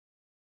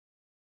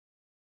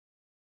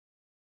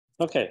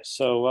Okay,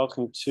 so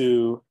welcome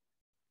to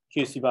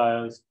QC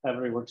Bio's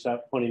Every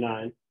Workshop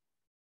 29,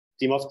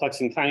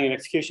 Demultiplexing Planning and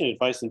Execution,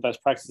 Advice and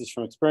Best Practices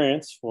from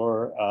Experience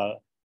for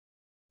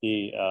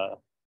the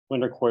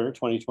winter quarter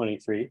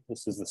 2023.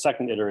 This is the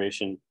second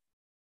iteration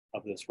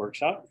of this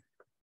workshop.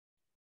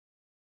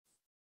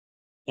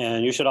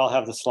 And you should all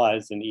have the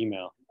slides in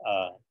email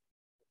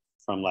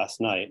from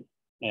last night,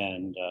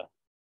 and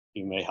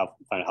you may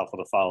find it helpful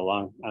to follow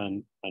along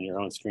on your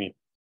own screen.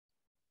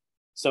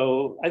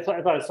 So I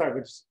thought I'd start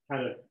with just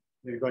kind of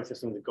maybe going through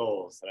some of the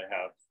goals that I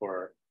have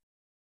for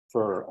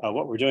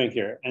what we're doing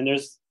here. And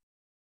there's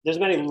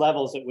many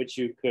levels at which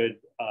you could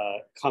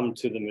come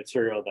to the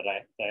material that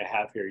I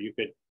have here. You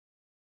could,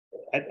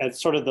 at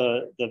sort of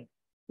the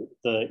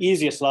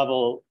easiest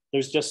level,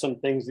 there's just some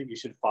things that you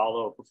should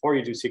follow before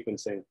you do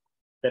sequencing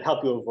that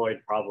help you avoid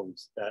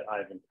problems that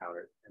I've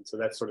encountered. And so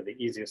that's sort of the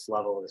easiest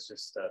level. Is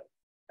just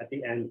at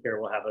the end here,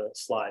 we'll have a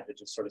slide that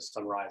just sort of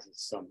summarizes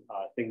some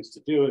things to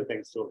do and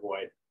things to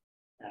avoid.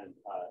 And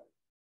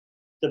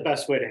the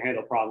best way to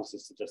handle problems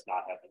is to just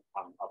not have them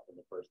come up in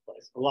the first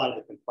place. A lot of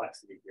the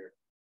complexity here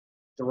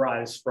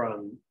derives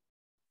from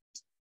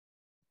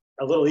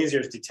a little easier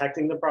is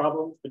detecting the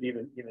problems, but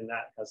even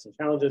that has some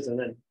challenges. And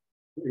then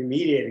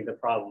remediating the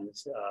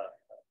problems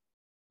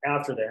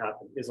after they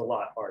happen is a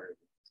lot harder.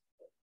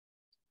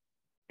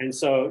 And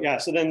so, yeah,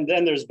 so then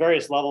there's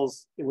various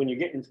levels when you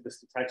get into this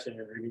detection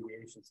and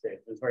remediation stage.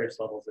 There's various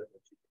levels at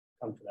which you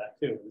come to that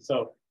too. And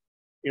so,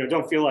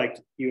 don't feel like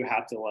you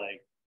have to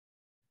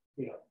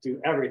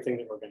do everything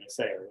that we're going to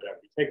say or whatever.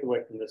 You take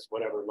away from this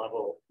whatever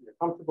level you're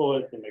comfortable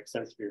with and makes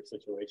sense for your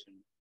situation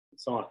and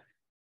so on.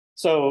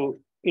 So,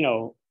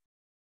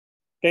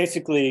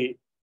 basically,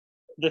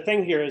 the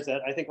thing here is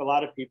that I think a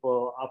lot of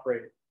people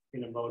operate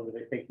in a mode where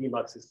they think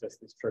Demux is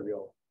just this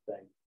trivial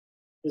thing.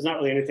 There's not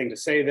really anything to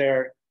say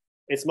there.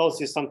 It's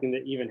mostly something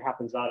that even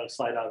happens out of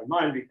sight, out of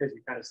mind, because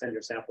you kind of send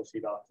your sample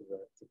sheet off to the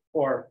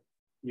core.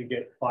 You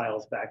get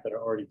files back that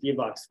are already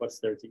debugged. What's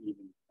there to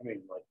even, do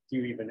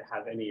you even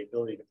have any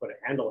ability to put a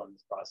handle on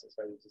this process,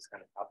 right? It just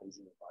kind of happens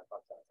in the black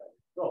box outside of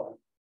control.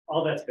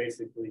 All that's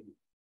basically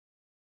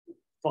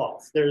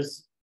false.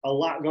 There's a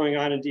lot going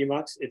on in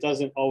Demux. It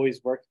doesn't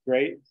always work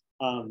great.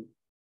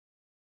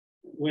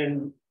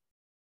 When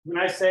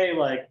I say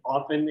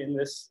often in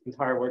this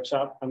entire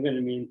workshop, I'm going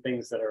to mean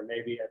things that are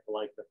maybe at the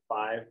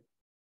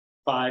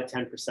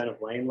 10% of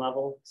lane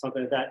level,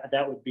 something like that.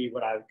 That would be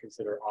what I would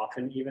consider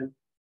often even.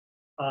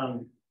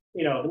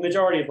 The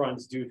majority of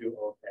runs do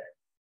okay,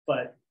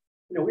 but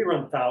we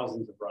run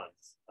thousands of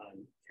runs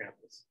on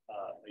campus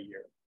a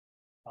year,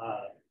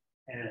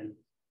 and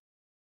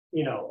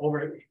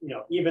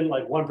even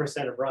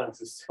 1% of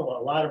runs is still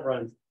a lot of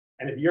runs.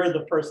 And if you're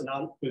the person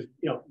on who's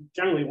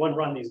generally one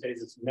run these days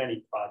is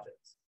many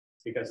projects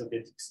because of the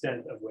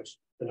extent of which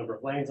the number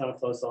of lanes on a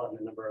flow cell and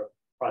the number of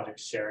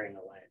projects sharing a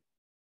lane.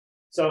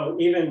 So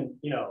even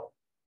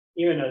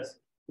as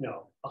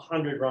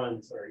 100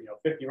 runs or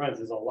 50 runs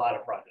is a lot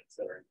of projects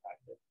that are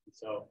impacted. And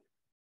so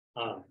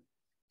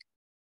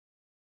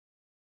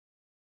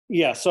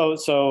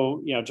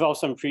so develop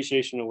some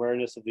appreciation and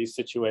awareness of these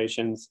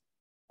situations.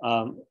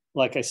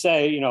 Like I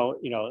say, a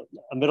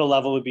middle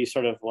level would be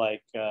sort of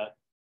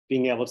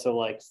being able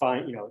to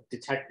find,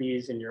 detect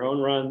these in your own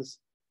runs.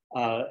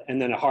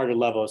 And then a harder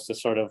level is to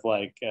sort of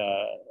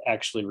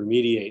actually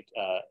remediate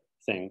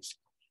things.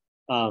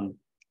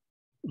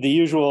 The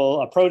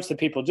usual approach that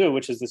people do,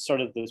 which is this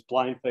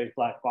blind faith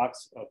black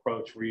box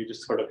approach, where you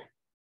just sort of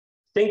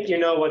think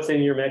what's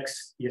in your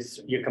mix,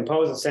 you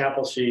compose a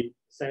sample sheet,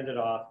 send it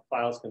off,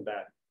 files come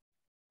back.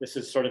 This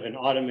is sort of an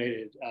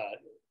automated,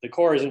 the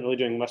core isn't really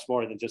doing much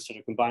more than just sort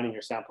of combining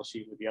your sample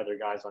sheet with the other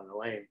guys on the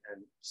lane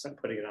and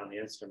putting it on the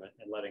instrument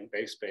and letting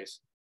BaseSpace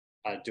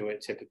do it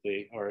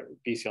typically, or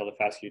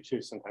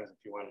BCL2FASTQ2 sometimes if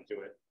you want to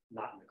do it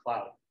not in the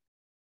cloud.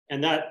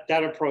 And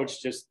that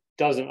approach just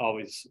doesn't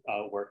always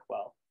work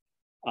well.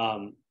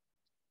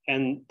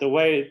 And the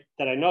way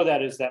that I know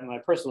that is that my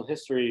personal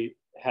history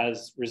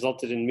has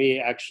resulted in me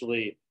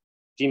actually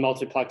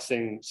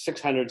demultiplexing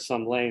 600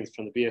 some lanes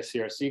from the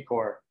BSCRC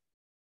core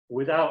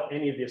without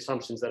any of the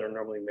assumptions that are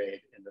normally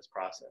made in this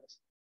process.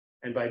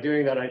 And by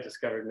doing that, I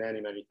discovered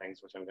many, many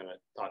things, which I'm going to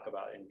talk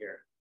about in here.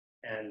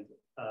 And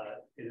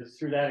it is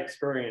through that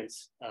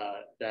experience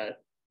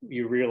that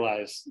you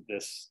realize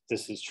this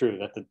is true,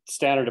 that the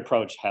standard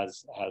approach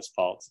has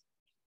faults.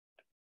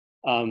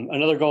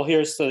 Another goal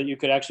here is so that you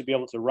could actually be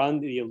able to run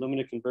the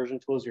Illumina conversion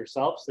tools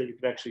yourself, so that you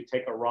could actually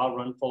take a raw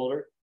run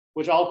folder,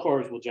 which all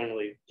cores will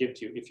generally give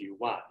to you if you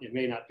want. It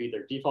may not be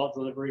their default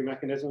delivery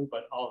mechanism,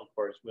 but all the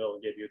cores will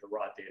give you the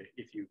raw data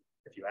if you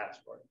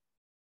ask for it.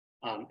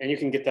 And you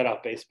can get that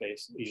off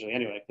BaseSpace usually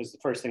anyway, because the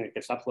first thing that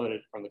gets uploaded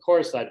from the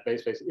core side of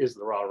BaseSpace is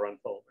the raw run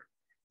folder.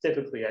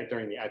 Typically,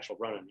 during the actual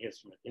run on the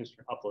instrument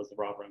uploads the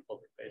raw run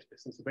folder to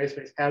BaseSpace. And so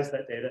BaseSpace has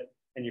that data,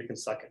 and you can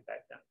suck it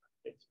back down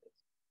to BaseSpace.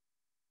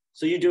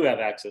 So you do have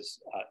access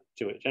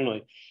to it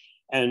generally.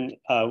 And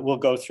we'll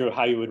go through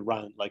how you would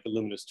run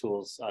Illumina's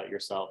tools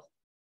yourself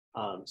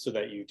so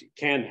that you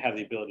can have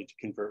the ability to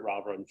convert raw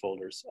run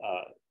folders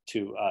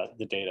to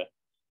the data.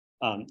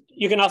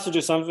 You can also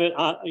do some of it,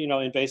 you know,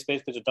 in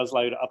BaseSpace because it does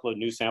allow you to upload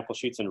new sample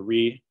sheets and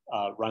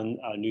run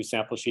new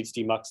sample sheets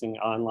demuxing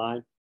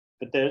online.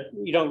 But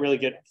you don't really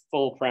get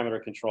full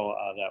parameter control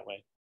that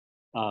way.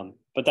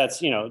 But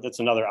that's, you know, that's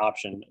another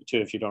option too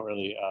if you don't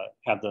really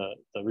have the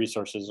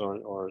resources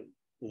or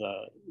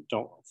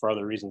for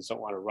other reasons don't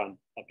want to run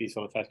a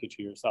BCL2FASTQ2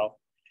 yourself.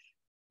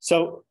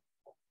 So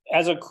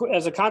as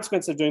a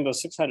consequence of doing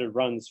those 600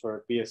 runs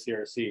for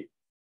BSCRC,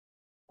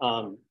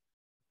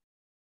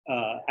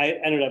 I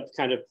ended up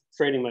kind of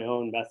creating my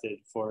own method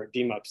for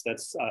Demux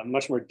that's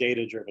much more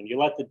data driven. You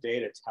let the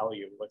data tell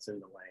you what's in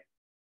the lane,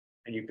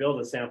 and you build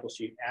a sample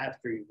sheet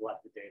after you've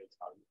let the data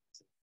tell you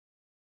what's in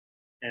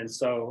the lane. And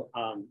so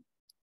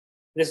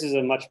this is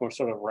a much more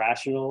sort of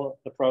rational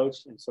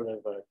approach, and sort of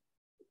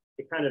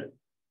it kind of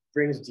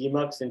brings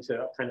Demux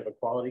into a kind of a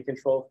quality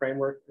control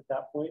framework at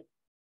that point.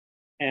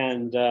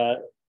 And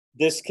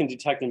this can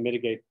detect and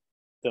mitigate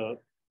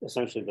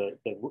essentially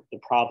the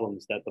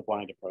problems that the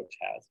blind approach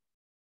has.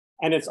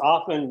 And it's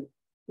often,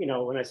 you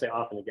know, when I say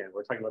often, again,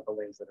 we're talking about the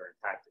lanes that are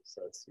impacted.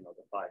 So it's, you know,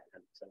 the 5–10%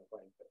 of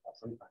lanes that have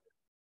some kind of.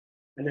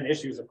 And then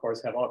issues, of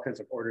course, have all kinds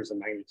of orders of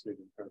magnitude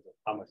in terms of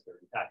how much they're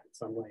impacted.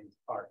 Some lanes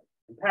are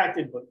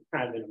impacted, but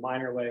kind of in a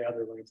minor way.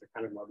 Other lanes are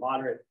kind of more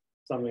moderate.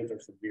 Some lanes are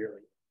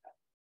severely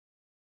impacted.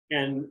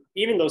 And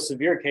even those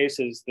severe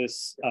cases,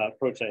 this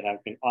approach I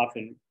have can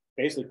often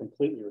basically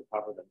completely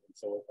recover them. And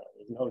so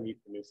there's no need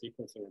for new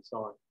sequencing and so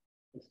on.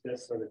 It's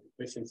just sort of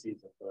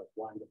deficiencies of the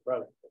blind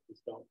approach that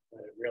just don't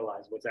let it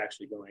realize what's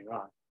actually going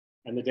on.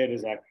 And the data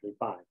is actually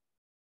fine.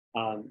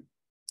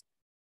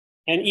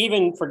 And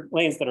even for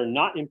lanes that are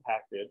not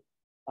impacted,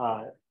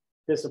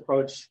 this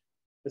approach,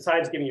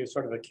 besides giving you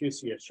sort of a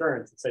QC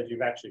assurance, it says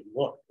you've actually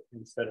looked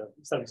instead of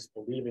just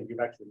believing, you've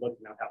actually looked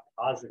and now have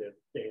positive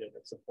data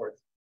that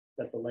supports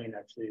that the lane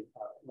actually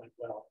went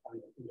well on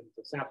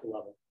the sample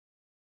level.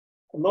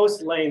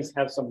 Most lanes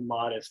have some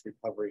modest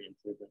recovery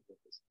improvement with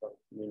this approach,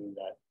 meaning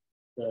that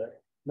the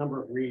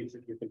number of reads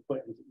that you can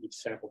put into each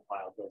sample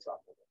file goes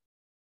up a bit.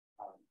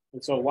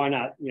 And so why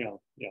not,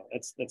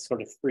 that's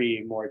sort of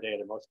free more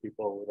data. Most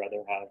people would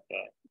rather have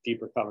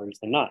deep recoveries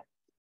than not.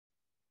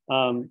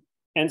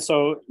 And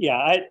so, yeah,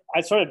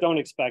 I sort of don't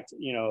expect,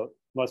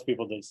 most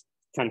people to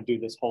kind of do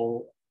this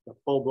whole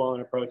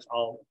full-blown approach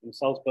all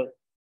themselves. But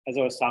as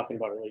I was talking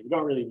about earlier, you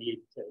don't really need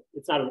to,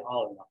 it's not an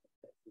all or nothing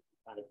thing. You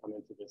can kind of come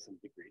into this in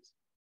degrees.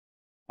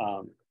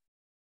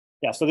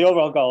 Yeah, so the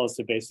overall goal is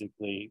to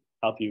basically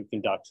help you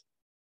conduct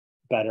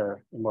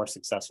better and more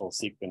successful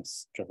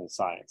sequence-driven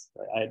science.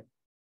 Right?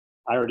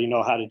 I already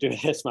know how to do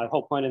this. My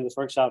whole point in this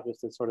workshop is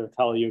to sort of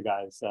tell you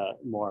guys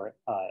more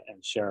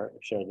and share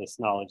this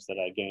knowledge that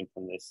I gained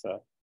from this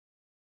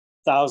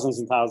thousands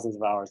and thousands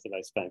of hours that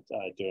I spent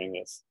doing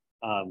this.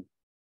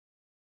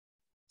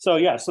 So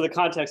yeah, so the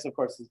context, of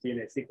course, is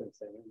DNA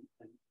sequencing,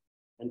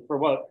 and for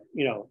what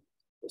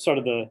sort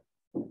of the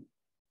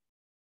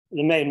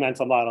main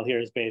mental model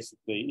here is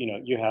basically,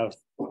 you have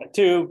a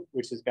tube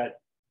which has got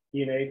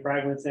DNA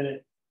fragments in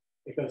it.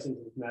 It goes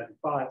into this magic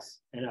box,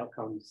 and out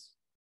comes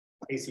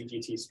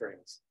ACGT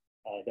strings.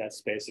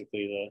 That's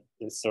basically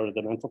the sort of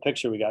the mental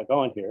picture we got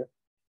going here.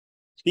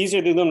 These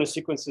are the Illumina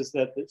sequences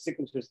that the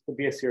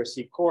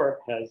BSCRC Core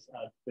has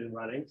been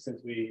running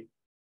since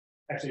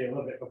actually a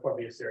little bit before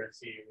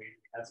BSCRC, we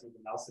had some of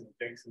the Nelson and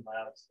Jackson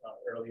labs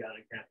early on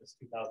in campus,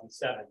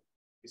 2007.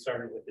 We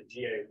started with the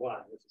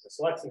GA1, which is a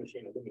Selexa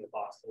machine, Illumina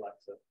box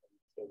Selexa,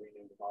 so we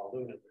named them all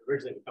Illumina, but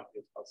originally the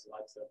company was called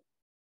Selexa.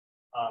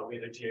 We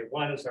had a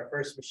GA1 as our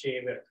first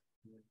machine. We had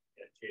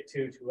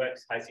GA2,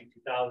 2X, HiSeq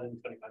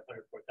 2000,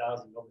 2500,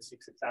 4000,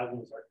 NovaSeq 6000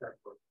 was our current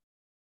program.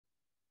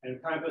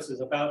 And campus is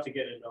about to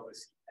get a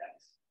NovaSeq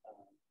X.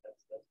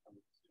 That's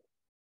coming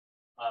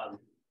soon.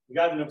 We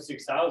got the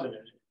NovaSeq 6000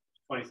 in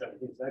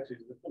 2017, so actually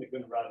it's been a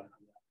good run on that.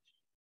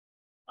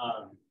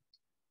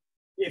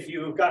 If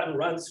you've gotten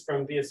runs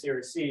from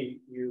BSCRC,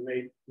 you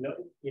may know,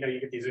 you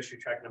get these issue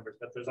track numbers,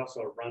 but there's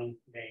also a run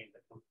name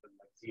that comes from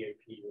like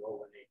ZAP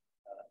or 018,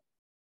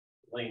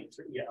 lane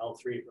 3,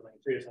 L3 for lane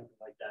 3 or something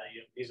like that.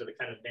 These are the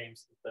kind of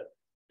names that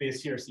the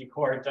BSCRC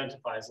Core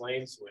identifies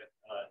lanes with,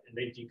 and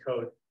they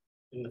decode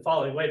in the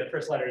following way. The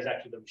first letter is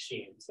actually the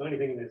machine. So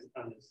anything that's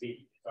on the Z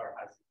is our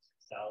HiSeq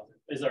 6000,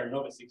 is our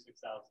NovaSeq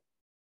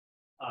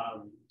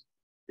 6000.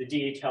 The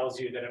D tells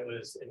you that it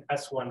was an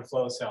S1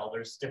 flow cell.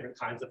 There's different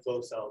kinds of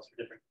flow cells for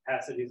different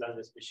capacities on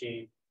this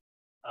machine.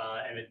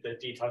 And the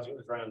D tells you it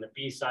was run on the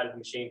B side of the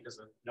machine because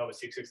the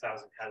NovaSeq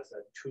 6000 has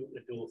a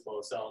dual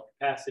flow cell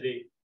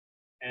capacity.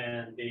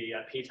 And the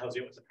P tells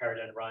you it was a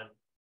paradigm run.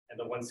 And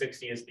the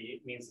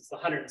 160 means it's the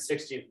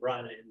 160th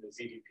run in the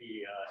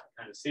ZDP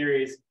kind of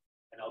series.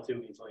 And L2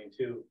 means lane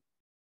 2.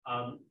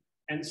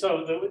 And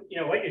so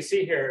what you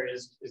see here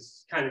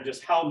is kind of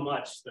just how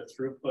much the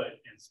throughput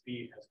and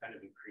speed has kind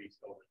of increased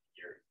over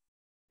the years.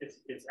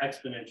 It's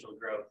exponential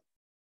growth,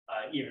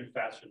 even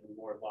faster than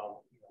more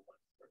volatile,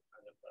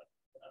 kind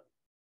of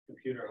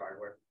computer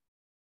hardware.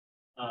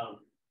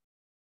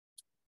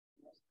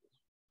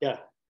 Yeah.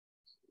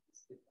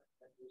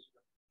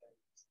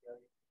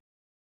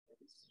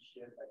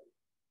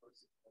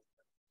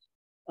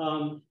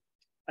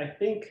 I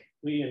think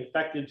we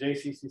infected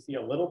JCCC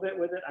a little bit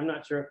with it. I'm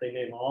not sure if they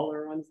name all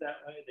their runs that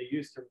way. They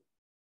used to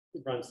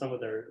run some of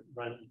their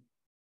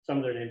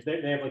names.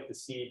 They have like the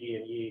C, D,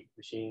 and E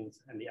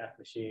machines and the F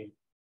machine.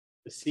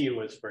 The C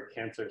was for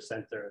Cancer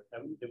Center.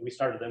 We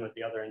started them at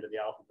the other end of the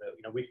alphabet.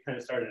 You know, we kind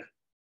of started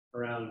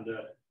around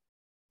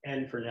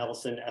N for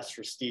Nelson, S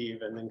for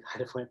Steve, and then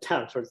kind of went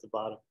down towards the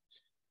bottom.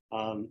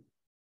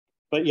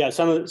 But yeah,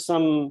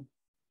 some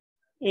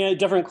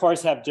different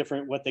cores have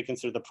different what they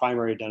consider the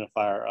primary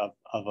identifier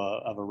of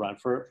a run.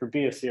 For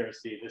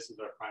BSCRC, this is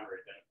our primary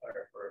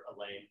identifier for a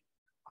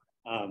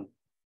lane.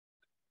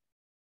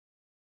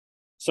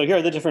 So here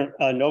are the different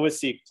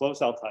NovaSeq flow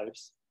cell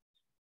types.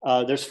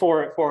 There's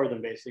four of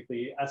them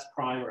basically: S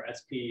prime or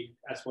SP,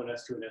 S1,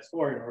 S2, and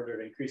S4 in order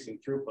of increasing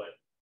throughput.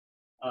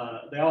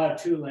 They all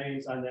have 2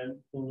 lanes on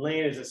them. The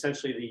lane is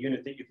essentially the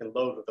unit that you can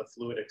load with a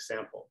fluidic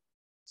sample.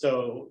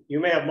 So you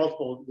may have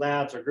multiple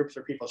labs or groups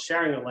of people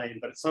sharing a lane,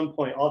 but at some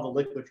point, all the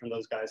liquid from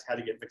those guys had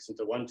to get mixed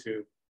into one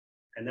tube.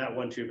 And that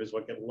one tube is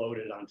what gets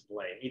loaded onto the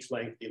lane. Each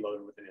lane can be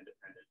loaded with an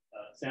independent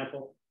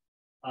sample.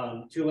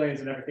 2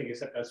 lanes and everything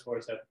except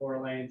S4s have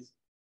 4 lanes.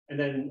 And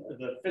then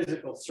the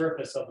physical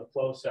surface of the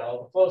flow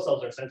cell. The flow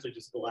cells are essentially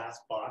just glass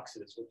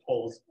boxes with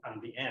holes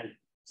on the end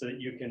so that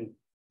you can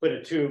put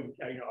a tube,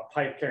 a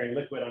pipe carrying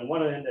liquid on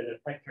one end and a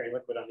pipe carrying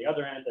liquid on the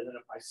other end, and then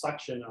apply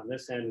suction on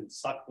this end and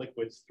suck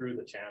liquids through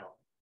the channel.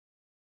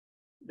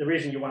 The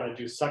reason you want to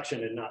do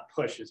suction and not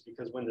push is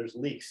because when there's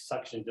leaks,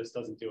 suction just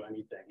doesn't do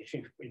anything. If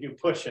you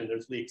push and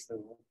there's leaks,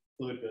 then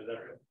fluid goes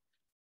everywhere.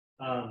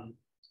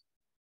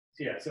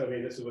 So I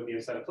mean, this is what the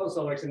inside of flow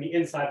cell works, and the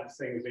inside of this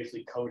thing is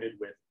basically coated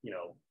with,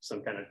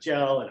 some kind of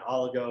gel and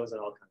oligos and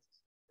all kinds of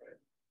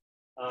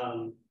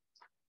stuff.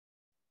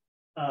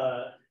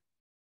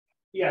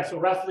 Right? So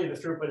roughly the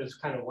throughput is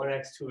kind of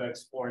 1x,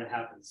 2x,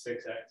 4.5, and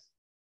 6x.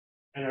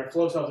 And our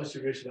flow cell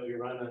distribution that we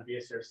run on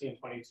BSCRC in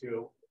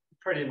 22,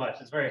 pretty much,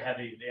 it's very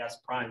heavy, the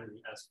S prime and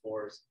the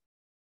S4s,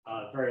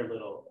 very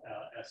little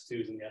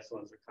S2s, and the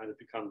S1s are kind of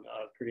become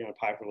pretty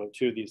unpopular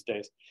too these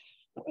days.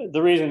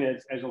 The reason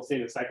is, as you'll see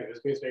in a second,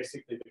 is because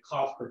basically the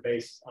cost per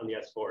base on the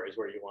S4 is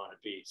where you want to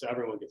be. So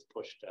everyone gets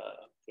pushed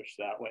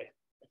that way.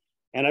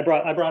 And I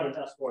brought an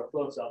S4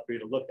 flow cell for you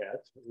to look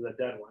at. This is a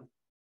dead one.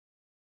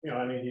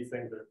 I mean, these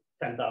things are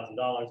 $10,000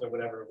 or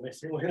whatever. When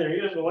they're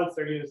used, but once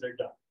they're used, they're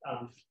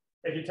done.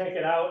 If you take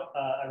it out,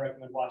 I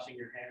recommend washing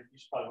your hands. You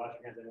should probably wash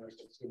your hands anyway,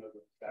 so you know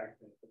the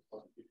fact that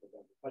people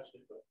don't touch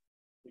it, but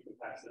you can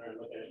pass it around and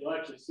look at it. You'll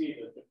actually see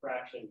the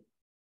diffraction.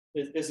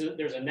 There's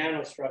a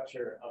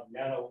nanostructure of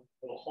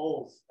little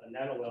holes,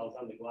 nanowells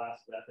on the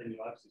glass of that thing.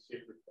 You'll actually see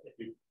it if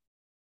you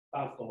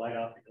bounce the light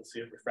off. You can see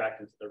it refract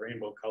into the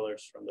rainbow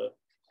colors from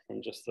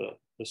just the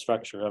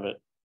structure of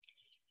it.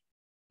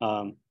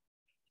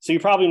 So you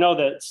probably know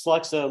that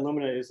Sluxa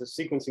Illumina is a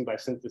sequencing by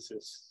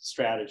synthesis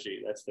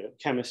strategy. That's the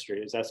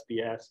chemistry, is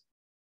SBS.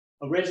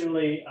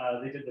 Originally,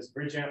 they did this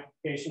bridge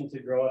amplification to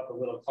grow up the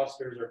little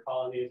clusters or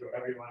colonies or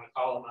whatever you want to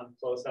call them on the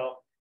flow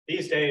cell.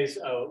 These days,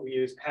 we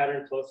use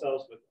patterned flow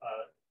cells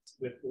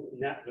with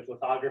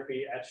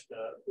lithography, etched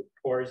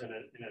pores in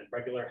a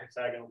regular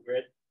hexagonal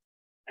grid.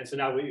 And so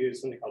now we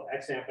use something called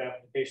XAMP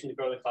amplification to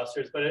grow the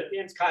clusters, but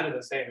it's kind of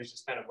the same. It's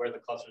just kind of where the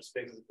clusters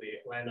physically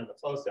land on the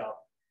flow cell.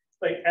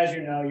 Like, as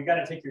you know, you got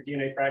to take your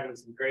DNA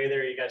fragments and gray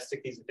there. You got to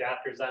stick these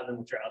adapters on them,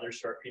 which are other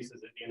short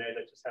pieces of DNA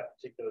that just have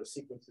particular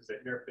sequences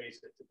that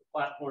interface it to the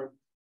platform.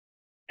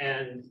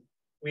 And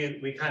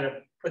we kind of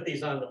put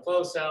these on the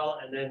flow cell,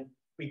 and then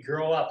we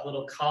grow up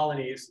little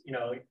colonies,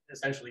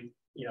 essentially,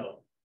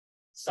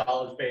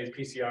 solid phase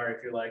PCR,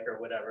 if you like, or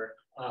whatever.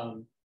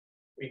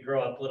 We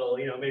grow up little,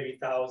 maybe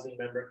 1,000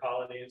 member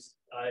colonies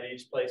at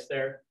each place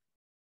there.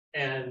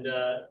 And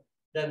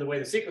then the way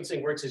the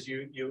sequencing works is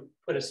you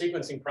put a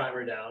sequencing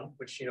primer down,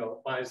 which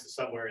finds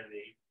somewhere in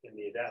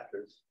the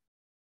adapters,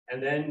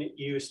 and then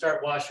you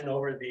start washing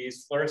over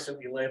these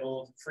fluorescently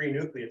labeled free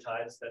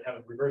nucleotides that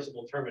have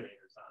reversible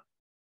terminators on,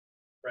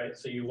 right?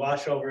 So you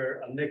wash over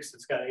a mix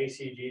that's got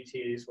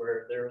ACGTs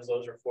where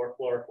those are 4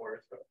 fluorophores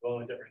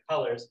glowing different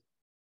colors,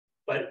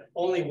 but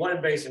only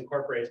one base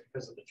incorporates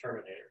because of the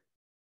terminator.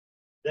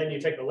 Then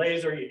you take a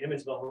laser, you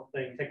image the whole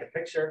thing, take a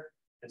picture.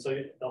 And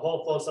so the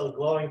whole flow cell is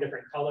glowing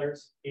different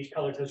colors. Each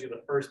color tells you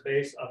the first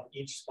base of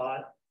each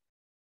spot,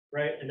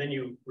 right? And then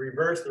you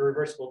reverse the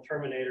reversible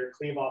terminator,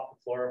 cleave off the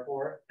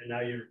fluorophore, and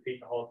now you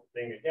repeat the whole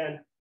thing again.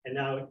 And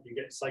now you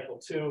get cycle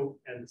 2,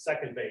 and the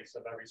second base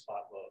of every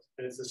spot glows.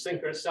 And it's a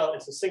synchronous cell.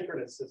 It's a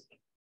synchronous system.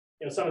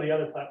 Some of the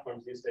other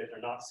platforms these days are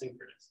not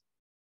synchronous.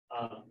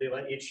 They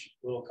let each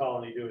little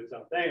colony do its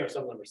own thing, or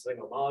some of them are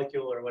single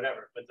molecule or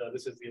whatever. But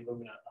this is the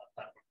Illumina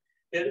platform.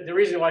 The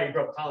reason why you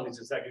grow up colonies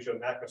is that gives you a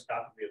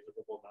macroscopically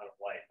observable amount of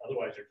light.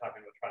 Otherwise, you're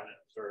talking about trying to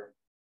observe,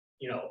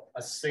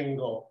 a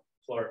single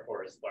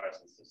fluorophore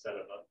fluorescence instead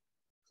of a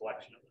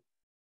collection of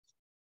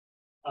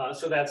them.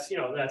 So that's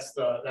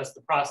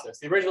the process.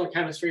 The original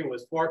chemistry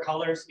was 4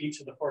 colors.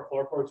 Each of the 4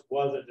 fluorophores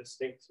was a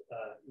distinct,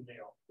 a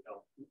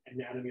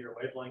nanometer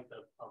wavelength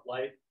of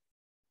light.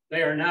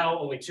 They are now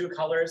only 2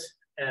 colors,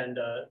 and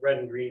red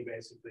and green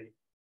basically.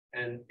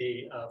 And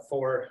the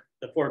four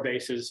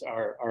bases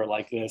are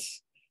like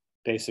this,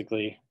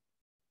 basically.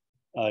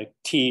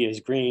 T is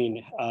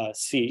green,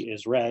 C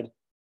is red,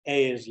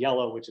 A is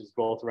yellow, which is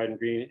both red and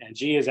green, and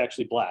G is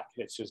actually black.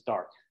 It's just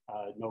dark,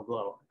 no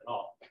glow at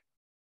all.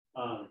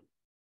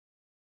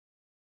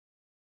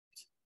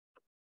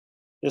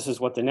 This is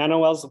what the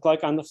nanowells look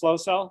like on the flow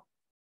cell.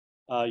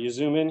 You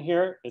zoom in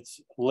here,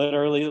 it's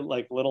literally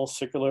like little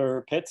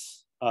circular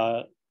pits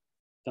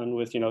done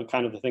with,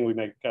 kind of the thing we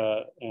make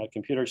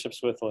computer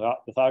chips with,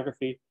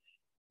 lithography.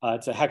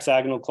 It's a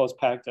hexagonal close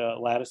packed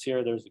lattice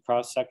here. There's the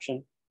cross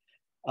section.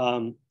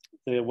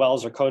 The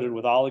wells are coated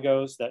with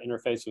oligos that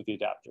interface with the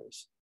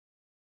adapters.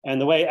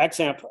 And the way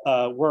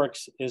XAMP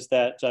works is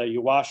that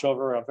you wash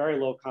over a very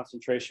low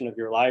concentration of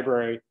your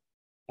library.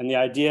 And the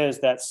idea is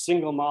that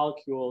single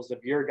molecules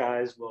of your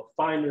guys will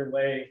find their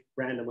way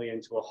randomly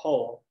into a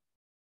hole.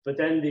 But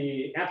then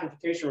the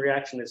amplification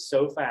reaction is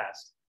so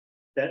fast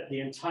that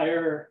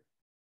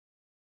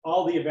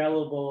all the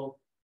available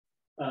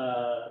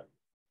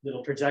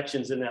little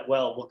projections in that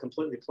well will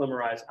completely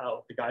polymerize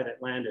out the guy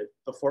that landed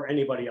before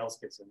anybody else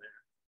gets in there.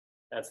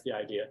 That's the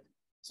idea.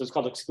 So it's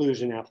called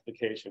exclusion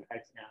amplification,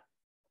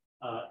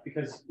 XAMP.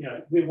 Because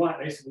we want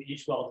basically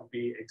each well to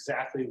be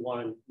exactly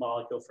one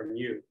molecule from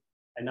you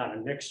and not a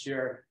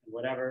mixture and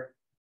whatever.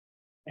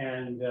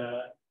 And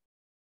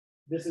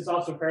this is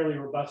also fairly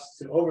robust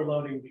to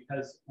overloading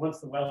because once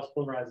the well is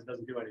polymerized, it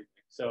doesn't do anything.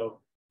 So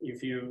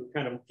if you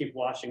kind of keep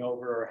washing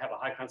over or have a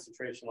high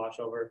concentration wash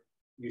over,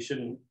 you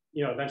shouldn't,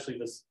 eventually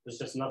there's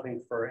just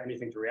nothing for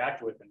anything to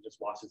react with and just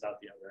washes out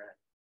the other end.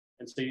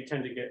 And so you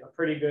tend to get a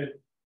pretty good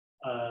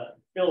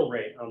fill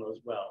rate on those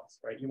wells,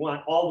 right? You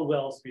want all the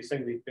wells to be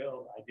singly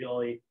filled,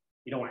 ideally.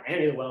 You don't want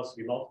any of the wells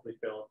to be multiply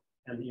filled.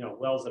 And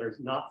wells that are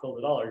not filled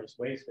at all are just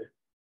wasted.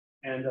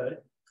 And the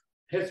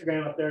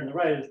histogram up there on the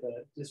right is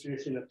the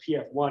distribution of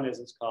PF1, as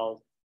it's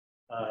called.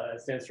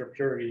 It stands for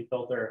purity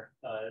filter.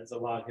 It's a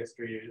long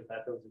history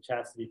that there was a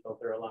chastity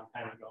filter a long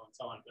time ago and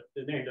so on, but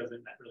the name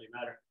doesn't really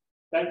matter.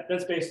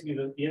 That's basically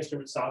the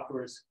instrument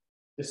software's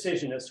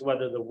decision as to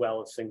whether the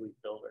well is singly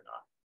filled or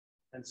not.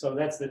 And so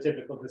that's the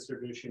typical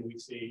distribution we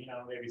see,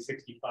 maybe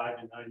 65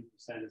 to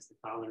 90% is the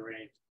common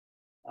range.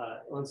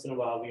 Once in a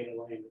while we get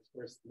a lane that's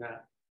worse than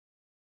that.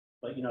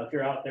 But if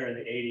you're out there in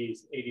the 80s,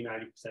 80, 90%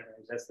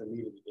 range, that's the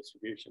mean of the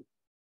distribution.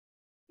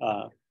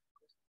 Well,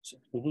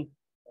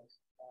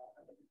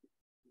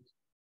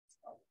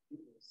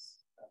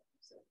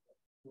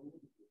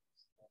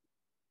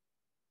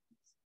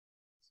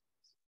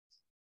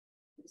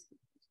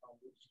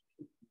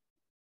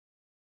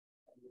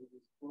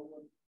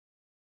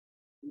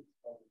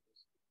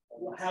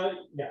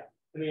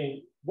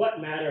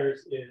 what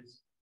matters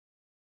is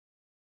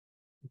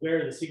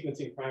where the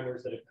sequencing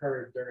primers that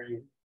occurred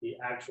during the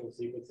actual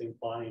sequencing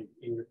bind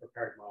in your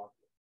prepared molecule.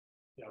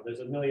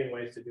 There's a million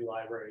ways to do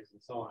libraries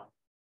and so on.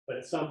 But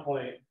at some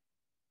point,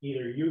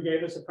 either you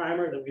gave us a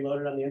primer that we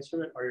loaded on the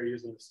instrument or you're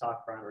using the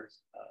stock primers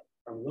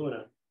from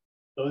Illumina.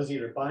 Those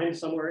either bind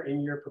somewhere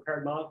in your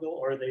prepared molecule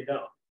or they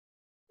don't.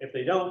 If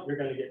they don't, you're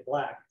going to get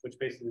black, which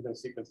basically is going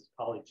to sequence as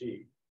poly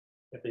G.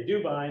 If they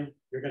do bind,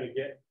 you're going to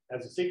get,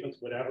 as a sequence,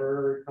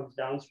 whatever comes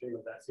downstream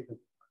of that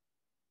sequence.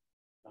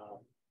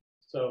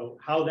 So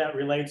how that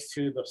relates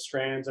to the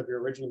strands of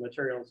your original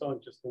material and so on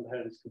just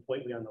depends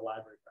completely on the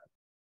library type.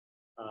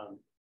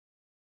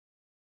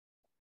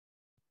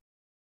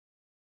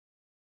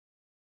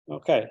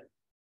 Okay,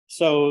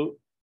 so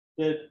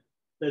the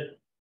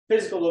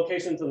physical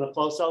locations in the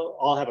flow cell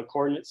all have a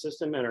coordinate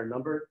system and are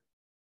numbered.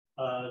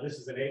 This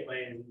is an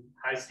 8-lane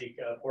high-seq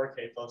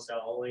 4K flow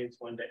cell, all lanes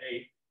 1 to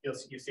 8.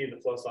 You see the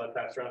flow cell I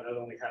passed around. That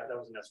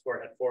was an S4,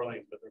 it had 4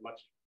 lanes, but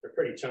they're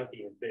pretty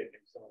chunky and big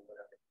and so on,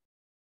 whatever.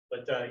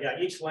 But yeah,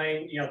 each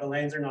lane, the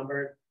lanes are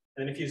numbered.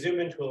 And if you zoom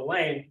into a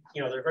lane,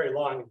 they're very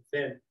long and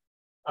thin.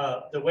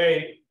 The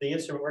way the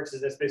instrument works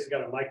is it's basically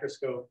got a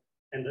microscope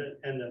and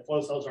the flow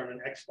cells are on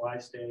an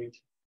XY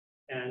stage.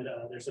 And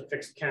there's a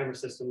fixed camera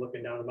system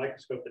looking down a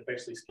microscope that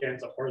basically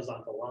scans a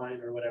horizontal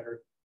line or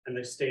whatever. And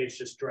the stage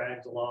just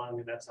drags along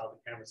and that's how the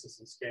camera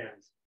system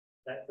scans.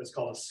 That's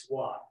called a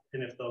swath.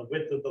 And if the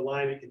width of the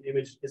line it can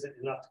image isn't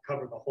enough to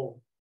cover the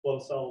whole flow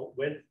cell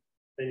width,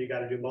 then you got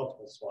to do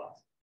multiple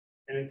swaths.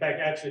 And in fact,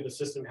 actually the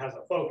system has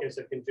a focus.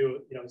 It can do,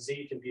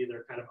 Z can be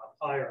either kind of up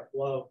high or up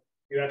low.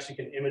 You actually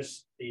can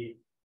image the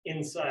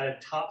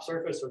inside top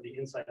surface or the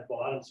inside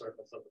bottom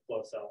surface of the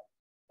flow cell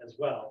as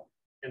well.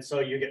 And so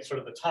you get sort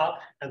of the top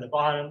and the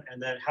bottom,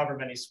 and then however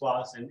many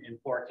swaths in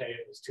 4K,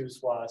 it was 2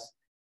 swaths.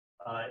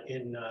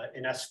 In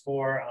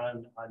S4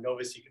 on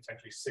NovaSeq, it's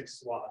actually 6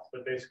 swaths.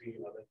 But basically,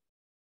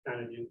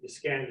 you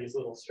scan these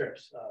little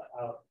strips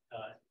out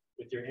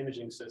with your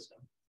imaging system.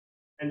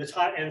 And then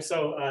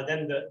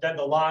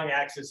the long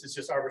axis is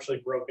just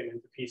arbitrarily broken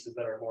into pieces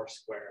that are more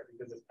square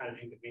because it's kind of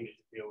inconvenient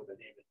to deal with an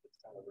image that's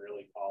kind of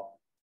really tall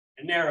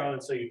and narrow,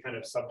 and so you kind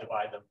of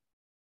subdivide them.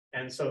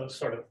 And so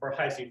sort of for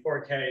high-seq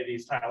 4K,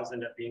 these tiles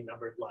end up being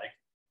numbered like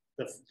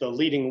the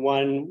leading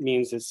 1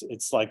 means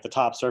it's like the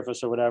top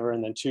surface or whatever,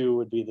 and then 2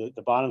 would be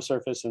the bottom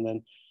surface, and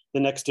then The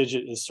next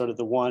digit is sort of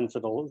the 1 for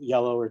the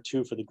yellow or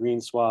 2 for the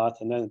green swath.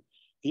 And then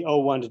the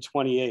 01 to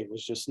 28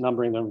 was just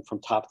numbering them from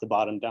top to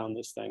bottom down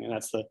this thing. And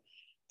that's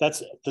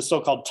the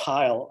so-called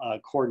tile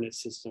coordinate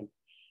system.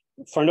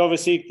 For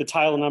NovaSeq, the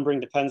tile numbering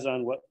depends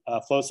on what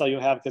flow cell you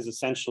have, because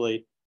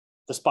essentially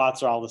the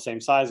spots are all the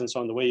same size. And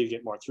so the way you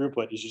get more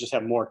throughput is you just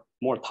have more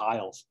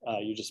tiles.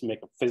 You just make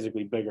a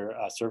physically bigger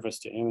surface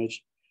to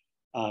image.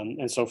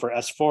 And so for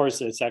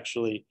S4s, it's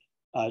actually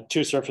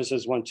 2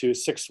 surfaces, 1, 2,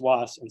 6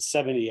 swaths, and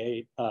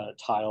 78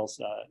 tiles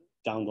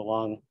down the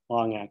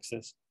long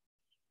axis.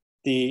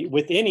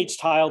 Within each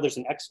tile, there's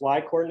an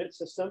XY coordinate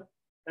system.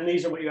 And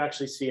these are what you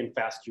actually see in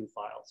FASTQ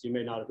files. You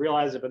may not have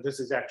realized it, but this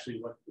is actually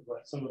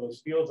what some of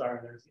those fields are.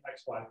 And there's the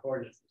XY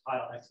coordinates, the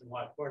tile X and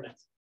Y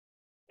coordinates.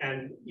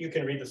 And you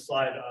can read the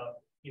slide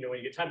when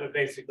you get time, but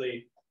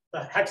basically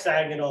the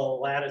hexagonal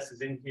lattice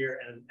is in here,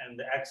 and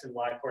the X and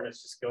Y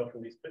coordinates just go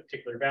from these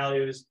particular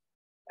values.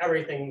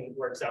 Everything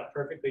works out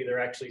perfectly. They're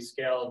actually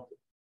scaled.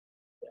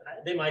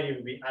 They might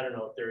even be, I don't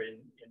know if they're in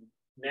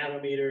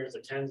nanometers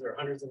or tens or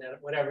hundreds of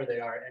nanometers, whatever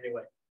they are.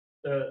 Anyway,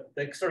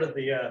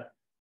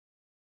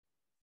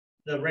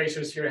 the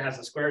ratios here has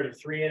a square root of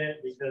 3 in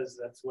it, because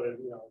that's what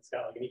it's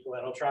got like an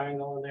equilateral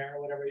triangle in there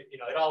or whatever. It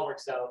all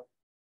works out.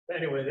 But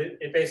anyway,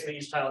 it basically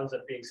each tile ends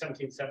up being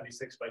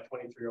 1776 by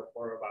 2304,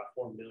 or about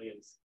 4 million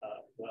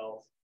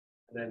wells.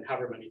 And then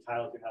however many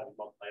tiles you have, you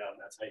multiply out,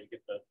 and that's how you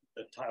get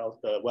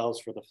the wells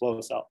for the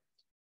flow cell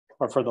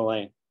or for the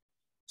lane.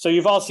 So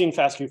you've all seen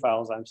FASTQ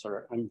files, I'm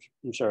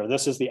sure.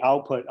 This is the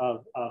output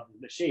of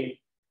the machine.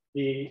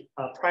 The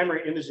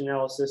primary image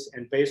analysis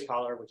and base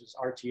caller, which is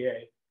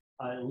RTA,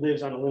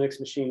 lives on a Linux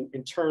machine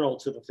internal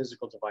to the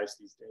physical device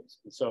these days.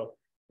 And so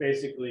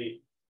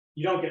basically,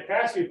 you don't get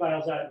FASTQ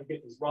files out, you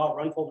get these raw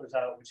run folders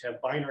out, which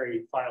have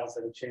binary files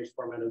that have changed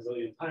format a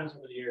zillion times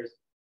over the years.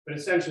 But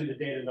essentially, the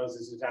data knows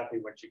is exactly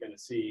what you're going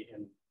to see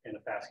in a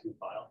FASTQ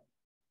file.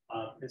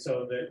 And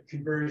so the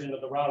conversion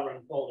of the raw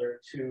run folder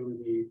to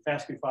the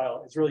FASTQ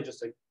file is really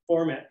just a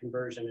format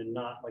conversion, and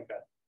not like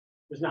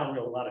there's not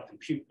really a lot of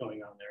compute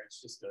going on there.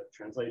 It's just a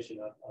translation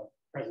of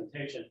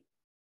presentation.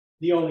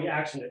 The only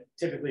action that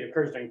typically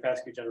occurs during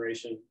FASTQ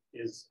generation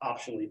is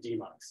optionally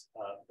Demux,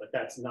 but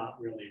that's not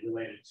really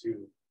related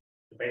to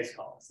the base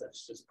calls.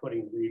 That's just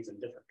putting reads in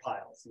different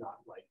piles, not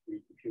like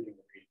recomputing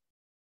the read.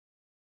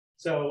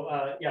 So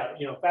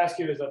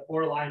FASTQ is a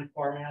 4-line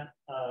format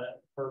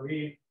per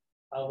read.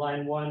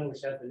 Line 1,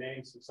 which has the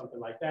names of something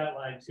like that.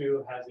 Line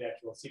 2 has the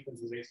actual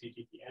sequences,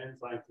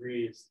 ACGTNs. Line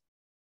 3 is,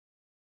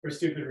 for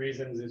stupid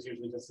reasons, is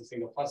usually just a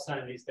single plus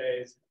sign these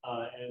days.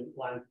 And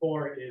line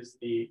 4 is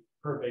the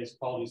per base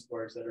quality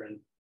scores that are in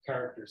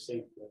character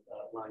sync with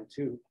line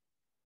 2.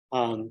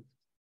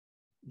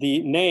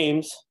 The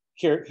names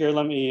here.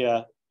 Let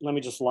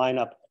me just line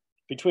up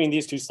between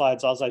these two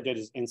slides. All I did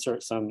is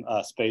insert some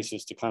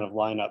spaces to kind of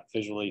line up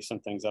visually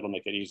some things that'll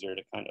make it easier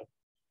to kind of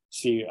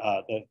see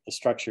the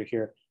structure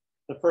here.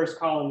 The first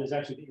column is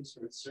actually the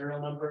instrument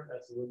serial number.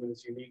 That's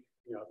Illumina's unique.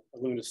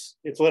 Illumina's,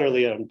 it's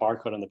literally a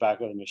barcode on the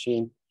back of the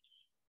machine.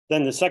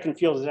 Then the second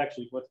field is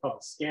actually what's called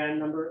the scan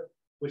number,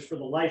 which for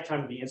the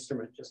lifetime of the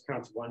instrument just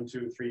counts 1,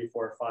 2, 3,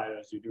 4, 5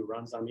 as you do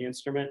runs on the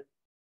instrument.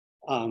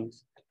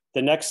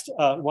 The next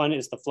one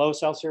is the flow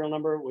cell serial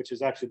number, which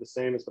is actually the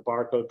same as the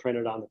barcode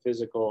printed on the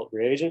physical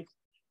reagent.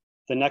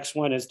 The next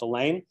one is the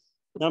lane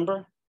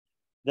number.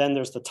 Then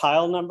there's the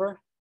tile number.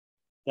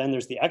 Then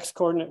there's the X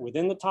coordinate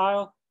within the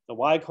tile, the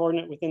Y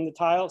coordinate within the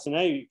tile. So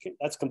now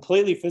that's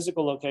completely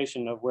physical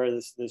location of where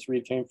this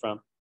read came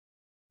from.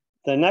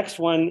 The next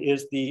one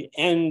is the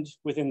end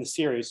within the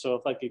series.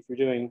 So if you're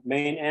doing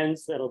main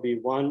ends, that'll be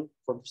 1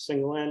 for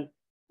single end,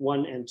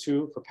 1 and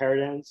 2 for paired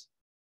ends.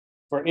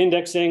 For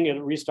indexing, it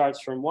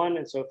restarts from 1.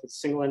 And so if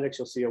it's single index,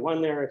 you'll see a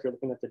 1 there. If you're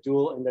looking at the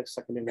dual index,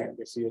 second index,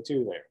 you'll see a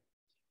 2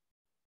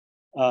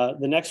 there.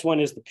 The next one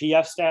is the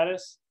PF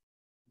status.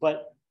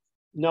 But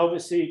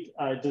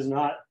NovaSeq does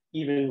not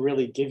even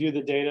really give you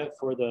the data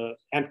for the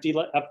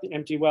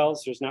empty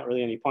wells. There's not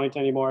really any point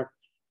anymore.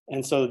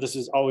 And so this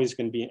is always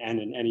going to be an N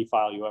in any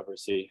file you ever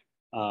see.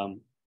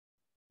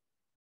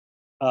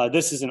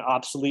 This is an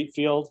obsolete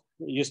field.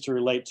 It used to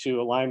relate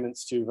to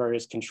alignments to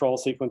various control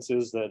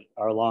sequences that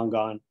are long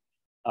gone.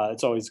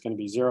 It's always going to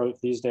be 0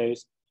 these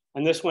days.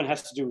 And this one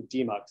has to do with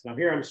Demux. Now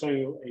here I'm showing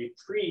you a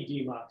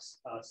pre-Demux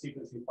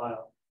sequencing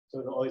file. So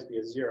it'll always be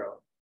a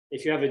 0.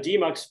 If you have a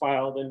Demux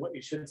file, then what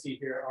you should see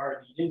here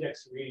are the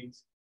index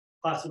reads,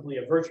 possibly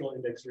a virtual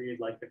index read,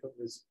 like if it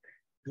was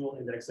dual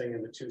indexing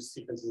and the two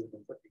sequences have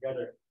been put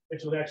together,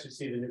 which will actually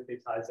see the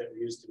nucleotides that were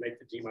used to make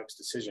the Demux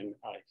decision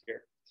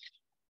here.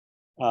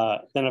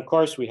 Then, of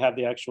course, we have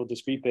the actual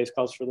discrete base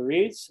calls for the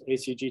reads,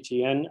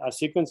 ACGTN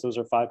sequence. Those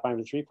are 5'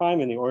 to 3'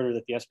 in the order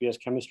that the SBS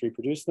chemistry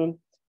produced them.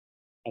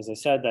 As I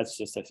said, that's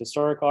just a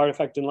historical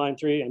artifact in line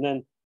 3. And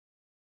then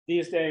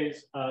these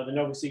days, the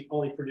NovaSeq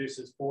only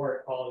produces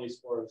 4 quality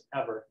scores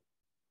ever.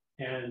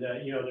 And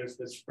there's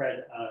this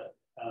spread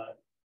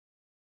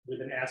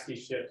with an ASCII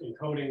shift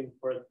encoding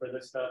for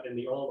this stuff. In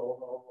the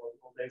old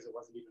days, it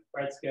wasn't even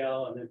Fred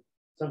scale. And then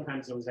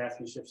Sometimes it was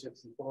ASCII shift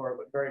 64,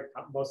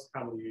 but most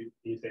commonly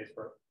these days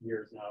for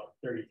years now,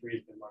 33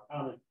 has been more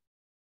common.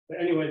 But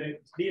anyway,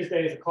 these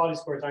days the quality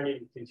scores aren't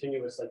even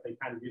continuous like they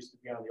kind of used to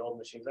be on the old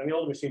machines. On the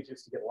old machines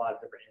used to get a lot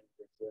of different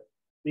inputs.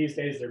 These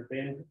days they're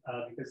bin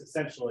because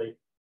essentially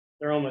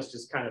they're almost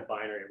just kind of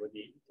binary with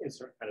the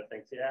instrument kind of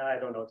thinks, yeah, I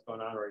don't know what's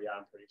going on, or yeah,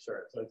 I'm pretty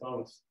sure. So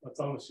it's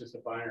almost just a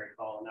binary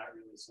call, not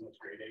really so much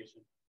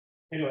gradation.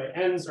 Anyway,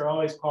 ends are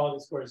always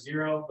quality score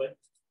 0, but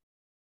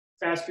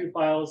FASTQ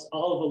files,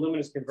 all of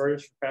Illumina's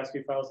converters for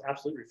FASTQ files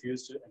absolutely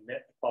refuse to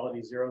admit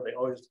quality 0. They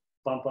always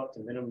bump up to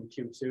minimum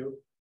Q2.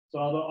 So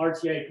although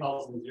RTA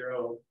calls them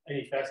 0,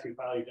 any FASTQ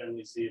file you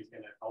generally see is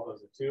going to call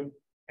those a 2.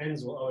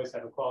 Ends will always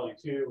have a quality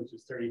 2, which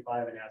is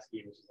 35 in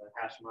ASCII, which is a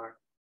hash mark.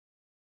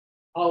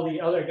 All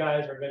the other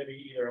guys are going to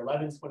be either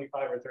 11,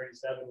 25, or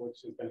 37,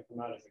 which is going to come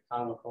out as a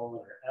comma, colon,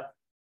 or F.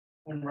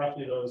 And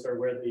roughly those are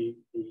where the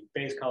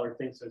base caller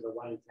thinks there's a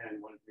 1 in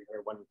 10, 1 in 3,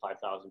 or 1 in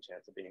 5,000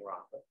 chance of being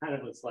wrong. But kind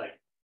of it's like,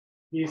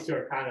 these two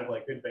are kind of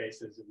like good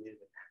bases and these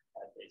are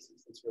bad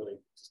bases. It's really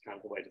just kind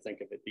of the way to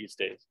think of it these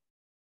days.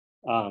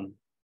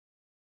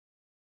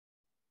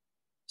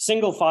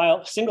 Single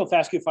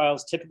FASTQ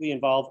files typically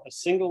involve a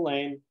single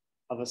lane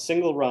of a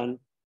single run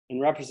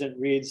and represent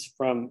reads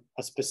from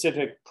a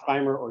specific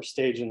primer or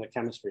stage in the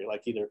chemistry,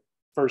 like either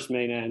first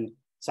main end,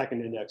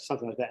 second index,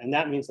 something like that. And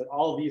that means that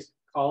all of these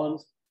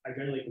columns are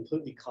generally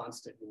completely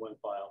constant in one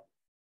file.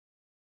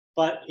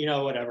 But, you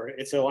know, whatever,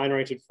 it's a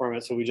line-oriented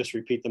format, so we just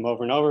repeat them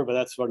over and over, but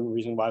that's one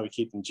reason why we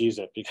keep them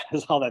gzip,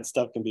 because all that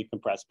stuff can be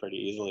compressed pretty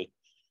easily.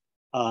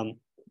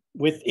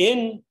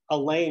 Within a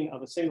lane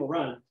of a single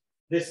run,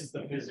 this is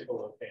the physical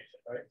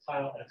location, right?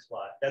 File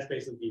XY, that's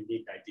basically the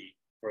unique ID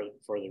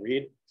for the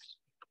read.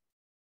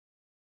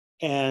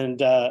 And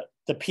the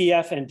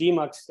PF and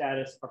Demux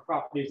status are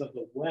properties of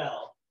the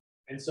well.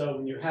 And so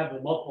when you have the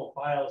multiple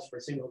files for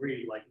a single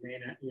read, like main,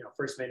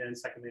 first main end,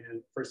 second main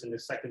end, first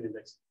index, second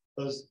index,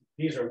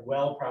 these are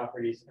well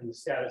properties, and the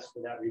status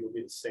for that read will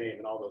be the same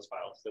in all those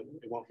files.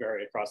 It won't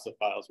vary across the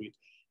files.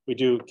 We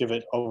do give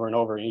it over and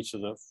over in each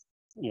of the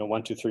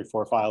 1, 2, 3,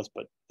 4 files,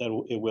 but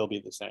it will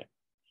be the same.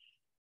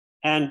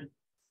 And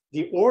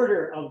the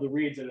order of the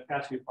reads in a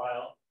FASTQ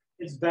file,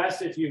 it's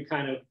best if you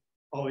kind of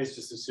always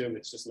just assume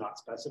it's just not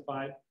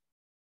specified.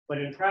 But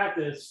in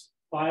practice,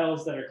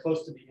 files that are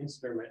close to the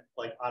instrument,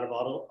 like out of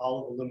all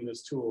of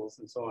Illumina's tools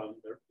and so on,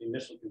 their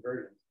initial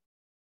conversions,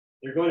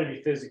 they're going to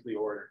be physically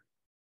ordered.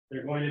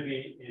 They're going to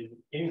be in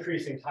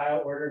increasing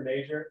tile order,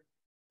 major,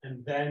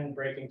 and then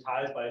breaking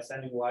ties by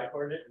ascending Y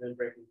coordinate, and then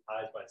breaking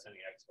ties by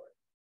ascending X coordinate.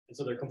 And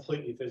so they're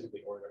completely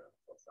physically ordered on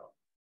the flow cell.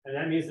 And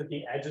that means that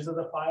the edges of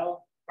the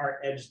file are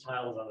edge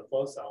tiles on the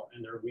flow cell,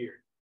 and they're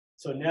weird.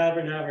 So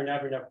never, never,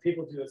 never, never.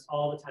 People do this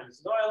all the time. They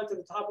say, oh, I looked at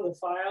the top of the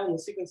file and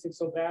the sequencing's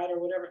so bad or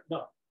whatever.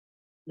 No,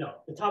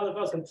 the top of the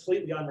file is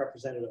completely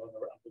unrepresentative of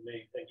the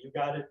main thing. You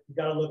got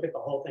to look at the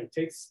whole thing.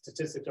 Take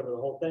statistics over the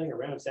whole thing, a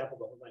random sample of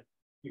the whole thing.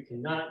 You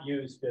cannot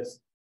use just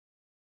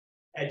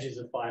edges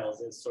of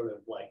files as sort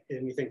of like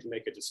anything to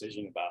make a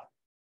decision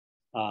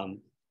about.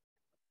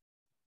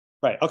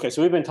 Right, okay,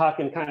 so we've been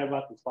talking kind of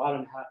about the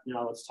bottom half.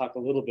 Now let's talk a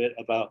little bit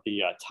about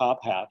the top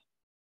half.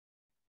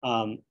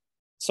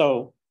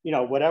 So,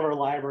 whatever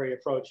library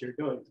approach you're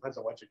doing, depends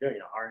on what you're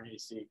doing,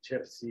 RNA-seq,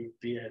 ChIP-seq,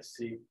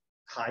 BSC,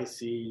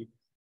 Hi-seq,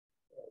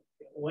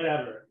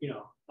 whatever,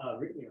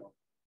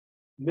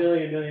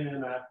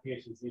 million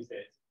applications these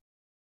days.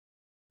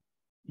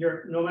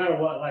 No matter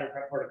what library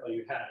prep protocol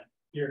you had,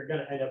 you're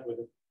going to end up with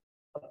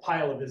a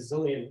pile of a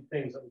zillion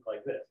things that look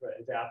like this, right?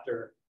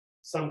 Adapter,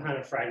 some kind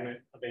of fragment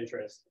of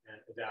interest, and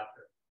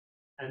adapter.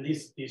 And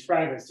these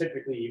fragments,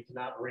 typically, you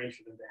cannot arrange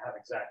for them to have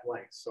exact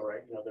lengths. So,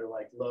 right, they're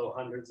like low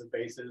hundreds of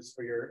bases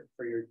for your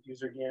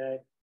user DNA,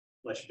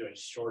 unless you're doing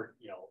short,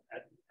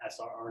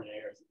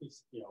 sRNA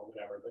or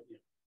whatever. But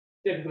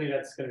typically,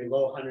 that's going to be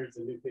low hundreds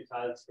of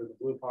nucleotides for the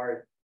blue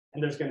part,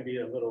 and there's going to be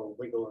a little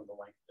wiggle in the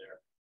length there.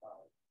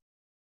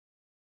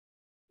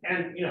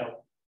 And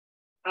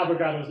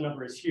Avogadro's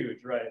number is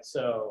huge, right?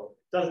 So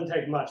it doesn't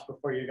take much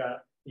before you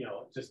got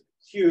just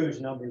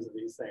huge numbers of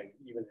these things,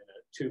 even in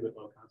a tube at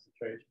low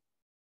concentration.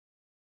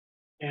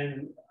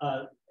 And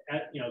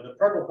the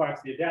purple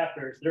parts, the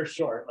adapters, they're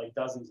short, like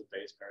dozens of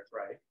base pairs,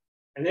 right?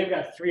 And they've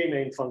got 3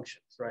 main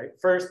functions, right?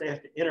 First, they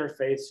have to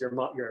interface your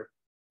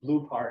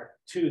blue part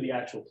to the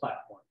actual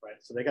platform,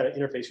 right? So they got to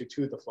interface you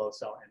to the flow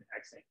cell and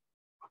hexane.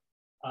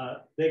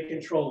 They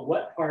control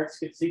what parts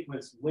get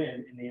sequenced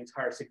when in the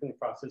entire sequencing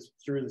process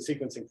through the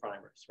sequencing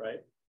primers,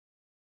 right?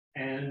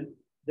 And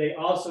they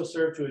also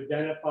serve to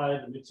identify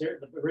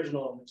the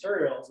original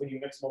material when you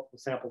mix multiple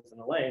samples in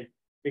a lane,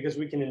 because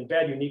we can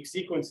embed unique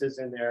sequences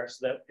in there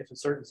so that if a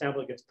certain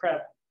sample gets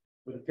prepped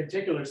with a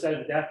particular set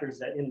of adapters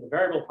that in the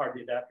variable part of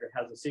the adapter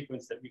has a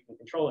sequence that we can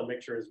control and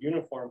make sure is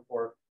uniform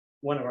for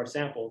one of our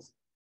samples,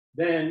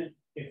 then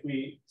if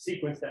we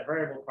sequence that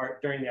variable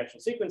part during the actual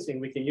sequencing,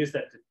 we can use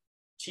that to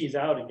tease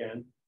out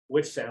again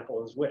which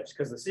sample is which,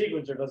 because the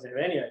sequencer doesn't have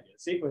any idea.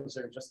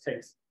 Sequencer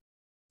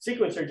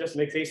just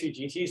makes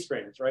ACGT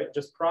strings, right?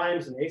 Just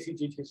primes and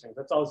ACGT strings.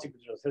 That's all the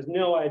sequencer does. Has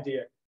no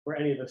idea where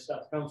any of this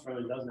stuff comes from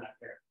and does not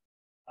care.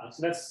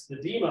 So that's the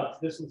Demux.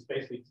 This is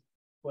basically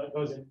what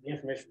goes in the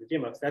information for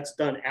Demux. That's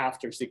done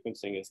after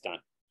sequencing is done.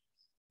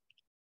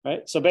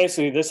 Right. So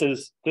basically, this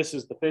is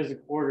the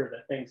physical order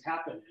that things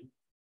happen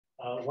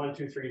in. 1,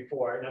 2, 3,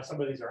 4. Now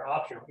some of these are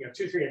optional.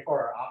 2, 3, and 4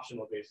 are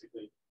optional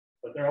basically,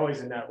 but they're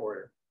always in that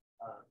order.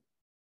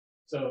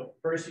 So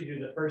first you do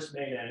the first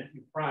main end.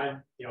 You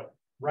prime,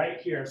 right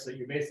here, so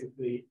you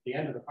basically the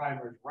end of the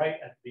primer is right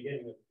at the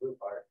beginning of the blue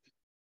part,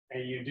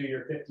 and you do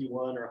your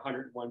 51 or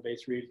 101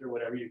 base reads or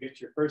whatever. You get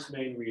your first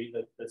main read,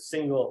 the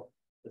single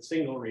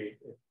read.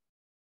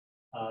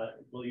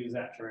 We'll use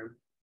that term.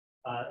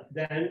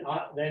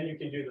 Then you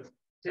can do the.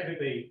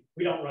 Typically,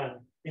 we don't run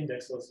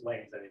indexless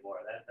lanes anymore.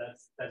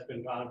 That's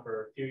been gone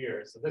for a few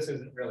years. So this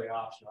isn't really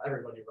optional.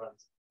 Everybody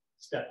runs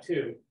step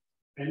 2,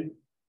 and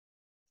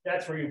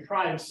that's where you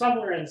prime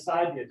somewhere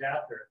inside the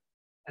adapter,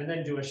 and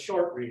then do a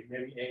short read,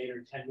 maybe 8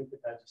 or 10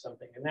 nucleotides or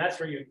something. And that's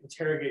where you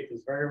interrogate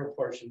this variable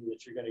portion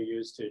that you're going to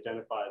use to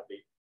identify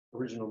the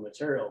original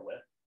material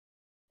with.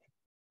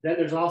 Then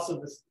there's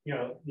also this,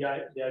 the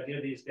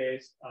idea these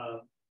days,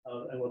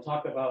 and we'll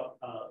talk about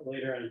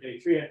later on day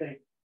 3, I think,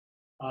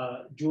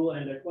 dual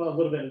index, well, a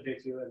little bit in day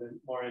 2 and then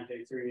more in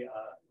day 3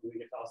 when we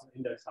get to also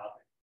index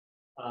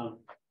hopping.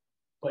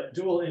 But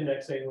dual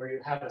indexing, where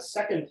you have a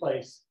second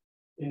place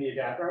in the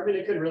adapter. I mean,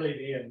 it could really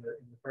be in the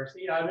first.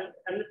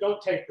 And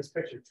don't take this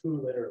picture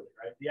too literally,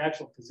 right? The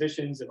actual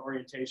positions and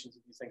orientations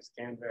of these things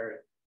can vary.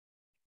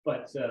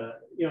 But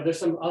there's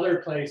some other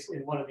place in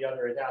one of the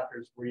other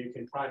adapters where you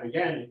can prime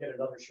again and get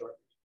another short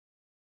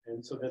read.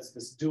 And so that's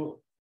this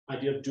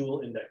idea of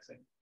dual indexing.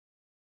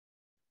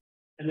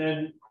 And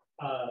then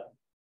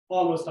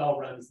almost all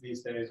runs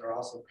these days are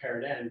also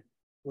paired end,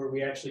 where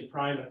we actually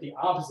prime at the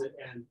opposite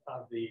end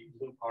of the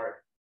blue part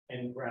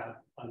and grab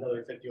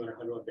another 51 or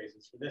 101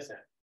 bases for this end.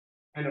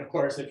 And of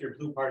course, if your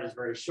blue part is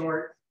very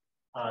short,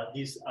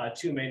 these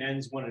 2 main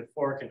ends, 1 and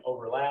 4, can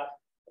overlap,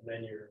 and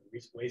then you're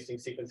wasting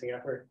sequencing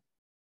effort.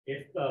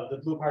 If the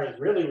blue part is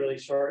really, really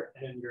short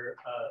and your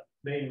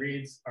main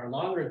reads are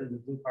longer than the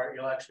blue part,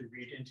 you'll actually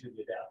read into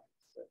the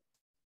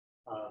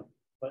adapter.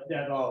 But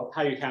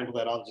how you handle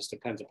that all just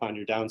depends upon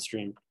your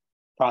downstream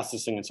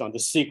processing and so on. The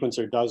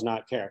sequencer does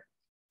not care.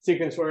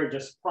 Sequencer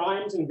just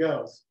primes and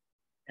goes.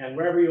 And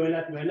wherever you end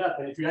up, you end up.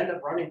 And if you end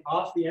up running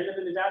off the end of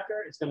an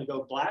adapter, it's going to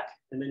go black,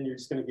 and then you're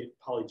just going to get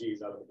poly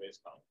Gs out of the base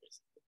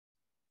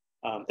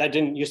column. That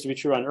didn't used to be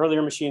true on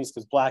earlier machines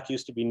because black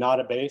used to be not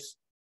a base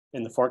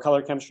in the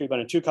 4-color chemistry, but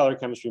in 2-color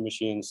chemistry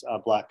machines,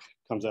 black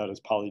comes out as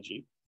poly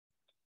G.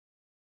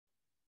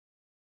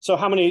 So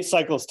how many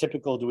cycles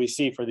typical do we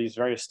see for these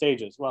various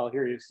stages? Well,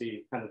 here you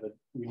see kind of the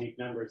unique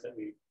numbers that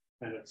we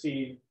kind of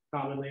see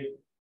commonly.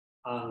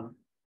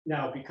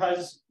 Now,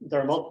 because there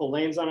are multiple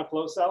lanes on a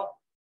flow cell,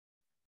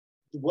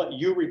 what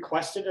you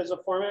requested as a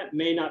format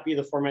may not be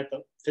the format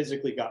that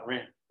physically got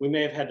ran. We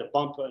may have had to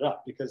bump it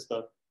up because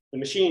the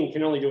machine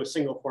can only do a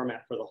single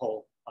format for the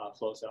whole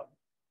flow cell.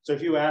 So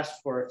if you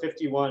asked for a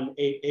 51,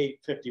 8, 8,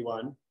 51,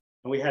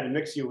 and we had to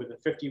mix you with a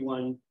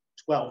 51,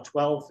 12,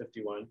 12,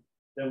 51,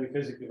 then we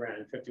physically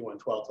ran 51,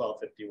 12, 12,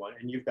 51,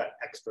 and you've got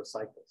extra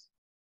cycles.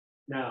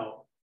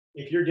 Now,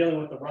 if you're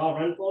dealing with the raw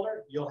run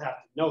folder, you'll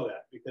have to know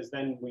that, because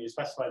then when you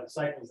specify the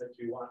cycles that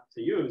you want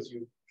to use,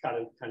 you kind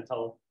of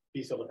tell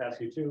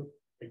BCL2FASTQ2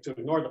 to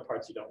ignore the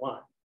parts you don't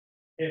want.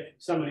 If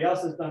somebody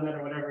else has done that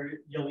or whatever,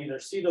 you'll either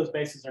see those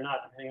bases or not,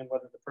 depending on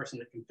whether the person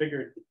that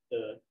configured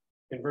the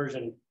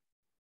conversion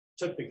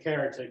took the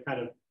care to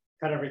kind of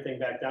cut everything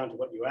back down to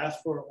what you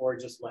asked for, or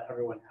just let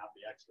everyone have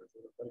the extra.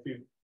 But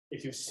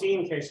if you've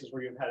seen cases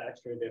where you've had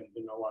extra, then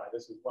you know why.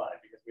 This is why,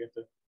 because we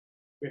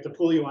have to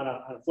pull you on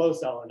a flow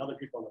cell, and other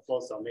people on the flow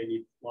cell may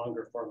need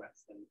longer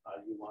formats than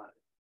you wanted.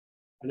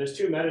 And there's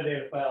 2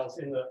 metadata files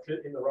in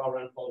the raw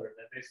run folder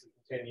that basically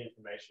contain the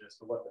information as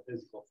to what the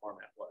physical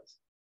format was.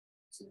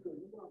 So you're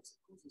not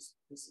supposed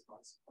to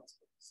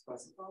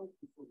specify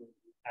before the.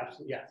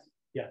 Absolutely, yes,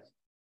 yes.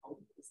 How do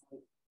you decide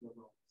the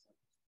role?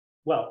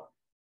 Well,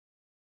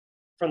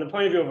 from the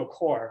point of view of a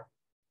core,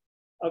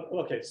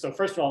 okay, so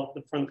first of all,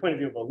 from the point of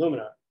view of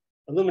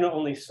Illumina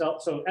only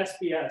sells, so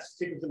SPS,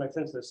 sequencing by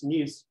synthesis,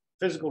 needs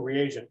physical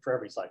reagent for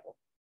every cycle,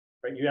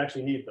 right? You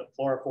actually need the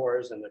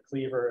fluorophores and the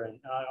cleaver and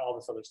all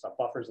this other stuff,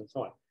 buffers and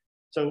so on.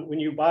 So when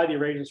you buy the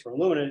reagents from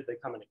Illumina, they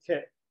come in a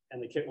kit,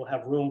 and the kit will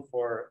have room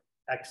for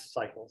X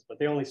cycles, but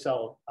they only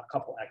sell a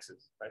couple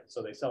X's, right?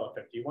 So they sell a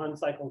 51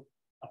 cycle,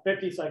 a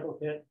 50 cycle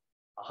kit,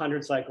 a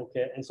 100 cycle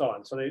kit, and so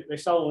on. So they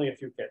sell only a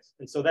few kits.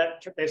 And so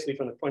that basically,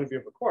 from the point of view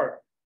of a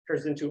core,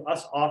 turns into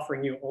us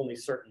offering you only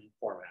certain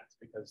formats,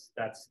 because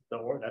that's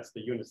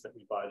the units that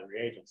we buy the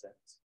reagents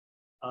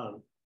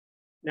in.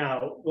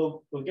 Now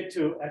we'll get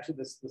to actually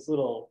this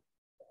little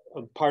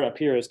part up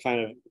here is kind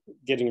of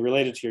getting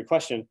related to your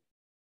question.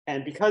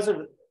 And because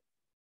of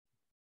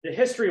the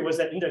history was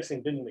that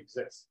indexing didn't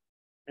exist.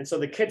 And so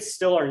the kits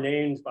still are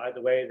named by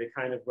the way they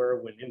kind of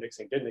were when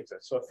indexing didn't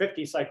exist. So a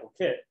 50 cycle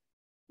kit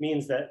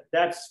means that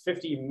that's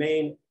 50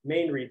 main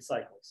read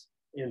cycles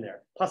in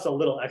there, plus a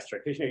little extra,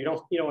 because you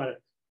don't want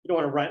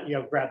to run,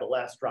 grab the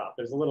last drop.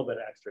 There's a little bit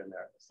of extra in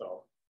there.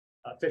 So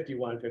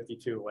 51,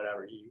 52,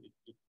 whatever. You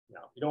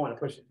don't want to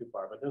push it too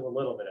far, but there's a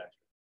little bit extra.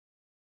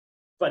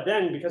 But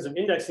then because of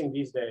indexing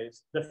these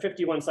days, the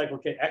 51 cycle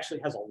kit actually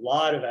has a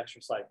lot of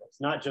extra cycles,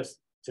 not just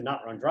to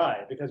not run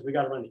dry, because we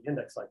got to run the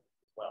index cycle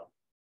as well.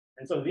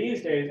 And so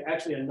these days,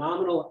 actually a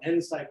nominal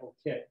N cycle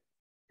kit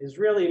is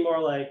really more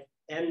like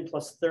N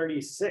plus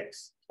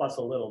 36 plus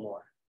a little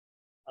more.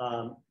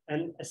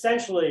 And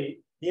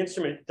essentially the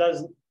instrument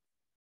doesn't,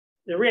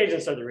 the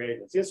reagents are the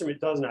reagents. The instrument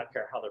does not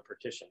care how they're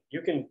partitioned.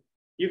 You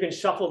can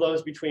shuffle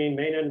those between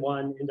main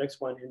N1, index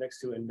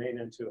 2, and main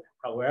N2,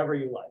 however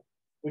you like.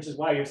 Which is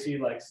why you see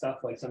like stuff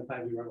like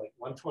sometimes we run like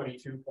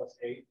 122 plus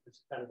 8, which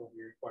is kind of a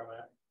weird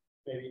format,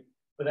 maybe.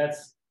 But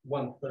that's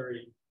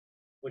 130,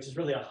 which is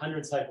really a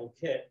 100 cycle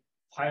kit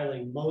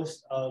piling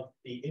most of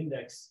the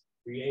index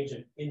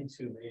reagent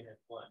into main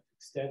N1,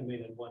 extend main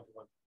N1 to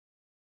 1.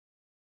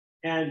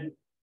 And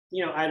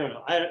I don't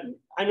know.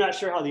 I'm not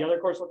sure how the other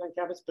cores look on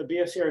campus, but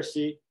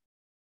BSCRC,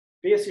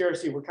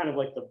 we're kind of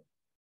like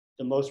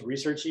the most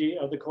researchy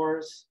of the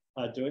cores,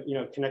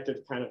 connected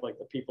to kind of like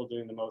the people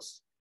doing the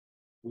most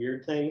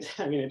weird things.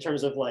 I mean, in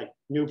terms of like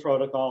new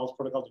protocols,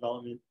 protocol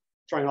development,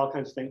 trying all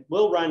kinds of things.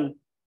 We'll run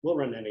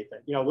anything.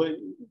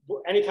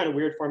 Any kind of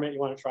weird format you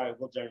want to try,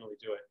 we'll generally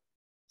do it.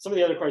 Some of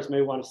the other cores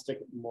may want to stick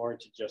more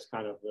to just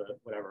kind of the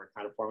whatever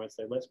kind of formats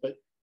they list, but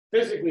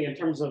physically, in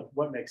terms of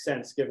what makes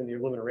sense given the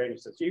Illumina reagent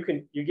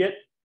system,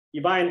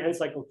 you buy an N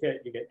cycle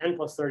kit, you get N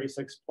plus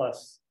 36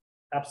 plus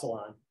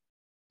epsilon,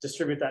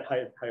 distribute that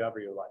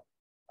however you like.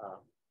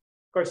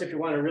 Of course, if you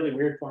want a really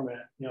weird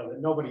format,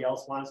 that nobody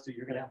else wants to,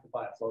 you're going to have to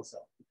buy a flow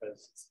cell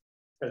because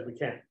we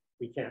can't,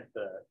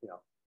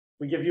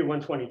 we give you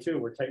 122,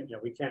 we're taking,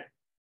 we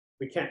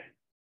can't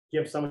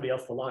give somebody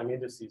else the long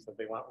indices that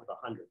they want with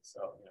 100.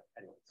 So,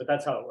 anyway, so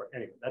that's how it works.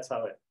 Anyway, that's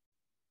how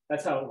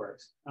it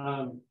works.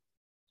 All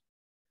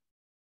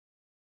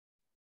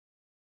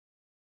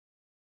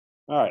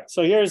right,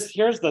 so here's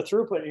the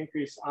throughput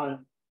increase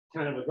on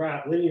kind of a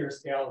graph linear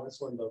scale, and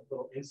this one, the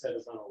little inset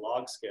is on a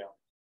log scale.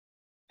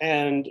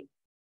 And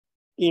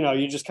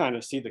you just kind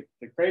of see the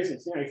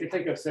craziness. If you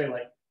think of, say,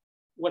 like,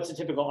 what's a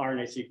typical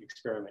RNA-seq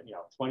experiment?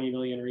 20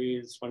 million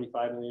reads,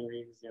 25 million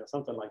reads,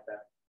 something like that.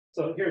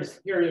 So here's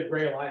a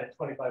gray line at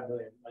 25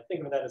 million. I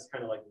think of that as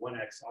kind of like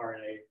 1x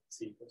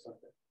RNA-seq or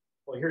something.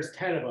 Well, here's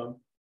 10 of them,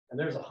 and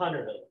there's 100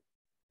 of them,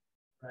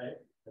 right?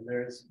 And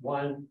there's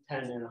 1,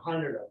 10, and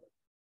 100 of them.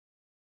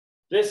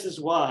 This is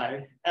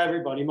why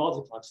everybody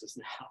multiplexes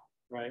now,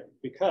 right?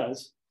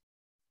 Because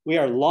we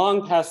are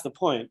long past the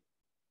point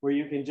where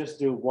you can just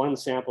do one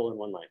sample in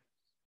one lane.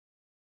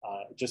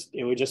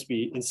 It would just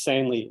be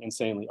insanely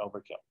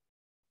overkill.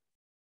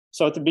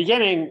 So at the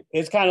beginning,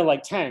 it's kind of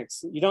like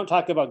tanks. You don't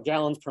talk about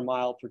gallons per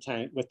mile per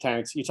tank with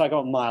tanks. You talk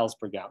about miles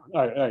per gallon.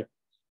 All right.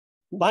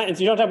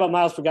 If you don't talk about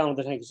miles per gallon with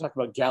the tank, you talk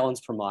about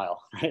gallons per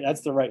mile, right?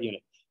 That's the right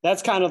unit.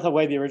 That's kind of the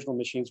way the original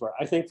machines were.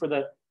 I think for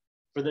the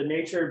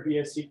Nature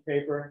BSC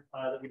paper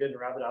that we did in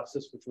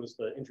Arabidopsis, which was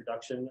the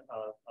introduction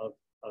of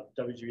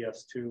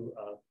WGS2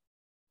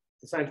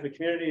 the scientific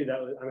community,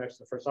 I'm actually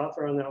the first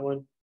author on that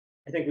one.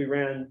 I think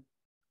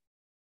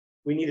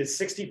we needed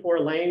 64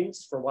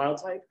 lanes for wild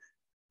type,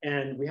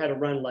 and we had to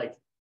run like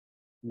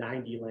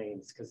 90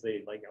 lanes because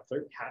they like a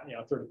third of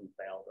them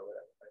failed or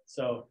whatever. Right?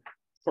 So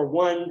for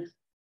one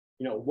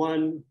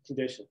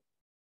condition,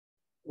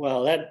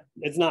 well,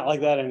 it's not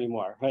like that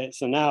anymore, right?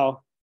 So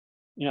now,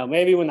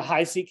 maybe when the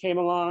high-seq came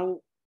along,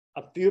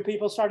 a few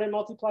people started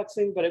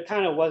multiplexing, but it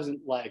kind of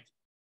wasn't like,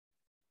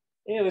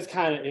 it was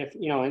kind of,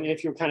 and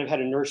if you kind of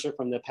had inertia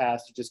from the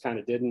past, you just kind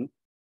of didn't.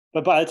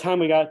 But by the time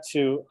we got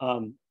to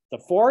the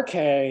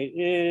 4K,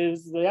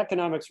 the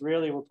economics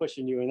really were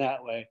pushing you in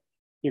that way.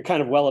 You're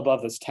kind of well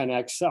above this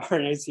 10x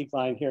RNA-seq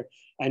line here.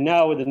 And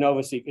now with the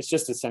NovaSeq, it's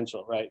just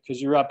essential, right?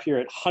 Because you're up here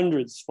at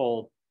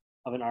hundreds-fold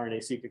of an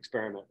RNA-seq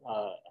experiment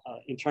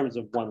in terms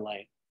of one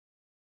lane.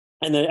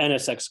 And the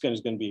NSX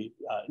is going to be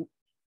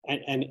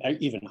and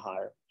even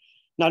higher.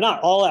 Now,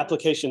 not all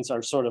applications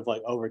are sort of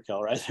like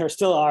overkill, right? There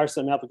still are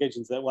some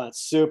applications that want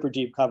super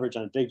deep coverage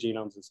on big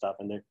genomes and stuff,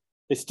 and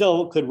they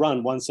still could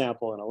run one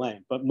sample in a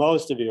lane, but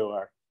most of you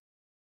are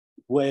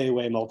way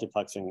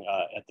multiplexing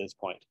at this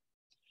point.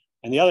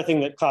 And the other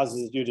thing that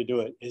causes you to do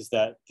it is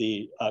that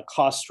the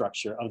cost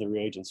structure of the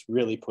reagents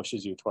really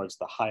pushes you towards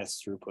the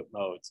highest throughput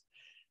modes.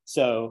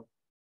 So,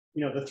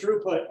 the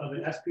throughput of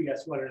an SP,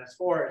 S1, and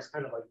S4 is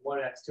kind of like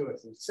 1x,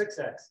 2x, and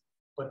 6x,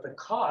 but the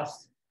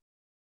cost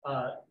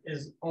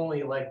is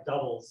only like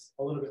doubles,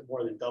 a little bit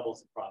more than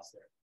doubles across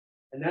there.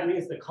 And that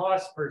means the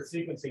cost per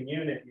sequencing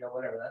unit,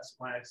 whatever, that's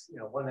 1x,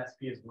 1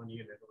 SP is 1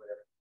 unit or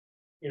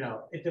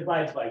whatever. It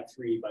divides by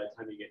 3 by the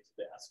time you get to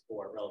the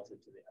S4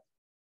 relative to the S.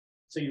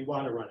 So you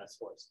want to run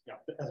S4s.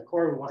 But as a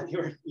core, we want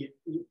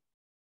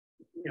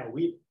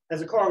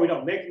as a core, we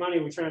don't make money.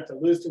 We try not to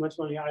lose too much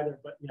money either,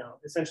 but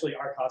essentially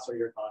our costs are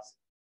your costs.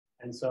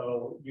 And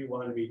so you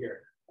want to be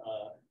here.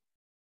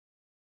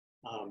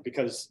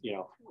 Because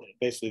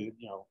basically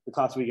the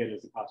cost we get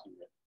is the cost we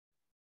get.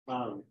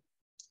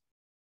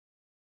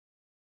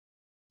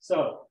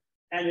 So,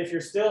 and if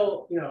you're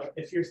still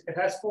if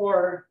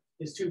S4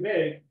 is too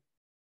big,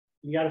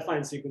 you got to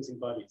find sequencing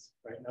buddies,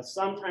 right? Now,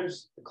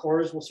 sometimes the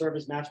cores will serve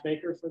as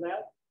matchmaker for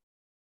that,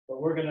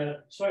 but we're going to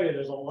show you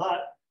there's a lot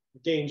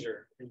of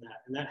danger in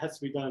that, and that has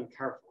to be done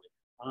carefully.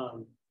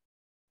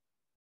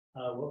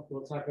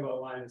 We'll talk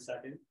about why in a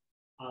second.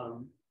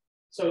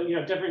 So, you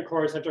know, different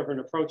cores have different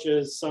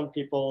approaches. Some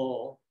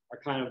people are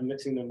kind of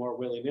mixing them more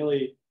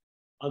willy-nilly.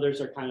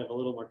 Others are kind of a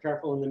little more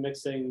careful in the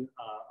mixing.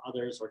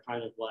 Others are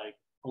kind of like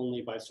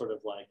only by sort of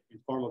like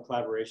informal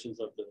collaborations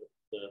of the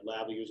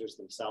lab users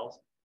themselves.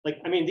 Like,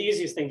 I mean, the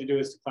easiest thing to do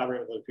is to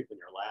collaborate with other people in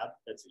your lab.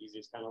 That's the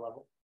easiest kind of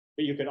level.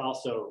 But you could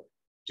also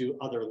do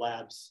other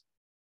labs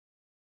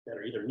that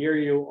are either near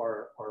you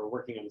or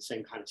working on the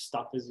same kind of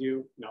stuff as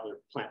you. You know, other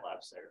plant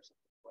labs there or something.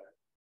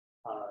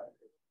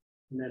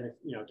 And then, if,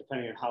 you know,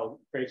 depending on how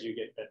crazy you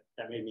get,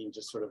 that may mean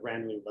just sort of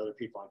randomly with other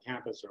people on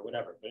campus or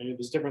whatever. But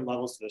there's different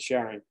levels to the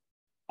sharing.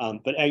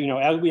 But you know,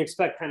 as we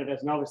expect, kind of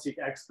as NovaSeq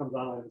X comes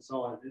on and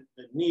so on,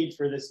 the need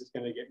for this is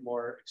going to get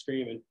more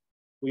extreme, and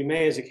we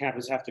may, as a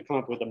campus, have to come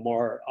up with a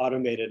more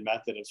automated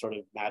method of sort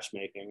of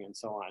matchmaking and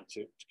so on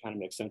to kind of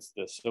make sense of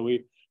this. So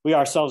we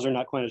ourselves are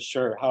not quite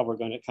sure how we're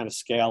going to kind of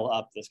scale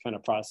up this kind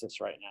of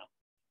process right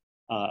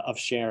now of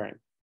sharing.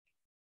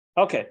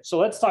 Okay, so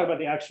let's talk about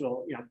the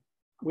actual, you know,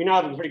 we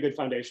now have a pretty good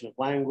foundation of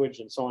language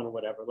and so on and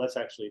whatever. Let's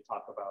actually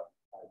talk about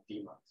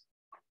Demux.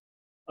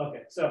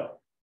 Okay, so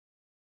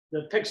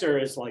the picture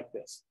is like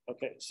this.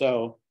 Okay,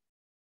 so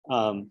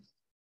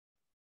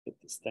get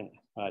this thing.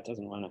 It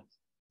doesn't want to.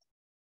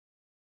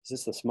 Is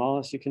this the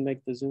smallest you can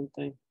make the Zoom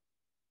thing?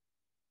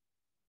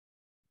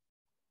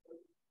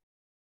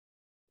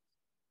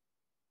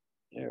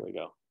 There we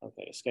go.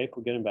 Okay, escape.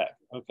 We'll get him back.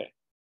 Okay.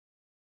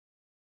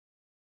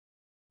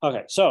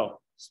 Okay, so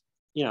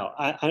you know,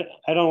 I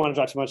don't want to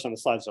draw too much on the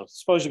slide. So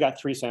suppose you got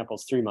 3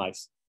 samples, 3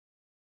 mice.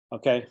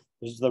 Okay,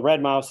 there's the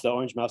red mouse, the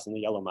orange mouse, and the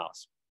yellow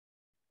mouse.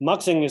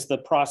 Muxing is the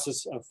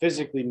process of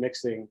physically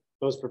mixing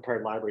those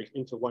prepared libraries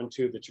into one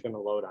tube that you're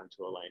going to load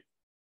onto a lane.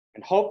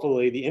 And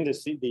hopefully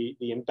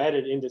the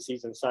embedded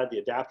indices inside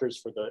the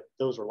adapters for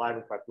those we're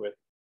library prepped with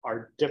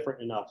are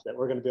different enough that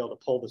we're going to be able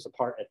to pull this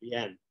apart at the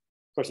end.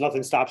 Of course,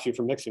 nothing stops you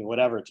from mixing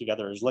whatever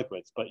together as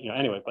liquids, but you know,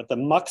 anyway, but the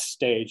mux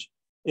stage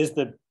is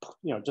the,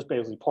 you know, just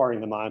basically pouring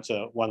them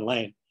onto one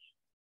lane.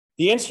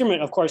 The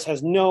instrument, of course,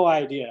 has no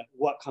idea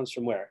what comes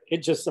from where. It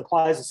just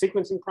applies a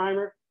sequencing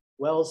primer.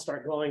 Wells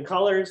start glowing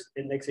colors.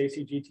 It makes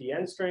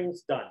ACGTN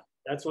strings. Done.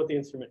 That's what the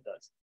instrument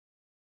does.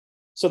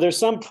 So there's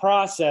some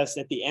process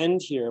at the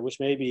end here, which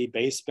may be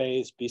base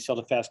space,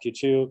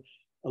 BCL2FASTQ2.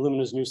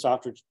 Illumina's new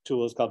software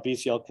tool is called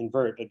BCL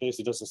Convert. It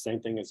basically does the same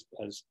thing as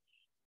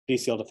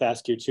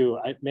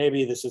BCL2FASTQ2.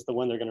 Maybe this is the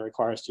one they're going to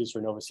require us to use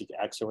for NovaSeq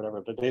X or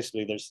whatever. But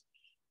basically,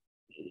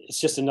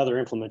 it's just another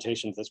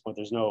implementation at this point.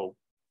 There's no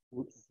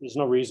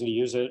reason to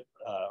use it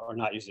or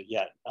not use it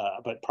yet.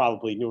 But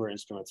probably newer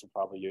instruments will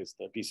probably use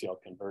the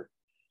BCL Convert.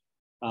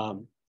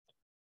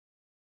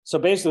 So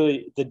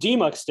basically, the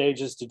Demux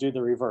stage is to do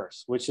the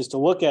reverse, which is to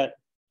look at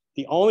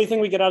the only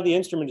thing we get out of the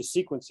instrument is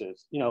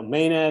sequences, you know,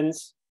 main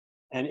ends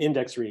and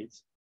index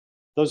reads.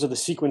 Those are the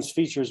sequence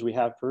features we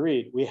have per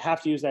read. We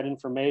have to use that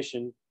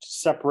information to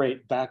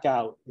separate back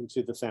out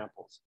into the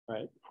samples,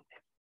 right?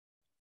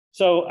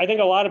 So I think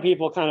a lot of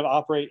people kind of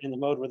operate in the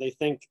mode where they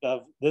think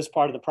of this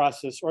part of the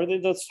process or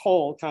this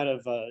whole kind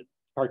of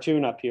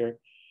cartoon up here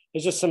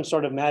is just some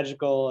sort of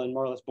magical and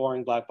more or less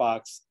boring black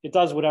box. It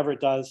does whatever it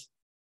does.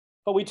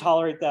 But we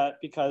tolerate that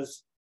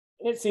because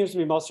it seems to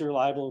be mostly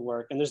reliable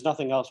work and there's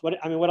nothing else. What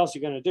else are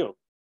you going to do?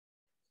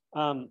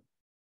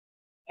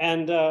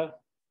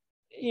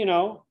 You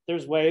know,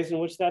 there's ways in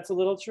which that's a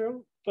little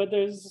true, but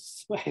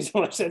there's ways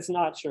in which that's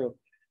not true.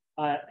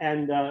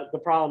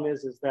 The problem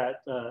is that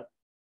the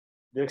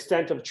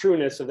extent of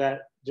trueness of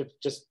that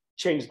just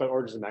changes by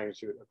orders of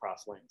magnitude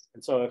across lanes.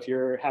 And so if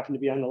you happen to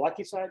be on the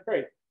lucky side,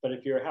 great. But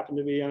if you happen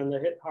to be on the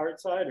hit hard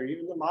side or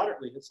even the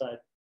moderately hit side,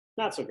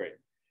 not so great.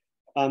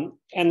 And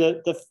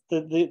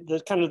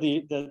the kind of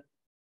the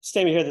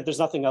statement here that there's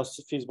nothing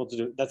else feasible to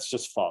do, that's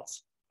just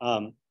false.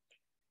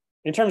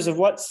 In terms of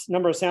what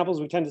number of samples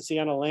we tend to see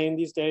on a lane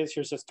these days,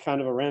 here's just kind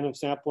of a random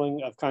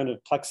sampling of kind of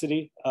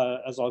plexity,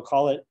 as I'll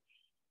call it.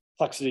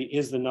 Plexity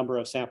is the number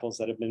of samples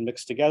that have been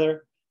mixed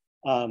together.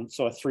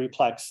 So a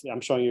 3-plex, I'm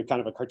showing you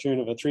kind of a cartoon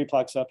of a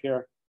 3-plex up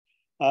here.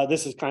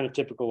 This is kind of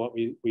typical what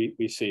we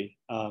see.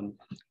 You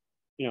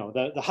know,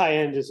 the high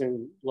end is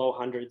in low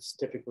hundreds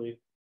typically.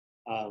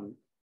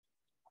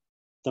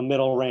 The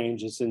middle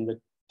range is in the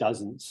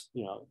dozens.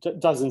 You know,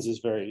 dozens is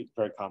very,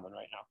 very common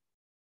right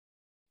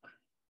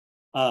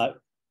now.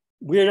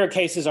 Weirder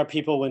cases are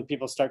when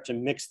people start to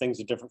mix things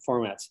in different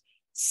formats.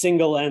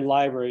 Single end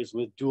libraries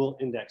with dual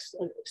index,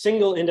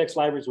 single index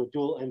libraries with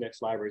dual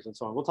index libraries and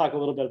so on. We'll talk a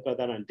little bit about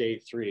that on day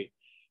 3.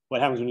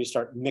 What happens when you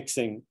start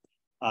mixing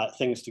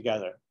things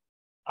together.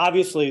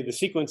 Obviously, the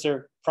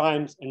sequencer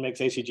primes and makes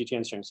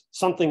ACGTN strings.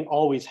 Something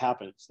always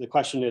happens. The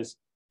question is,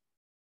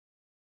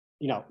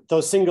 you know,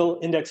 those single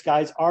index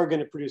guys are going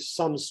to produce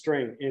some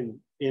string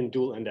in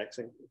dual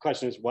indexing. The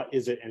question is, what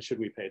is it and should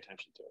we pay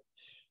attention to it?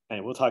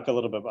 And we'll talk a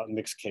little bit about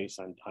mixed case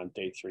on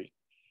day 3.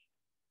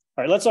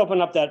 All right, let's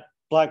open up that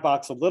black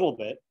box a little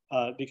bit.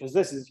 because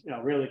this is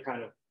really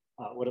kind of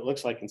what it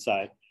looks like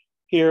inside.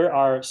 Here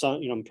are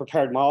some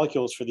prepared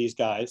molecules for these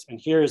guys, and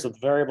here is a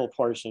variable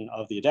portion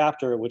of the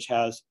adapter, which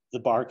has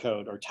the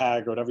barcode or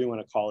tag or whatever you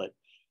want to call it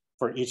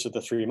for each of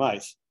the 3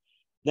 mice.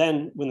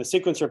 Then when the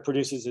sequencer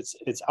produces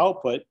its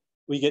output,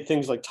 we get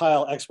things like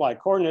tile XY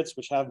coordinates,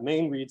 which have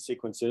main read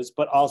sequences,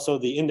 but also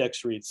the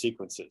index read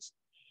sequences.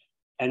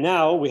 And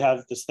now we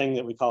have this thing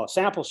that we call a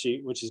sample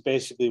sheet, which is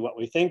basically what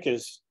we think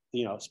is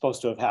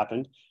supposed to have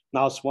happened.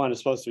 Mouse 1 is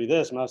supposed to be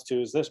this, mouse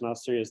 2 is this,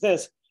 mouse 3 is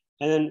this.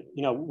 And then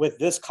with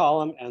this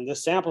column and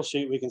this sample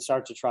sheet, we can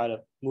start to try to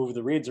move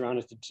the reads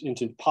around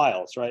into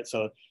piles, right?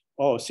 So,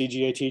 oh,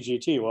 CGA,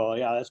 TGT, well,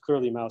 yeah, that's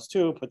clearly mouse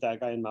 2, put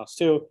that guy in mouse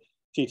 2.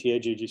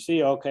 TTA,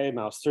 GGC, okay,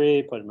 mouse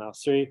 3, put in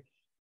mouse 3.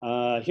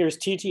 Here's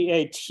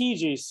TTA,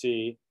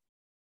 TGC.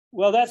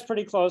 Well, that's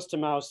pretty close to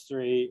mouse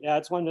 3. Yeah,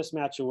 it's one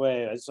mismatch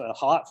away. It's a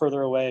lot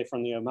further away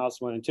from the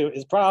mouse 1 and 2.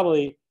 It's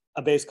probably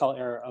a base call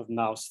error of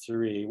mouse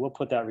 3. We'll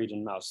put that read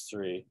in mouse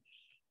 3.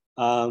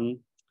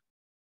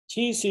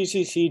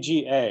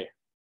 TCCCGA.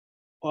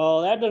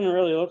 Well, that doesn't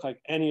really look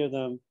like any of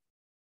them.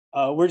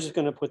 We're just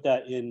going to put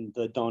that in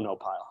the don't know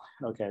pile.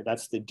 Okay,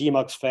 that's the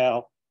Demux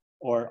fail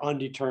or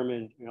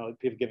undetermined.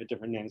 People give it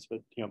different names, but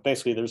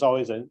basically there's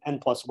always an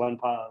n+1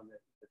 pile. And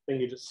the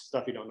thing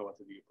stuff you don't know what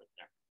to do, you put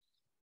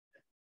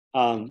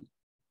there.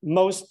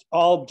 Most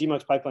all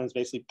Demux pipelines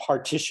basically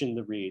partition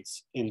the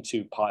reads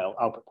into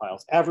output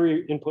piles.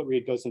 Every input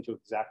read goes into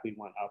exactly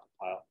one output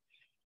pile.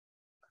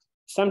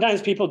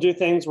 Sometimes people do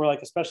things where,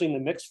 like, especially in the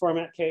mixed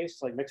format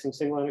case, like mixing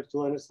single index,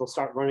 dual index, they'll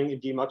start running in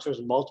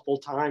demuxers multiple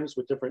times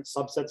with different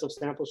subsets of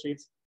sample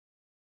sheets.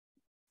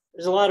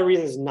 There's a lot of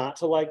reasons not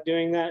to like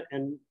doing that.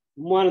 And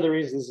one of the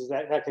reasons is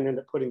that can end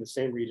up putting the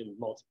same read in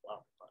multiple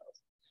output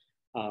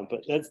files.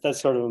 But that's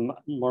sort of a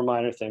more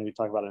minor thing we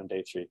talk about on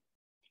day 3.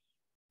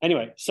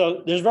 Anyway,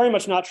 so there's very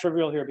much not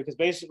trivial here because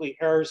basically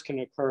errors can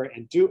occur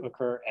and do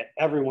occur at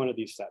every one of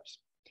these steps.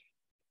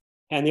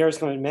 And the errors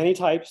come in many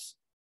types,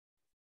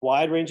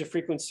 wide range of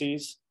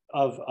frequencies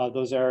of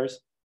those errors,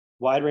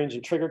 wide range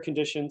of trigger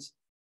conditions.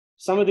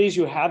 Some of these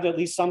you have at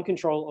least some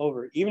control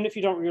over, even if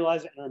you don't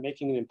realize it and are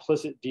making an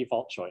implicit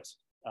default choice.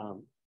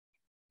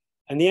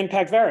 And the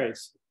impact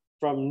varies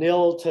from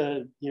nil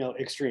to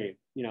extreme.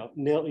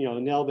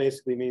 Nil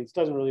basically means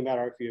doesn't really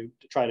matter if you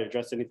try to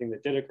address anything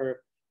that did occur.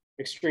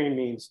 Extreme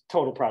means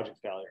total project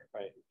failure,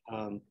 right?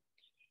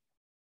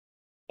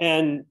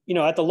 And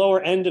at the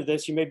lower end of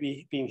this, you may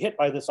be being hit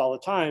by this all the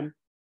time,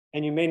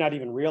 and you may not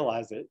even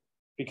realize it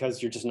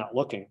because you're just not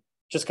looking.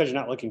 Just because you're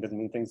not looking doesn't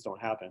mean things don't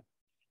happen.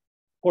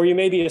 Or you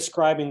may be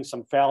ascribing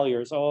some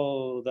failures.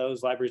 Oh,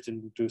 those libraries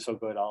didn't do so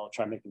good. I'll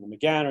try making them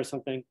again or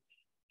something.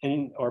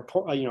 Or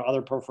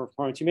other poor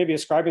performance. You may be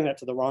ascribing that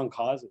to the wrong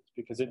causes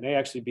because it may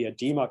actually be a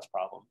Demux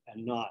problem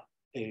and not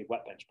a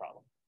wet bench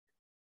problem.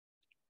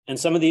 And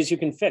some of these you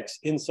can fix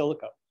in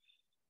silico.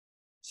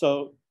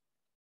 So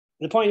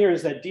the point here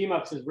is that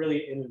Demux is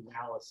really an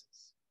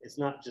analysis. It's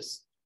not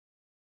just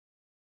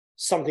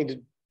something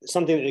that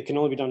it can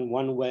only be done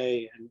one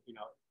way and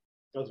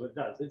does what it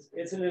does.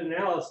 It's an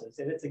analysis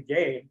and it's a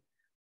game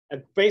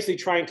of basically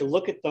trying to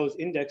look at those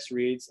index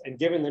reads and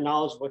given the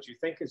knowledge of what you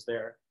think is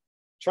there,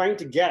 trying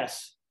to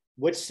guess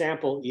which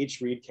sample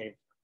each read came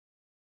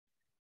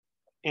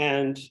from.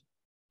 And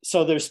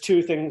so there's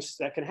 2 things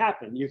that can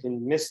happen. You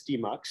can miss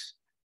Demux,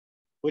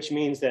 which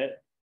means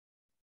that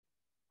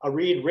a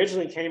read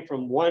originally came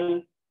from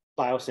one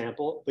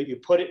biosample, but you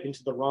put it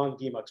into the wrong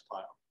Demux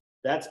pile.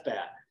 That's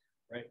bad,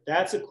 right?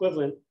 That's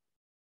equivalent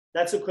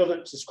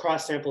to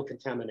cross-sample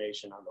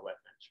contamination on the wet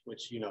bench,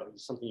 which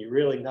is something you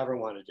really never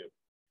want to do.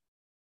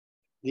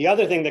 The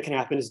other thing that can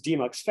happen is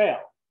Demux fail.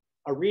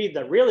 A read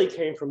that really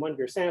came from one of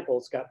your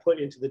samples got put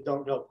into the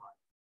don't know pile.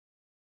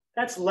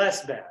 That's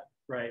less bad,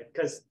 right?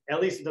 Because at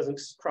least it doesn't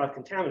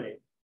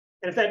cross-contaminate.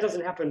 And if that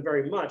doesn't happen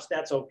very much,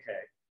 that's okay.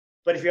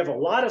 But if you have a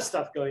lot of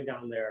stuff going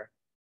down there,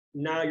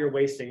 now you're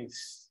wasting,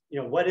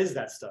 what is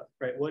that stuff,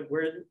 right?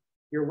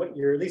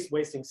 You're at least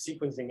wasting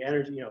sequencing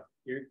energy,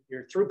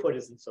 your throughput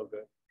isn't so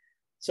good.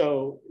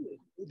 So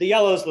the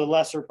yellow is the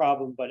lesser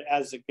problem, but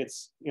as it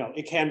gets,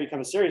 it can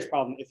become a serious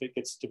problem if it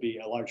gets to be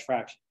a large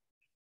fraction.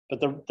 But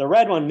the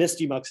red one, missed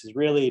Demux, is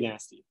really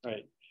nasty,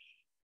 right?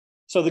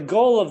 So the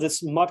goal of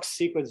this mux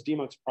sequence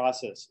Demux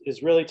process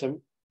is really to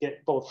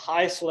get both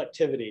high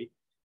selectivity,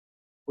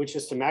 which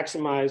is to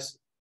maximize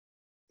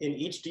in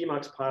each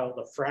Demux pile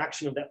the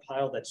fraction of that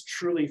pile that's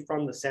truly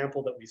from the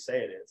sample that we say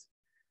it is,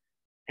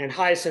 and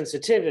high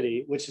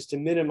sensitivity, which is to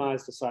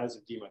minimize the size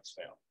of Demux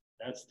fail.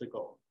 That's the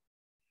goal.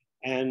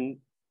 And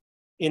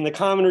in the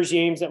common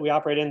regimes that we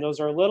operate in, those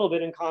are a little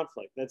bit in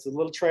conflict. That's a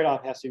little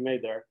trade-off has to be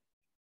made there.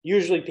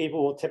 Usually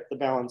people will tip the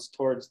balance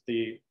towards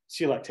the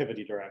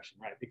selectivity direction,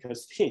 right?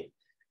 Because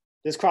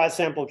this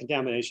cross-sample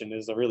contamination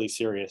is a really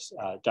serious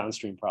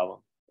downstream problem.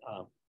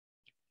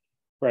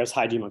 Whereas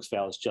high Demux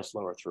fail is just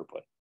lower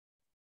throughput.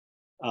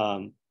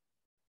 All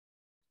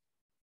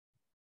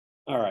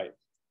right,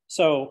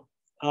 so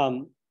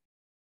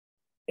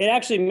it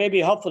actually may be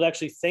helpful to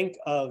actually think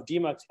of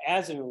Demux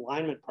as an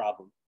alignment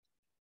problem.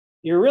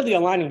 you're really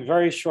aligning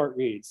very short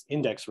reads,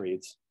 index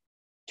reads,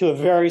 to a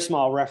very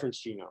small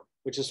reference genome,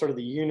 which is sort of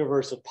the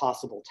universe of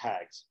possible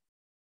tags.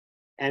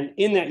 And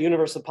in that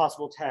universe of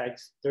possible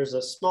tags, there's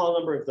a small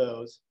number of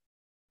those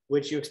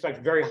which you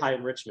expect very high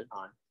enrichment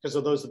on, because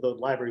of those are the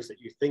libraries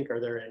that you think are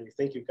there and you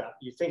think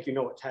you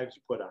know what tags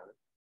you put on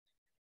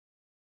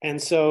it.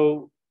 And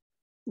so,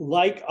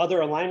 like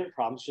other alignment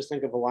problems, just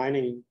think of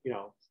aligning,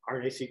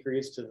 RNA-seq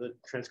reads to the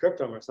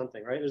transcriptome or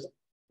something, right?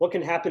 What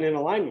can happen in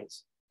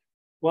alignments?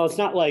 Well, it's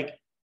not like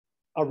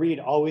a read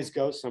always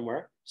goes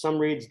somewhere. Some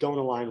reads don't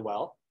align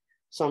well.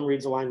 Some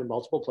reads align to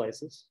multiple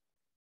places.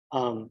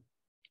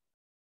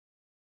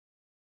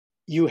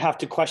 You have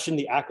to question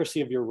the accuracy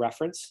of your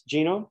reference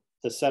genome,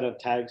 the set of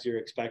tags you're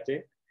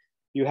expecting.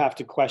 You have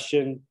to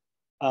question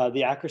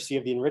the accuracy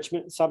of the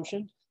enrichment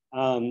assumption.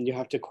 You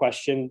have to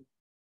question,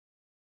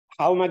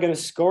 how am I going to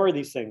score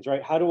these things,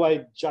 right? How do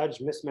I judge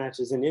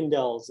mismatches and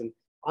indels and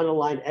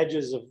unaligned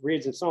edges of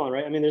reads and so on,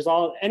 right? I mean, there's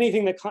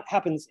anything that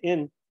happens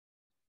in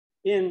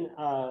an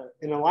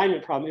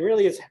alignment problem, it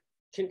really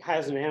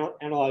has an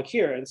analog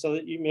here. And so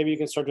that maybe you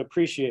can start to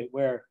appreciate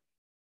where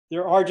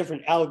there are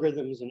different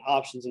algorithms and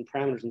options and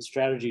parameters and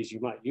strategies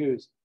you might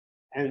use.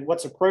 And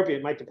what's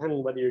appropriate might depend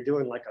on whether you're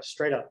doing like a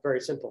straight up,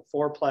 very simple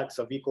 4-plex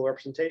of equal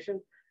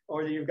representation,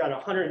 or that you've got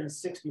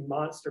 160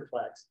 monster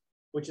plex,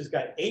 which has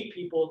got 8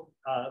 people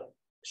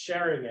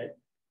sharing it.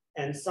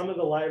 And some of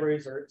the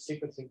libraries are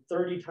sequencing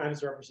 30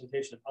 times the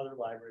representation of other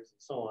libraries and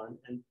so on.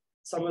 And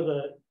some of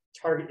the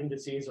target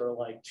indices are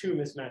like 2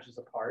 mismatches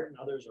apart, and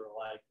others are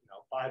like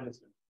 5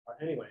 mismatches apart.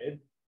 Anyway,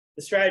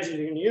 the strategies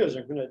you're going to use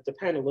are going to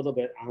depend a little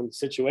bit on the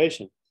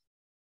situation.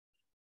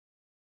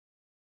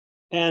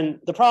 And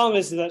the problem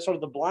is that sort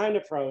of the blind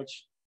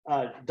approach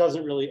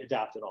doesn't really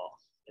adapt at all.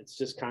 It's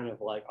just kind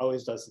of like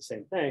always does the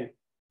same thing,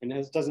 and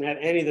it doesn't have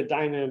any of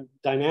the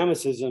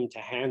dynamicism to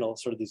handle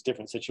sort of these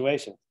different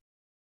situations.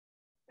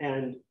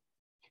 And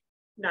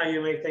now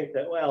you may think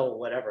that, well,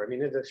 whatever. I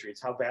mean, index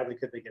reads, how badly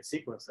could they get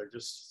sequenced? They're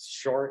just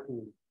short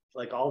and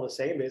like all the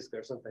same basically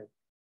or something.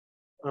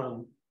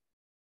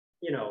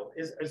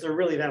 Is there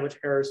really that much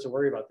errors to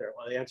worry about there?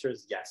 Well, the answer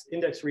is yes.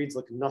 Index reads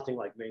look nothing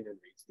like main end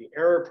reads. The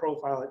error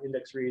profile in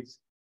index reads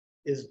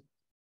is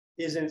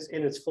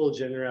in its full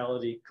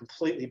generality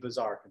completely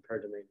bizarre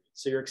compared to main reads.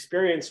 So your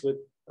experience with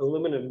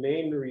Illumina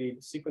main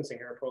read sequencing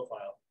error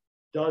profile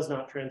does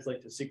not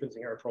translate to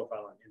sequencing error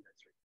profile on index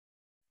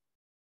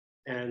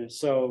read. And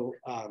so,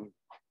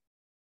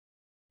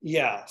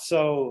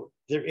 so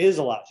there is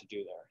a lot to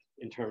do there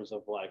in terms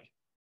of like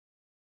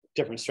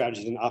different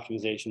strategies and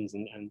optimizations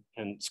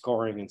and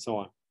scoring and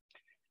so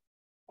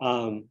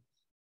on.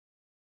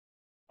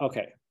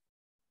 Okay,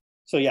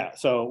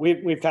 so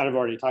we've kind of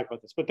already talked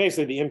about this, but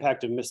basically the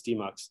impact of missed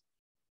Demux.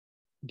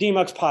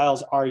 Demux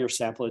piles are your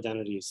sample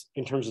identities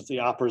in terms of the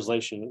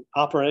operation.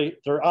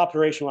 They're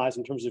operationalized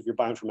in terms of your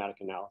bioinformatic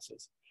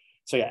analysis.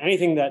 So yeah,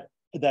 anything that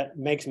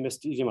makes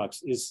missed Demux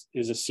is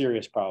a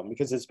serious problem,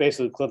 because it's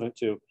basically equivalent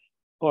to,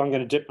 I'm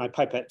going to dip my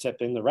pipette tip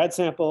in the red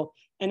sample,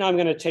 and I'm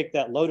going to take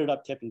that loaded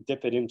up tip and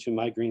dip it into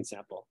my green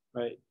sample,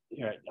 right?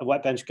 A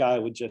wet bench guy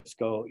would just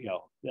go,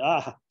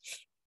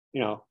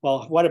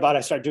 well, what about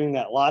I start doing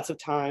that lots of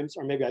times,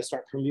 or maybe I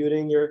start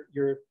permuting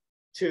your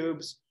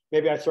tubes.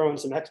 Maybe I throw in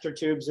some extra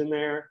tubes in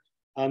there.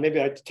 Maybe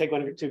I take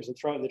one of your tubes and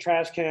throw it in the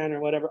trash can or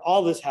whatever.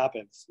 All this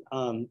happens,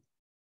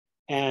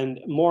 and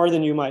more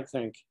than you might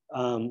think.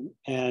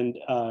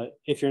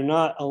 If you're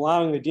not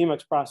allowing the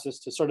Demux process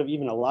to sort of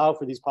even allow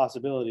for these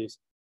possibilities,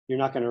 you're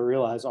not going to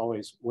realize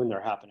always when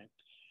they're happening.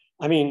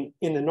 I mean,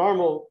 in the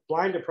normal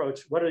blind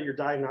approach, what are your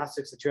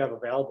diagnostics that you have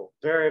available?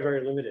 Very,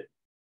 very limited.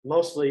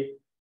 Mostly,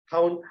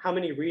 how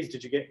many reads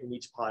did you get in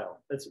each pile?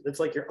 That's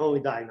like your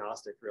only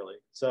diagnostic, really.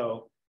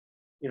 So,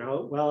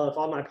 well, if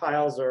all my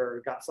piles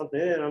got something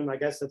in them, I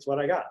guess that's what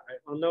I got. Right?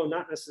 Well, no,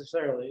 not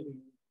necessarily.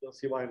 You'll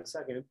see why in a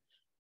second.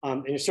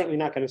 And you're certainly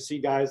not going to see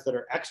guys that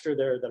are extra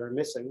there that are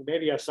missing.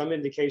 Maybe you have some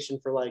indication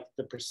for like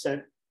the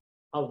percent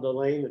of the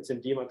lane that's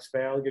in Demux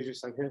fail, gives you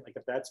some hint, like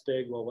if that's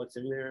big, well, what's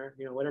in there,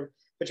 whatever.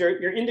 But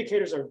your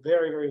indicators are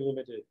very, very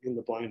limited in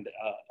the blind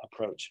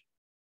approach.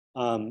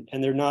 And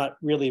they're not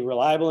really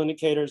reliable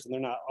indicators, and they're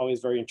not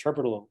always very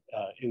interpretable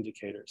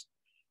indicators.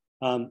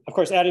 Of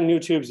course, adding new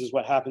tubes is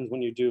what happens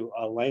when you do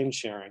lane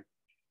sharing.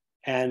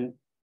 And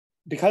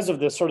because of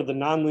this sort of the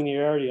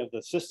nonlinearity of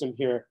the system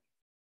here,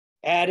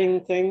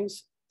 adding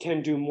things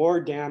can do more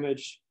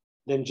damage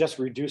than just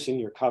reducing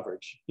your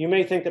coverage. You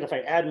may think that if I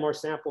add more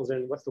samples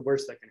in, what's the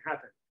worst that can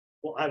happen?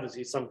 Well,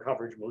 obviously some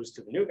coverage moves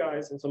to the new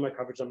guys, and so my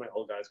coverage on my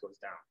old guys goes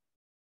down.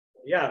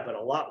 Yeah, but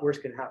a lot worse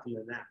can happen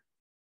than that.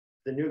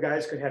 The new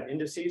guys could have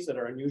indices that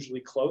are unusually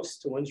close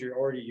to ones you're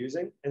already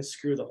using and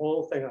screw the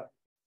whole thing up.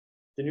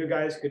 The new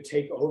guys could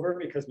take over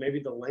because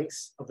maybe the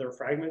lengths of their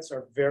fragments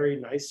are very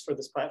nice for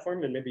this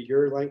platform, and maybe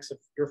your lengths of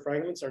your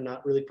fragments are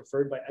not really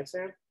preferred by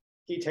XAMPP.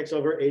 He takes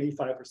over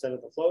 85%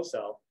 of the flow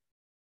cell.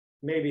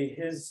 Maybe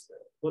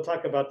we'll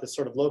talk about this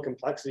sort of low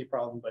complexity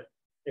problem, but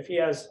if he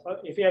has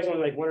only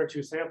like 1 or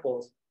 2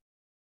 samples,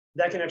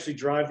 that can actually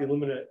drive the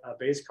Illumina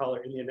base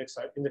caller in the index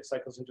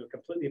cycles into a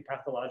completely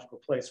pathological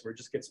place where it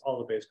just gets all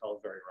the base calls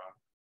very wrong.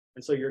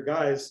 And so your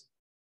guys,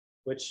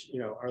 which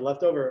are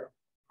left over,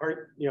 aren't,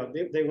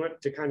 they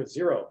went to kind of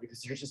zero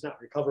because they're just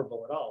not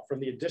recoverable at all from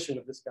the addition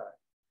of this guy.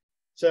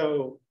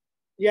 So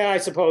yeah, I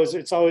suppose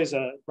it's always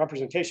a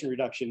representation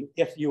reduction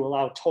if you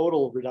allow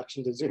total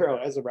reduction to zero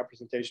as a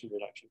representation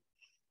reduction.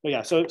 But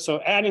yeah, so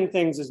adding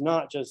things is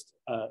not just,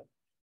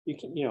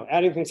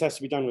 adding things has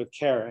to be done with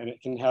care, and it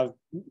can have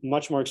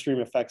much more extreme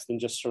effects than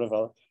just sort of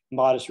a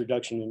modest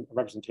reduction in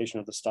representation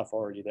of the stuff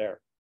already there.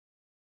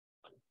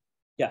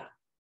 Yeah.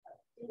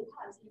 In the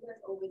past, you guys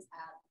always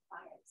add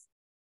phi-X.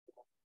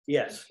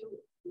 Yes.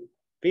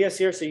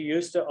 BSCRC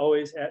used to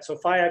always add, so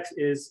phi-X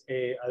is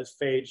a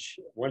phage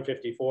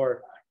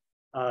 154.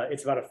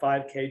 It's about a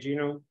 5K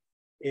genome.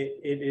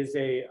 It is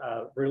a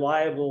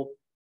reliable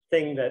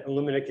thing that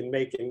Illumina can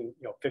make in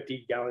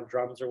 50-gallon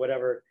drums or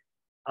whatever.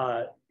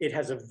 It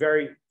has a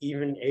very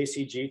even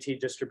ACGT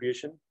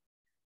distribution.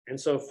 And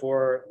so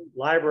for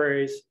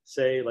libraries,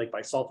 say like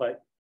bisulfite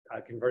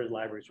converted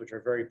libraries, which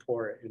are very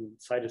poor in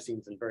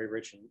cytosines and very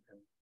rich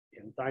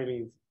in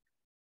thymines,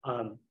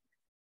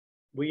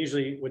 we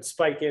usually would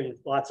spike in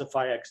lots of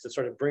phi-X to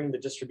sort of bring the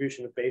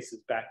distribution of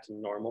bases back to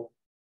normal.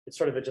 It's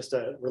sort of just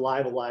a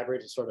reliable library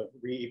to sort of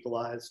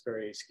re-equalize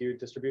very skewed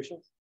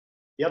distributions.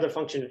 The other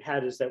function it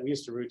had is that we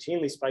used to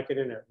routinely spike it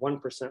in at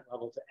 1%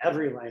 level to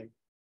every lane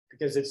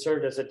because it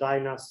served as a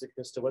diagnostic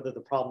as to whether the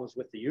problem was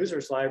with the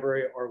user's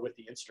library or with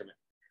the instrument.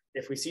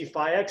 If we see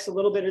phi-X a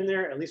little bit in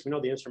there, at least we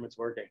know the instrument's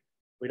working.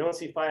 If we don't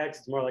see phi-X,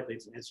 it's more likely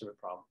it's an instrument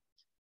problem.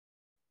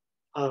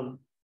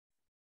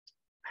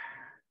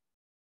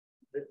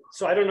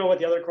 So I don't know what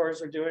the other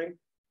cores are doing.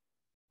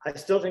 I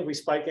still think we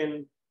spike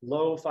in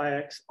low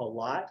phi-X a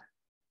lot.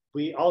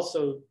 We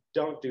also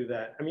don't do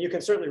that. I mean, you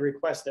can certainly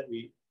request that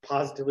we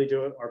positively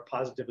do it or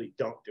positively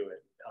don't do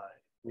it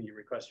when you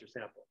request your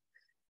sample.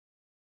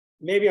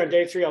 Maybe on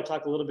day 3, I'll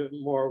talk a little bit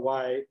more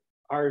why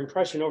our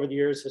impression over the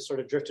years has sort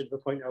of drifted to the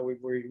point now where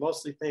we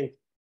mostly think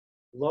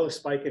low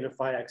spike in a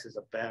phi-X is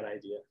a bad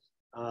idea.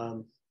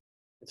 And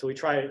so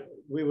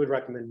we would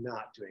recommend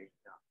not doing it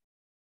now.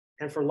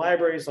 And for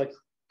libraries like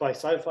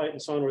bisulfite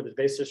and so on, where the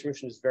base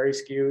distribution is very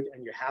skewed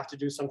and you have to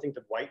do something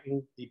to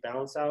whiten the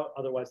balance out,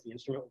 otherwise the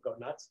instrument will go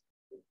nuts.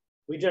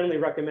 We generally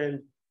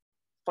recommend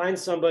find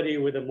somebody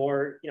with a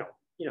more,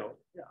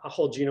 a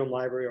whole genome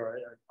library or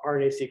an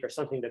RNA-seq or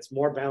something that's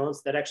more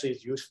balanced that actually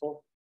is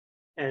useful,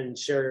 and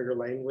share your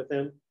lane with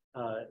them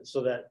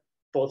so that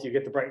both you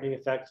get the brightening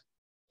effect,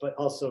 but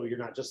also you're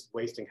not just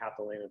wasting half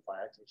the lane in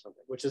phi-X or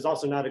something, which is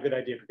also not a good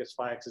idea because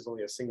phi-X is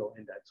only a single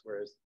index,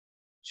 whereas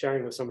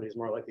sharing with somebody is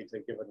more likely to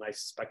give a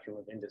nice spectrum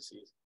of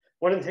indices.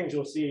 One of the things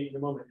you'll see in a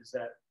moment is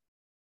that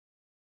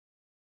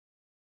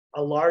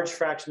a large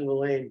fraction of the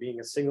lane being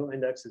a single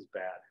index is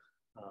bad.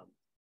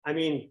 I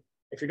mean,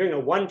 if you're doing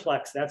a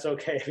 1-plex, that's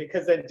okay,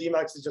 because then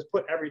Demux is just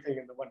put everything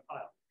into one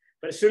file.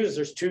 But as soon as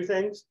there's 2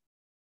 things,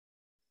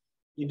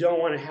 you don't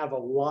want to have a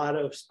lot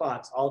of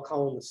spots all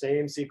calling the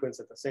same sequence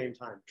at the same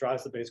time. It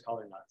drives the base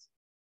caller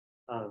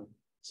nuts.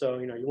 So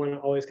you want to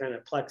always kind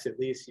of plex at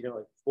least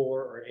like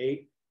 4 or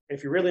 8. And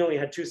if you really only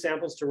had 2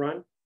 samples to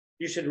run,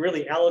 you should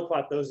really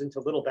aliquot those into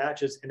little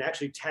batches and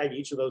actually tag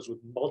each of those with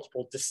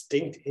multiple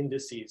distinct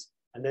indices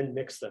and then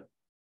mix them,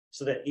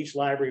 so that each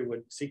library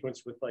would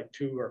sequence with like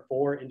 2 or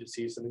 4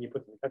 indices, and then you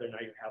put them together. Now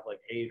you have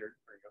like 8 or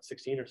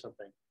 16 or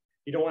something.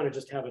 You don't want to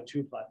just have a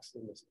 2-plex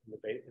in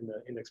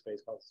the index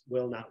base calls.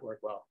 Will not work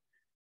well.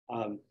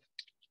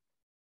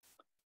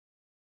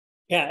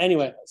 Yeah.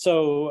 Anyway,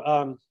 so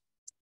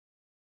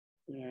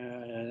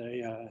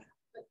yeah.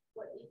 But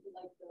what if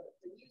like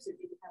the user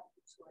didn't have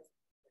the choice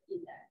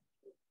in that?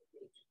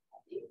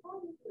 They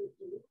probably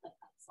would like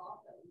solve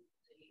them.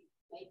 They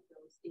make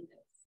those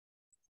indexes.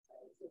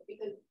 So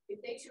because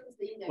if they choose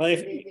the index, well,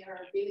 they are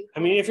really. I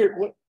mean, if you're,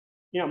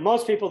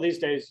 most people these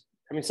days.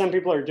 I mean, some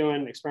people are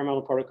doing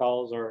experimental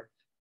protocols or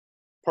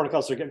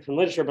protocols they're getting from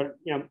literature, but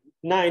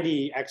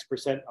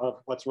 90x%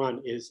 of what's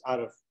run is out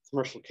of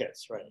commercial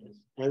kits, right?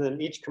 And then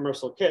each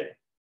commercial kit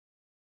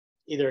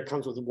either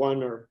comes with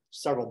 1 or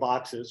several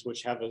boxes,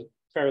 which have a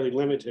fairly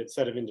limited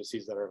set of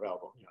indices that are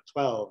available.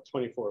 12,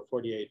 24,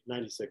 48,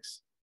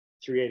 96,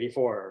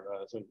 384,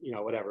 so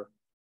whatever.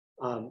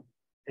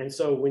 And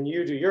so when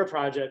you do your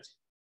project,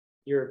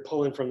 you're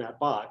pulling from that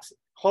box.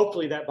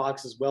 Hopefully that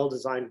box is well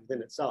designed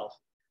within itself.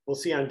 We'll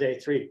see on day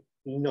 3.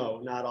 No,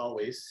 not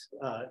always.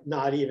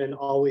 Not even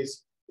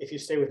always if you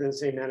stay within the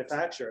same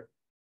manufacturer.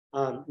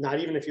 Not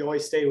even if you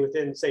always stay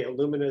within, say,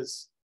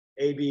 Illumina's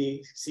A,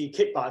 B, C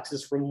kit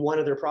boxes from one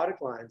of their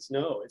product lines.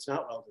 No, it's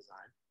not well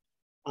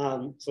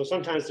designed. So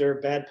sometimes there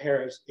are bad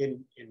pairs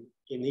in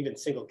even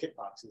single kit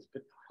boxes,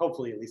 but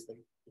hopefully at least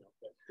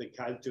the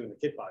guys doing the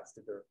kit box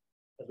did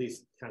at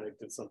least kind of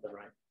did something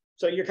right.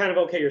 So you're kind of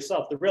okay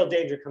yourself. The real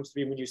danger comes to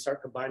be when you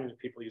start combining with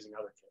people using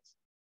other kits,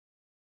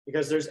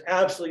 because there's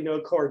absolutely no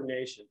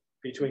coordination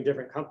between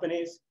different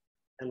companies.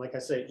 And like I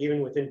say,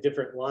 even within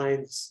different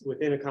lines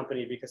within a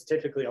company, because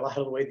typically a lot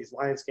of the way these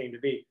lines came to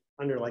be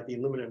under like the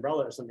Illumina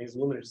umbrella or something, is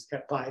Illumina just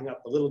kept buying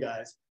up the little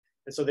guys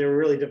And so they were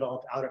really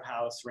developed out of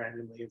house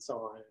randomly and so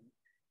on. And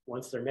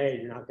once they're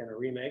made, you're not going to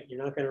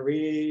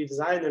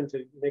redesign them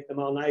to make them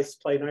all nice,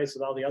 play nice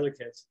with all the other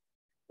kits.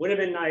 Would have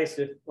been nice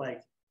if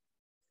like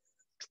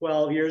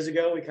 12 years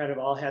ago, we kind of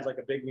all had like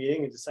a big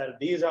meeting and decided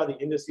these are the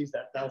indices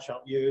that thou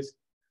shalt use.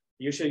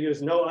 You should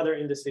use no other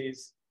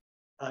indices.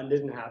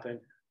 Didn't happen.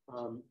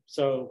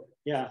 So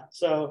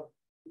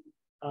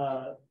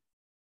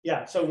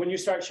when you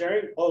start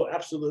sharing, oh,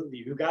 absolutely,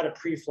 you got to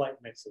pre-flight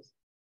mixes.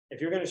 If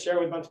you're going to share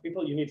with a bunch of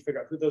people, you need to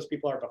figure out who those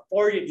people are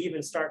before you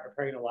even start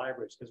preparing the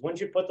libraries. Because once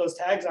you put those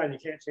tags on, you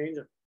can't change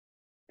them.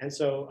 And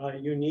so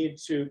you need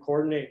to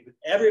coordinate with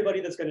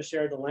everybody that's going to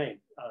share the lane.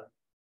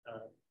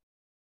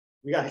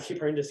 We got to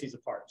keep our indices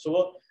apart.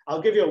 So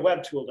I'll give you a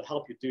web tool to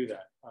help you do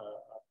that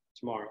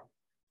tomorrow.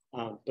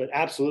 But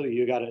absolutely,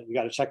 you got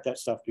to check that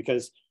stuff,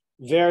 because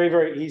very,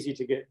 very easy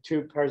to get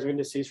two pairs of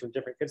indices from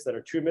different kits that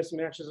are two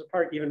mismatches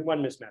apart, even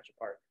one mismatch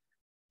apart.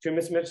 Two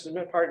mismatches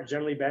apart,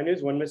 generally bad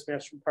news. One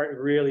mismatch apart,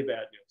 really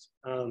bad news.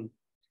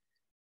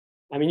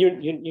 I mean,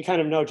 you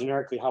kind of know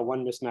generically how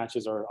one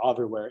mismatches are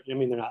everywhere. I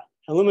mean, they're not.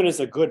 Illumina is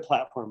a good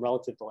platform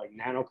relative to like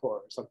Nanocore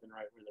or something,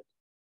 right? Where the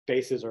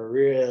bases are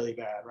really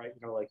bad, right?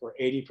 You know, like where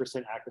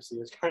 80% accuracy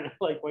is kind of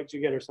like what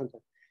you get or something.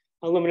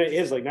 Illumina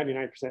is like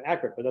 99%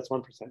 accurate, but that's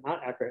 1%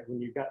 not accurate.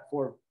 When you've got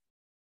 4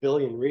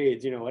 billion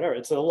reads, you know, whatever.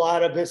 It's a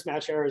lot of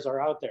mismatch errors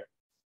are out there.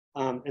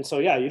 And so,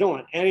 yeah, you don't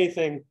want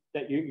anything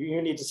that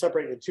you need to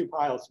separate into two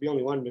piles to be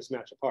only one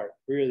mismatch apart.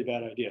 Really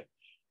bad idea.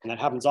 And that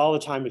happens all the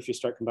time if you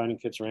start combining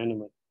kits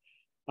randomly.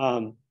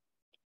 Let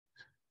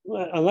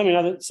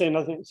me say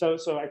nothing. So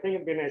I think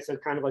it'd be nice to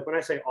kind of like when I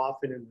say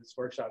often in this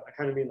workshop, I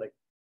kind of mean like,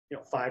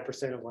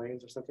 5% of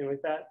lanes or something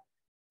like that.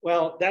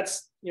 Well,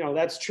 that's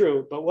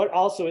true. But what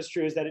also is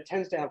true is that it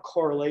tends to have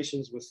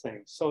correlations with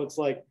things. So it's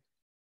like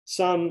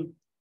some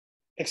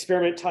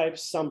experiment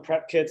types, some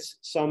prep kits,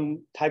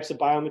 some types of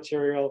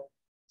biomaterial,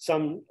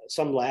 some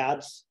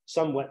labs,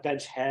 some wet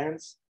bench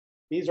hands.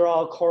 These are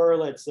all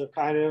correlates that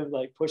kind of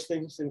like push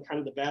things in kind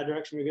of the bad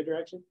direction or good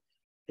direction.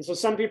 And so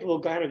some people will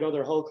kind of go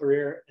their whole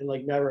career and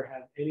like never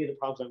have any of the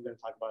problems I'm going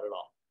to talk about at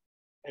all.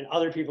 And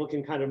other people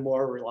can kind of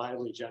more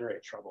reliably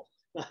generate trouble.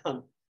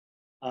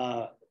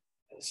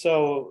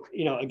 So,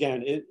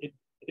 again, it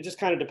just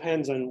kind of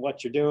depends on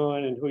what you're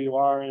doing and who you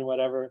are and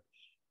whatever,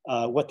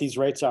 what these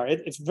rates are.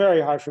 It's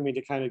very hard for me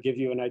to kind of give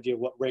you an idea of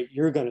what rate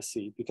you're going to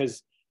see,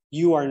 because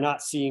you are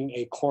not seeing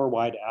a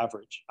core-wide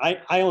average. I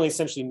only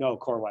essentially know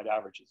core-wide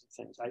averages of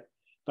things,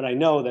 but I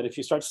know that if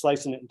you start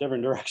slicing it in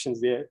different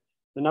directions, the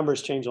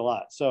numbers change a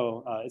lot.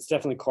 So it's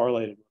definitely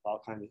correlated with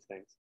all kinds of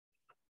things.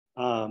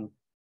 All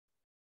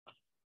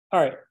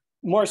right,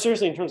 more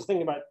seriously, in terms of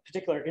thinking about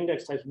particular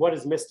index types, what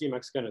is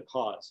misdemux going to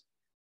cause?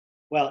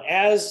 Well,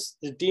 as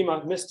the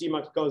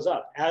misdemux goes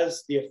up,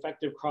 as the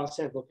effective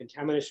cross-sample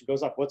contamination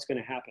goes up, what's going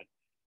to happen?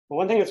 Well,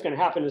 one thing that's going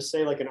to happen is,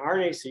 say, like an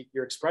RNA-seq,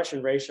 your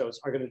expression ratios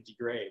are going to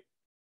degrade.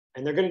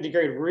 And they're going to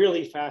degrade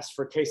really fast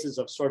for cases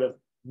of sort of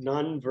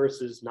none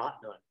versus not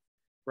none,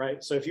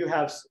 right? So if you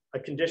have a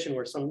condition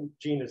where some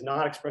gene is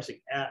not expressing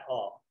at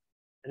all,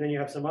 and then you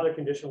have some other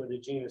condition where the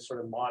gene is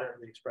sort of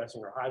moderately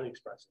expressing or highly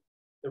expressing,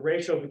 the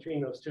ratio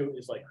between those two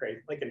is like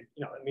crazy. Like,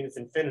 it's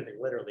infinity,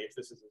 literally, if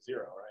this is a 0,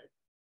 right?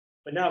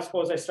 But now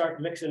suppose I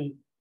start mixing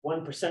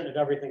 1% of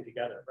everything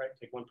together, right?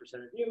 Take 1% of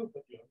you,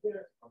 put you in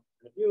here, 1%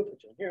 of you,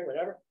 put you in here,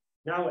 whatever.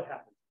 Now what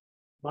happens?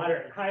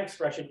 Moderate and high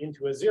expression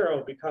into a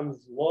 0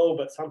 becomes low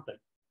but something.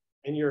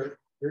 And your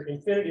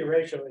infinity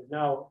ratio is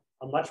now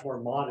a much more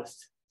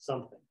modest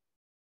something.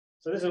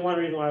 So this is one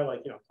reason why,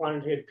 like,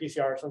 quantitative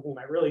PCR or something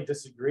might really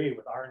disagree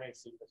with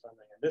RNA-seq or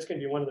something. And this can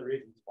be one of the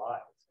reasons why.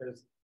 It's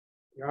because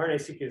your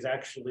RNA-seq has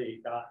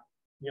actually got,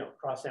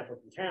 cross-sample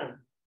contam.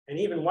 And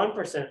even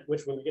 1%,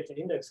 which when we get to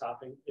index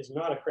hopping, is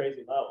not a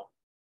crazy level.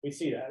 We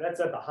see that.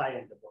 That's at the high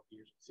end of what we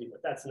usually see,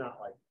 but that's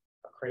not like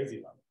a crazy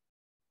level.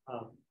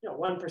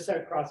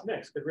 1% cross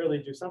mix could really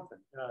do something,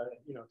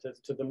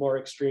 to the more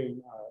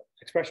extreme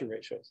expression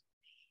ratios.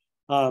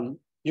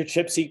 Your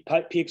chip-seq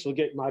peaks will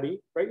get muddy,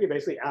 right? You're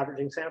basically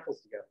averaging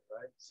samples together,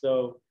 right?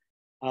 So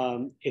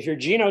if you're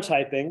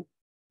genotyping,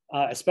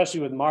 especially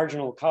with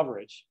marginal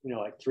coverage,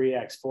 like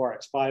 3x,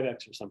 4x,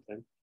 5x or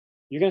something,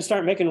 you're going to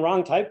start making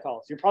wrong type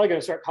calls. You're probably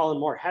going to start calling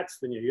more hets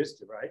than you used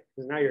to, right?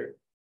 Because now you're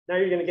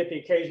going to get the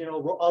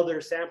occasional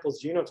other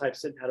samples genotype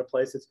sitting at a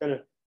place.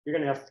 You're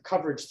going to have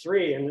coverage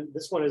 3, and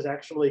this one is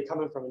actually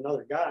coming from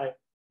another guy,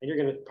 and you're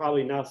going to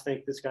probably now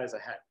think this guy's a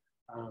het,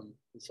 and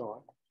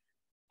so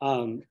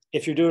on.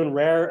 If you're doing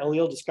rare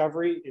allele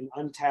discovery in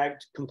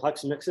untagged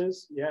complex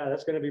mixes, yeah,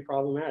 that's going to be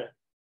problematic.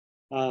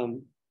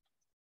 In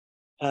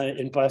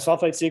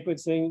bisulfite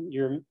sequencing,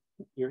 your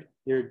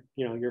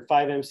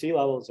 5MC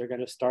levels are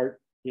going to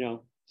start,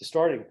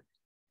 distorting.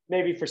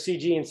 Maybe for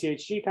CG and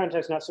CHG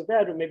context, not so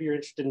bad, but maybe you're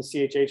interested in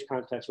CHH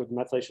context where the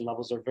methylation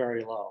levels are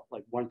very low,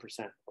 like 1%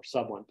 or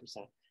sub 1%.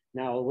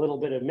 Now, a little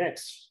bit of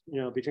mix,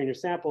 between your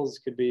samples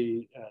could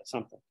be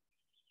something.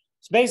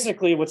 So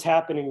basically what's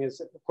happening is,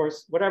 of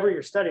course, whatever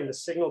you're studying, the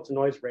signal to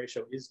noise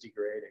ratio is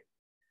degrading.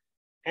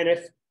 And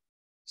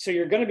so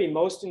you're going to be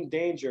most in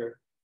danger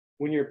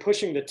when you're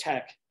pushing the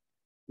tech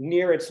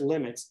near its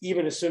limits,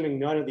 even assuming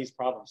none of these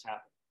problems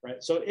happen,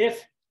 right? So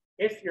if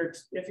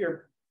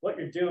what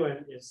you're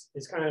doing is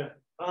kind of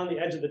on the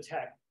edge of the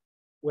tech,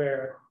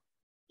 where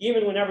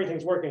even when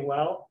everything's working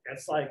well,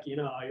 it's like, you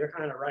know, you're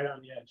kind of right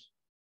on the edge.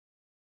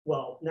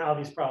 Well, now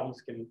these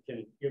problems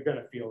you're going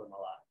to feel them a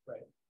lot,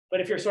 right? But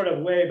if you're sort of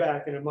way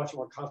back in a much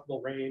more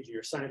comfortable range, and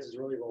your science is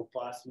really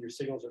robust, and your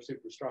signals are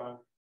super strong,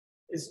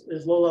 is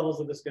low levels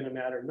of this going to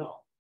matter? No,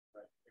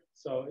 right?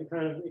 So it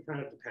kind of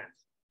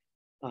depends.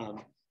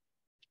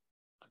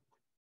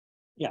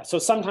 Yeah, so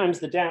sometimes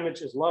the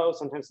damage is low,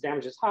 sometimes the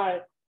damage is high,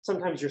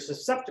 sometimes your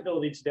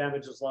susceptibility to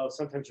damage is low,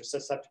 sometimes your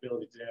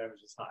susceptibility to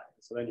damage is high.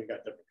 So then you've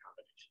got different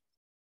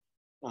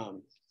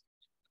combinations.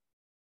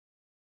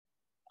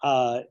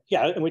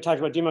 Yeah, and we talked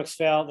about Demux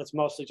fail. That's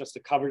mostly just a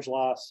coverage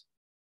loss.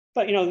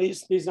 But you know,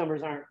 these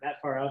numbers aren't that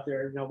far out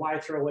there. You know, why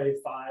throw away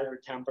 5 or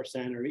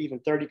 10% or even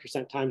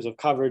 30% times of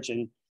coverage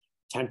in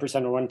 10%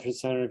 or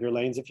 1% of your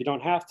lanes if you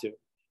don't have to?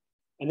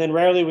 And then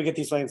rarely we get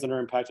these lanes that are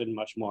impacted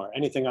much more.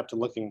 Anything up to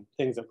looking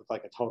things that look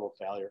like a total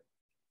failure.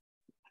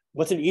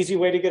 What's an easy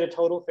way to get a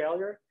total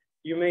failure?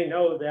 You may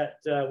know that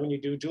when you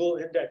do dual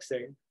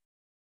indexing,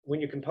 when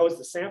you compose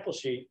the sample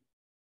sheet,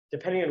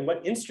 depending on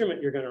what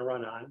instrument you're going to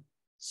run on,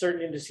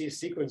 certain indices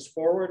sequence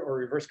forward or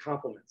reverse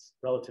complements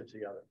relative to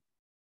the other.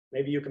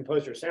 Maybe you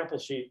compose your sample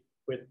sheet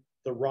with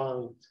the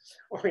wrong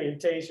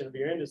orientation of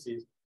your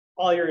indices.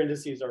 All your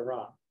indices are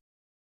wrong.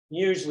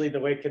 Usually the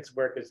way kits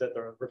work is that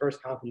the reverse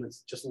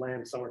complements just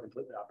land somewhere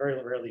completely out.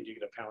 Very rarely do you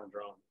get a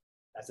palindrome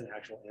as an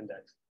actual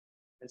index.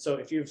 And so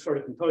if you've sort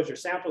of composed your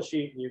sample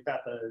sheet and you've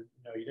got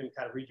you didn't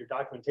kind of read your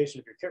documentation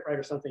of your kit right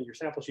or something, your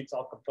sample sheet's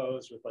all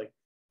composed with like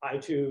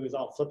I2 is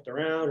all flipped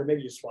around, or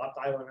maybe you swapped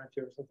I1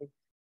 I2 or something.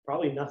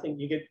 Probably nothing,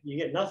 you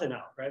get nothing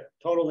out, right?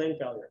 Total lane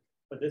failure,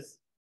 but this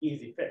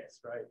easy fix,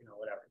 right? You know,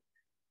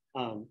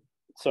 whatever.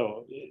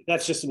 So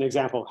that's just an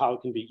example of how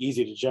it can be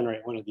easy to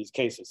generate one of these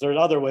cases. There's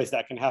other ways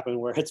that can happen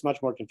where it's much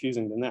more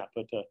confusing than that,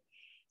 but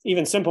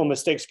even simple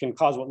mistakes can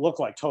cause what look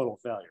like total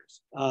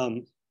failures.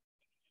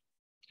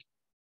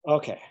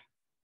 Okay.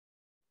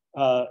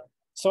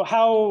 So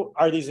how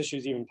are these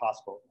issues even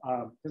possible?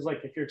 Because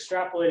like if you're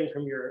extrapolating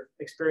from your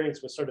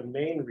experience with sort of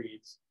main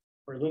reads,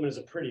 where Illumina is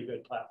a pretty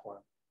good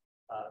platform,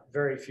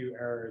 very few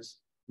errors,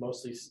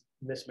 mostly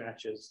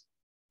mismatches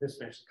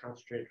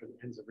concentrated for the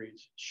ends of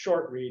reads.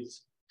 Short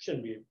reads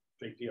shouldn't be a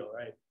big deal,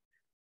 right?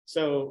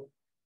 So,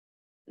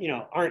 you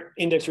know, aren't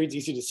index reads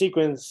easy to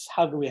sequence?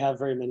 How can we have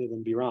very many of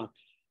them be wrong?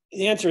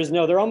 The answer is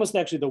no, they're almost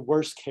actually the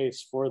worst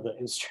case for the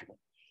instrument.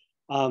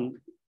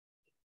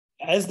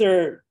 As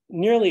they're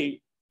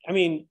nearly, I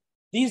mean,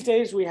 these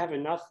days we have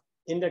enough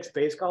index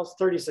base calls,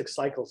 36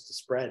 cycles to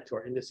spread to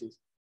our indices.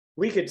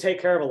 We could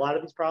take care of a lot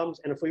of these problems.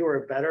 And if we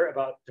were better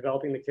about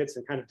developing the kits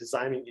and kind of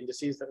designing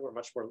indices that were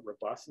much more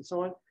robust and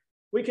so on,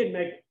 we could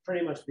make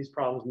pretty much these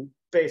problems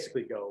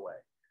basically go away.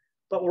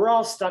 But we're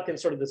all stuck in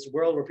sort of this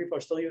world where people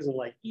are still using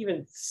like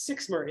even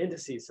 6mer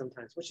indices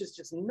sometimes, which is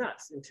just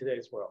nuts in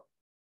today's world.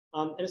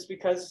 And it's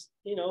because,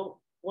 you know,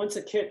 once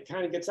a kit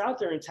kind of gets out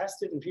there and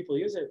tested and people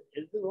use it,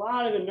 it's a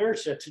lot of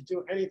inertia to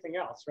do anything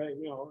else, right?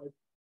 You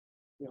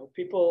know,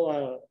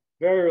 people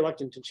very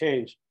reluctant to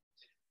change.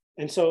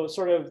 And so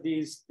sort of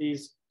these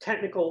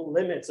technical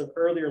limits of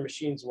earlier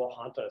machines will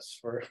haunt us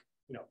for,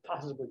 you know,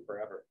 possibly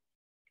forever.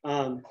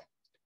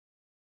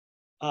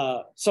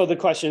 So the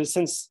question is,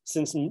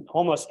 since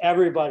almost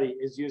everybody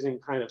is using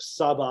kind of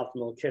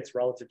suboptimal kits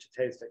relative to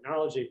today's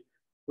technology,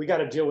 we got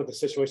to deal with the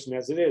situation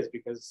as it is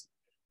because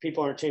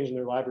people aren't changing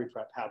their library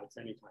prep habits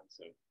anytime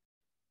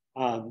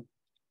soon.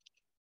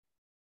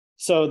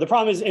 So the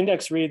problem is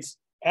index reads,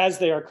 as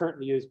they are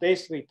currently used,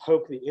 basically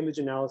poke the image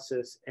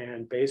analysis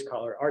and base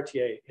caller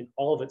RTA in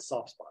all of its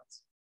soft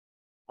spots.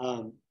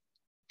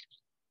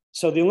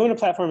 So the Illumina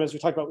platform, as we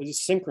talked about,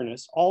 is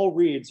synchronous. All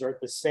reads are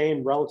at the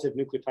same relative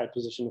nucleotide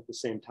position at the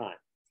same time.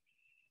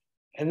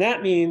 And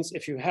that means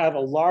if you have a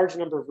large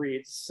number of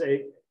reads,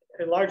 say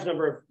a large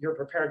number of your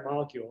prepared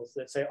molecules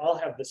that say all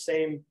have the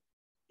same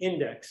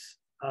index,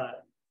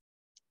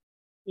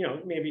 you know,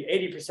 maybe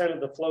 80% of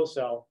the flow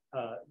cell,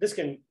 this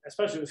can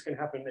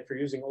happen if you're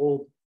using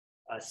old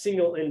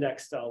single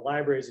indexed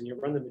libraries and you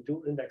run them in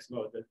dual index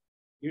mode. That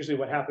usually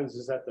what happens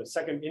is that the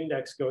second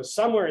index goes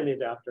somewhere in the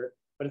adapter,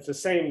 but it's the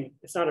same,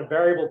 it's not a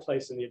variable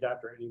place in the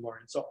adapter anymore.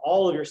 And so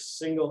all of your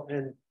single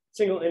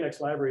index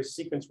libraries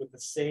sequence with the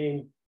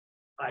same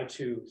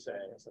I2, say,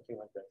 or something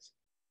like this.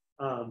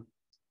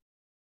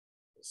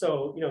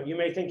 So, you know, you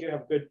may think you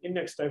have good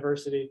index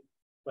diversity,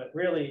 but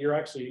really you're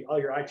actually, all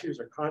your I2s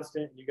are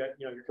constant. You got,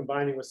 you know, you're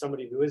combining with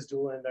somebody who is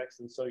dual index.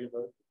 And so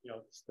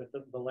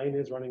the lane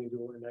is running in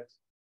dual index.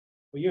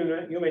 Well,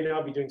 you may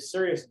now be doing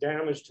serious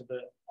damage to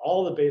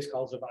all the base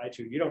calls of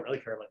I2. You don't really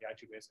care about the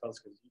I2 base calls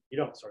because you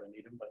don't sort of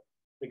need them, but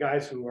the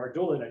guys who are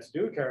dual index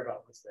do care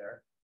about what's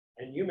there.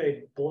 And you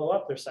may blow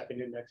up their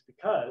second index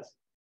because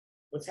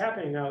what's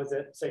happening now is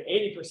that, say,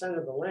 80%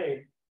 of the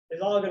lane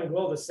is all going to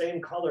glow the same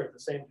color at the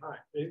same time.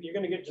 You're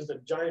going to get just a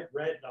giant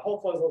red, the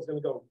whole flow is going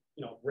to go,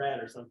 you know, red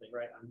or something,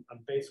 right, on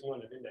base 1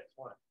 of index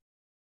 1.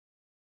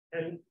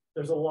 And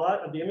there's a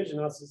lot of the image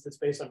analysis that's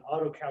based on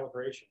auto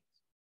calibration,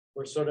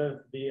 where sort of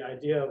the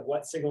idea of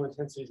what signal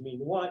intensities mean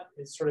what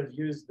is sort of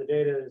used, the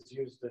data is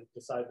used to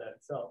decide that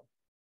itself.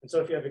 And so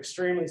if you have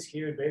extremely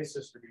skewed base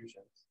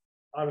distributions,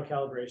 auto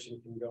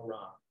calibration can go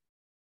wrong.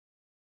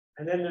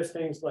 And then there's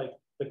things like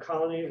the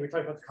colonies. We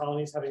talked about the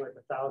colonies having like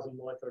 1,000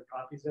 molecular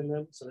copies in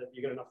them so that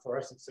you get enough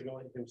fluorescent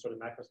signal, you can sort of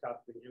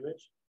macroscopically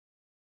image.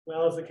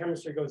 Well, as the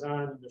chemistry goes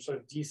on, they're sort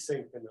of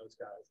desynced in those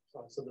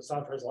guys. So the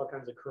software has all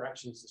kinds of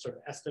corrections to sort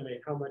of estimate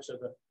how much of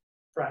the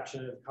fraction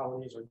of the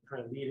colonies are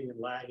kind of leading and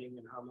lagging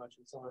and how much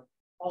and so on.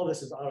 All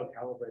this is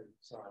auto-calibrated and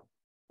so on.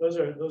 Those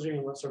are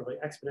even sort of like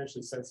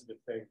exponentially sensitive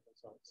things and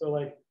so on. So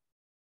like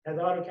as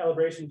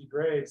auto-calibration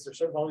degrades, there's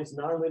sort of all these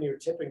nonlinear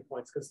tipping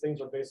points because things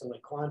are based on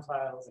like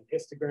quantiles and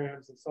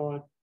histograms and so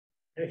on.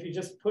 And if you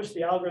just push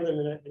the algorithm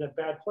in a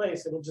bad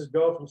place, it'll just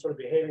go from sort of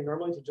behaving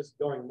normally to just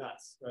going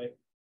nuts, right?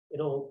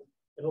 It'll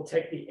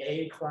take the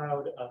A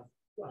cloud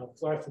of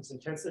fluorescence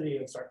intensity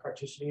and start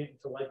partitioning it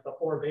into like the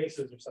 4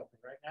 bases or something,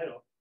 right? I don't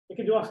know. It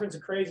can do all kinds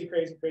of crazy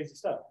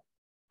stuff.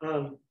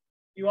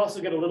 You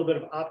also get a little bit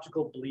of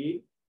optical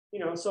bleed, you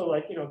know, so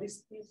like, you know,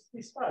 these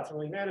spots are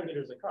only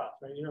nanometers across,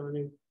 right? You know what I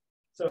mean?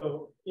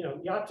 So, you know,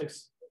 the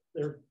optics,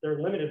 they're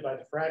limited by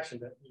the fraction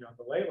that, you know,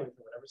 the wavelength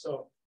or whatever.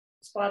 So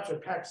spots are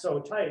packed so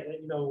tight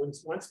that, you know, when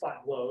one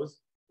spot glows,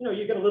 you know,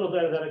 you get a little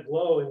bit of that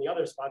glow in the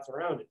other spots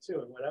around it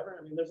too and whatever.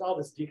 I mean, there's all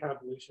this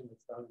deconvolution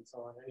that's done and so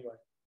on anyway.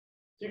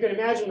 So you can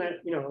imagine that,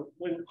 you know,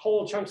 when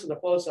whole chunks of the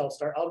flow cell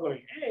start all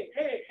going, hey,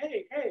 hey,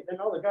 hey, hey, then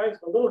all the guys,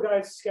 the little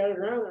guys scattered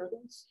around are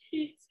going,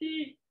 see,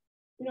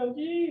 you know,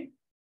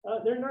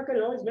 they're not going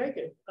to always make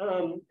it.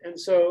 And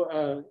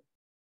so,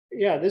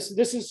 yeah, this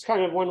is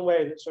kind of one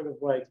way that sort of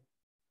like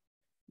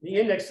the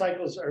index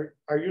cycles are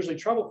usually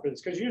trouble for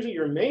this because usually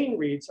your main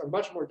reads are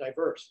much more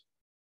diverse.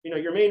 You know,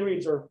 your main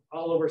reads are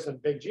all over some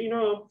big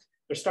genome.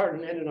 They're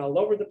starting and ending all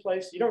over the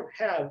place. You don't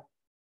have,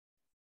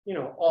 you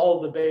know,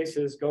 all the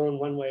bases going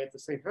one way at the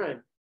same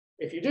time.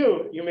 If you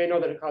do, you may know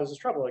that it causes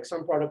trouble. Like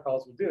some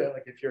protocols will do that.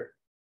 Like if you're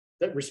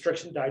that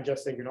restriction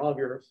digesting and all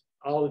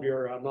of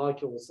your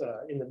molecules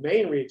in the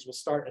main reads will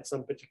start at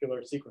some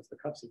particular sequence, the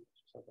cup sequence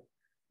or something.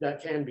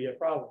 That can be a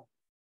problem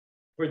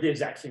for the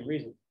exact same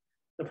reason.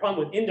 The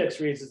problem with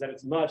index reads is that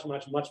it's much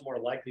more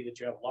likely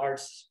that you have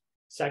large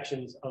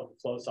sections of the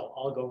flow cell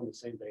all going the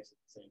same base at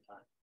the same time.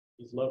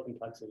 These low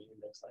complexity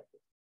index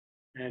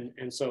cycles.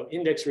 And so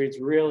index reads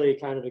really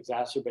kind of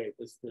exacerbate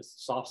this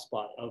soft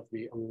spot of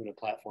the Illumina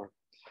platform.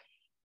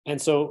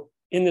 And so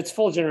in its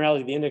full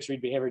generality, the index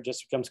read behavior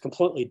just becomes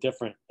completely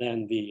different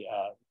than the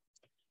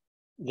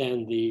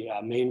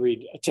main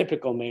read, a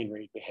typical main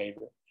read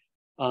behavior.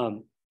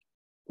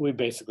 We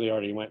basically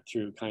already went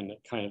through kind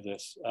of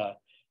this.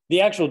 The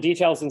actual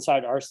details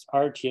inside our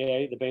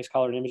RTA, the base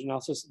color and image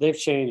analysis, they've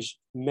changed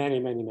many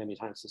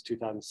times since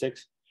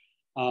 2006.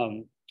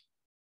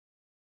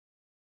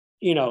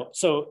 You know,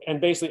 so, and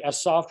basically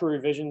as software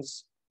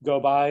revisions go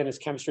by and as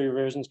chemistry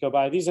revisions go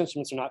by, these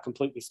instruments are not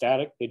completely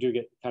static. They do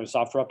get kind of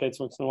software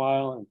updates once in a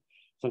while, and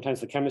sometimes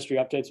the chemistry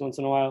updates once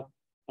in a while.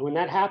 And when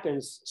that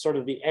happens, sort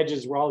of the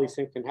edges where all these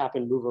things can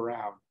happen move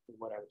around and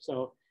whatever.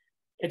 So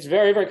it's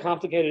very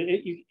complicated.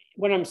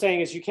 What I'm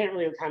saying is you can't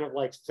really kind of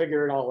like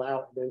figure it all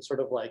out and then sort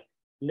of like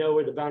know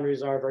where the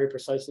boundaries are very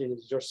precisely and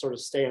just sort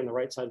of stay on the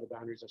right side of the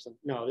boundaries or something.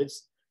 No,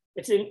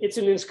 it's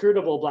an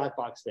inscrutable black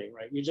box thing,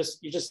 right? You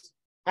just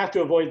have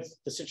to avoid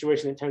the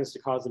situation that tends to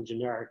cause them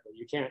generically.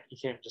 You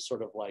can't just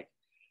sort of like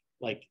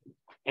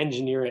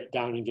engineer it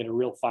down and get a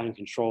real fine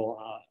control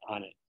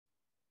on it.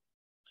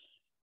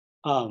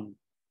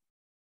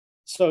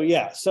 So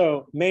yeah,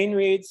 so main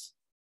reads,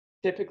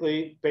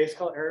 typically base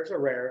color errors are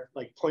rare,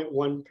 like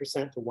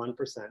 0.1% to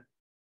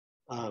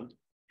 1%.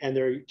 And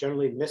they're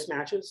generally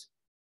mismatches,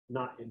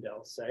 not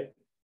indels, say.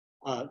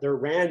 They're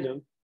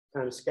random,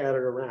 kind of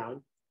scattered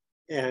around.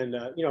 And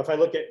you know, if I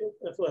look at,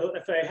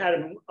 if I had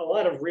a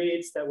lot of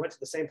reads that went to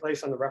the same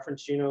place on the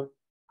reference genome,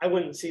 I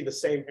wouldn't see the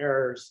same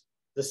errors,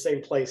 the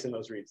same place in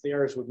those reads. The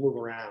errors would move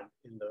around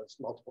in those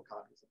multiple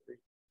copies of the read.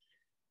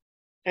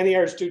 And the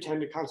errors do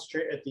tend to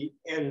concentrate at the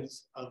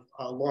ends of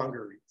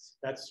longer reads.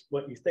 That's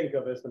what you think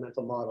of as the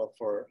mental model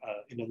for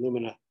an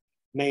Illumina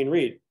main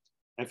read.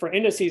 And for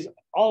indices,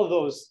 all of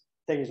those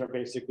things are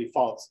basically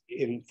false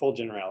in full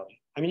generality.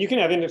 I mean, you can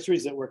have index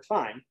reads that work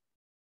fine.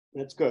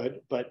 That's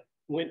good. But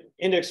when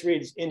index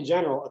reads in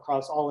general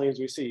across all lanes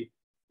we see,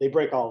 they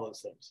break all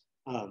those things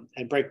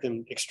and break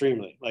them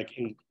extremely.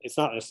 It's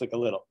not just like a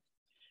little.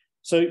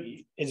 So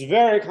it's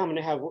very common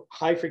to have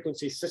high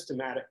frequency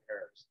systematic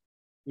errors,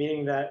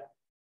 meaning that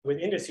with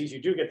indices,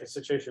 you do get the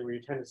situation where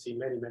you tend to see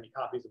many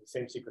copies of the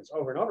same sequence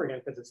over and over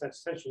again, because it's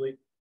essentially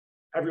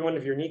every one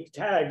of your unique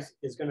tags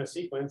is going to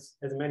sequence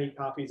as many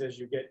copies as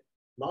you get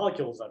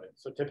molecules of it.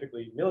 So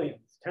typically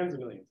millions, tens of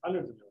millions,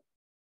 hundreds of millions.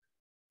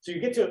 So you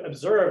get to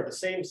observe the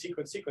same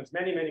sequence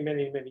many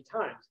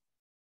times.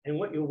 And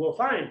what you will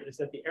find is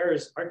that the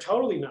errors are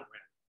totally not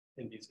random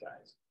in these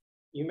guys.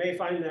 You may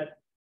find that,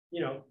 you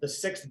know, the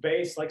 6th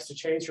base likes to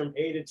change from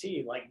A to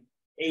T, like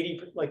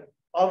 80, like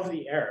of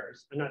the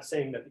errors. I'm not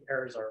saying that the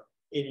errors are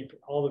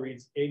all the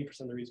reads,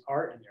 80% of the reads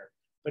are in error.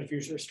 But if you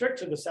restrict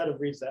to the set of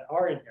reads that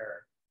are in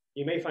error,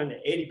 you may find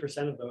that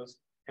 80% of those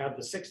have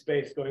the 6th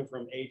base going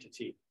from A to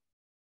T,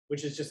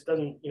 which is just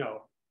doesn't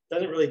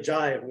really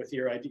jive with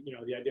your idea,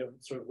 the idea of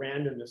sort of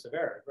randomness of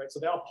errors, right? So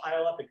they all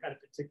pile up in kind of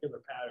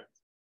particular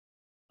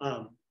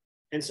patterns.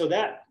 And so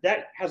that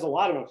has a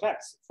lot of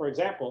effects. For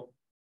example,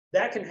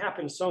 that can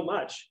happen so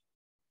much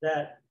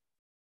that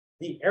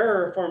the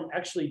error form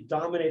actually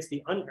dominates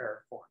the unerror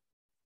form.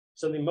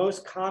 So the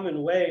most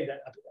common way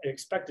that an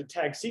expected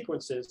tag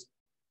sequences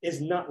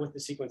is not with the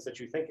sequence that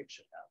you think it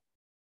should have.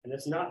 And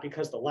it's not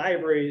because the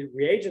library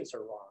reagents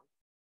are wrong.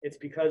 It's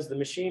because the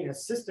machine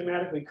has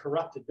systematically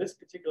corrupted this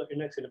particular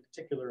index in a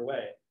particular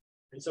way.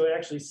 And so it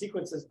actually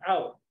sequences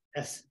out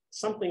as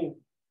something,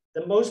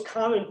 the most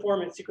common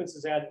form it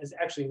sequences at is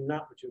actually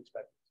not what you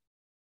expect.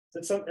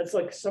 So it's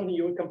like something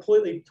you would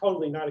completely,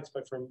 totally not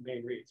expect from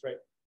main reads, right?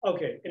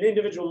 Okay, an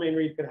individual main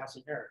read could have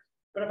some errors.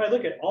 But if I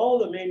look at all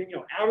the main,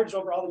 average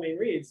over all the main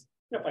reads,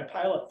 if I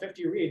pile up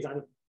 50 reads on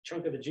a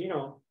chunk of the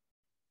genome,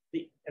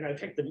 and I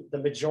pick the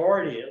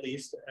majority at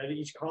least at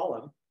each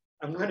column,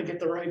 I'm going to get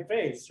the right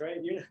base, right?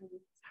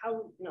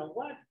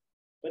 What?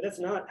 But that's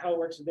not how it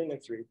works with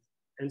index reads.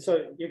 And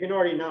so you can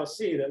already now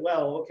see that,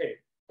 well, okay,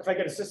 if I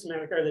get a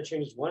systematic error that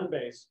changes one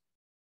base,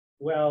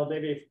 well,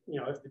 maybe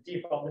if the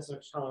default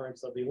mismatch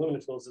tolerance of the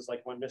Illumina tools is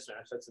like one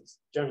mismatch, that's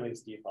generally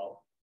its default.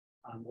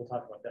 We'll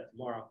talk about that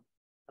tomorrow.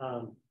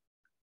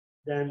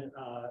 Then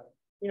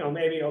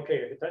maybe okay,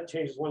 if that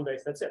changes one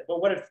base, that's it.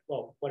 But what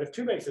if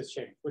 2 bases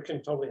change, which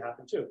can totally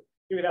happen too?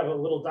 You would have a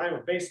little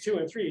dimer, base 2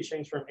 and 3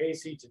 change from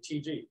AC to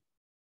TG.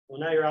 Well,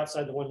 now you're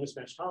outside the one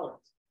mismatch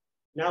tolerance.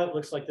 Now it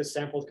looks like this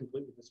sample has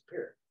completely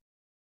disappeared,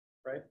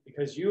 right?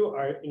 Because you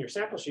are in your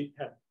sample sheet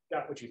have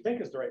got what you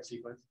think is the right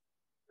sequence,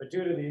 but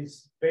due to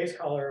these base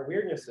color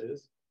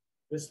weirdnesses,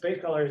 this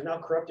base color has now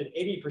corrupted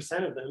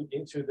 80% of them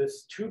into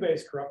this 2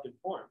 base corrupted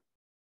form.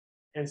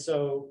 And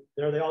so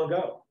there they all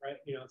go, right?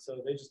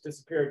 So they just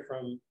disappeared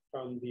from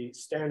the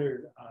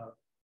standard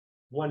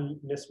one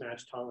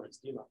mismatch tolerance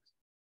Demux.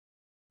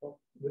 Well,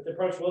 with the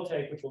approach we'll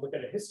take, which we'll look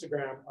at a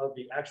histogram of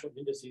the actual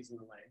indices in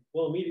the lane,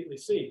 we'll immediately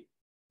see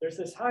there's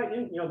this high,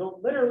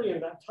 literally in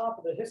that top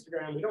of the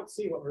histogram, we don't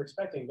see what we're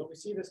expecting, but we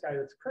see this guy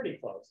that's pretty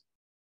close.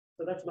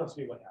 So that must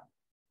be what happened.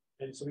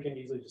 And so we can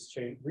easily just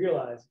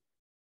realize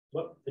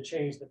what the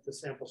change that the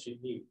sample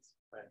sheet needs,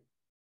 right?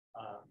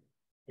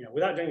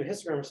 Without doing the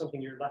histogram or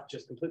something, you're left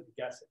just completely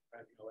guessing,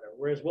 right? Whatever.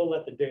 Whereas we'll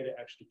let the data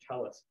actually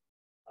tell us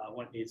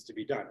what needs to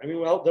be done. I mean,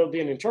 well, there'll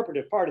be an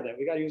interpretive part of that.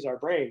 We got to use our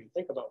brain and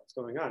think about what's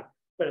going on.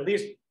 But at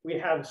least we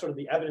have sort of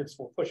the evidence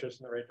will push us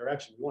in the right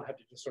direction. We won't have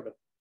to just sort of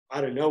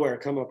out of nowhere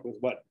come up with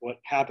what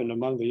happened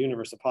among the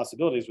universe of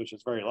possibilities, which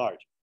is very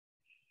large.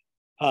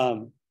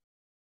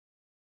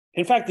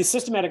 In fact, the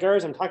systematic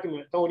errors I'm talking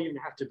about don't even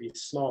have to be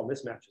small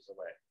mismatches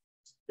away.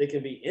 They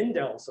can be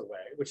indels away,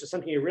 which is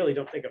something you really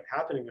don't think of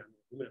happening on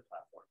the Illumina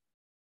platform.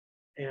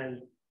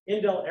 And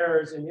indel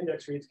errors in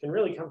index reads can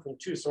really come from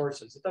 2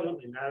 sources. It doesn't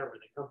really matter where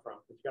they come from,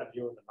 because you got to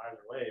deal with them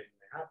either way when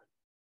they happen.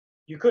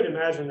 You could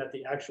imagine that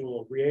the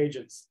actual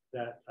reagents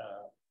that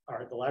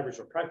are the libraries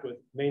are prepped with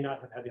may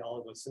not have had the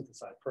oligos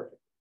synthesized perfectly.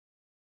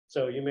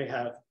 So you may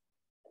have,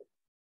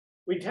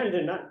 you tend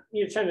to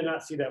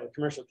not see that with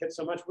commercial kits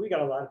so much, but we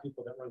got a lot of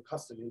people that run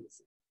custom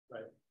indices,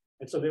 right?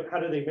 And so how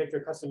do they make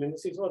their custom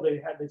indices? Well,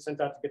 they sent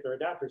out to get their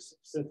adapters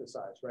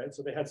synthesized, right?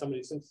 So they had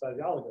somebody synthesize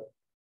the oligo.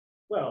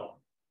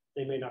 Well,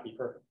 they may not be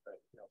perfect, right?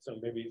 So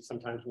maybe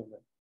sometimes when the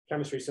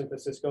chemistry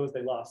synthesis goes,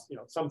 they lost,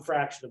 some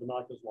fraction of the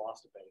molecules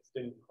lost a base,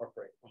 didn't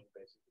incorporate one of the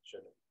bases it should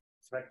have.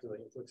 Effectively,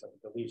 it looks like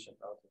a deletion.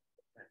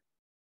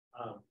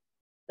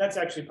 That's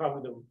actually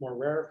probably the more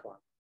rare form.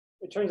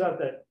 It turns out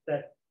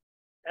that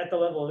at the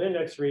level of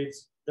index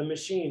reads, the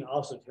machine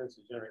also tends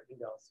to generate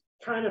indels.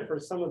 Kind of for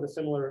some of the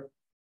similar,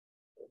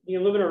 the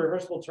Illumina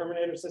reversible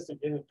terminator system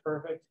isn't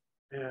perfect.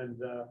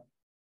 And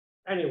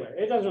anyway,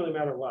 it doesn't really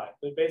matter why,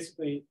 but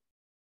basically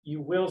you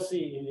will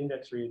see in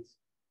index reads,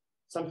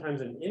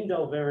 sometimes an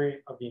indel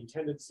variant of the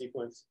intended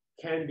sequence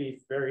can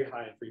be very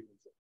high in frequency.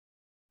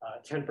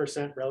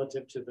 10%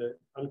 relative to the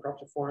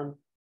uncorrupted form,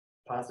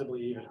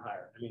 possibly even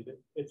higher. I mean,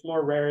 it's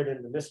more rare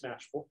than the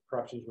mismatch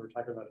corruptions we were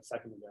talking about a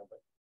second ago, but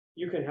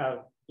you can have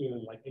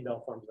even like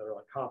indel forms that are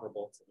like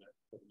comparable to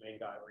the main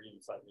guy or even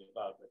slightly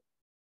above. But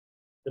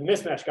the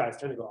mismatch guys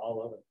tend to go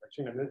all over.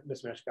 Like,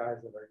 mismatch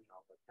guys that are,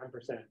 like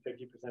 10%,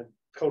 50%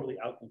 totally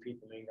outcompete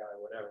the main guy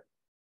or whatever.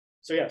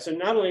 So yeah, so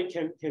not only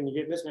can you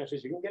get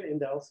mismatches, you can get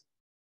indels.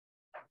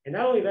 And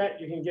not only that,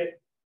 you can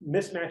get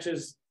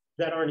mismatches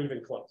that aren't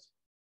even close.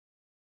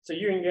 So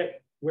you can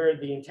get where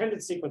the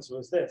intended sequence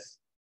was this,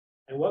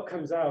 and what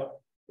comes out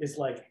is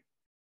like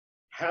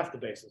half the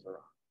bases are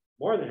wrong,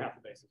 more than half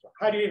the bases are wrong.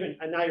 How do you even,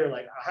 and now you're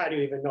like, how do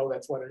you even know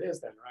that's what it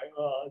is then, right?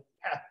 Well,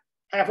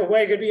 half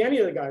away could be any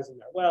of the guys in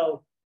there.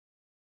 Well,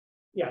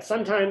 yeah,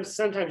 sometimes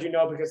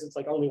because it's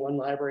like only one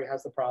library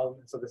has the problem,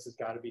 and so this has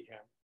got to be him.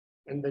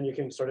 And then you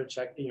can sort of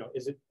check,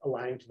 is it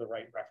aligned to the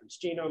right reference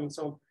genome and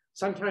so on.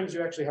 Sometimes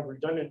you actually have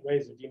redundant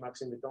ways of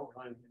demuxing that don't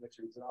rely on index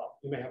reads at all.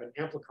 You may have an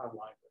amplicon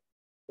library,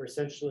 where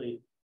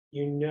essentially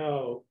you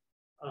know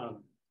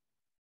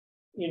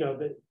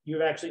that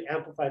you've actually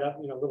amplified up,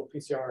 little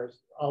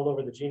PCRs all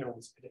over the genome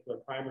with particular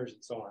primers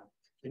and so on.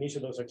 And each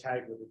of those are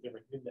tagged with a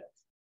different index.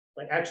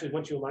 Like actually,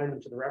 once you align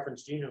them to the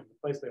reference genome, the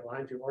place they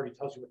align to already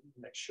tells you what the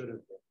index should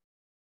have been,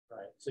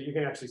 right? So you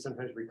can actually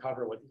sometimes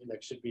recover what the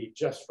index should be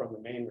just from the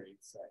main read,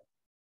 say.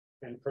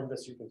 And from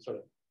this, you can sort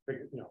of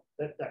figure,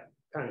 that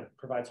kind of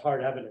provides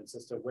hard evidence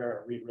as to where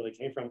a read really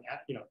came from,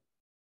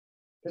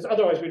 because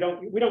otherwise we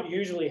don't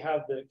usually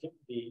have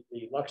the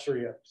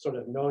luxury of sort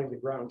of knowing the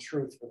ground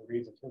truth for the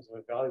reads in terms of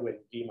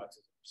evaluating Demux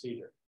as a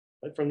procedure.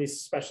 But from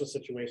these special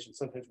situations,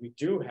 sometimes we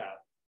do have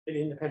an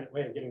independent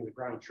way of getting the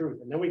ground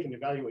truth, and then we can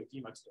evaluate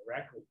Demux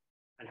directly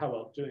and how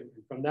well it's doing.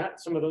 And from that,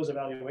 some of those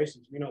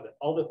evaluations, we know that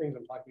all the things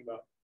I'm talking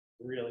about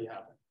really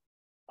happen.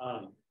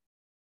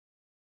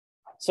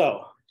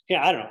 So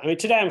yeah, I don't know. I mean,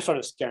 today I'm sort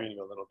of scaring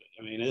you a little bit.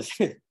 I mean,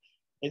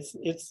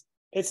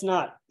 it's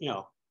not,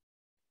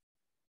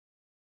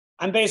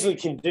 I'm basically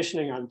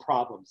conditioning on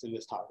problems in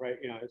this talk, right?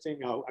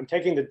 I'm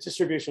taking the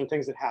distribution of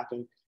things that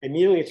happen,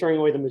 immediately throwing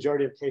away the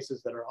majority of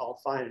cases that are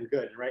all fine and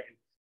good, right?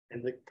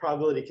 And the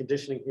probability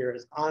conditioning here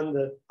is on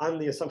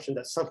the assumption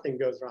that something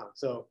goes wrong.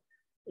 So,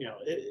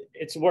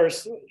 it's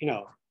worse,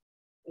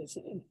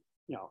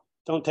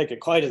 don't take it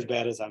quite as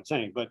bad as I'm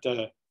saying, but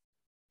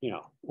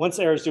once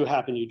errors do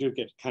happen, you do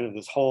get kind of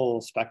this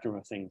whole spectrum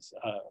of things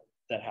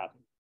that happen.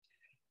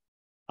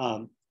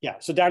 Yeah,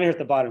 so down here at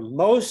the bottom,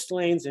 most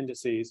lanes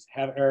indices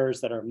have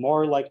errors that are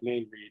more like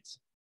main reads.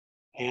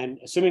 And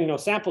assuming no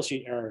sample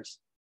sheet errors,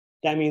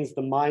 that means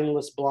the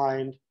mindless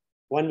blind,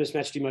 one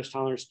mismatch demuch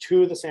tolerance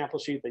to the sample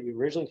sheet that you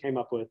originally came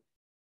up with,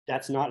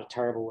 that's not a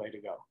terrible way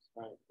to go,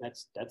 right?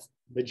 That's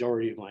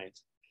majority of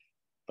lanes.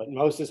 But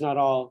most is not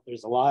all.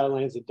 There's a lot of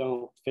lanes that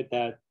don't fit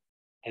that.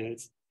 And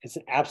it's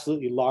an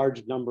absolutely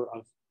large number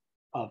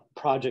of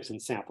projects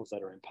and samples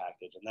that are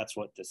impacted. And that's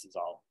what this is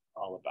all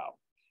about.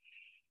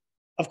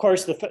 Of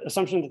course, the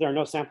assumption that there are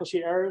no sample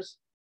sheet errors,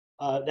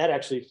 that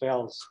actually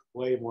fails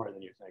way more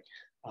than you think.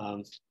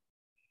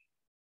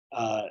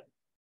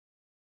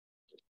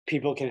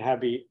 People can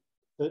have the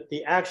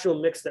actual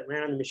mix that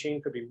ran on the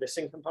machine could be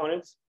missing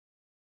components.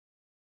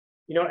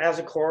 As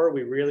a core,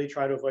 we really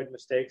try to avoid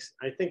mistakes.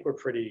 I think we're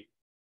pretty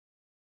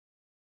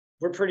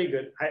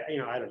good. I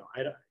don't know.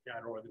 I don't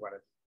really want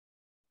to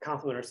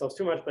compliment ourselves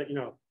too much, but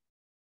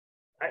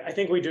I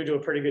think we do a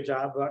pretty good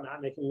job about not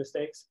making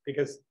mistakes,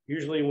 because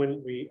usually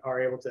when we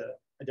are able to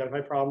identify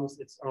problems,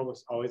 it's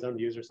almost always on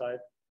the user side.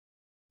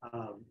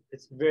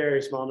 It's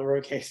very small number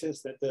of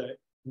cases that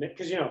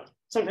because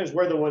sometimes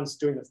we're the ones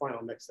doing the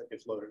final mix that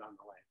gets loaded on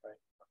the lane, right?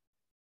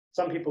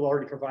 Some people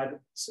already provide,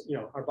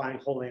 are buying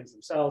whole lanes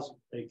themselves.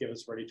 They give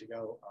us ready to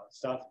go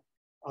stuff.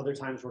 Other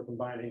times we're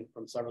combining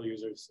from several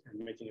users and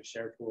making a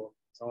shared tool,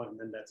 so on, and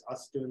then that's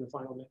us doing the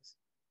final mix.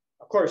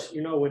 Of course,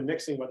 when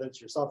mixing, whether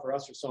it's yourself or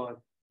us or so on,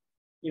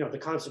 the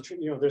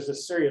concentration, there's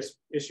this serious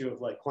issue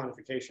of like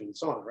quantification and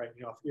so on, right?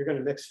 If you're going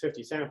to mix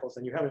 50 samples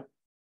and you haven't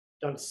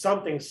done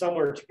something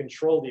somewhere to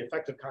control the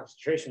effective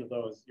concentration of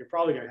those, you're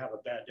probably going to have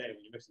a bad day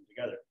when you mix them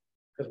together,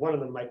 because one of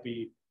them might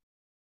be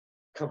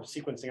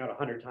sequencing out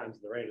 100 times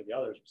the rate of the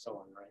others or so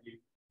on, right?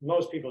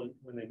 Most people,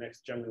 when they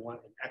mix, generally want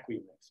an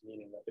equi-mix,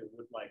 meaning that they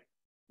would like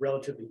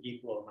relatively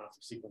equal amounts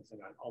of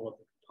sequencing on all of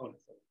the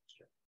components of the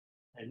mixture.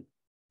 And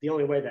the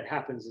only way that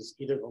happens is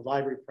either the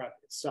library prep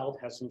itself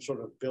has some sort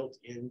of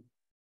built-in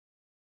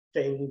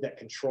thing that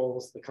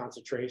controls the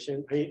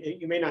concentration. I mean,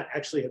 you may not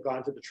actually have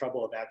gone to the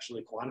trouble of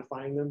actually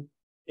quantifying them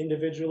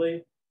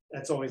individually.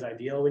 That's always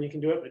ideal when you can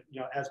do it, but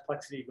as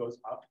plexity goes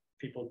up,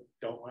 people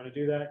don't want to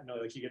do that.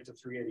 Like you get to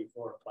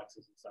 384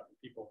 plexes and stuff, and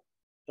people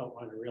don't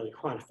want to really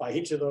quantify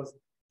each of those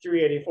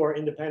 384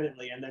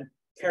 independently and then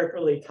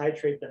carefully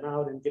titrate them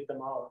out and get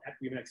them all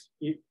equimixed.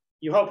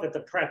 You hope that the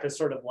prep has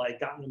sort of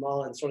like gotten them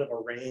all in sort of a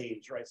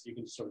range, right? So you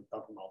can just sort of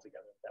dump them all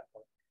together at that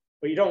point.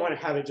 But you don't want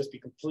to have it just be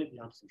completely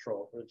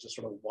uncontrolled, where it's just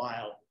sort of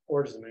wild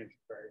orders of magnitude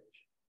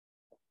variation.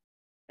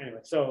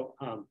 Anyway, so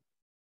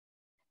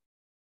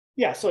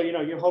yeah, so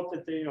you hope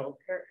that the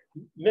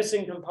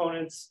missing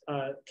components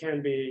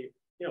can be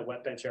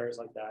wet bench errors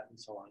like that and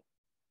so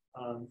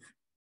on.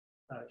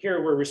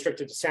 Here we're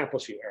restricted to sample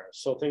sheet errors.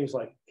 So things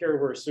like here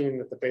we're assuming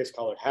that the base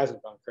caller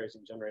hasn't gone crazy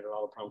and generated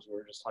all the problems we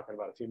were just talking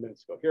about a few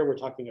minutes ago. Here we're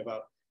talking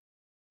about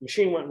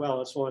machine went well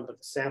and so on, but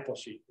the sample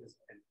sheet is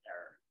an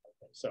error.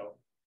 Okay, so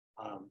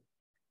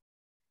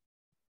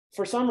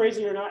for some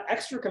reason or not,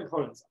 extra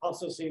components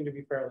also seem to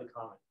be fairly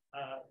common.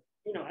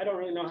 I don't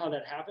really know how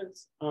that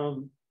happens.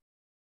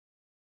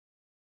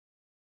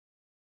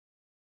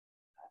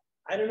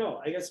 I don't know.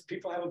 I guess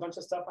people have a bunch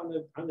of stuff on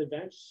the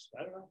bench.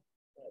 I don't know.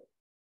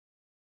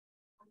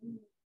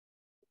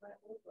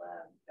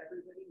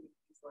 Everybody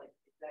is like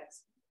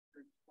that's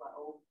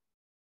 12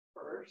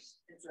 first,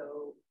 and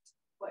so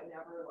but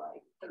never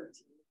like 13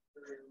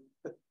 through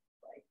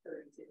like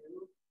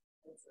 32,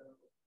 and so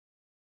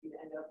you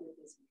end up with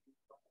this.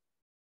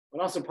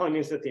 What also probably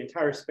means that the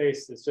entire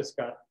space has just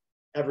got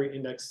every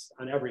index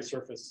on every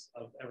surface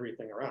of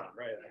everything around,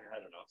 right? I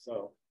don't know.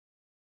 So,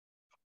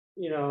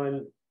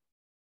 and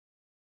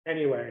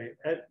anyway,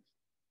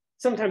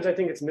 sometimes I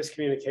think it's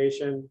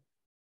miscommunication,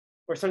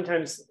 or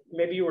sometimes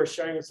maybe you were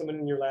sharing with someone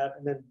in your lab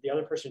and then the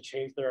other person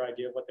changed their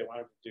idea of what they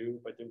wanted to do,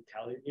 but didn't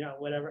tell you, you know,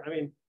 whatever. I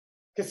mean,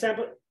 because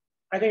sample,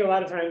 I think a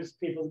lot of times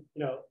people,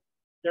 you know,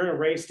 they're in a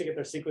race to get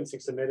their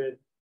sequencing submitted.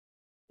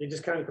 They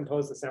just kind of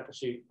compose the sample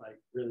sheet like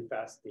really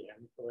fast at the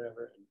end or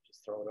whatever and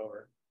just throw it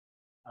over.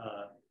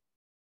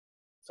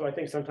 So I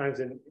think sometimes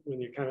when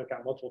you kind of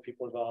got multiple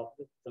people involved,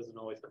 it doesn't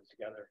always come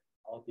together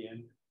all at the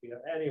end. You know,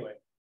 anyway,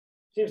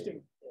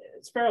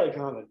 it's fairly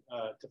common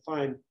to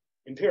find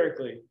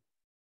empirically,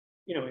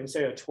 you know, in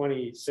say a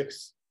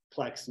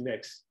 26-plex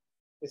mix,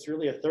 it's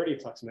really a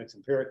 30-plex mix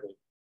empirically.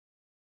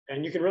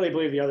 And you can really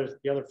believe the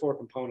other 4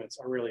 components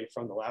are really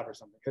from the lab or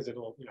something, because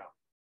it'll, you know,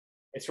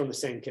 it's from the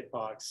same kit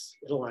box,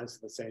 it aligns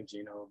to the same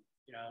genome,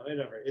 you know,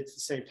 whatever. It's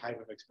the same type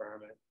of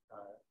experiment.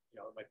 You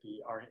know, it might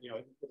be RNA, you know,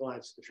 it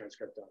aligns to the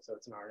transcriptome, so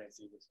it's an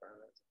RNA-seq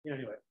experiment. You know,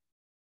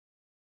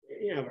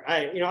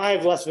 anyway, I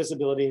have less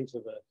visibility into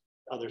the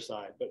other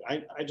side, but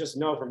I just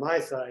know from my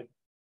side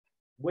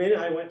when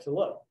I went to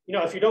look. You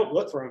know, if you don't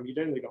look for them, you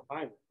generally don't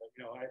find them. But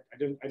you know,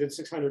 I did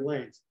 600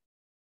 lanes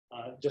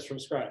just from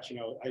scratch. You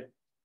know,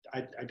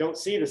 I don't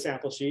see the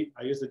sample sheet.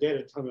 I use the data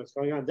to tell me what's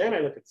going on. Then I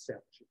look at the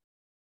sample sheet.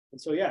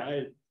 And so yeah,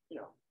 you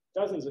know,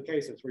 dozens of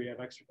cases where you have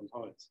extra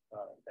components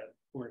that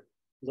weren't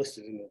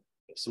listed in the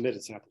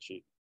submitted sample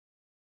sheet.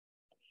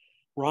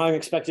 Wrong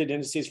expected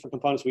indices for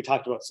components. We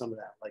talked about some of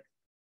that. Like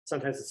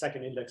sometimes the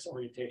second index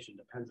orientation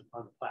depends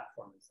upon the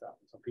platform and stuff.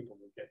 And so people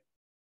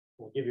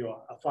will give you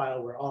a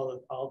file where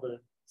all the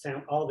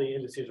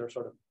indices are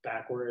sort of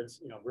backwards.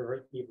 You know,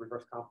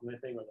 reverse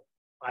complementing, or the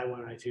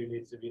I1, I2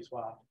 needs to be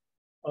swapped.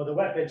 Oh, the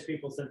webpage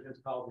people sometimes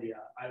call the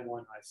I1,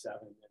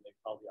 I7, and they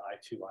call the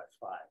I2,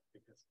 I5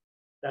 because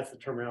that's the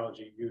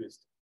terminology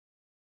used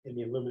in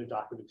the Illumina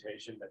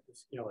documentation. That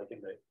is, you know, like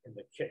in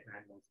the kit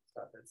manuals and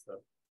stuff. That's the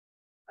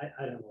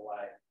I don't know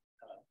why.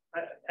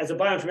 As a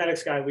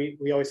bioinformatics guy,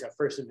 we always have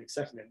first index,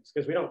 second index,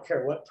 because we don't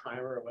care what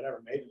timer or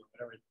whatever made them,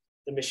 whatever.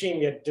 The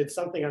machine did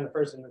something on the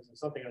first index and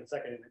something on the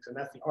second index, and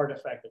that's the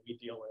artifact that we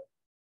deal with.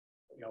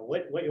 You know,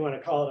 what you want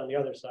to call it on the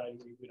other side,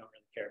 we don't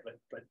really care.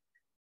 But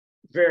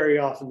very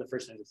often the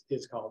first index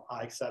is called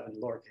I7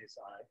 lowercase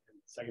I, and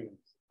the second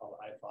index is called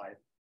I5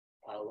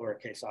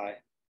 lowercase I.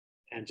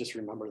 And just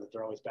remember that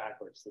they're always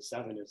backwards. The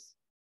 7 is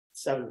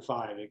 7,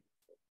 5.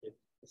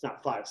 It's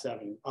not 5,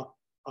 7 up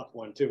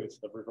 1, 2. It's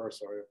the reverse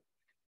order.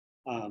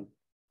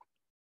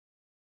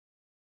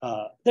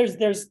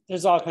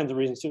 There's all kinds of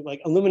reasons too.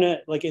 Like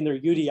Illumina, like in their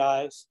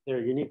UDIs, their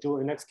unique dual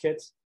index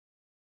kits,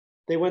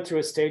 they went through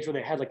a stage where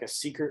they had like a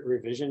secret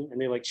revision and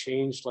they like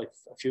changed like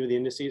a few of the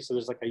indices. So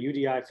there's like a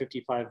UDI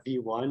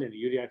 55V1 and a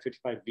UDI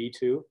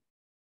 55V2.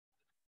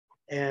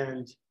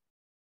 And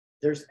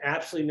there's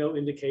absolutely no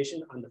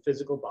indication on the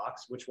physical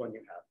box which one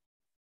you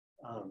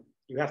have.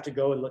 You have to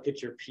go and look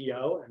at your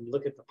PO and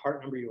look at the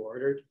part number you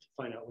ordered to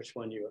find out which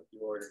one you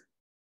ordered.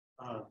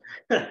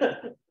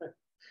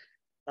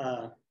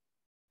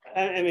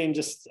 I mean,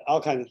 just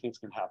all kinds of things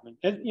can happen.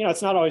 And, you know,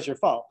 it's not always your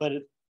fault, but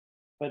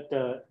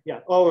yeah.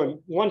 Oh, and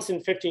once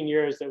in 15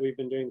 years that we've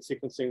been doing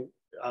sequencing,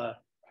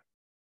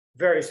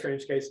 very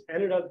strange case,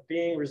 ended up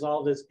being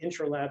resolved as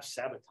intralab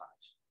sabotage.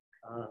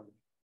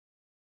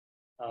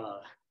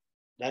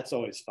 That's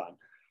always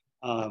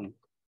fun.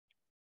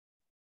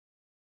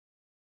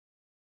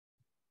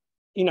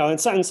 You know, and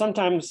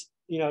sometimes,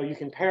 you know, you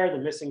compare the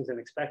missings and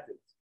expected.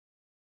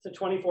 It's a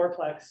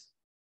 24-plex.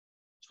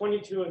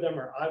 22 of them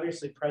are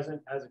obviously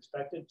present as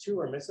expected. 2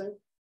 are missing,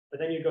 but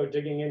then you go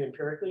digging in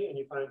empirically and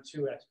you find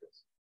 2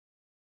 extras.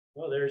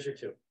 Well, there's your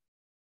 2.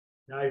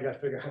 Now you got to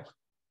figure out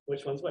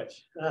which one's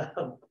which.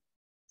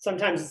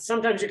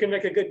 Sometimes you can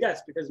make a good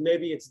guess because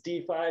maybe it's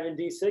D5 and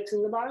D6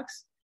 in the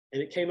box,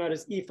 and it came out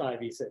as E5,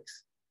 E6.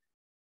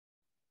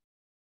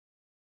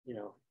 You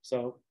know,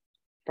 so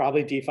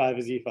probably D5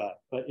 is E5,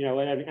 but you know,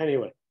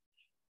 anyway,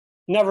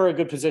 never a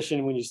good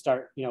position when you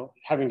start, you know,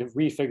 having to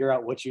refigure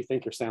out what you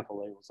think your sample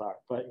labels are.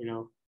 But you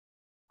know,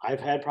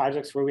 I've had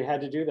projects where we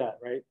had to do that,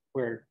 right?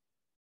 Where,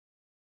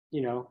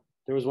 you know,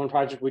 there was one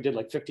project we did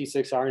like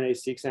 56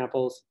 RNA-seq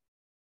samples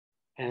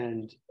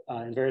and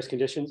in various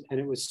conditions, and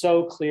it was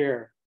so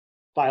clear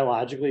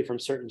biologically from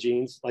certain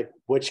genes, like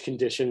which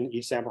condition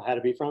each sample had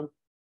to be from,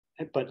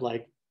 but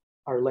like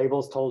our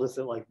labels told us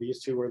that like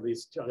these 2 were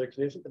these 2 other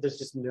conditions, but there's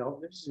just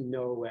no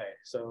way.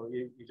 So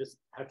you just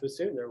have to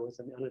assume there was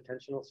an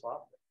unintentional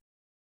swap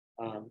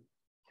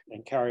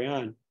and carry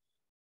on.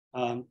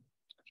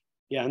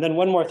 Yeah, and then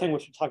one more thing,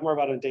 which we'll talk more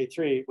about on day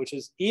 3, which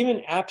is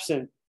even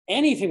absent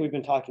anything we've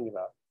been talking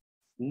about,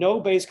 no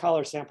base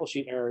collar sample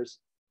sheet errors,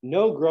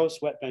 no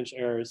gross wet bench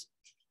errors,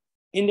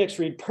 index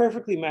read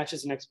perfectly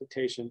matches an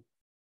expectation,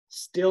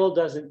 still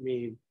doesn't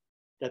mean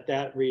that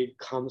that read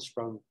comes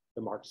from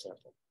the marked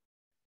sample,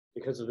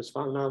 because of this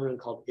phenomenon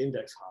called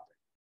index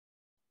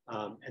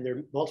hopping. And there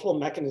are multiple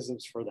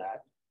mechanisms for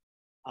that.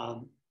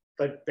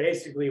 But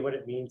basically what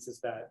it means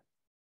is that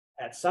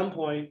at some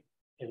point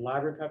in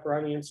library prep or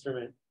on the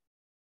instrument,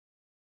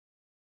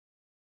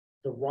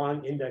 the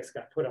wrong index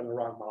got put on the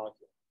wrong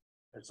molecule.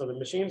 And so the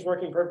machine's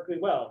working perfectly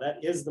well.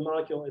 That is the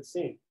molecule it's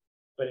seeing.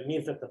 but it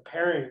means that the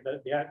pairing,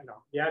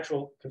 the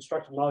actual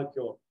constructed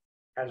molecule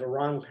has a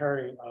wrong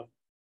pairing of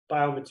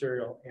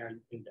biomaterial and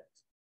index.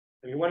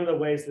 I mean, one of the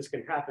ways this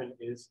can happen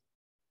is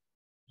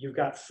you've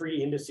got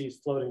free indices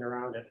floating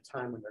around at a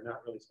time when they're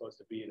not really supposed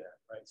to be there,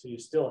 right? So you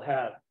still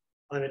have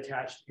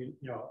unattached,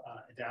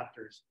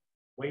 adapters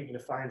waiting to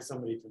find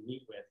somebody to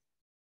meet with,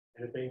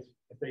 and if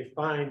they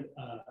find,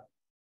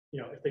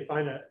 if they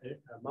find a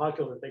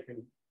molecule that they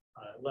can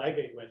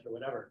ligate with or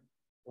whatever,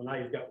 well, now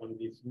you've got one of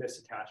these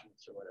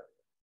misattachments or whatever.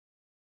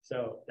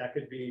 So that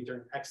could be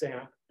during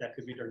XAMP, that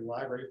could be during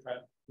library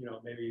prep.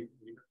 Maybe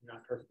you're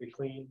not perfectly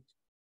clean.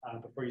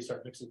 Before you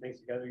start mixing things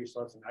together, you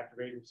still have some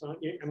activators. So,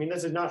 I mean,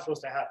 this is not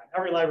supposed to happen.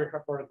 Every library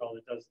prep protocol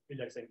that does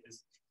indexing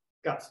has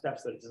got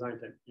steps that are designed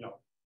to,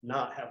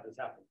 not have this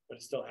happen, but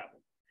it still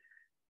happens.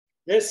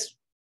 This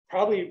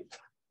probably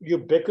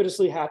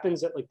ubiquitously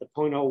happens at like the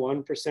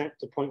 0.01%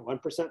 to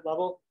 0.1%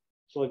 level.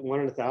 So like 1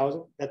 in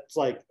 1,000, that's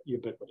like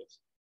ubiquitous.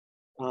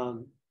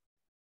 1%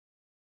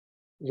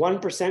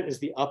 is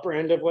the upper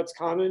end of what's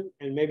common,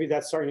 and maybe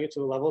that's starting to get to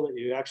a level that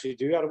you actually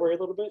do got to worry a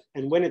little bit.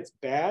 And when it's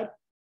bad,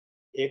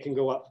 it can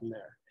go up from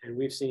there. And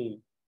we've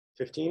seen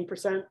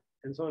 15%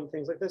 and so on,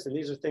 things like this. And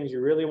these are things you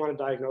really want to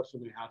diagnose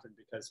when they happen,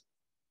 because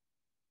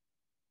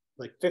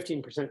like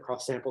 15%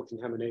 cross-sample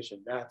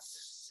contamination,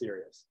 that's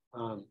serious.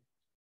 And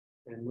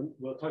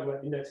we'll talk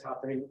about index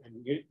hopping.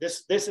 And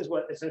this is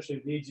what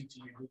essentially leads you to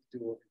unique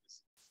dual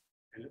indices.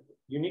 And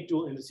unique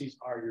dual indices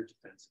are your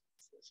defense.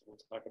 So we'll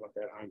talk about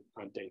that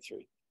on day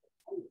 3.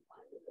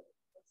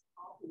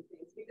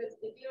 Because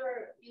if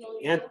you're,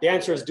 and the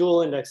answer is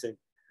dual indexing.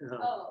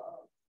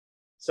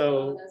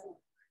 So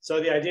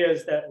the idea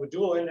is that with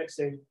dual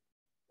indexing,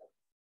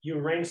 you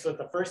arrange so that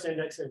the first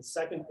index and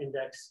second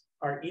index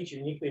are each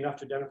uniquely enough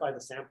to identify the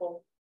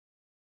sample.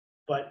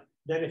 But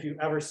then if you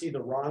ever see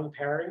the wrong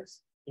pairings,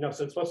 so it's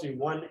supposed to be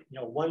one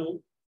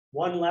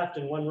left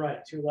and 1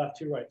 right, 2 left,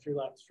 2 right, 3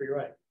 left, 3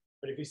 right.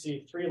 But if you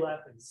see 3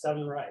 left and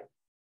 7 right,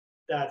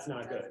 that's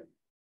not good.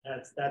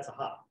 That's a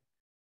hop.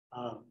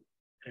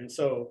 And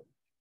so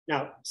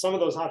now some of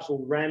those hops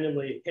will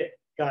randomly hit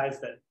guys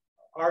that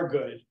are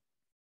good,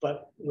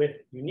 but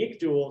with unique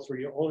duals where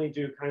you only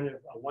do kind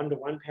of a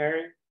 1-to-1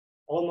 pairing,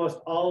 almost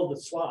all of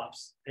the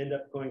swaps end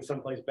up going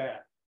someplace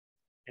bad.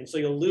 And so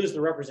you'll lose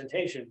the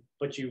representation,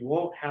 but you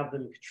won't have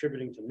them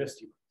contributing to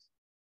misDemux,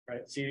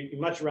 right? So you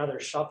much rather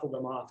shuffle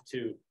them off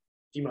to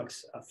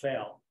Demux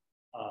fail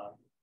or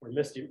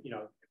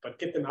but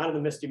get them out of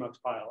the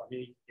misDemux pile. I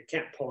mean, you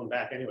can't pull them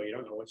back anyway. You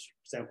don't know which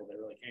sample they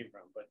really came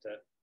from, but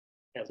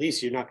at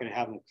least you're not going to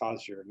have them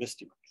cause your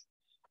misDemux.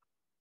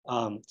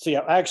 So yeah,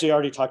 I actually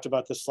already talked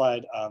about this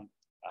slide.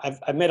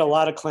 I've made a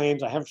lot of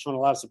claims. I have shown a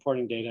lot of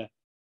supporting data.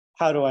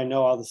 How do I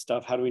know all this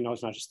stuff? How do we know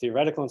it's not just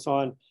theoretical and so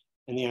on?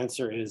 And the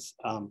answer is,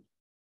 I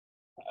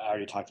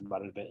already talked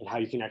about it a bit, and how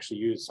you can actually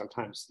use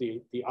sometimes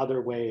the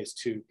other ways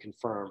to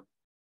confirm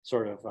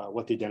sort of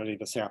what the identity of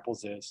the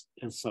samples is.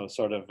 And so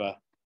sort of,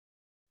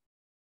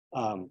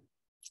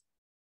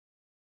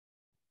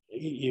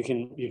 you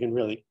can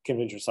really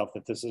convince yourself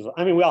that this is,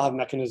 I mean, we all have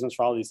mechanisms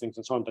for all these things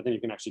and so on, but then you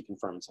can actually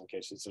confirm in some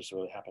cases this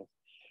really happened.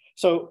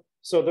 So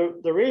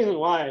the reason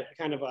why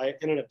I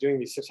ended up doing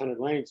these 600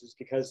 lanes is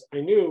because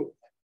I knew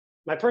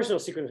my personal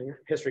sequencing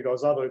history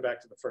goes all the way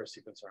back to the first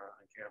sequencer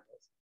on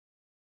campus.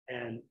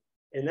 And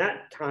in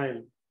that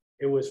time,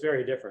 it was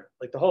very different.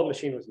 Like the whole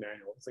machine was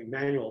manual. It's like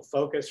manual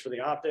focus for the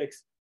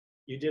optics.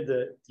 You did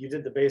the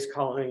base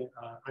calling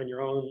on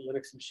your own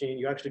Linux machine.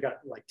 You actually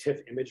got like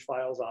TIFF image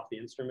files off the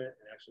instrument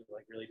and actually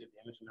like really did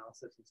the image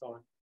analysis and so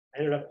on. I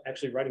ended up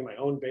actually writing my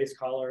own base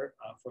caller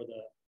for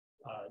the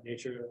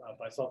Nature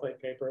bisulfite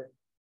paper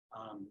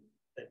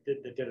that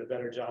did a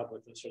better job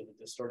with the sort of the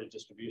distorted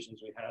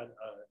distributions we had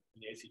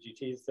in the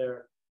ACGTs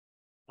there.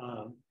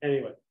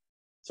 Anyway,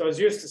 so I was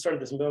used to sort of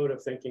this mode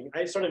of thinking.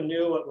 I sort of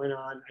knew what went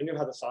on. I knew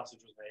how the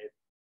sausage was made.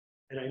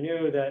 And I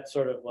knew that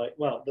sort of like,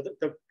 well,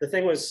 the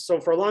thing was, so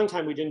for a long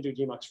time, we didn't do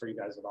Demux for you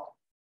guys at all,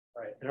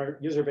 right? And our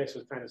user base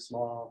was kind of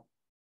small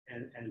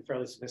and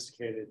fairly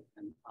sophisticated.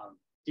 And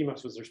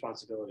Demux was the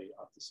responsibility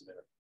of the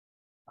submitter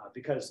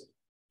because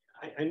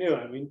I knew,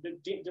 I mean,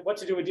 what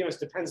to do with Demux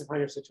depends upon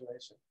your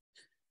situation.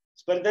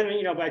 But then,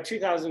 by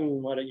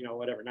 2000,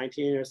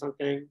 19 or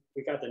something,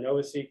 we got the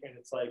NovaSeq, and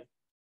it's like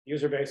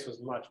user base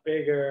was much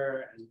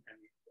bigger and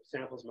the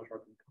samples much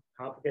more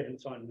complicated and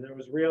so on. And there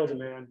was real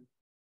demand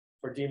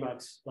for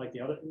Demux, like the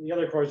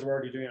other cores were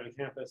already doing it on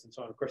campus and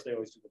so on. Of course, they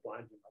always do the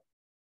blind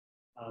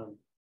Demux.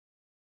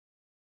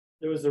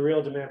 There was the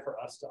real demand for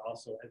us to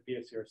also at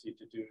BSCRC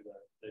to do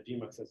the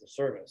Demux as a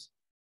service.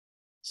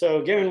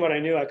 So given what I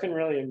knew, I couldn't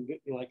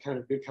really, kind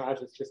of good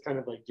conscience, just kind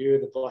of like do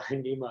the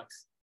blind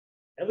Demux,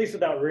 at least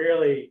without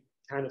really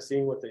kind of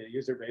seeing what the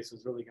user base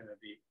was really going to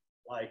be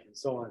like and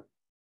so on.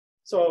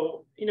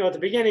 So, at the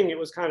beginning, it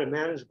was kind of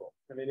manageable.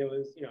 I mean, it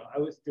was, I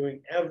was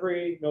doing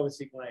every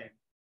NovaSeq lane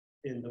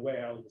in the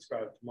way I will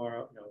describe it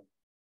tomorrow,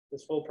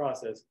 this whole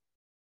process,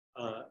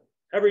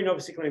 every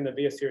NovaSeq lane that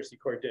BSCRC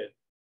Core did.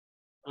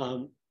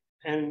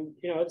 And,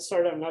 it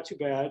started out not too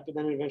bad, but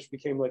then it eventually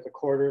became like a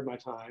quarter of my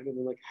time and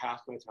then like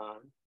half my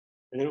time.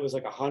 and then it was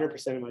like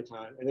 100% of my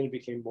time, and then it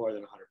became more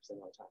than 100% of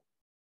my time.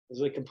 It was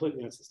like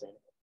completely unsustainable.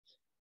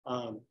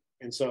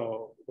 And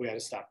so we had to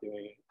stop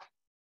doing it.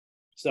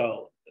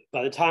 So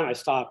by the time I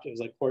stopped, it was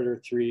like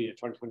Q3 of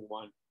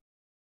 2021.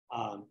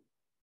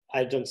 I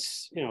had done,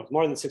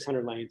 more than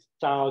 600 lanes,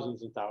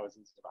 thousands and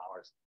thousands of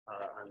hours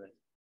on it.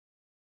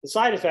 The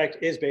side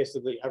effect is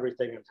basically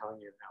everything I'm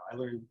telling you now. I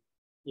learned,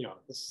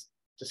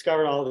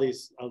 discovered all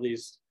these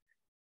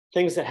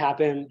things that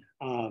happen,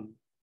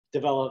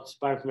 developed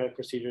bioinformatic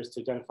procedures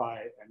to identify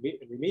and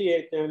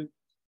remediate them.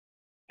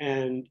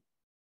 And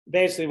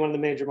basically one of the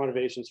major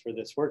motivations for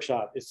this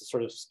workshop is to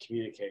sort of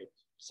communicate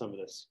some of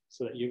this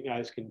so that you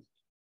guys can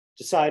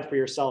decide for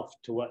yourself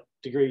to what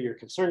degree you're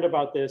concerned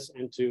about this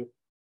and to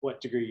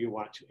what degree you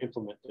want to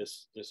implement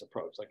this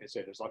approach. Like I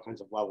said, there's all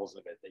kinds of levels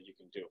of it that you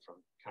can do, from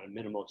kind of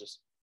minimal,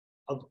 just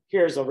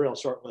here's a real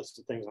short list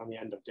of things on the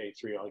end of day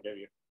 3, I'll give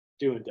you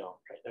do and don't,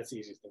 right? That's the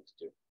easiest thing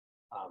to do.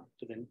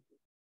 But then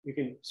you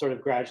can sort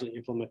of gradually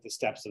implement the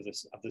steps of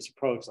this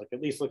approach, like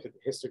at least look at the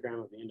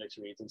histogram of the index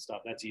reads and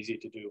stuff. That's easy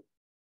to do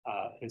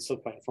and still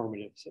quite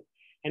informative. So,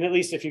 and at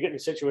least if you get in a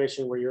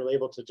situation where you're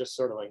able to just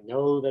sort of like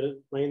know that a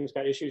lane's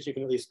got issues, you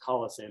can at least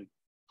call us in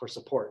for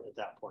support at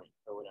that point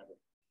or whatever.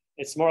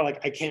 It's more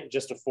like I can't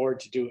just afford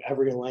to do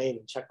every lane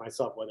and check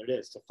myself whether it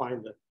is, to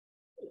find the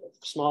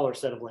smaller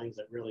set of lanes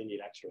that really need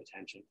extra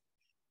attention.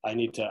 I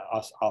need to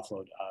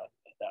offload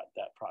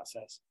that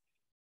process.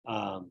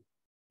 All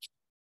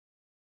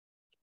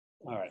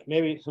right,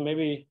 maybe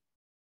we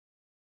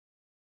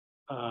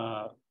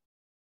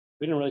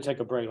didn't really take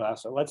a break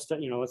last, so let's take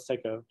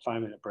a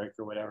 5-minute break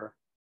or whatever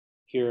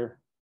here,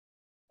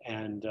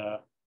 and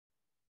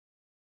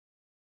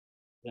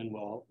then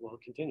we'll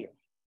continue.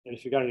 And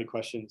if you got any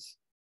questions,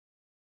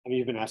 I mean,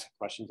 you've been asking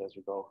questions as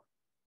we go,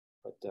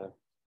 but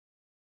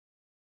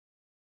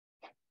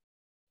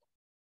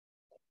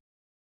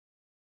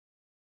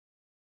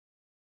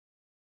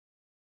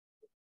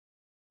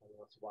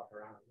let's walk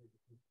around.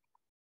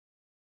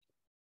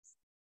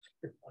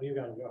 Oh, you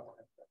gotta go.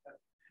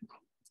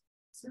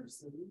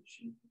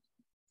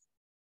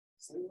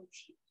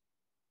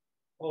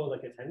 Oh,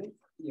 like attending?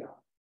 Yeah.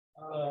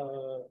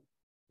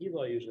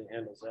 Elo usually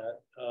handles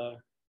that.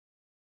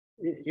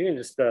 You can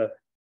just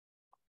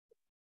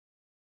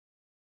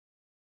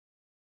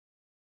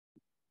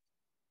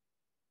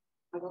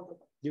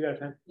you got a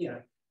pen? Yeah.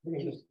 You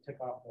can just take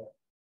off the.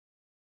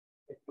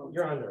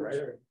 You're on there, right?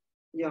 Or?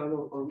 Yeah, I'm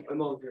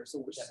on here. So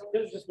which?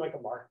 Yeah, just make a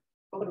mark.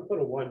 I'm gonna put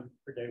a 1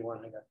 for day 1.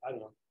 I don't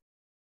know.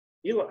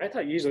 Elo, I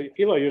thought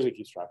Elo usually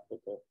keeps track of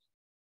it.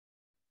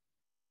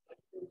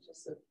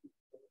 Just a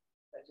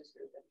register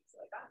that he's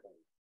like,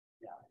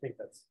 yeah, I think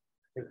that's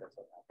what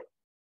happened.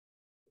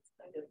 It's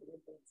kind of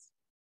things.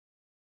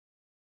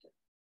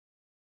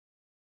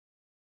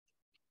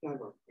 Yeah,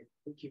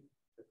 thank you.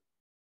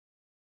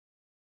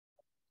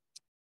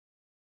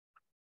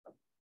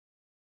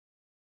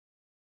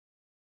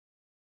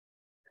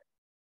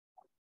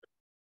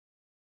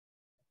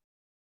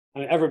 I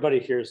mean, everybody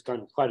here has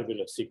done quite a bit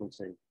of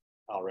sequencing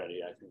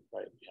already, I think,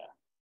 right? Yeah.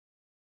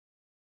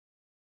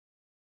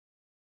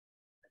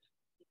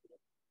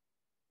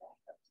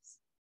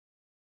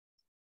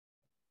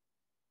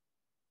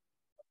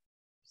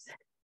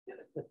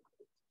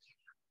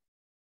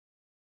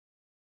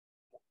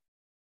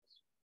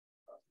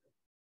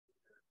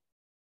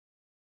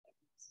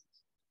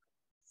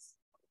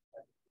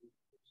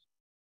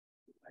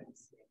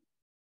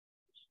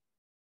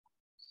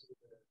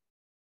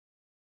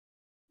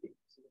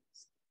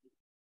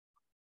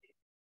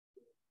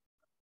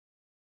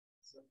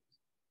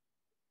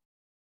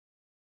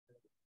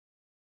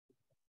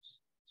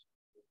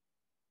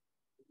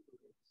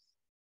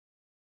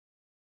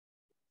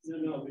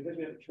 No, because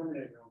we have a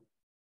terminator on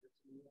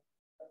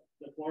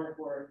the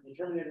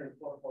terminator and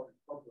fluorophore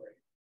incorporate.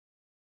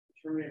 The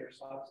terminator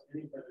stops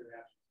any further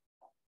reactions.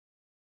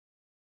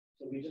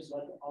 So we just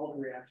let all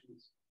the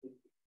reactions, we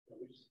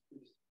just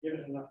give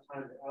it enough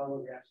time that all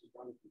the reactions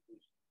run to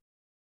completion.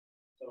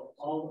 So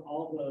all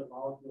the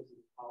molecules in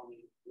the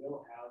colony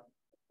will have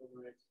a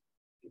terminator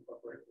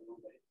incorporate the one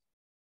base.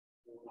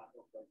 They will not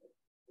incorporate it.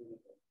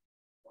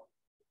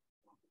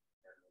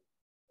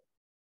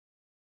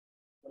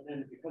 But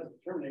then because of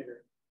the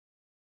terminator,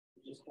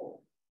 it just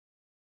holds.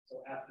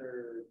 So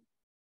after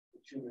the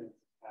 2 minutes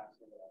pass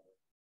or whatever,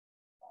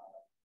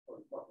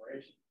 for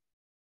incorporation,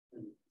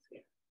 then we can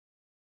scan.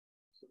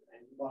 So,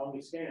 and while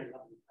we scan,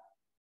 nothing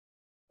happens.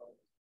 But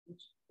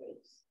each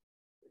base,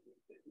 the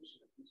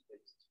addition of each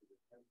base to the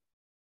terminator,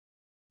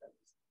 that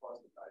is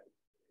caused by the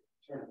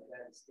terminator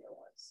and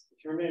scale-wise. The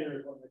terminator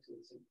is what makes it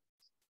a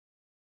sequence.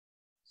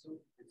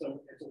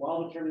 So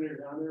while the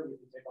terminator is on there, we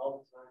can take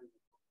all the time.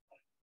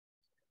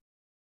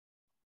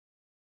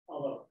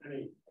 Although, I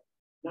mean,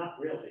 not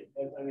really.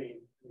 I mean,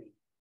 you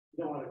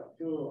don't want to go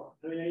too long.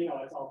 I mean,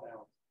 it's all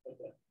balanced,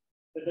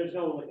 but there's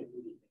no like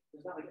immediate thing.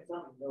 It's not like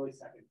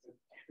milliseconds. So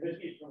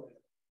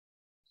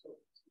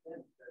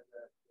then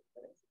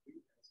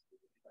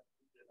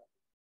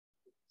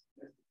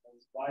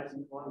why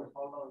isn't it longer?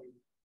 How long?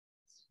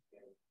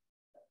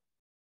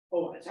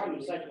 Oh, it's how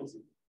many cycles?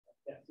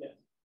 Yes.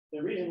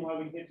 the reason why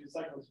we can't do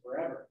cycles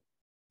forever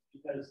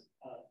is because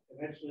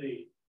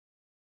eventually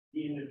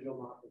the individual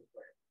molecules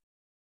break.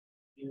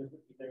 Either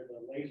the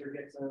laser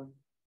gets them,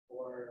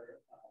 or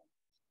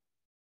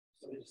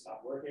so they just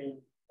stop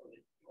working,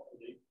 or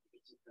they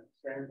get some kind of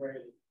strand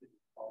break, they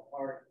fall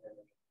apart,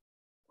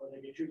 or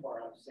they get too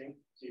far out of sync.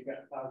 So you've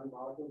got 1,000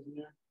 molecules in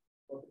there.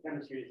 Well, if the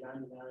chemistry is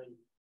 99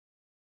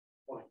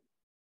 point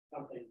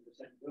something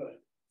percent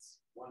good,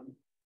 it's 1%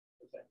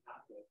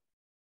 not good.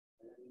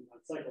 And then on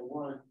cycle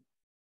 1,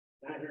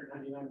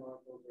 999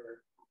 molecules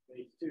are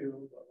phase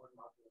 2, but 1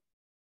 molecule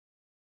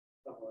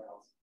somewhere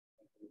else.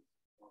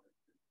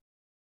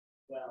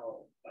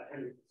 Well, by the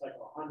time you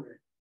cycle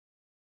 100,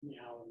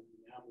 now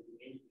maybe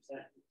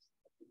 80%,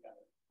 you've got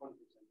 20%.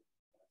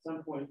 At some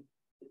point,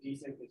 the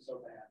desync is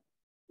so bad,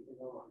 you can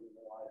no longer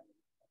rely on it.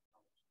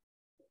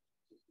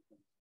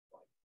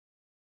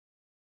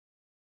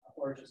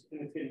 Or just,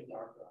 and it's getting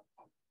darker.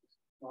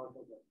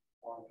 Molecules are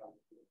falling out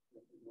of it,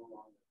 no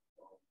longer.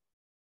 So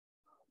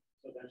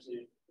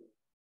eventually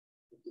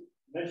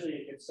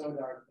it gets so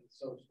dark and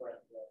so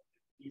spread that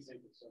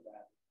desync is so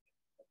bad.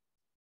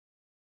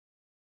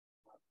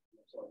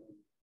 So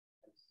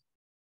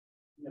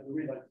the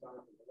read length's gone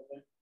up a little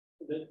bit.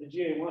 The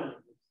GA1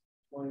 is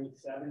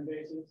 27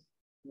 bases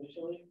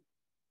initially.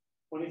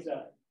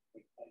 27.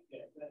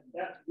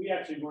 That we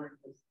actually weren't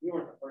the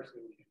first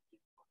thing we did.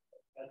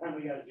 By the time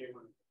we got a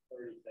GA1,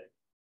 36.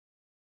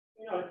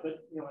 And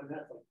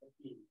that's like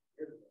 15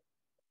 years ago.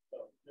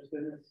 So there's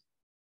been this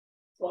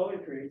slow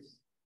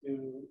increase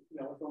to,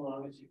 what's the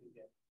longest you can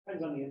get.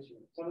 Depends on the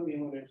instrument. Some of the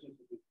Illumina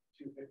instruments will be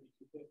 250,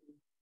 250.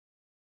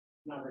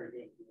 Not very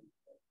good.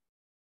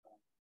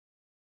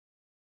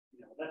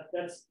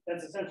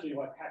 That's essentially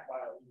what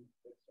PacBio uses.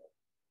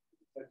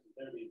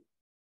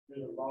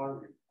 They're the long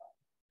read.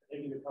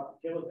 They give you a couple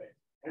kilobases,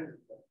 tens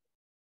of kilobases.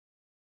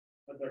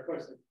 But of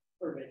course, the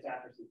per base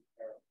accuracy is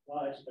terrible.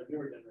 Well, actually, the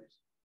newer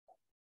generation.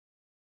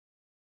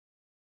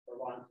 For a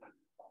long time.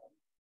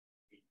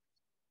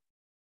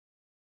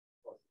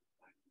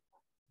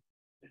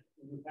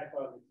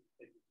 PacBio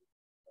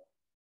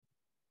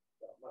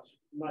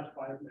much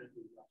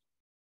fundamentally much.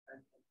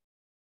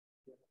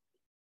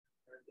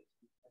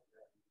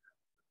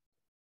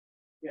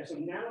 Yeah, so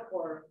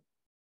Nanocore,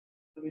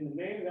 the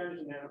main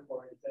advantage of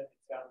Nanocore is that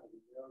it's got like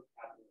zero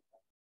capital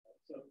effect. Right?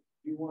 So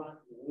you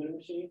want an Illumina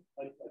machine,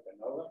 like a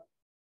Nova,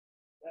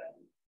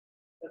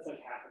 that's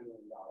like $500,000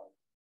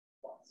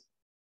 plus.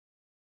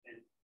 And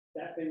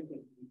that thing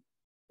can be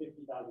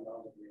 $50,000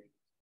 a year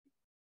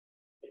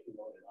if you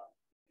load it up.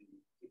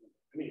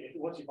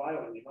 Once you buy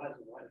one, you might as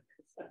well run it.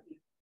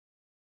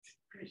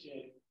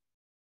 Appreciate it.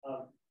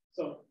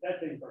 So that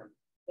thing burns.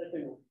 That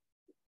thing will,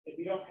 if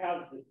you don't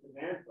have the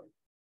demand for it,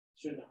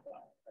 should not buy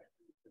it. Right?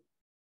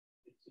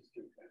 It's just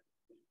too expensive.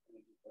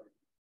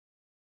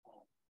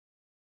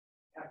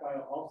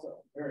 PacBio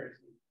also very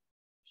expensive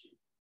machine.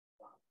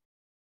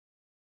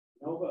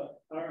 Nova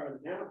or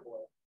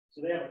Nanocore,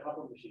 so they have a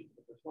couple of machines,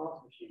 but the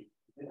smallest machine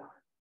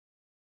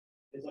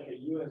is like a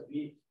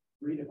USB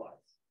 3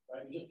 device,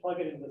 right? You just plug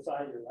it into the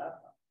side of your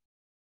laptop.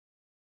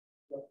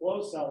 The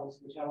flow cells,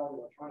 which have all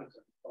the electronics,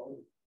 are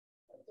exposed.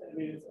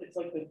 It's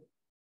like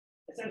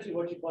essentially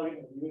what you plug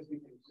into the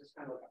USB thing is just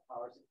kind of like a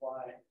power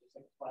supply, just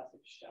like a plastic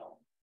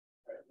shell.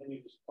 Right? Then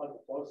you just plug the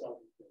flow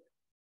cells into it,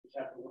 which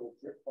have a little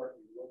drip port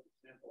and you load the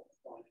sample.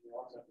 And you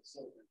also have the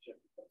silicon chip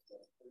that's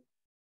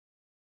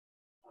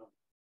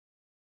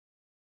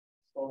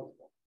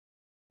disposable.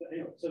 So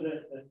anyway, so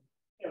it's like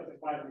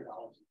 $500.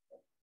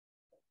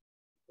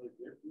 So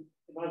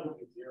it might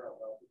look at zero,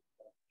 though.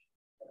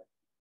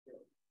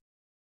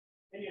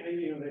 And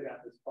they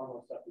got this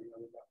funnel stuff. They've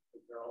got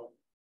the girl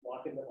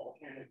walking the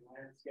volcanic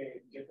landscape,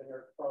 dipping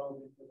her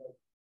probe into the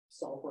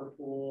sulfur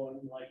pool,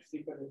 and like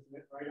sequencing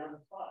it right on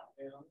the spot.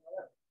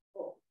 That's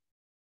cool.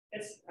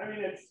 It's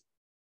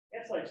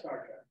like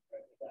Star Trek,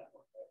 right? At that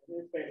point, right?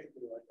 It's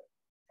basically like a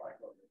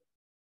tricorder.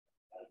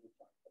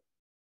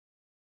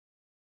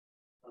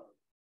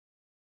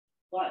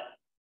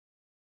 But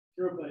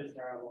throughput is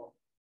terrible.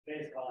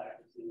 Base call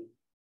accuracy,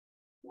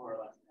 more or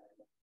less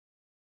terrible.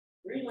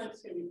 Read lengths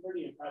can be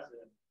pretty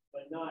impressive,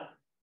 but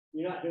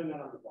you're not doing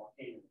that on the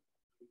volcano.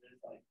 There's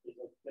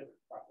a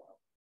different profile.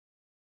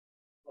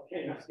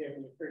 Volcano's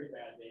giving you pretty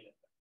bad data.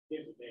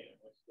 Gives you data,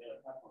 which the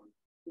other platform,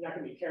 you're not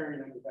going to be carrying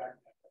them in your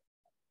backpack.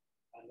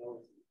 I know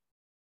it's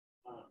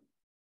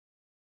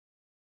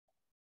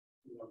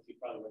he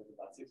probably weighs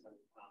about 600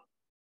 pounds.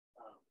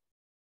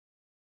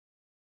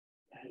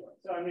 Anyway,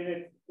 so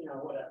it's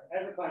whatever.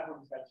 Every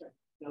platform's got to change.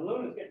 Now,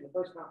 Luna's getting the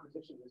first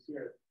competition this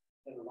year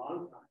in a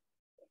long time.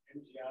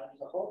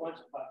 There's a whole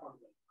bunch of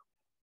platforms that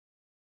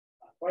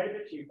quite a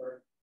bit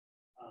cheaper.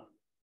 And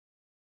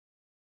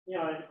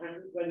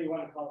whether you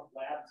want to call it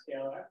lab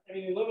scale,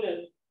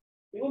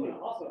 Illumina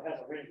also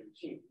has a range of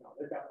machines.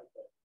 They've got like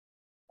the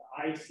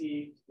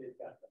IC, they've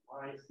got the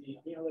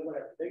MyC,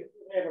 whatever. They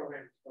have a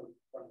range from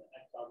the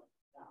XL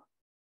down.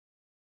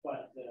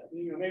 But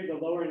maybe the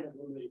lower end of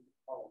Illumina you could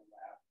call them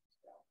lab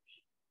scale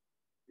machines.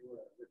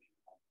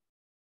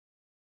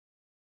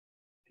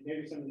 And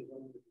maybe some of these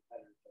Illumina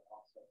competitors are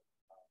also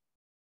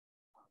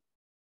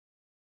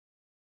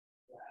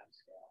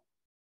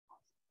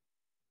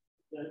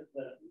the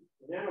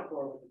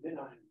nanocore with the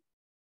min-ion,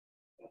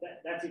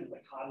 that's even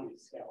like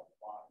hobbyist scale at the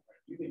bottom,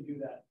 right? You can do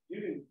that.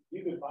 You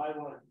can buy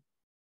one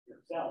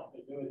yourself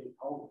and do it in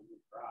home in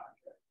your garage,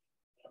 right?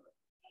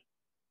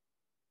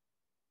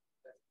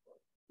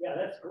 Yeah,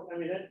 that's cool. I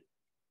mean, that,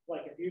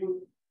 like if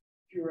you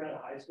were at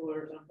a high school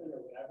or something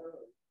or whatever,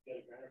 or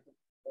get a grant or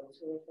something, middle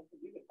school or something,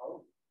 you could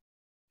totally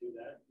do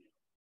that, you know,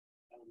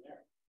 down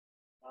there.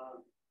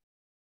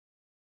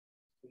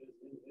 It is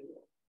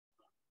individual.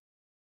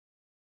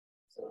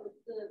 So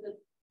the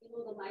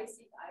the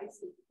MySeq,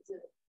 iSeq,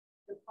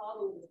 the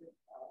problem is that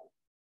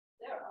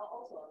they're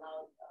also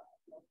allowed.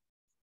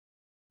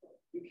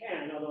 You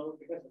can, although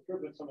because the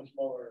throughput's so much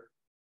lower.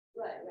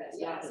 Right. It's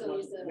Yeah. not as So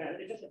much it's as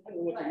demand. It just depends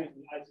on what right. you're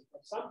using the iSeq.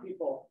 But some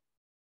people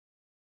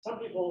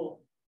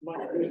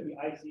might use the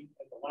iSeq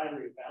as a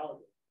library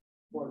validator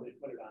before they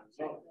put it on its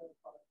own.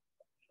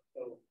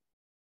 So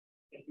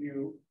if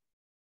you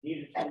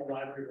need to tune the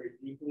library very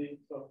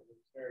deeply, so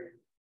it's very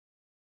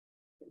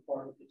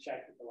important to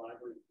check that the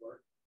library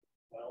works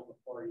well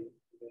before you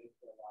get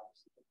into a lot of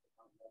stuff.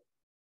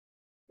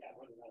 Yeah,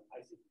 when you're on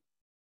iSeq.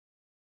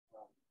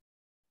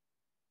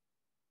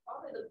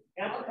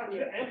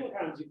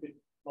 Amplicons you could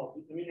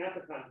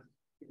amplicons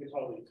you could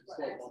totally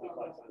still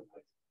multiplex on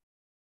iSeq.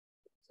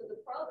 So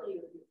the problem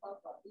is you talk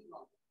about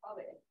Demux,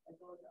 probably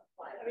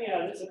I mean,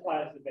 yeah, this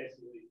applies to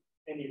basically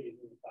any of these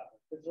new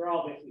platforms because they're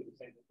all basically the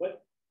same thing.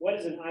 What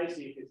is an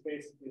iSeq is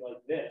basically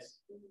like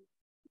this,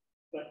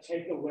 but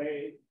take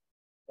away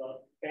the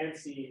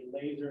fancy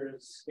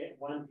lasers,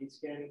 1D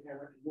scanning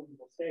camera, and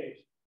movable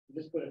stage. You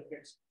just put a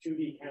fixed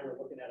 2D camera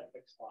looking at a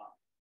fixed spot.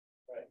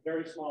 Right,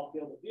 very small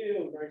field of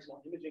view, very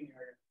small imaging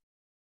area,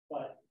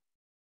 but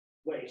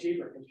way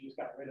cheaper because you just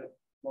got rid of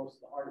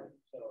most of the hardware.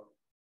 So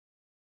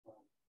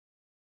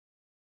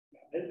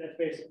yeah, that's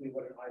basically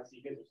what an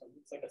iSeq is or something.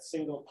 It's like a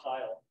single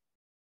tile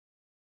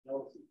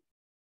NovaSeq.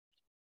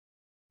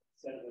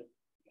 Instead of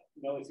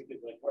NovaSeq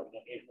is like more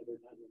than 800,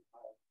 900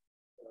 tiles.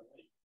 So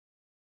iSeq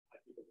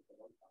is a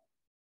one tile.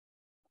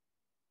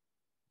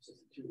 It's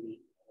just a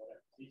 2D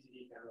whatever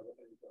CCD camera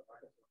looking into a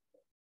microscope.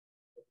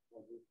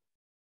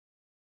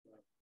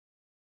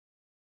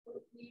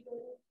 We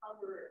don't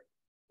cover,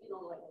 like a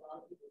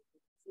lot of people,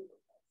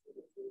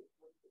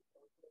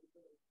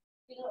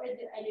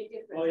 any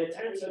difference. Oh, yeah,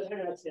 10x,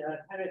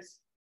 yeah,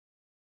 10x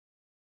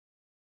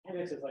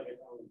is like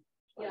its own.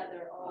 Yeah,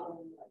 they're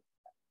all.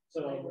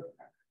 So,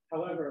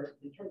 however,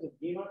 in terms of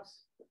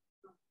Demux,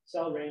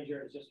 Cell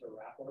Ranger is just a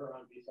wrapper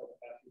on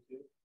BSCRC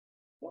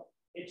Sequencing.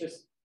 It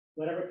just,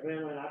 whatever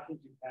command line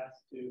options you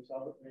pass to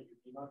Cell Ranger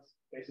Demux,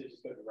 basically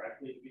just go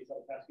directly to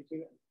BSCRC2,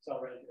 and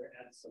Cell Ranger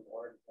adds some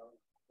more.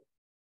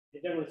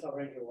 Generally, Cell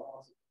Ranger will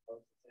also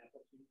compose the sample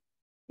sheet.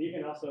 You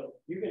can also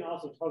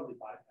totally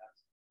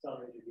bypass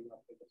Cell Ranger Demux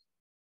by just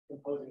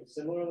composing a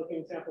similar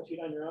looking sample sheet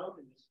on your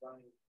own and just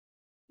running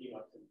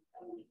Demux and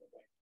underneath the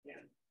thing. Yeah,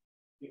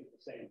 you get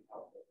the same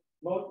output.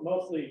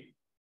 Mostly,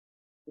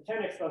 the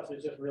 10x stuff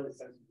is just really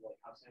sensitive to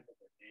like how samples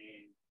are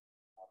named.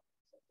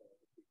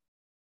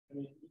 I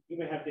mean,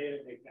 you may have data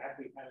in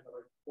exactly kind of the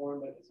right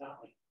form, but it's not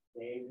like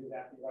named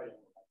exactly right.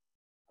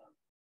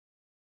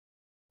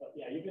 But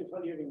yeah, you can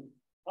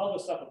all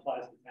this stuff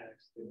applies to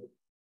 10x too.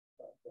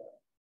 But,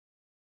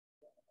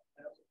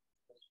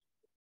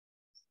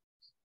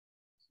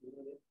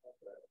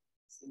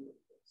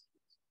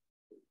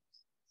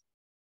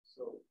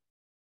 so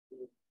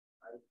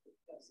I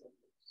test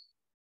samples,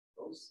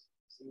 those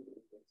single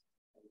things,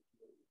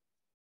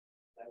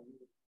 and you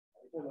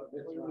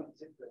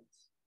different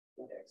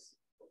index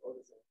for all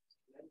the samples,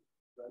 and then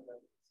run them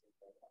at the same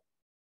time.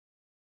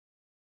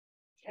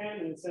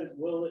 Can, in the sense,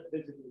 will it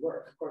physically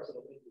work? Of course,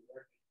 it'll physically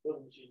work. Will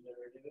the machine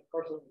generate it? Of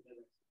course, it'll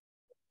generate it.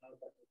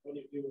 What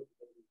do you do with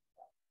it?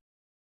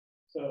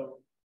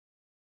 So,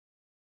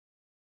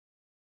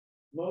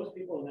 most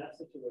people in that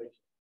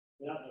situation,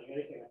 without knowing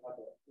anything I talk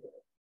about here,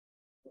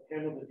 will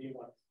handle the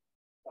Demux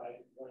by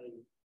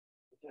running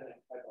the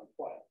 10x pipeline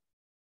twice.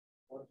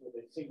 Once with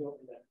a single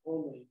index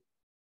only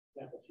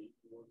sample sheet,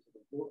 and once with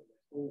a dual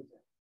index only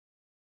sample.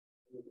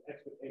 And with the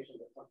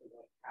expectation that something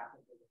like half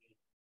of the machine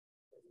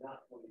is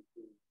not going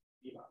to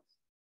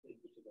Demux in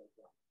each of those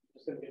runs. You're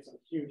just going to get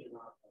some huge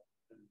amount of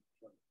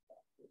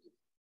which is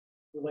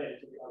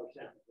related to the other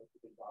samples that you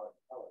can bother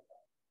to color.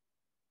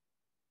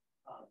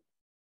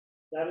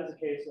 That is a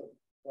case of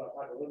what I'll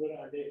talk a little bit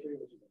on day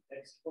 3, which is a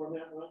text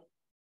format run.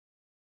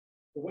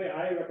 The way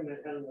I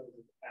recommend handling those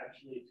is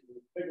actually to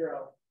figure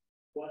out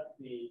what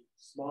the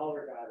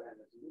smaller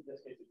diagram is. In this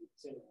case, it's the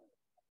single one.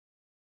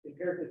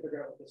 Empirically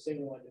figure out what the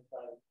single one looks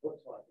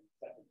like in a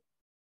second.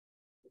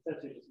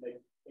 Essentially, just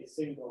make a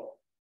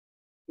single,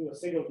 do a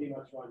single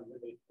Demux run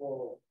with a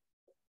full,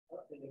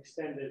 an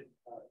extended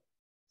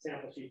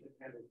sample sheet that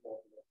handles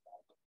both of those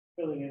files,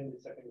 filling in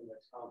the second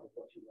index column with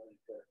what you want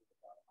to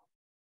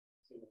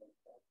single index.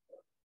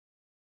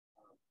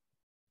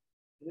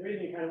 And the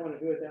reason you kind of want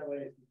to do it that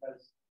way is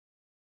because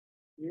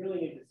you really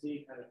need to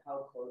see kind of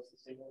how close the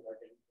signals are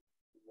getting.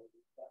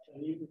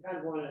 And you kind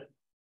of want to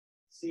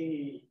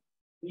see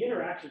the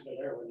interactions are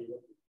there when you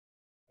look.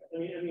 I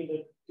mean,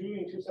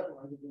 doing two separate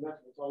ones, as you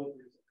mentioned, it's always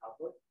producing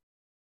conflict,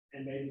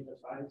 and maybe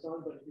just finding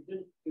some. But if you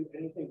didn't do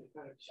anything to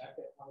kind of check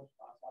it, how much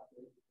crosstalk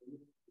there is between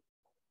them.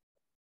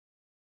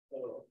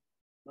 So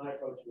my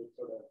approach would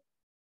sort of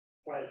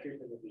try to treat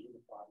them as a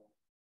unified one,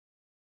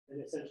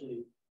 and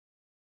essentially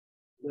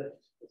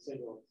lift the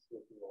signals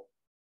with the roll.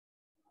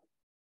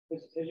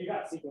 Because you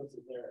got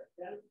sequences there,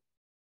 and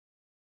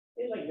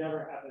it like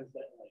never happens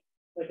that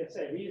like I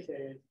say these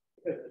days,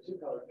 because of the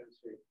two-color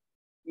chemistry,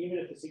 even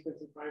if the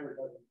sequencing primer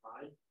doesn't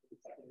find the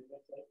second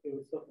index, like, it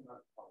would still come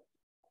out of color.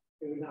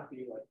 It would not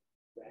be like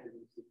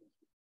random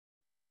sequencing.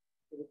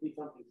 It would be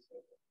something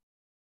stable.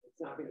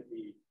 It's not going to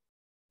be.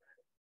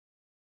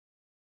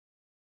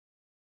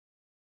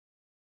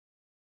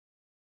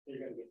 So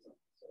you're going to get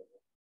something stable.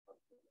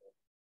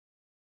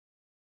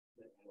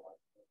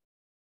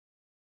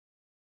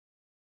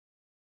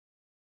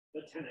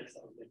 The 10x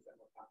makes that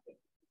more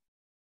complicated.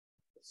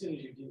 As soon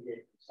as you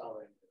deviate from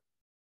solving it,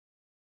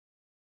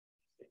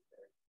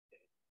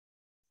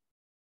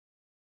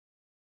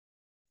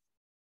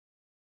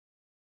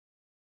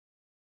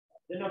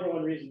 the number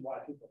one reason why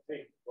people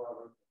take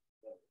broader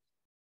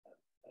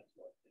that's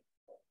what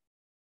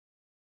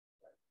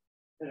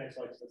 10x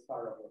likes to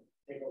start over,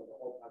 take over the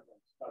whole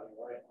concept, starting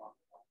right off.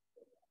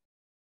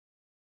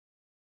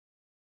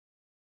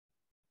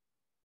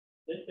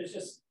 It's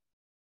just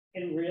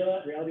in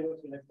reality,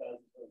 what 10x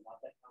does is really not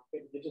that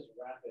complicated. They just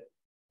wrap it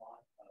on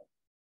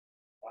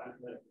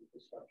bioinformatic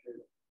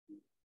infrastructure.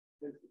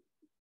 They've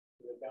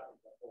got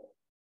like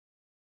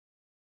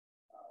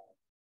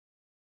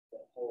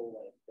the whole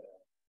like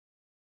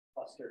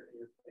cluster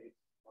interface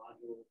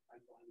module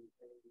pipeline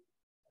thing,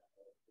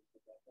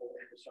 that whole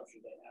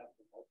infrastructure they have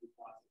for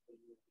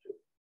multiplexing.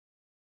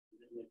 And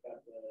then they've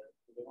got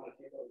they want to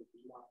take over the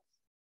Demux.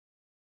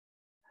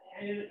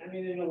 And I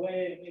mean, in a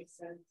way, it makes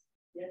sense.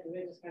 Yeah,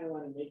 they just kind of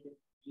want to make it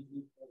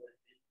easy for the.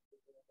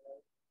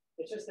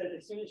 It's just that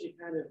as soon as you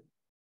kind of,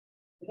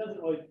 it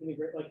doesn't always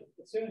integrate. Like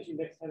as soon as you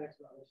mix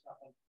 10x with other stuff,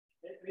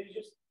 it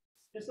just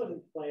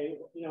doesn't play.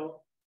 You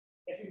know,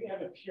 if you have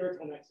a pure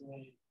 10x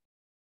lane,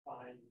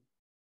 fine.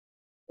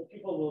 But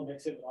people will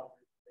mix it with other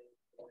things.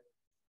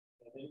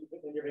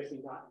 Then you're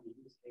basically not in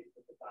the use case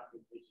with the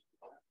documentation.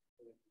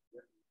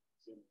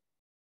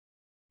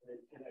 And then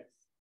 10x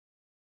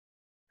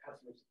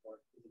customer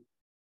support isn't.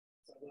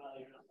 So well,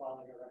 you're not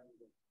following our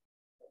recommendations.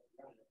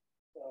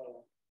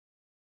 So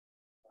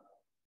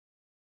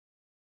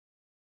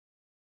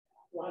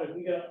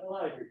we got a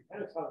lot of groups.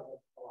 Kind of talk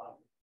about a lot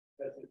of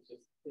it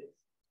because it's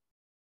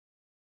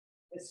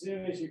as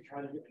soon as you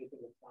try to do anything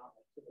that's not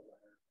like to the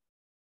letter,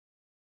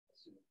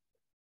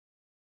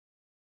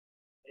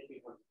 it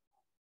becomes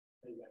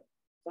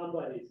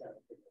somebody's got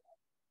to figure out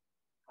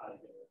how to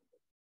get around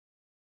it.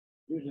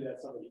 Usually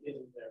that somebody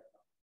isn't there.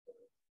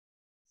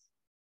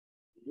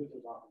 The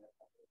users often have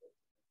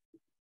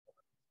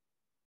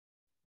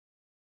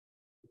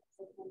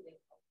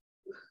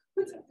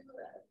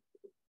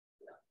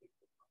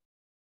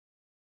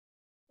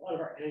a lot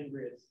of our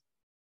angriest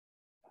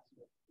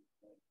customers. Do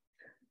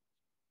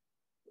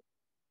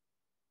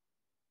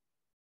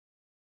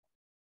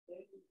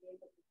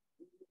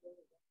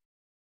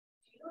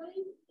you know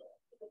anything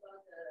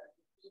about the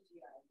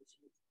BGI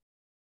machines?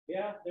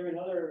 Yeah, they're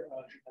another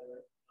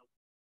competitor.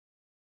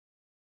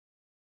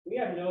 We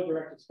have no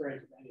direct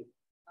experience with any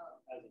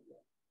as of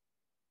yet.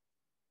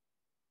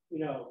 You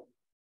know,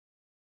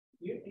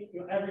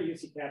 every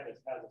UC campus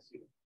has a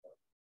student.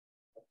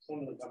 Some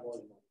of them have more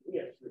than one. We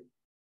have 3.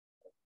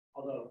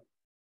 Although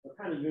we're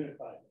kind of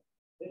unified.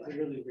 It's a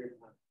really weird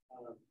time.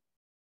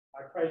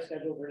 Our price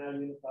schedules are now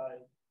unified.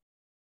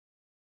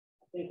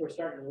 I think we're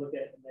starting to look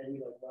at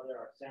maybe like whether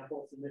our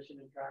sample submission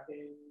and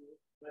tracking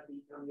might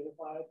become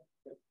unified.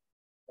 But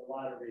a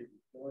lot of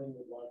reasons. Billing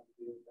would love to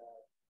do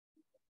that.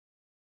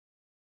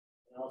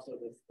 And also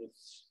this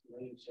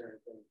lane sharing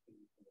thing can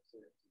be a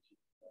serious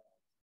issue.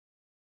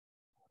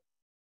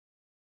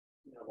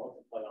 You know,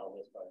 multiply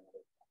all this by another.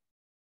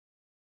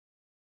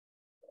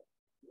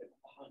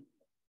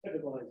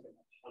 Typical lanes are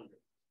 100.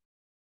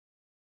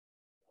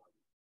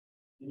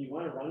 And you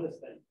want to run this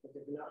thing, because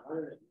if you're not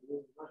running it, you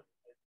lose money.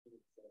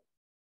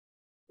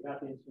 You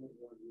got the instrument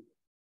you want to use it.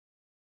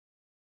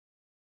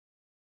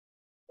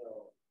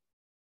 So,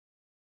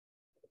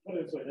 to put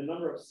it this way, the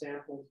number of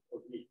samples per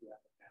week you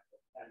have to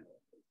sample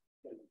is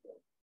going to be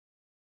good.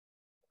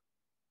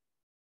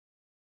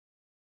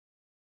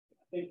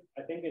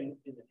 I think in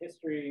the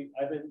history,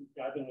 I've been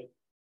with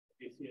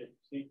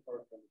BSCRC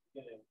Core from the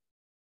beginning.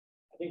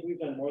 I think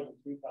we've done more than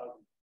 3,000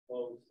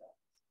 flow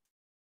cells.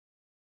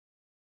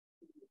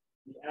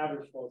 The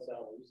average flow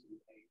cell used to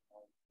be 8,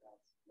 now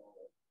it's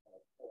smaller,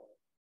 4.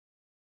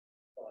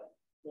 But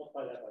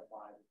multiply that by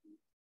 5,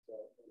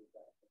 so we've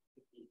got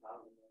 15,000.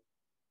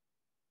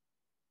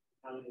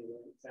 How many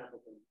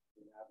samples in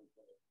the average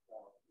flow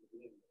cell in the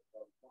beginning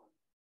of 1,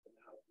 but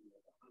now it's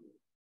like 100.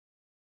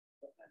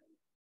 And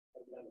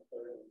I've done a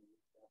third of the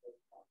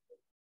samples.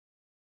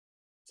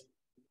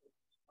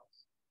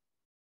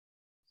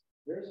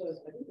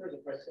 I think there's a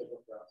price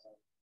schedule for outside.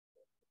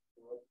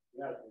 You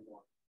gotta pay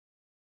more.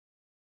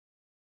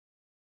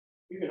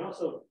 You can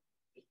also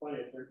just find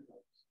it third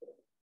notes.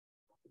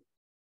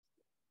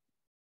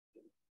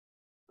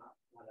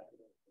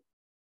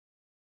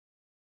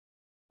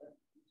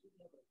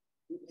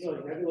 You know,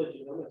 like nebula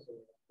genomics,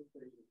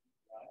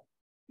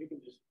 you can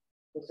just,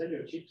 they'll send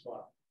you a cheap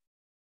swap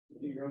to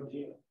do your own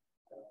genome.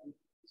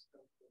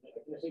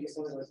 I think it's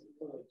something like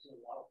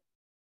wow.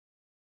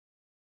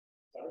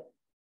 Sorry?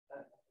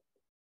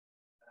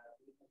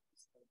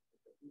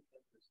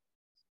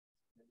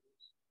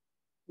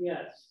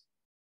 Yes.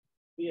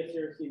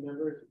 BSCRC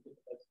members.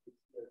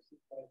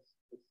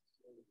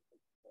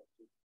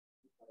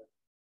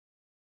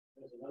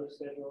 There's another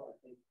schedule, I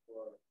think,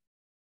 for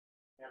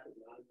campus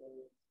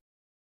non-affiliates.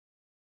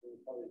 There's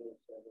probably another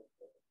schedule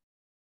for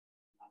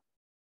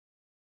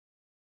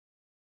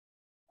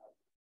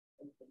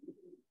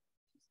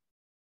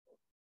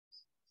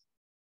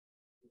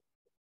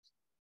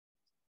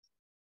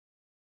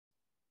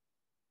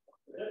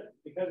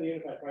because of the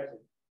unified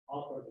pricing,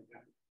 all sorts of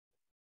campus.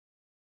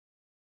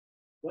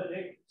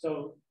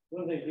 So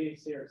one thing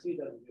BSCRC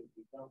doesn't do is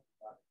we don't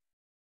about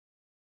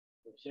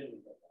it. It shouldn't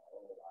be a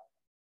whole lot.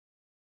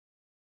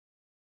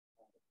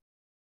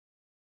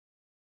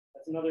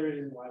 That's another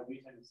reason why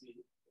we tend to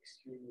see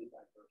extremely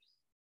diverse.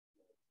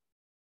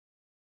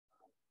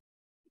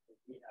 Because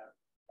we have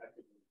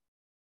effectively,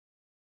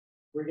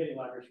 we're getting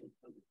libraries from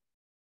hundreds.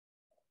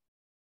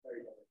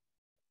 Very diverse.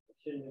 The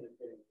Shinmin is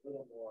getting a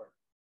little more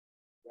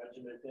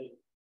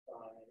regimented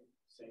by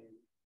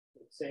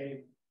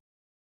same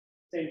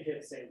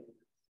kit, same units.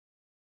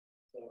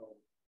 So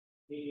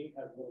he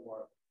has a little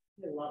more,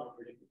 a lot of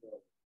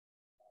predictability.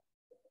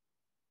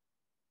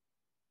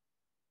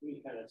 We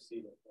kind of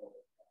see the whole,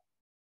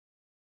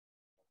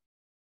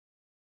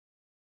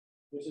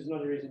 which is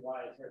another reason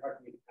why it's very hard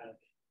for me to kind of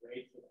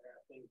rate the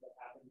things that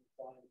happen in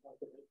front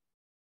of it.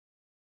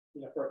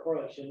 You know, for a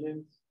core like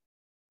Shinmin's,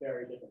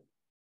 very different.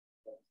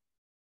 But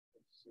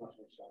it's much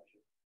more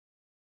structured.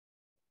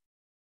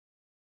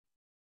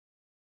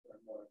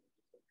 More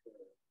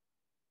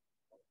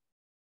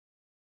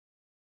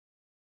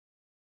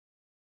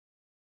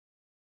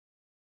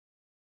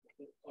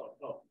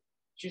oh,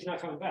 she's not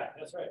coming back.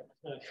 That's right.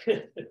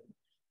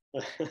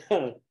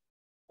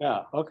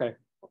 Yeah. Okay.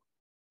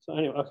 So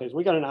anyway, okay. So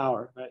we got an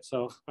hour, right?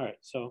 So all right.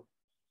 So,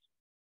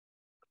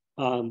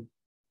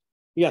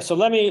 yeah. So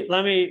let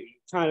me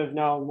kind of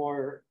now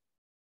more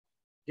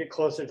get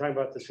closer to talking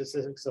about the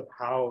specifics of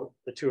how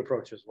the two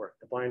approaches work: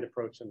 the blind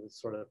approach and the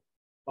sort of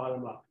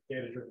bottom-up,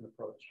 data-driven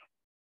approach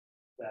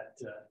that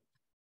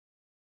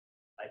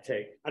I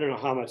take. I don't know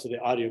how much of the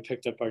audio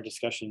picked up our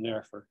discussion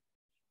there for,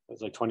 it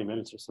was like 20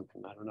 minutes or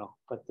something, I don't know.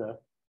 But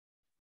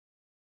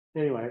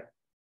anyway,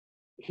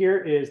 here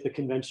is the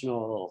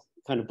conventional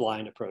kind of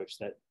blind approach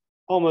that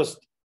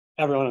almost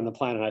everyone on the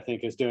planet, I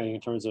think, is doing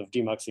in terms of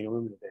demuxing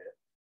Illumina data.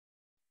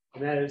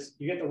 And that is,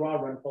 you get the raw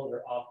run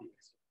folder off the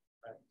instrument,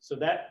 right? So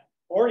that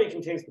already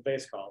contains the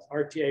base calls.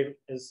 RTA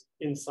is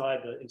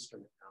inside the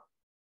instrument now.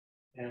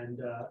 And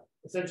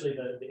essentially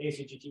the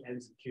ACGT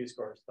ends and Q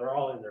scores, they're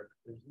all in there.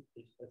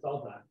 It's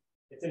all done.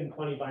 It's in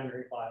 20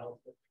 binary files,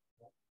 but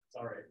it's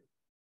all right.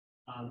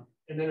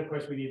 And then of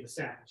course we need the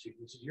sample sheet,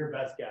 which is your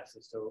best guess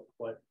as to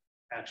what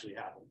actually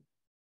happened.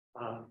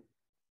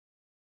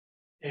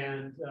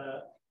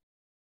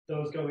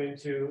 Those go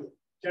into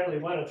generally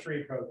one of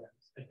three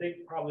programs. I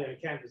think probably on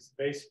campus,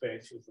 base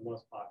space was the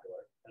most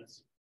popular.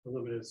 That's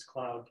Illumina's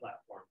cloud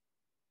platform.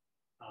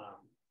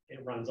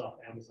 It runs off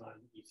Amazon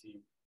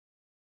EC.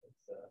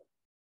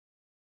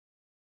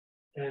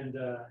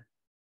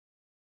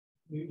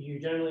 You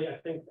generally, I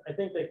think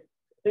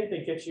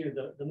they get you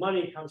the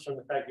money comes from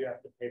the fact you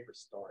have to pay for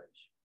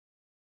storage.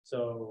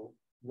 So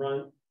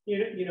run,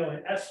 you know,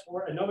 an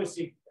S4, a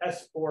NovaSeq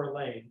S4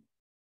 lane,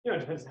 you know,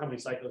 it depends on how many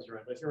cycles you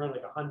run, but if you run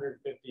like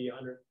 150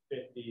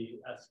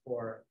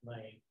 S4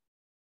 lane,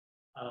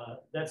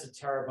 that's 1.25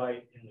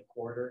 terabytes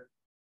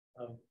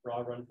of raw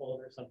run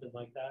folder, something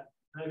like that.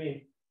 I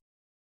mean,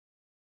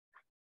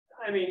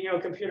 you know,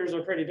 computers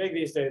are pretty big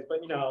these days,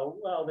 but you know,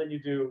 well, then you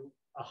do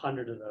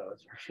 100 of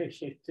those,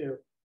 right? You do.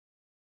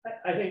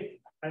 I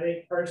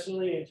think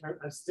personally, in terms,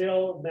 I'm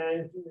still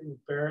managing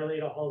barely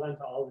to hold on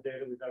to all the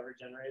data we've ever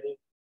generated.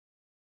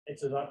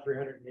 It's about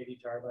 380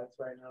 terabytes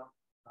right now,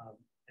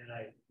 and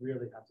I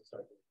really have to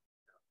start doing it.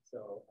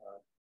 So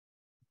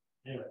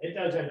anyway, it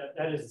does end up,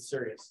 that is a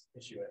serious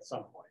issue at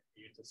some point.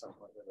 You get to some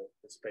point with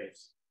the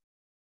space.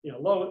 You know,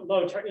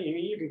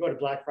 you can go to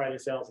Black Friday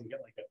sales and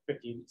get like a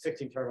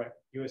 16 terabyte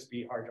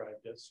USB hard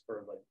drive disk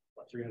for like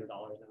what, $300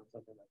 now,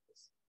 something like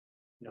this.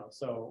 You know,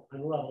 so on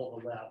the level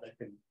of a lab that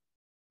can,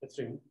 it's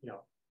doing, you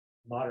know,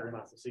 moderate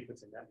amounts of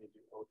sequencing, that may do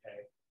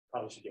okay.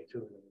 Probably should get two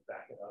of them and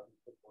back it up and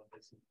put one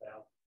disk in the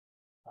lab.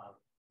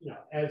 You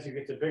know, as you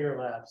get to bigger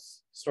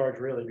labs, storage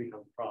really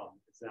becomes a problem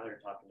because now you're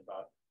talking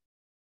about,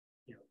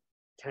 you know,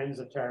 tens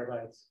of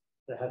terabytes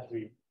that have to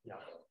be, you know,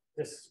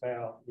 disks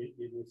fail. You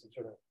need some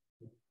sort of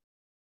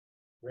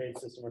RAID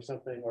system or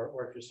something,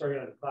 or if you're starting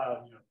on the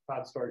cloud, you know,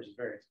 cloud storage is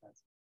very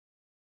expensive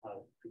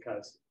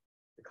because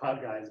the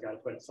cloud guy has got to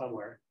put it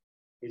somewhere.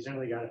 He's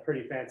generally got a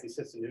pretty fancy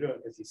system to do it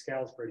because he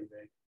scales pretty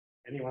big.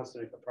 and he wants to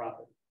make a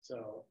profit.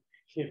 So,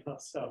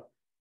 so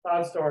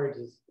cloud storage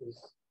is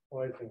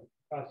always been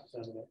cost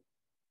sensitive.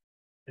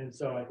 And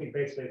so I think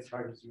BaseSpace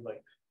charges you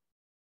like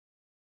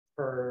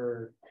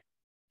per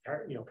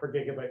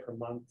gigabyte per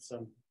month,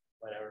 some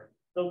whatever.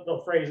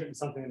 They'll phrase it in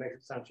something that makes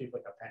it sound cheap,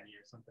 like a penny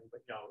or something,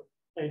 but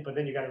but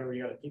then you got to remember,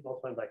 you got to keep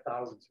multiplying by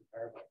thousands of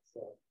terabytes.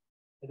 So,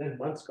 and then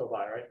months go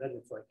by, right? Then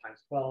it's like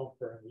times 12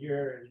 for a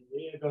year, and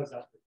it goes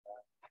up.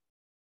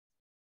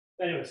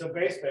 Anyway, so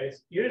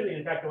BaseSpace, usually,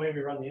 in fact, the way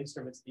we run the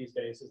instruments these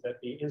days is that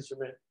the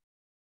instrument,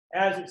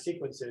 as it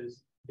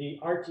sequences, the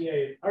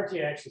RTA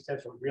actually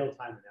stands for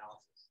real-time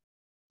analysis.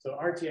 So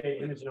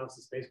RTA, image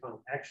analysis space column,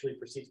 actually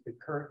proceeds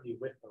concurrently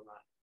with the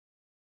run.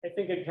 I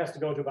think it has to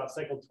go to about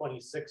cycle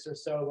 26 or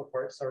so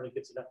before it sort of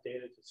gets enough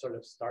data to sort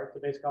of start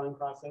the base calling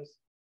process.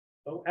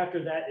 But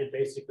after that, it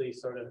basically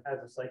sort of,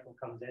 as a cycle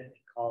comes in, it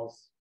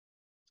calls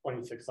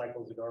 26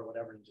 cycles ago or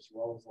whatever, and just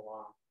rolls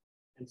along.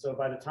 And so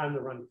by the time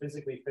the run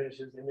physically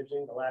finishes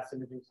imaging, the last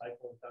imaging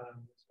cycle is done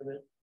on the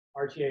instrument,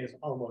 RTA is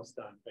almost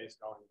done, base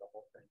calling the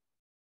whole thing.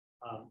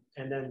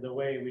 And then the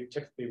way we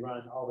typically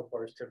run, all the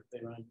cores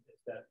typically run, is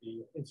that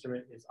the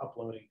instrument is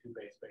uploading to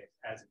BaseSpace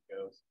as it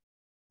goes.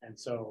 And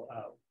so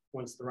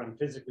once the run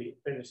physically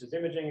finishes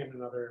imaging in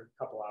another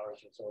couple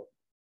hours or so,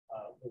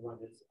 the run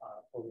is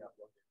fully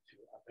uploaded to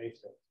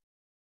BaseSpace.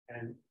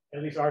 And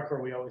at least our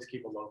core, we always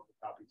keep a local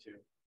copy too.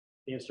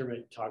 The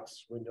instrument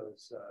talks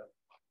Windows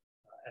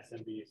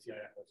SMB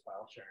CIFS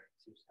file sharing.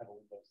 So you just have a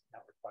Windows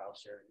network file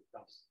sharing. It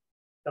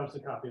dumps a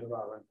copy of the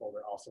raw run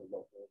folder also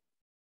locally.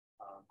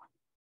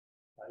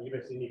 You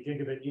basically need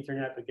gigabit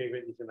Ethernet, but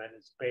gigabit Ethernet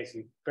is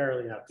basically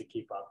barely enough to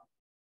keep up.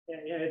 Yeah,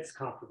 it's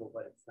comfortable,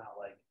 but it's not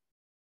like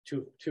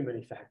too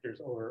many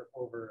factors over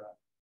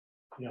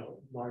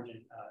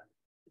margin.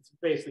 It's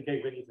basically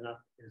gigabit Ethernet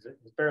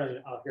is barely.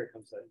 Oh, here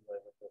comes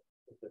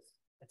with this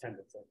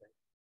attendance, I think.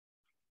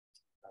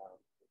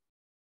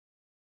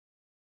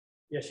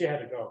 Yeah, she had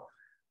to go.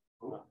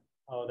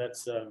 Oh,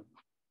 that's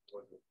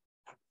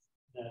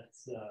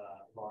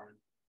Lauren.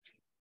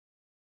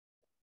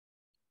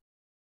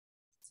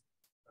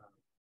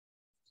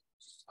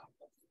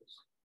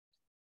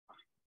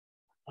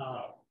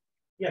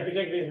 Yeah, the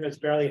gigabit is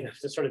barely enough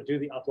to sort of do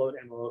the upload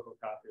and the local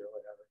copy or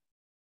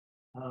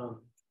whatever.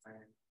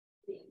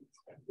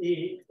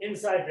 The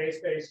inside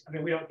BaseSpace, I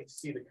mean, we don't get to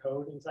see the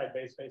code inside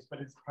BaseSpace,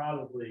 but it's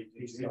probably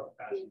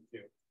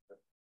BCL2FASTQ2,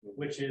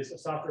 which is a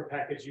software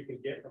package you can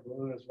get from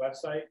Illumina's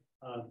website.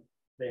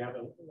 They have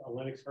a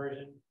Linux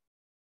version.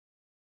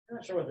 I'm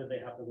not sure whether they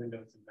have the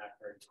Windows and Mac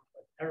version,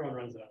 but everyone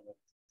runs it on Linux.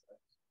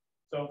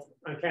 So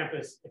on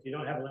campus, if you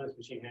don't have a Linux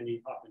machine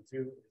handy, Hoffman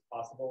 2 is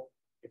possible.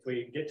 If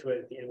we get to it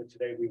at the end of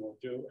today, we will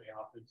do a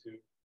Hoffman 2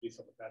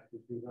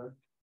 BSCRC run.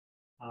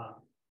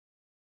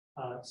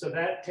 So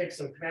that takes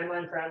some command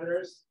line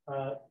parameters,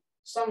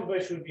 some of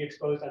which would be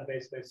exposed on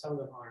BaseSpace, some of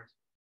them aren't.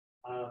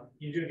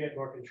 You do get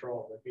more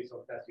control with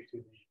BSCRC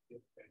than you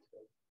get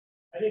BaseSpace.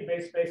 I think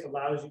BaseSpace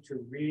allows you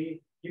to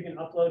you can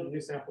upload a new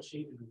sample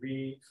sheet and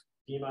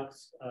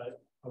Demux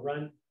a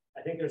run.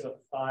 I think there's a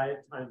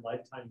 5-time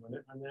lifetime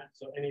limit on that.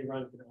 So any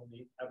run can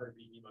only ever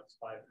be Demux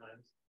 5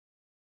 times.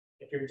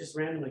 If you're just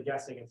randomly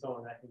guessing and so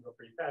on, that can go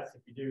pretty fast.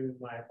 If you do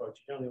my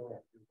approach, you only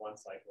have to do one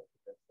cycle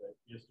because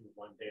you just do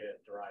one data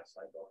derived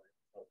cycle. And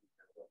that's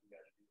kind of what you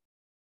got to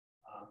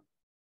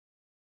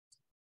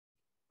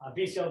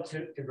do.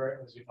 BCL2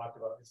 convert, as we talked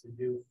about, is the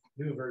new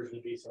version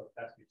of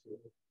BCL2FASTQ2.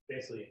 It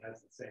basically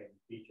has the same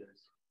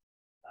features,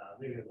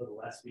 maybe a little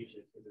less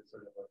features because it's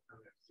sort of a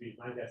permanent speed.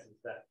 My guess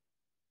is that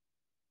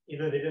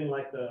either they didn't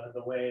like the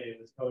way it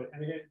was coded. I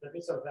mean, the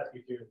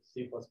BCL2FASTQ2 is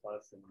C++,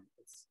 and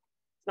it's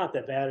not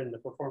that bad, and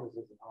the performance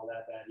isn't all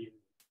that bad even,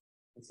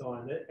 and so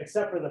on.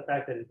 Except for the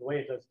fact that the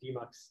way it does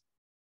Demux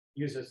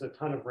uses a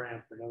ton of RAM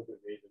for no good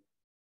reason.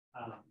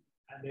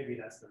 Maybe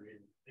that's the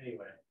reason.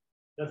 Anyway,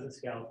 it doesn't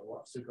scale to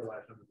super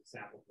large numbers of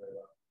samples very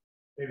well.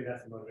 Maybe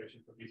that's the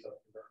motivation for BCL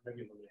convert.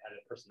 Maybe when we had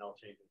a personnel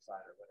change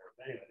inside or whatever.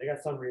 But anyway, they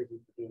got some reason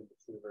for doing the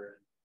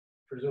Super, and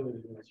presumably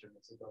the new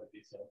instruments will go to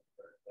BCL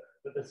convert.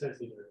 But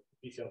essentially, the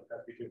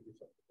BCL2FASTQ2 and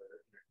BCL convert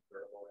are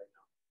convertible right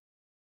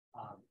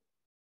now.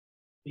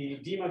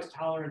 The Demux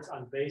tolerance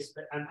on base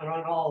and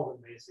on all of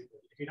them basically.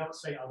 If you don't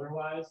say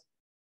otherwise,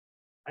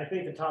 I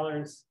think the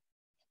tolerance.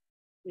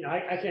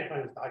 I can't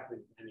find this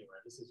document anywhere.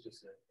 This is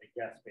just a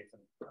guess based on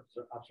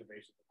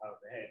observations of how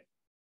it behaves.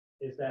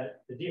 Is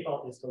that the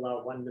default is to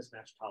allow one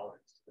mismatch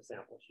tolerance to the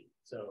sample sheet.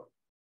 So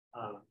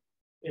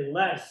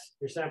unless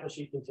your sample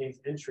sheet contains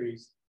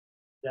entries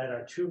that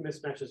are 2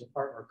 mismatches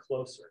apart or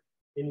closer,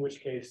 in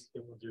which case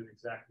it will do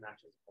exact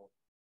matches.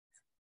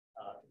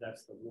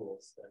 That's the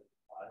rules that it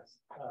applies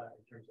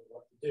in terms of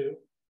what to do.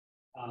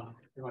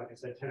 And like I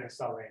said, 10x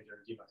cell range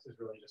or Demux is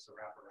really just a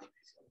wraparound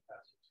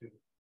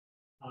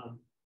BCL2FASTQ2.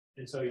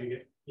 And so you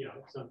get,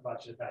 some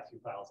bunch of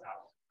FASTQ files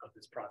out of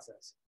this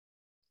process.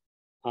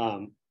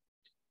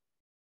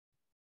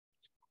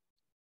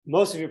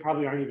 Most of you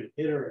probably aren't even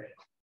iterating,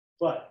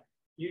 but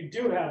you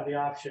do have the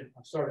option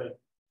of sort of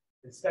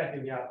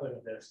inspecting the output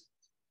of this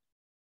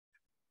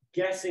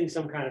guessing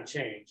some kind of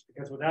change,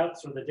 because without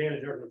sort of the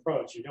data-driven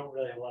approach, you don't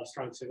really have a lot of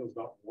strong signals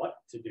about what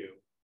to do.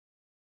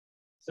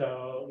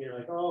 So, you know,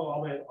 like,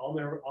 oh,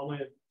 all my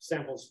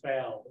samples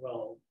failed.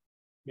 Well,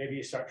 maybe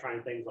you start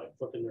trying things like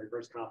flipping the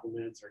reverse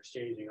complements or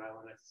exchanging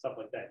islands, stuff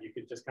like that. You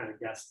could just kind of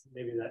guess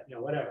maybe that, you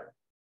know, whatever.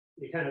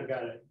 You kind of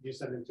got to do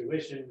some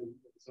intuition and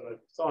sort of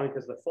solving,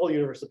 because the full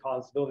universe of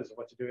possibilities of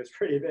what to do is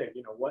pretty big.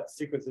 You know, what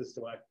sequences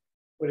do I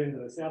put into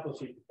the sample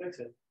sheet to fix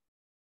it?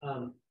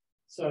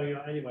 So, you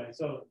know, anyway,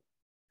 so,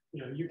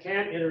 you know, you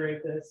can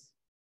iterate this,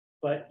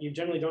 but you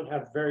generally don't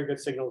have very good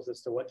signals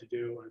as to what to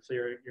do. And so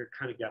you're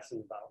kind of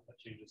guessing about what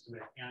changes to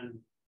make. And,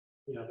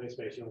 you know, base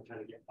space, you only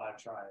kind of get 5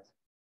 tries.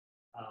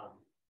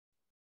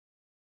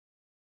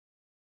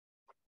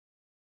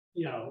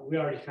 You know, we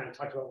already kind of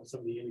talked about what some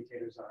of the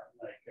indicators are,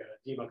 like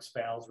Demux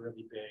fails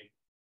really big,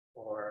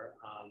 or,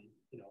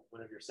 you know,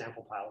 one of your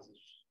sample piles is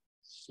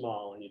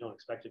small and you don't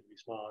expect it to be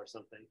small or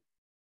something.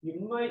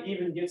 You might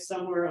even get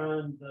somewhere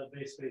on the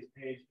base space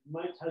page, it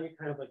might tell you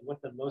kind of like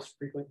what the most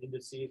frequent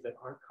indices that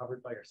aren't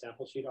covered by your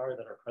sample sheet are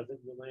that are present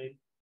in the lane.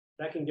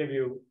 That can give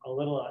you a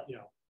little, you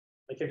know,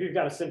 like if you've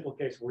got a simple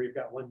case where you've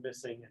got 1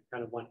 missing and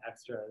kind of 1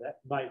 extra, that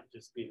might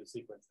just be the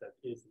sequence that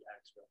is the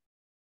extra.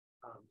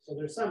 So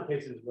there's some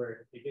cases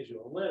where it gives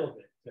you a little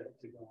bit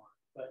to go on,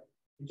 but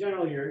in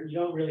general, you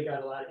don't really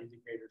got a lot of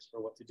indicators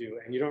for what to do,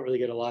 and you don't really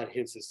get a lot of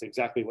hints as to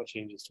exactly what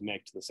changes to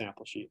make to the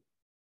sample sheet.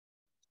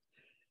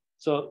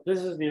 So this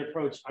is the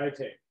approach I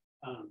take,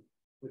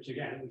 which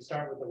again, we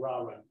start with the raw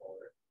run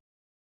folder,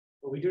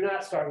 but we do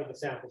not start with the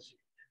sample sheet.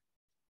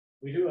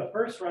 We do a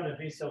first run of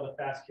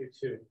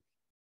BCL2FASTQ2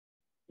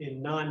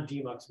 in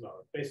non-Demux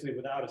mode, basically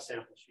without a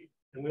sample sheet.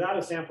 And without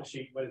a sample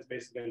sheet, what it's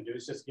basically going to do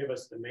is just give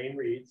us the main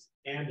reads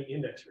and the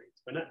index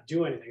reads, but not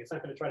do anything. It's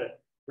not going to try to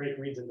break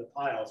reads into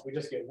piles. We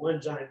just get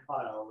one giant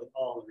file with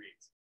all the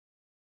reads.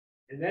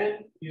 And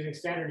then using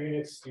standard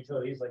Unix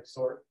utilities like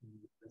sort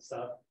and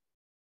stuff,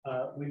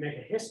 we make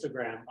a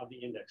histogram of the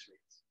index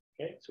reads.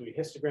 Okay, so we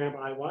histogram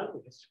I1, we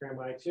histogram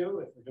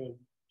I2. If we're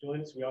doing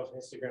this, we also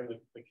histogram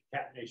the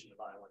concatenation of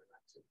I1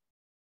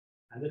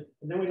 and I2.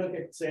 And then we look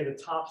at, say, the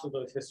tops of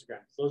those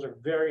histograms. Those are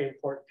very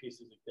important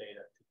pieces of data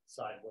to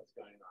decide what's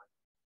going on.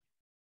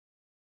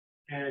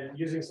 And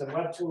using some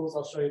web tools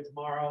I'll show you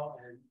tomorrow,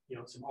 and you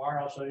know, some R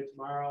I'll show you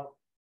tomorrow.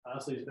 I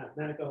also use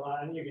Mathematica a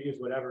lot, and you can use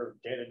whatever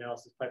data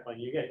analysis pipeline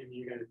you get. And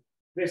you're going to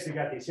basically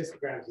got these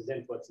histograms as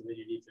inputs, and then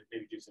you need to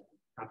maybe do some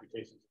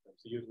computations with them.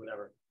 So use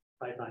whatever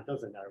pipeline,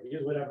 doesn't matter. We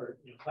use whatever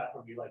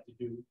platform you like to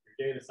do your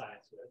data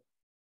science with.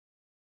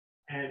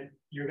 And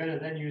you're going to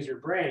then use your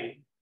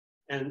brain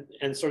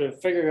and sort of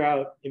figure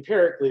out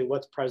empirically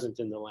what's present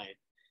in the lane.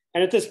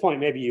 And at this point,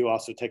 maybe you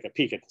also take a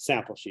peek at the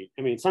sample sheet.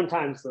 I mean,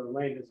 sometimes the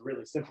lane is a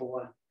really simple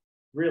one,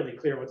 really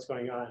clear what's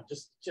going on.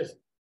 Just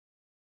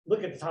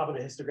look at the top of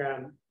the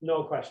histogram,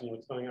 no question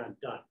what's going on,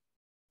 done.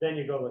 Then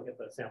you go look at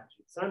the sample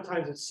sheet.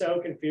 Sometimes it's so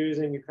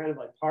confusing, you kind of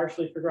like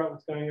partially figure out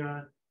what's going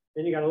on.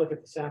 Then you got to look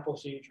at the sample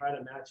sheet, try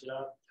to match it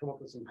up, come up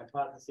with some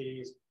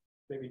hypotheses,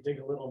 maybe dig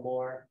a little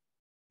more.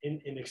 In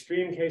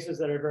extreme cases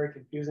that are very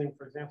confusing,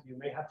 for example, you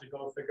may have to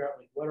go figure out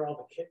like what are all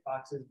the kit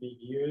boxes being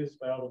used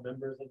by all the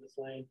members of this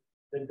lane,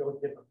 then go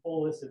get the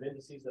full list of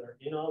indices that are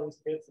in all these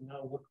kits and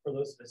now look for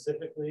those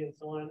specifically and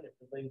so on, if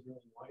the lane's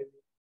really noisy,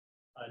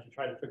 to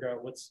try to figure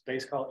out what's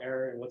space call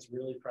error and what's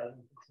really present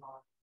and so on.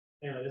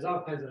 You know, there's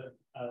all kinds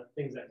of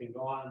things that can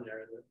go on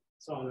there.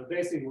 So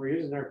basically, we're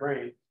using our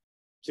brain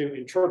to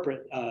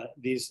interpret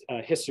these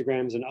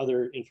histograms and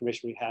other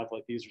information we have,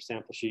 like the user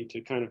sample sheet, to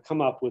kind of come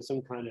up with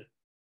some kind of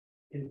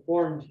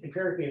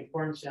empirically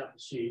informed sample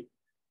sheet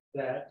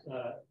that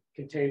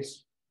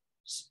contains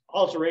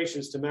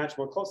alterations to match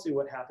more closely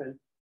what happened,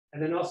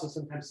 and then also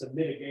sometimes some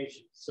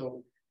mitigations.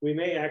 So we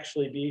may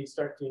actually be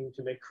starting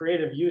to make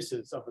creative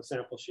uses of the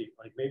sample sheet.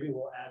 Like maybe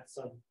we'll add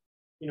some,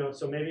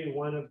 so maybe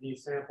one of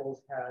these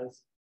samples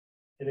has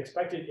an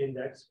expected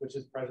index, which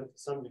is present to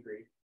some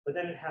degree, but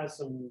then it has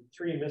some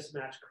tree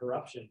mismatch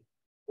corruption,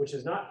 which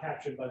is not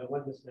captured by the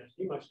one mismatch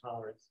Demux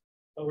tolerance,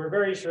 but we're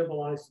very sure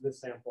belongs to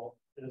this sample.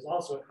 It is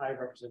also at high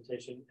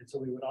representation, and so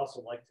we would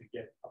also like to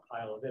get a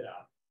pile of it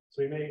out.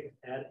 So we may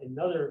add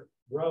another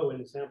row in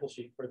the sample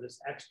sheet for this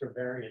extra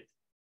variant.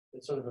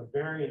 It's sort of a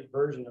variant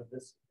version of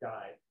this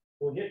guy.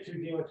 We'll get 2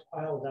 Demux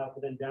piles out,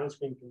 but then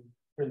downstream can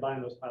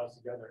combine those piles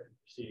together and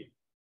proceed.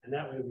 And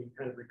that way we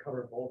kind of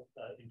recover both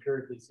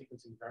empirically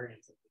sequencing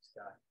variants of this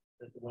guy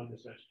that the one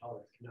mismatch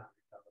tolerance cannot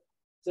recover.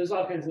 So there's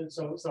all kinds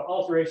of, so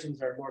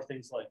alterations are more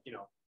things like,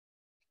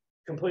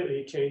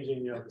 completely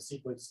changing, the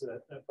sequence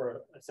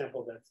for a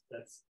sample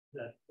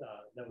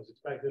that was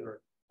expected,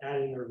 or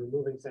adding or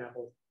removing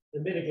samples. The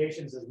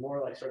mitigations is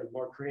more like sort of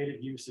more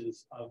creative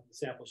uses of the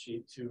sample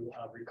sheet to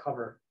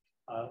recover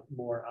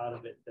more out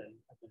of it than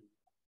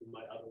we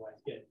might otherwise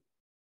get.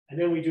 And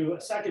then we do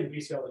a second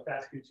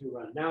BCL2FASTQ2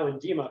 run, now in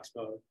Demux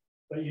mode,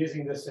 but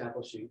using this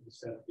sample sheet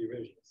instead of the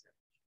original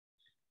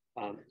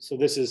sample sheet. So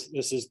this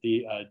is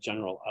the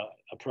general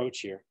approach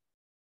here.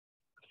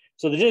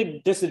 So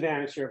the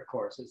disadvantage here, of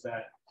course, is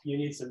that you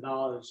need some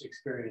knowledge,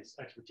 experience,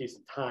 expertise,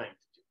 and time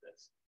to do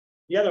this.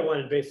 The other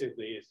one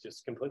basically is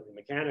just completely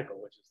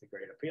mechanical, which is the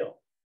great appeal.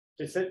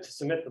 To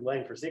submit the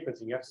lane for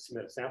sequencing, you have to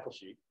submit a sample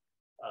sheet.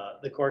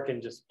 The core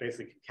can just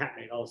basically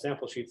concatenate all the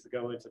sample sheets that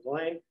go into the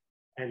lane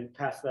and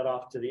pass that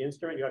off to the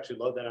instrument. You actually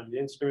load that on the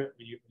instrument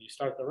when you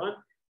start the run,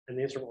 and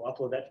the instrument will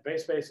upload that to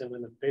BaseSpace. And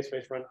when the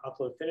BaseSpace run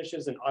upload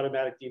finishes, an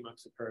automatic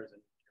demux occurs,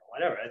 and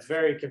whatever. It's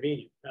very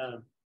convenient.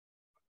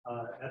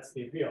 That's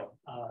the appeal.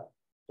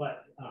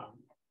 But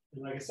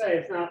like I say,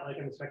 it's not like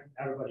I'm expecting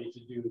everybody to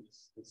do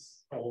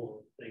this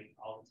whole thing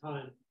all the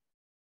time.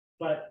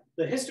 But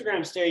the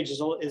histogram stage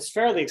is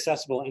fairly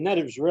accessible, and that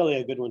is really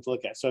a good one to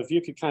look at. So if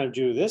you could kind of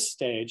do this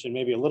stage and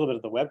maybe a little bit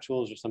of the web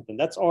tools or something,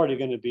 that's already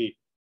going to be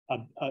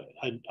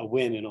a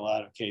win in a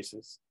lot of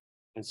cases,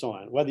 and so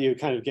on. Whether you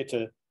kind of get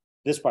to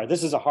this part,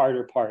 this is a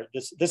harder part.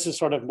 This is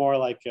sort of more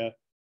like a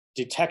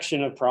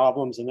detection of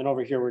problems, and then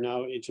over here we're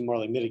now into more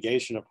like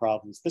mitigation of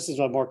problems. This is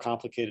a more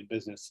complicated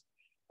business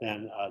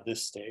than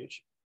this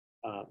stage.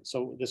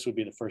 So this would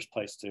be the first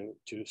place to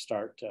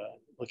start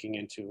looking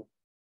into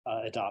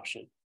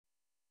adoption.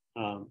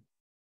 And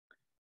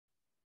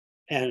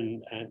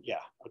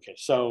yeah, okay.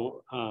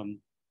 So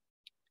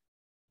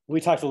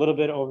we talked a little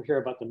bit over here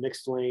about the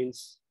mixed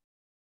lanes.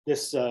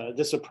 This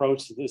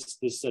approach,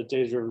 this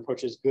data-driven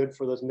approach is good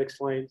for those mixed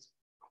lanes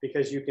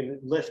because you can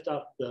lift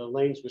up the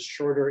lanes with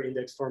shorter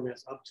index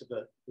formats up to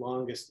the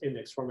longest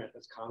index format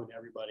that's common to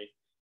everybody.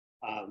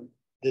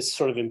 This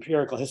sort of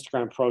empirical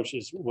histogram approach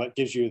is what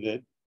gives you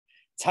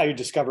it's how you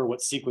discover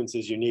what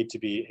sequences you need to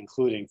be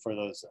including for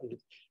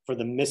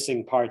the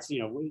missing parts.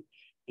 You know,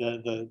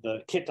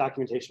 the kit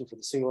documentation for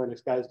the single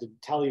index guys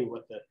didn't tell you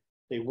what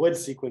they would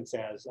sequence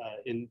as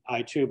in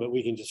I2, but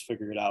we can just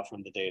figure it out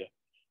from the data.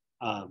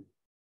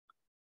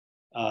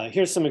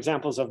 Here's some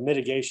examples of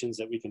mitigations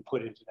that we can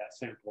put into that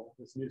sample,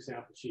 this new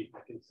sample sheet.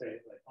 I can say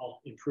like, I'll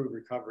improve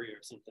recovery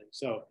or something.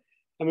 So,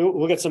 I mean,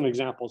 we'll get some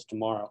examples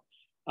tomorrow.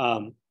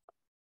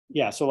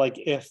 Yeah, so like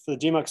if the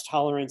Demux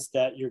tolerance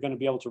that you're going to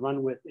be able to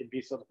run with in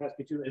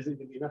BCL2FASTQ2 isn't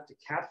going to be enough to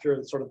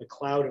capture sort of the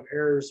cloud of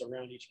errors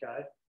around each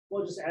guy,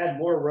 we'll just add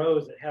more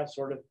rows that have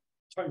sort of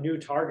new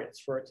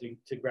targets for it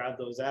to grab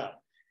those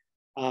out.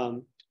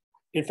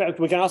 In fact,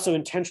 we can also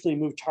intentionally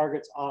move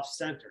targets off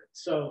center.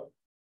 So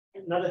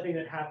another thing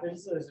that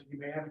happens is that you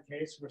may have a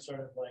case where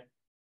sort of like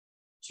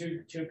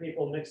two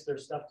people mix their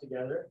stuff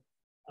together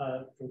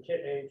from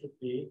kit A and kit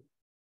B.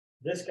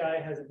 This guy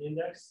has an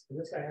index, and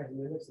this guy has an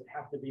index that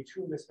have to be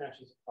 2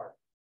 mismatches apart.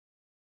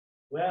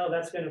 Well,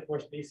 that's going to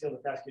force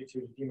BCL2FASTQ2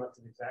 to demux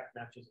in exact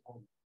matches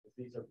only, because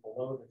these are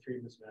below the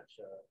 3 mismatch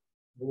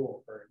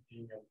rule for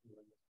being able to do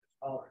a mismatch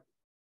tolerance.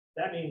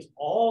 That means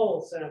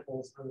all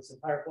samples on this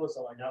entire flow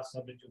cell are now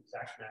subject to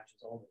exact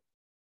matches only.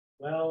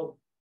 Well,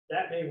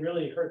 that may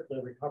really hurt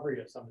the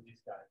recovery of some of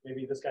these guys.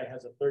 Maybe this guy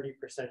has a 30%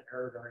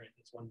 error variant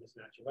that's 1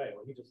 mismatch away.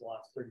 Well, he just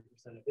lost 30%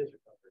 of his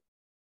recovery.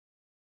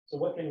 So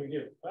what can we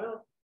do?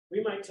 Well,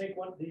 we might take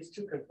one of these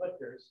 2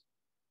 conflictors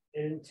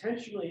and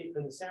intentionally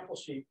in the sample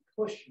sheet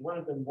push one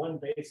of them 1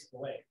 base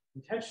away,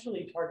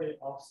 intentionally target it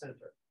off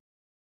center.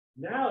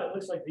 Now it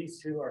looks like these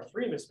 2 are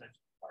 3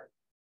 mismatches apart.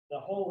 The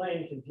whole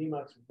lane can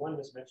demux with 1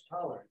 mismatch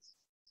tolerance.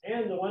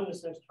 And the 1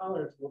 mismatch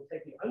tolerance will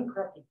take the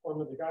uncorrupted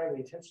form of the guy we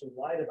intentionally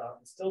lied about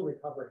and still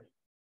recover him.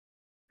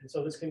 And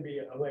so this can be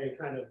a way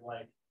kind of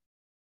like,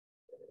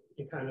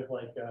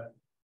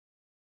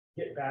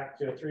 get back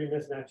to a 3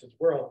 mismatches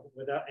world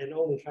without, and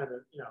only trying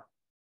to, you know,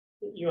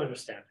 you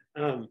understand.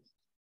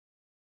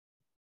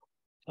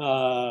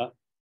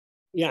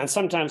 Yeah, and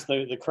sometimes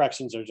the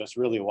corrections are just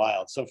really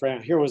wild. So for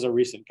here was a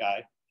recent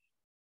guy,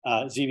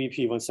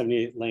 ZBP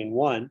 178 lane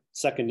 1,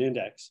 second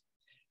index.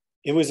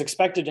 It was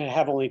expected to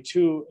have only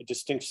 2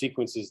 distinct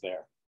sequences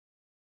there.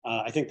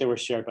 I think they were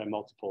shared by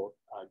multiple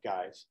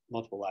guys,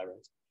 multiple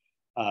libraries,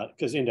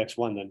 because index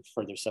 1 then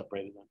further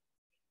separated them.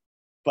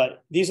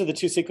 But these are the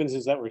 2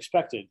 sequences that were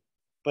expected.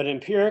 But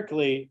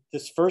empirically,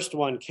 this first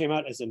one came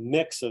out as a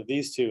mix of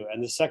these 2,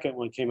 and the second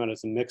one came out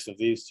as a mix of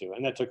these 2.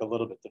 And that took a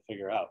little bit to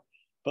figure out.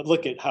 But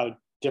look at how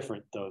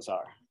different those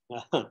are.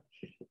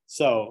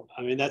 So,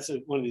 I mean, that's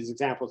one of these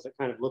examples that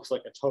kind of looks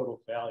like a total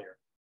failure,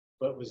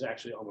 but was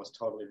actually almost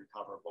totally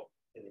recoverable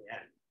in the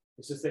end.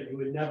 It's just that you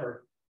would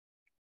never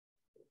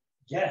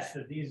guess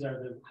that these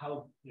are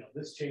how, you know,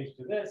 this changed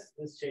to this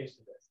changed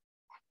to this.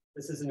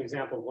 This is an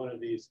example of one of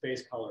these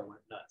base color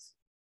went nuts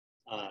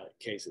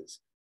cases.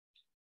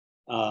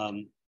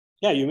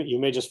 Yeah, you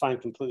may just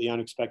find completely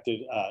unexpected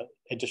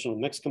additional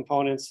mix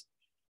components.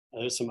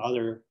 There's some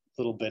other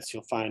little bits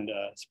you'll find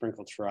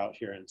sprinkled throughout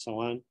here and so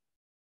on.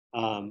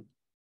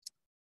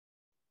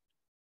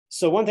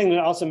 So one thing that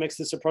also makes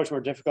this approach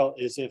more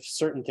difficult is if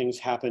certain things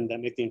happen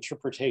that make the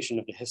interpretation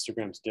of the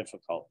histograms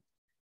difficult.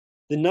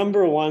 The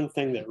number one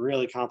thing that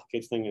really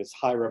complicates things is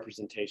high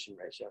representation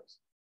ratios,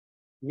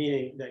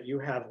 meaning that you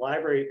have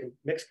library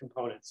mixed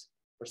components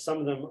where some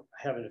of them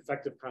have an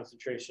effective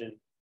concentration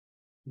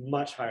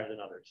much higher than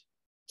others.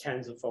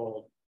 Tens of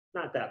fold,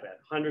 not that bad.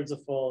 Hundreds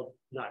of fold,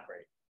 not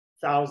great.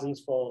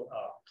 Thousands fold,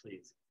 oh,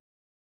 please.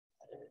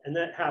 And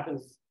that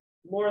happens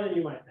more than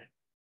you might think.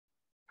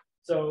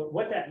 So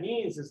what that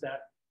means is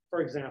that,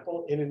 for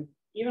example, in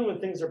even when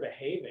things are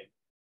behaving,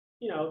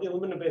 you know, the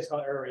Illumina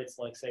BCL error rate's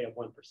like, say, at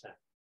 1%.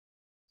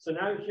 So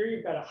now here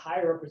you've got a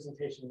high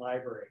representation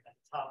library at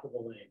the top of the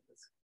lane.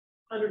 It's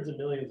hundreds of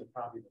millions of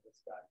copies of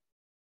this guy.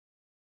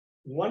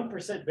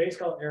 1%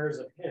 BCL errors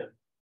of him.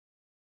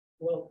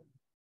 Well,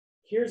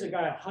 here's a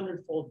guy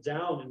 100-fold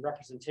down in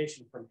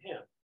representation from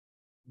him.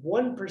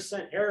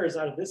 1% errors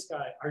out of this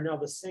guy are now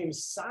the same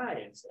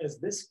size as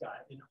this guy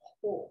in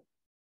whole.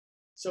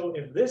 So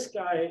if this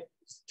guy's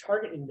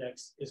target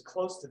index is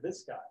close to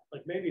this guy,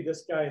 like maybe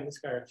this guy and this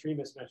guy are 3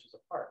 mismatches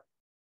apart.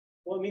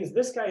 Well, it means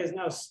this guy is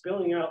now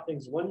spilling out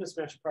things 1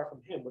 mismatch apart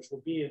from him, which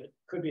will be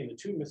could be in the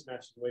 2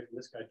 mismatches away from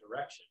this guy's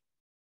direction,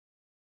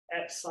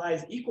 at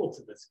size equal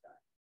to this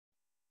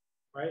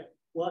guy, right?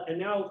 Well, and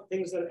now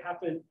things that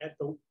happen at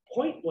the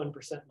 0.1%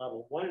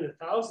 level, 1 in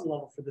 1,000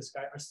 level for this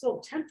guy, are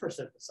still 10% the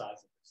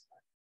size of this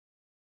guy.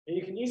 And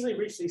you can easily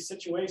reach these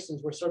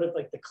situations where sort of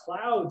like the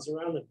clouds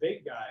around the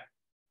big guy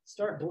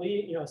start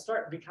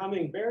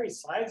becoming very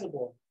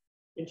sizable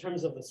in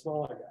terms of the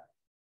smaller guy.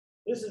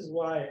 This is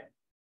why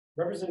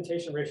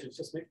representation ratios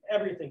just make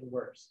everything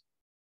worse,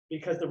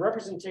 because the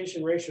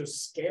representation ratio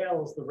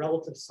scales the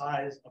relative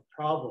size of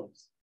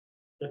problems.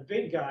 The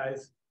big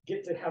guys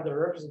get to have their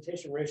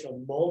representation ratio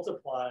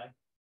multiply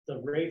the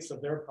rates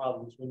of their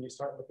problems when you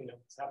start looking at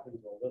what's happening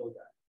to a little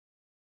guy.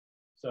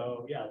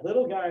 So yeah,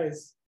 little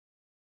guys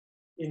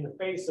in the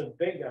face of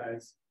big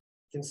guys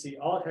can see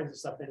all kinds of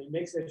stuff, and it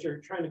makes it, you're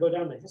trying to go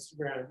down the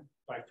histogram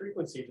by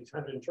frequency to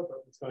try to interpret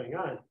what's going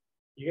on.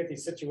 You get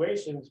these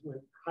situations with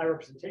high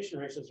representation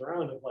ratios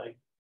around of like,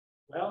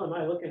 well, am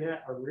I looking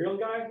at a real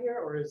guy here,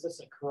 or is this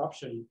a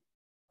corruption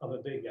of a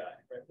big guy?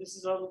 Right? This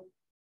is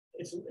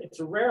it's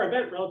a rare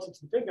event relative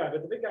to the big guy,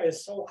 but the big guy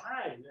is so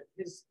high that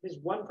his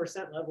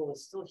 1% level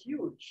is still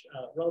huge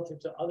relative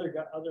to other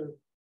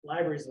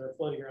libraries that are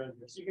floating around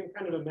here. So you can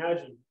kind of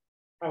imagine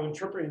how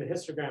interpreting the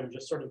histogram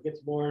just sort of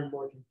gets more and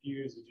more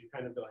confused as you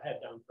kind of go head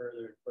down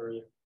further and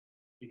further,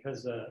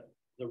 because the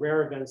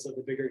rare events of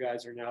the bigger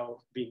guys are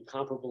now being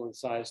comparable in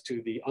size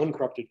to the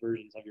uncorrupted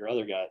versions of your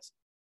other guys.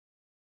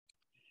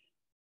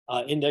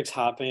 Index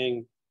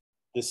hopping,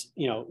 this,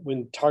 you know,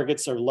 when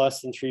targets are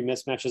less than 3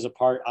 mismatches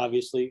apart,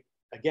 obviously,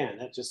 again,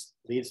 that just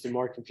leads to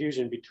more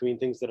confusion between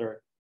things that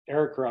are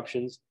error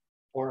corruptions,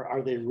 or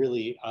are they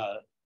really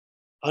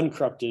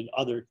uncorrupted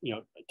other, you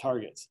know,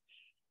 targets.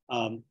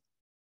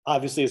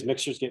 Obviously, as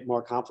mixtures get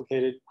more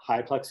complicated,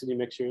 high plexity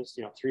mixtures,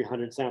 you know,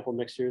 300 sample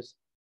mixtures,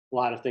 a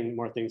lot of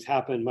more things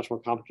happen, much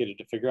more complicated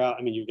to figure out.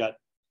 I mean, you've got,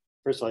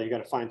 first of all, you got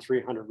to find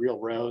 300 real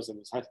rows in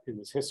this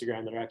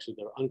histogram that are actually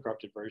the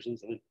uncorrupted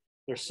versions. And then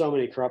there's so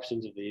many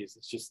corruptions of these.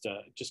 It's just,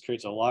 it just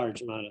creates a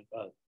large amount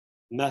of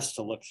mess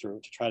to look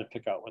through to try to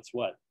pick out what's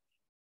what.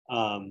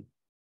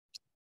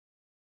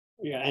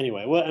 Yeah,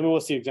 anyway, well, I mean, we'll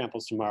see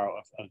examples tomorrow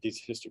of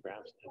these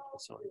histograms and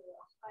so on.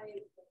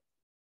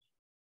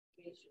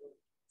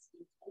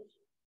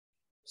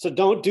 So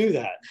don't do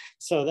that.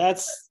 So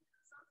that's,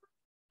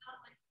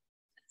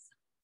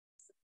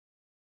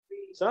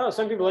 so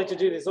some people like to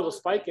do these little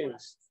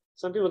spike-ins.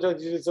 Some people like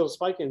to do these little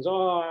spike-ins.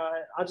 Oh,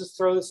 I'll just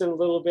throw this in a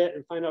little bit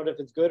and find out if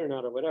it's good or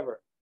not or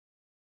whatever.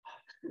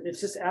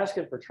 It's just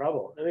asking for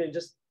trouble. I mean,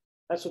 just,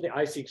 that's what the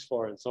iSeq's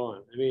for and so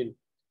on. I mean,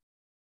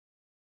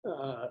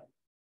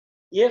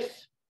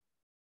 if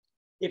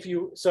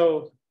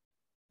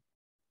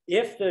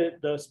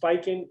the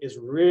spike-in is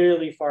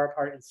really far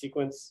apart in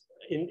sequence,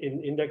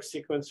 in index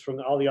sequence from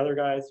all the other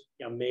guys,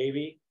 yeah,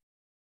 maybe.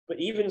 But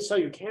even so,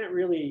 you can't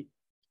really,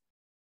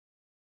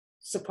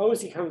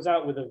 suppose he comes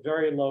out with a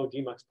very low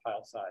Demux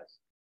pile size.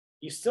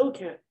 You still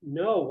can't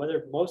know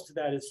whether most of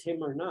that is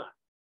him or not.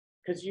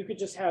 Because you could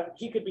just have,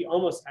 he could be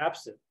almost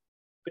absent,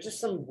 but just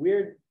some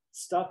weird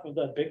stuff of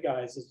the big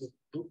guys is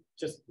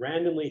just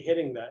randomly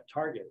hitting that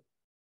target,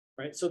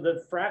 right? So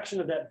the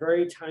fraction of that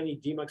very tiny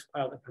Demux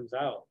pile that comes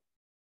out,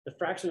 the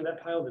fraction of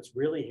that pile that's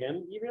really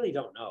him, you really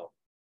don't know.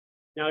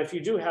 Now, if you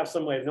do have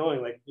some way of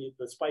knowing, like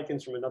the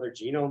spike-ins from another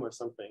genome or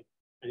something,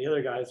 and the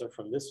other guys are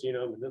from this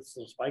genome and this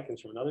little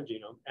spike-ins from another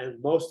genome, and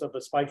most of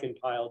the spike-in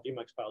pile,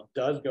 Demux pile,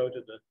 does go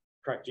to the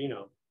correct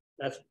genome,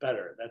 that's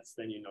better. That's,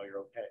 then you know you're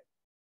okay.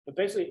 But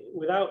basically,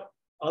 without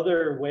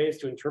other ways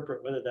to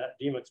interpret whether that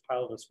Demux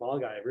pile of a small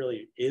guy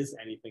really is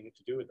anything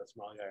to do with the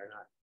small guy or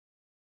not,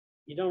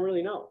 you don't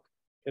really know,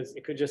 because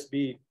it could just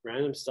be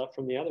random stuff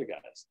from the other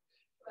guys.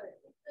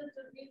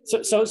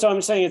 So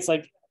I'm saying it's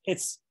like,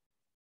 it's,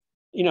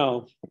 you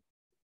know,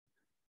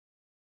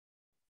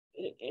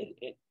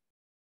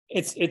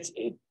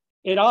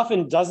 it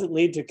often doesn't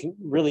lead to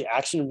really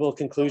actionable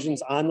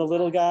conclusions on the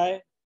little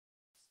guy.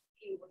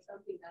 Or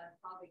something that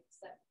probably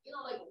accept, you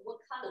know, like what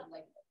kind of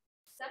like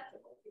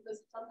acceptable, because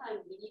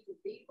sometimes we need to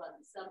rerun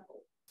the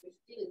sample, which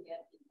didn't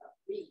get enough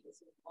read,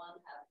 so one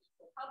have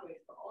equal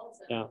coverage for all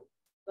samples. Yeah.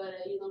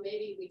 But you know,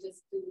 maybe we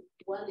just do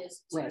one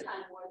is 2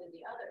 times more than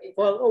the other.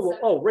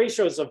 Well,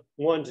 ratios of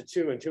 1 to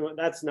 2 and 2,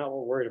 that's not what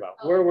we're worried about.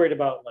 Oh. We're worried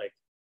about like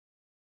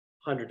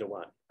 100 to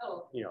 1.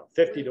 Oh. You know,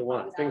 50 to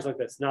 1, things like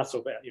that's not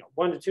so bad. You know,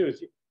 1 to 2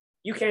 is,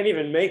 you can't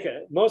even make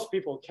it. Most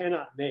people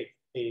cannot make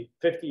a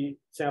 50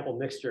 sample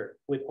mixture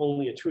with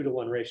only a 2 to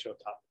 1 ratio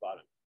top to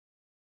bottom.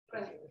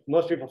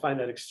 Most people find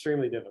that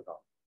extremely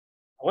difficult.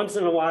 Once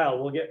in a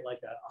while, we'll get like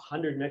a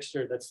 100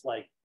 mixture that's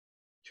like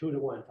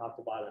 2-to-1 top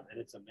to bottom, and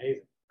it's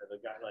amazing. The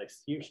guy like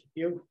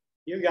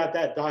you got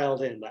that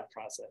dialed in, that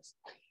process.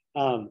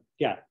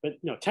 Yeah, but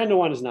no,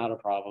 10-to-1 is not a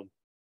problem.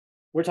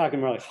 We're talking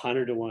more like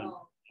 100-to-1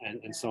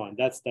 and so on.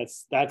 That's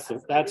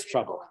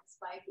trouble.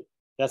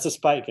 That's a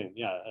spiking.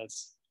 Yeah,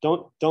 that's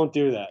don't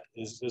do that.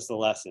 Is the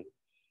lesson.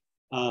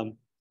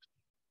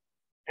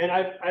 And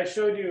I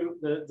showed you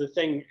the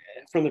thing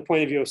from the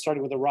point of view of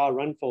starting with a raw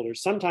run folder.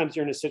 Sometimes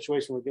you're in a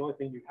situation where the only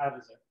thing you have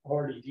is an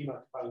already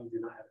Demux file. You do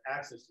not have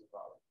access to the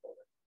raw run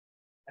folder.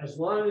 As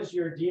long as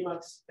your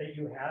Demux that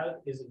you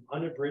have is an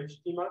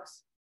unabridged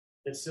Demux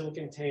that still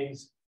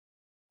contains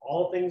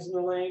all things in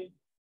the lane,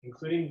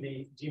 including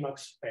the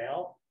Demux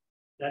fail,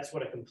 that's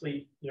what a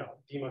complete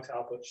Demux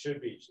output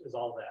should be, is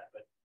all that.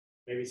 But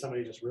maybe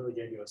somebody just really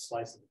gave you a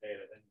slice of the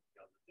data, then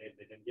they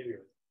didn't give you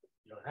it.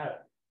 You don't have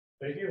it.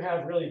 But if you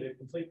have really the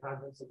complete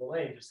contents of the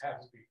lane, just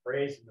happens to be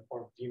phrased in the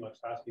form of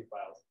Demux-FASTQ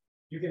files,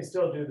 you can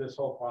still do this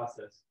whole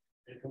process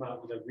and come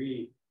out with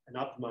an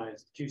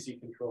optimized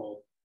QC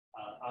controlled,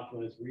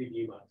 optimized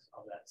re-Demux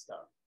of that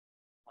stuff.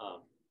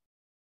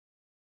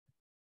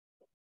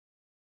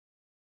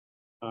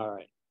 All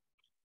right.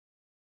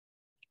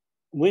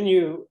 When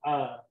you,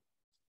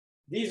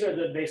 these are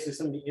basically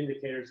some of the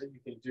indicators that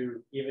you can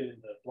do even in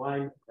the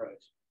blind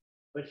approach.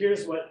 But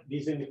here's what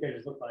these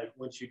indicators look like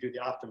once you do the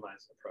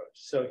optimized approach.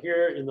 So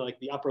here in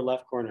the upper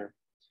left corner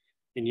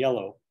in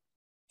yellow,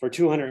 for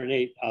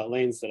 208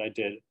 lanes that I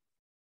did,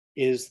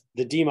 is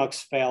the Demux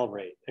fail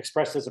rate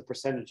expressed as a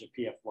percentage of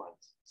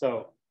PF1s.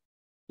 So,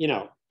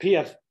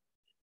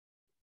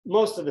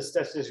 most of the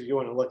statistics you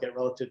want to look at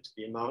relative to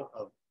the amount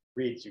of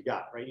reads you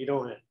got, right? You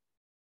don't want to,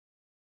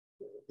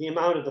 the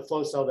amount of the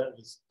flow cell that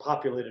was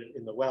populated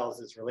in the wells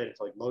is related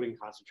to like loading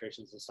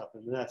concentrations and stuff,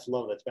 and that's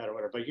low, that's bad or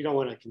whatever, but you don't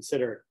want to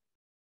consider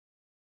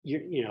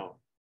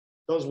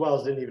those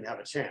wells didn't even have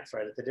a chance,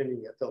 right? If they didn't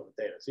even get filled with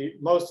data. So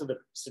most of the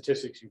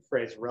statistics you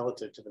phrase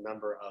relative to the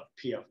number of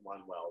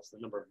PF1 wells, the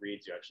number of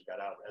reads you actually got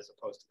out, as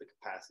opposed to the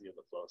capacity of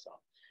the flow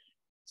cell.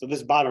 So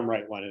this bottom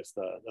right one is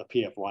the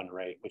PF1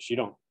 rate, which you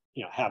don't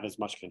have as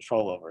much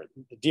control over.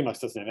 The Demux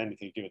doesn't have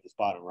anything to do with this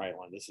bottom right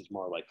one. This is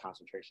more like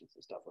concentrations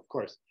and stuff. Of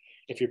course,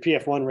 if your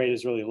PF1 rate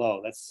is really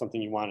low, that's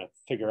something you want to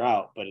figure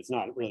out, but it's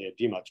not really a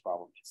Demux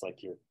problem. It's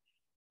like your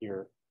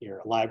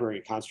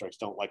library constructs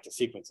don't like to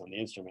sequence on the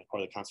instrument,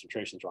 or the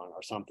concentration's wrong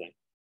or something.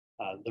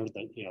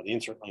 The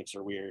insert links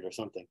are weird or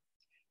something.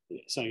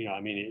 So,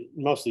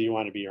 mostly you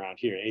want to be around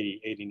here,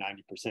 80,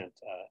 90%,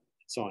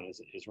 so on is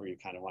where you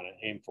kind of want to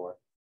aim for.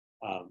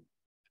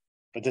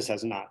 But this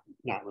has not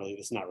really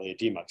a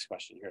Demux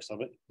question here. So,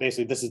 but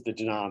basically this is the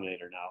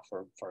denominator now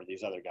for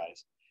these other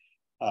guys.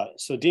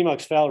 So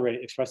Demux fail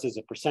rate expressed as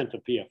a percent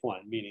of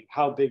PF1, meaning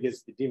how big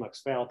is the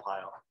Demux fail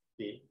pile,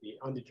 the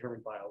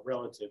undetermined pile,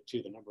 relative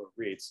to the number of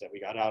reads that we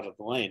got out of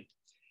the lane.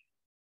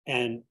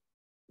 And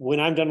when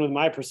I'm done with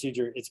my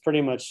procedure, it's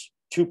pretty much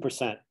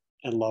 2%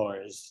 and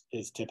lower is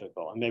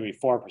typical, and maybe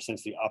 4%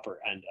 is the upper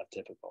end of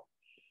typical.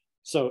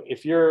 So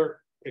if you're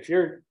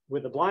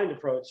with a blind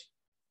approach,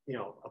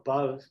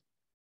 above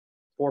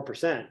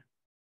 4%,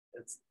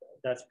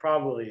 that's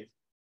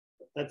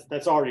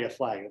already a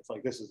flag. It's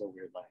like, this is a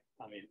weird line.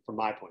 I mean, from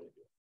my point of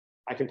view,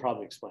 I can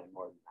probably explain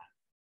more than that.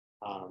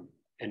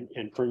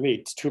 And for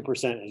me,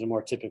 2% is a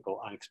more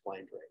typical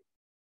unexplained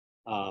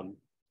rate.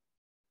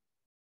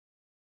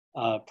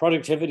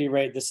 Productivity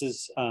rate, this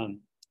is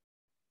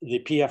the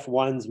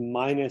PF1s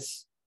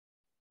minus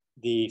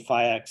the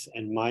phi-X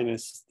and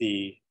minus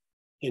the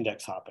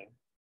index hopping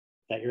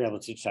that you're able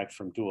to detect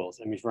from duals.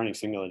 I mean, if you're running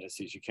single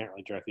indices, you can't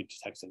really directly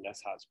detect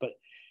index hops. But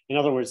in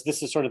other words,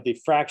 this is sort of the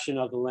fraction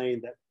of the lane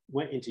that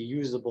went into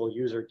usable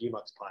user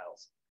Demux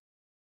piles.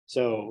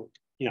 So,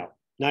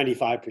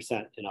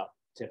 95% and up,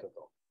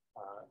 typical.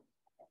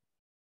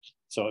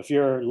 So if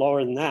you're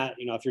lower than that,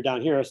 if you're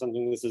down here or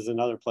something, this is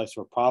another place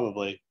where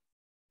probably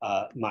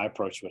my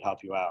approach would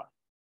help you out.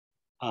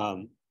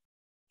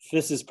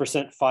 This is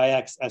percent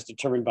phi-X as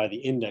determined by the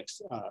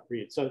index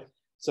read. So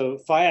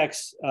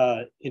phi-X,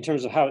 in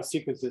terms of how it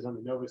sequences on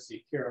the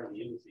NovaSeq, here are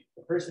the indices.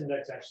 The first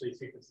index actually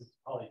sequences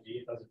poly G,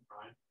 it doesn't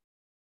prime.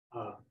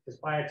 Because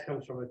phi-X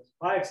comes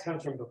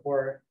from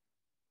before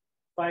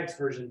phi-X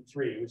version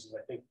 3, which is,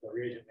 I think, the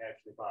reagent we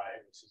actually buy,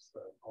 which is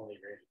the only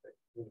reagent that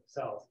Unit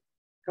sells,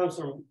 comes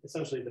from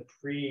essentially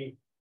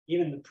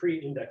even the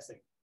pre-indexing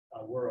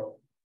world.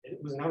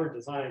 It was never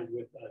designed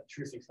with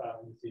true-6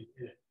 style indices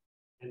in it.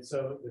 And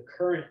so the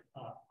current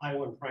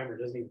I1 primer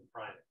doesn't even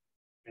prime it.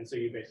 And so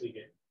you basically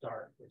get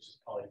dark, which is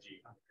poly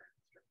G on the current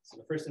instrument. So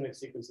the first index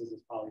sequences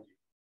is poly G.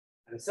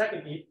 And the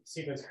second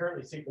sequence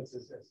currently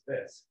sequences as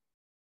this,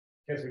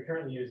 because we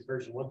currently use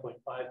version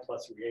 1.5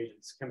 plus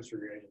reagents, chemistry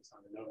reagents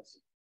on the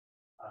NovaSeq.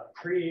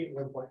 Pre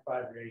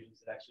 1.5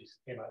 reagents, it actually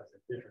came out as a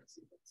different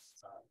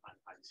sequence on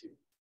I2.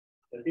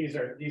 But these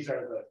are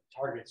the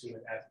targets you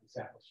would add to the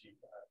sample sheet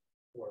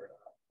for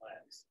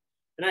phi-X.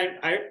 And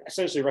I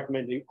essentially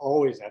recommend you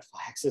always add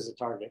phi-X as a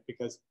target,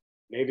 because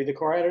Maybe the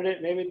core added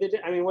it, maybe they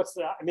did. I mean,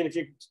 if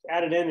you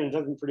add it in and it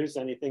doesn't produce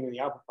anything in the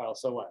output file,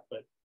 so what?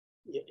 But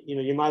you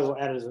know, you might as well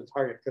add it as a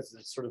target because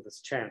there's sort of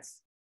this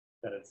chance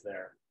that it's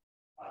there.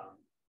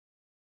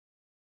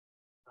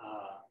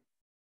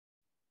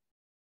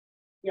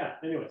 Yeah,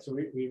 anyway, so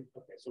we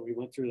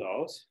went through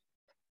those.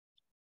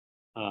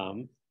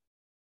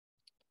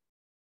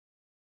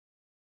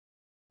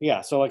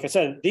 Yeah, so like I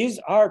said, these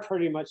are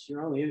pretty much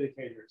your only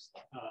indicators,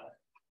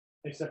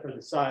 except for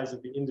the size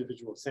of the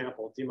individual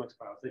sample Demux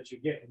files that you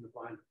get in the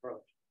blind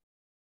approach.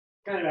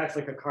 Kind of acts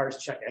like a car's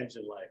check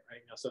engine light,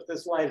 right? Now, so if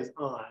this light is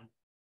on,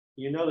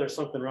 you know there's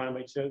something wrong,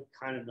 but you don't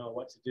kind of know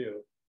what to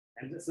do.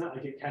 And it's not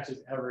like it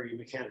catches every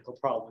mechanical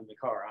problem in the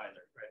car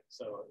either, right?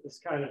 So it's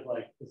kind of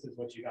like, this is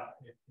what you got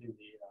in the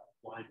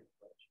blind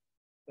approach.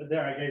 But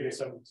there I gave you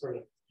some sort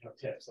of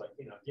tips, like,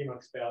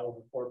 Demux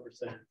fail over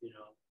 4%,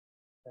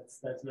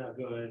 that's not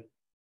good.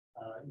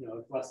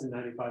 If less than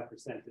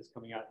 95% is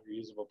coming out in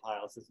reusable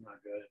piles, it's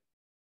not good.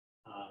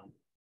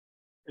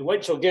 And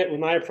what you'll get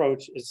with my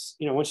approach is,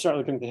 once you start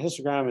looking at the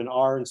histogram and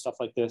R and stuff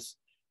like this,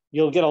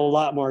 you'll get a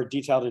lot more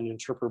detailed and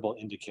interpretable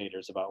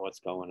indicators about what's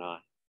going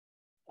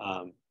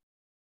on.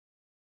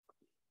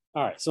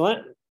 All right, so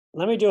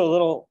let me do a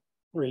little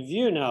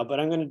review now, but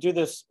I'm going to do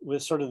this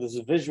with sort of this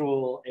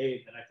visual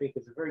aid that I think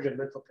is a very good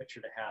mental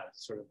picture to have to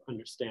sort of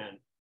understand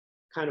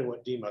kind of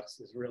what Demux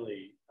is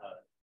really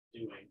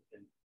doing,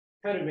 and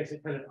kind of makes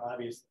it kind of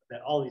obvious that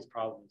all these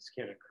problems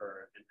can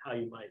occur and how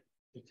you might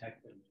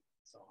detect them and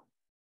so on.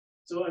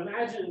 So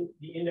imagine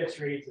the index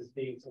reads as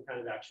being some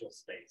kind of actual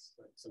space,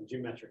 like some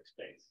geometric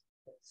space.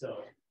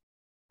 So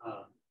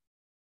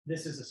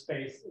this is a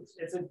space,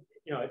 it's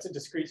a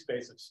discrete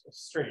space of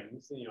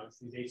strings, it's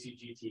these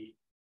ACGT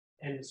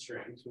end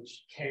strings,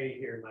 which K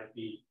here might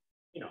be,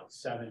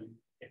 7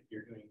 if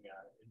you're doing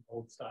an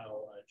old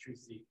style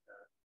true-seq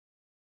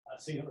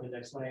single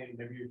index lane.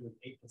 Maybe you're doing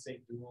 8 plus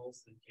 8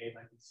 duals, then K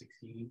might be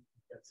 16. You've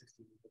got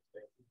 16 index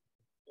spaces.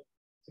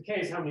 So K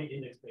is how many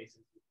index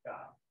spaces you've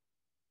got.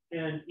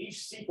 And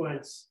each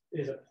sequence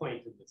is a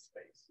point in this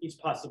space. Each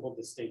possible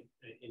distinct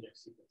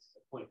index sequence is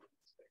a point in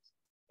this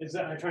space.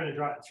 I'm trying to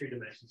draw it in 3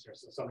 dimensions here,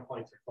 so some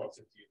points are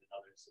closer to you than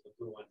others. So the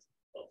blue one's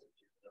closer to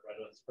you, the red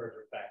one's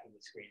further back in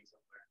the screen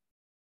somewhere.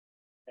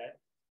 Okay.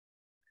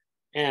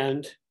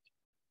 And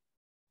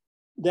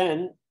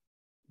then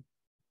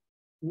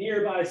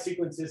nearby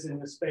sequences in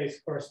the space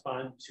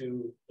correspond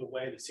to the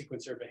way the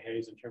sequencer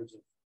behaves in terms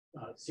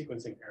of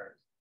sequencing errors.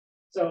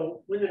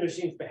 So when the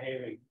machine's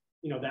behaving,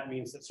 that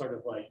means that sort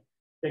of like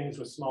things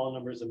with small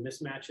numbers of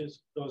mismatches,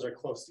 those are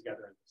close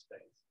together in the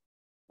space.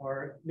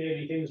 Or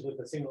maybe things with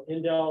a single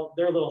indel,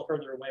 they're a little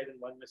further away than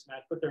one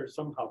mismatch, but they're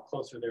somehow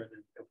closer there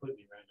than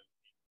completely randomly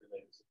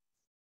related.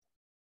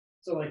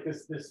 So like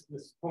this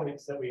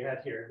points that we had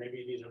here,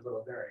 maybe these are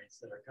little variants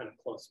that are kind of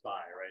close by,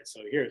 right?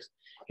 So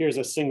here's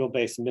a single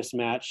base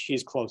mismatch.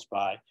 He's close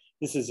by.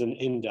 This is an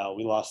indel.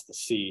 We lost the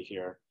C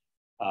here.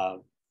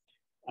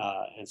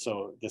 And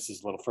so this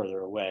is a little further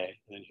away.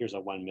 And then here's a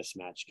one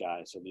mismatch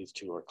guy. So these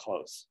two are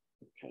close.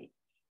 Okay.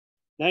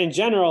 Now in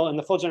general, in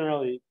the full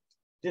generality,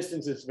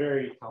 distance is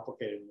very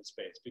complicated in the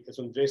space because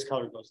when the base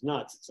color goes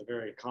nuts, it's a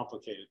very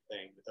complicated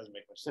thing that doesn't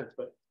make much sense.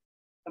 But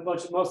I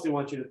mostly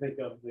want you to think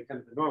of the kind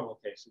of the normal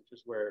case, which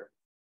is where,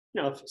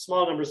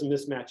 small numbers of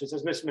mismatches,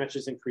 as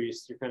mismatches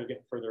increase, you're kind of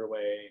getting further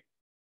away.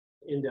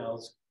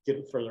 Indels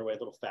get further away a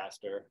little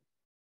faster.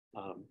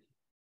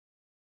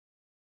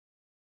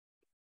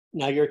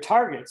 Now your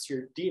targets,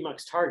 your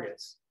Demux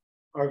targets,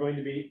 are going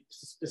to be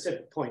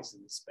specific points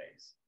in the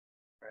space,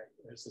 right?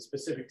 There's the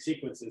specific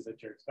sequences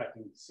that you're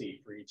expecting to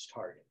see for each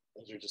target.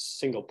 Those are just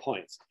single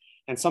points.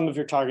 And some of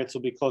your targets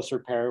will be closer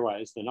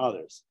pairwise than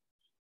others.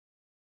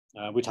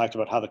 We talked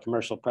about how the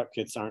commercial prep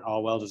kits aren't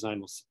all well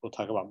designed. We'll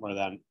talk about more of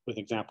that with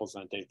examples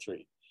on day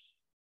 3.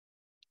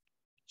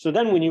 So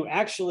then when you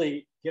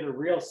actually get a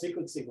real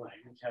sequencing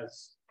lane, which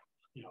has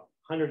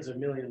hundreds of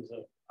millions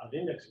of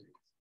index reads,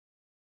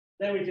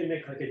 then we can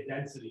make like a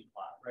density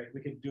plot, right?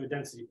 We can do a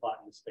density plot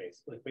in the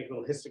space, like make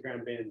little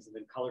histogram bins and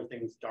then color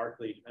things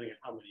darkly depending on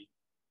how many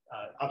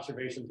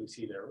observations we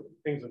see there.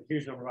 Things with a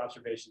huge number of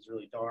observations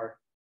really dark.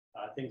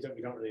 Things that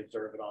we don't really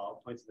observe at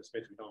all, points in the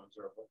space we don't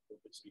observe, would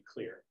just be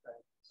clear. Right?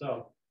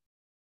 So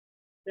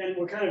then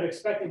we're kind of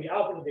expecting the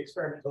output of the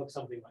experiment to look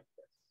something like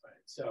this. Right?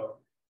 So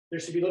there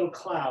should be little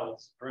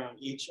clouds around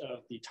each of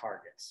the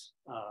targets.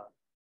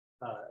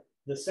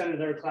 The center of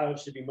their cloud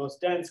should be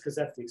most dense because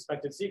that's the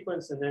expected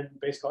sequence, and then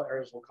base call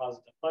errors will cause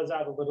it to fuzz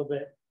out a little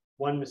bit.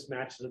 One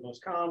mismatch is the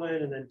most common,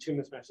 and then 2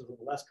 mismatches are a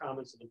little less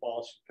common, so the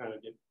ball should kind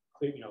of get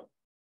clear,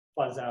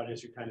 fuzz out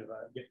as you kind of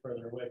get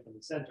further away from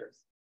the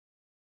centers.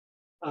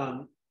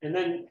 And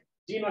then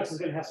Demux is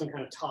going to have some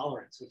kind of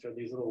tolerance, which are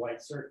these little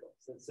white circles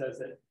that says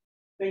that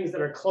things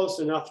that are close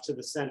enough to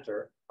the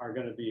center are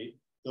going to be,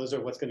 those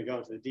are what's going to go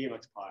into the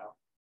Demux pile.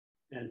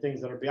 And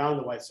things that are beyond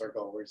the white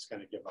circle, we're just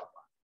going to give up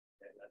on.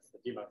 Okay, that's the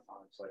Demux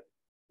tolerance. Like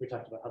we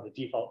talked about how the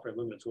default for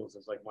Illumina tools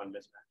is like one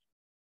mismatch.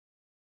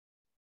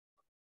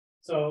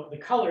 So the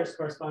colors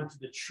correspond to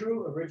the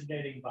true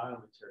originating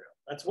biomaterial.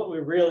 That's what we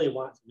really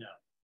want to know.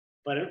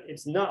 but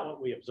it's not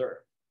what we observe,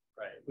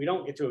 right? We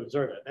don't get to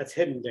observe it. That's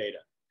hidden data.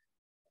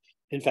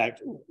 In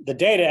fact, the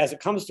data as it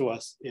comes to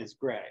us is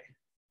gray,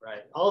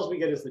 right? All we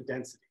get is the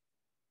density.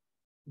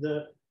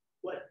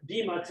 What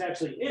Demux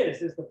actually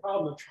is the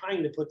problem of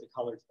trying to put the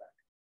colors back.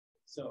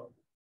 So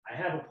I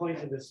have a point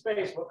in this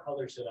space. What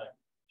color should I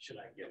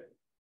give it?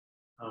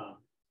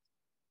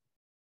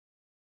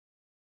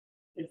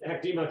 In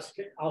fact, Demux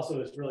also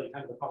is really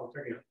kind of the problem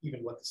figuring out even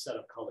what the set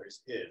of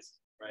colors is,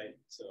 right?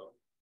 So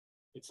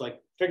it's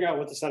like figure out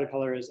what the set of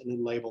color is and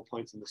then label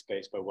points in the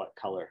space by what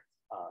color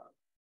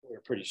we're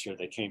pretty sure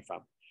they came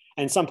from.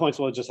 And some points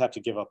we'll just have to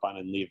give up on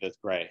and leave as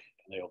gray, and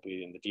they'll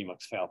be in the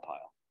Demux fail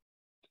pile.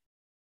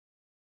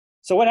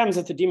 So what happens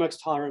if the Demux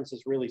tolerance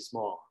is really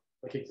small,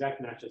 like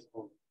exact matches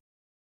only?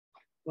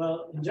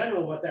 Well, in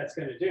general, what that's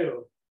going to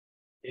do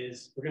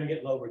is we're going to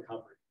get low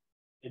recovery,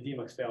 and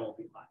Demux fail will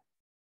be high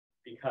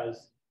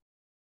because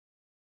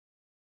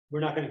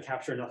we're not going to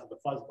capture enough of the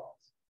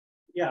fuzzballs.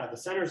 Yeah, the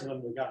centers of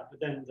them we got, but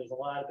then there's a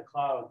lot of the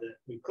cloud that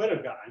we could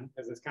have gotten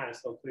because it's kind of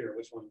still clear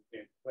which one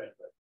came with,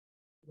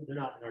 but they're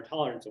not in our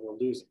tolerance and we're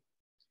losing.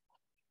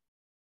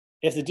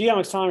 If the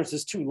Demux tolerance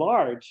is too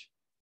large,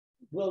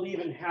 we'll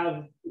even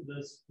have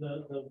this,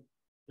 the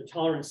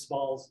tolerance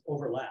balls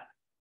overlap.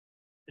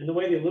 And the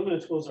way the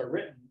Illumina tools are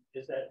written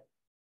is that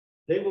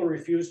they will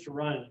refuse to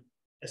run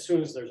as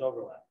soon as there's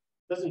overlap.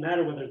 It doesn't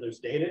matter whether there's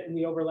data in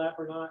the overlap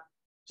or not.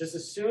 Just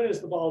as soon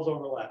as the balls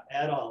overlap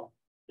at all,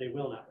 they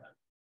will not run.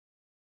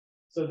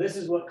 So this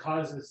is what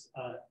causes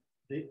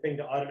the thing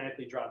to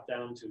automatically drop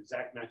down to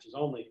exact matches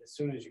only as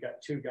soon as you got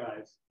two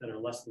guys that are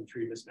less than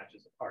 3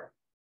 mismatches apart.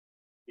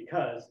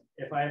 Because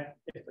if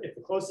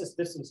the closest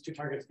distance two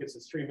targets gets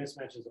us 3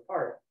 mismatches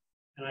apart,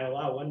 and I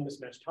allow 1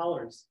 mismatch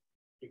tolerance,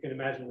 you can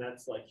imagine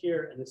that's like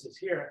here and this is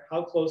here.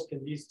 How close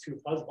can these two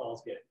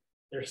fuzzballs get?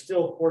 They're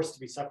still forced to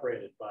be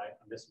separated by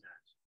a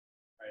mismatch,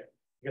 right?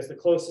 Because the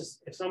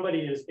closest, if somebody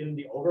is in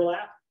the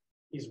overlap,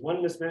 he's 1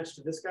 mismatch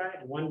to this guy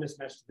and 1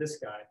 mismatch to this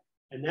guy.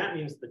 And that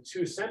means the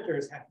two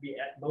centers have to be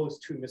at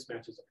most 2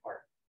 mismatches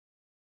apart.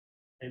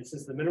 And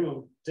since the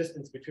minimum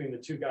distance between the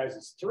two guys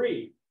is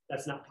 3,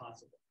 that's not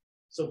possible.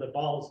 So the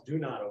balls do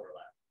not overlap.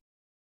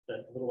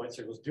 The little white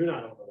circles do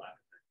not overlap.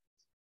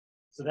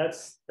 So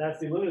that's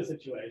the Illumina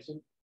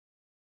situation.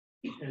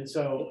 And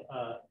so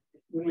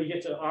when we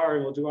get to R,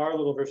 we'll do our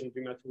little version of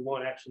Demux, we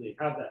won't actually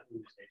have that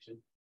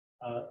limitation.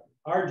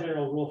 Our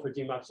general rule for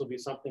Demux will be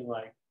something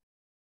like,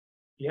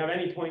 if you have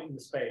any point in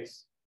the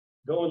space,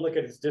 go and look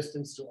at its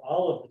distance to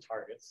all of the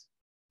targets,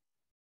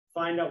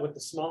 find out what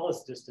the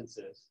smallest distance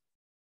is.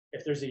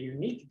 If there's a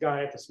unique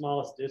guy at the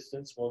smallest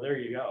distance, well, there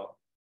you go.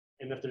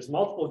 And if there's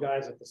multiple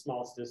guys at the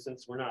smallest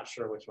distance, we're not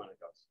sure which one it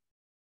goes.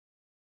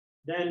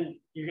 Then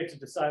you get to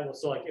decide, well,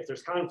 so like if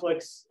there's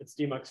conflicts, it's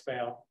Demux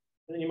fail.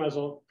 And then you might as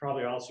well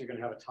probably also you're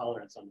going to have a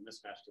tolerance on the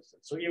mismatch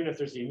distance. So even if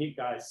there's a unique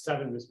guy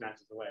 7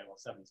 mismatches away, well,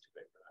 7 is too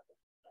big for that.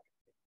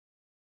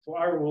 So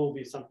our rule will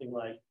be something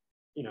like,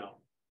 you know,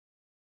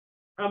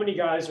 how many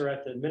guys are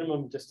at the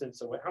minimum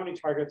distance away? How many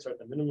targets are at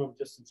the minimum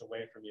distance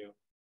away from you?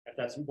 If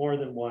that's more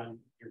than 1,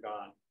 you're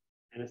gone.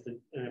 And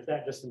if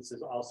that distance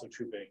is also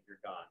too big, you're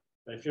gone.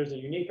 But if there's a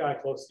unique guy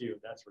close to you,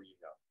 that's where you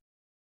go.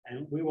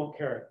 And we won't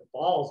care if the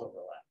balls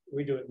overlap.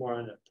 We do it more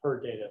on a per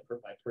data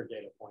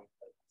point.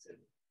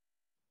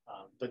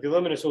 But the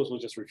Illumina tools will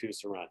just refuse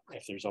to run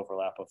if there's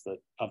overlap of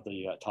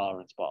the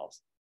tolerance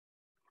balls.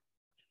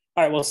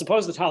 All right, well,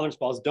 suppose the tolerance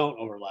balls don't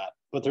overlap,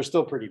 but they're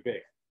still pretty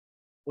big.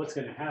 What's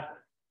going to happen?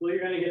 Well,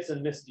 you're going to get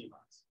some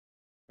misdemox,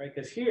 right?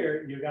 Because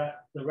here you got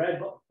the red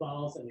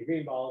balls and the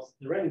green balls.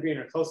 The red and green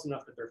are close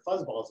enough that their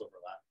fuzz balls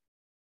overlap.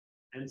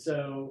 And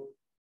so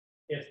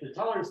if the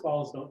tolerance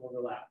balls don't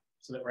overlap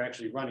so that we're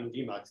actually running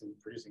Demux and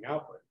producing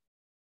output,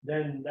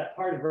 then that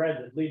part of red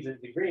that bleeds into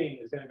the green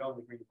is going to go in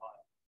the green pile.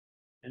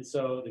 And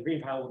so the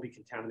green pile will be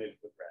contaminated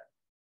with red.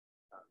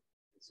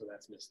 So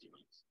that's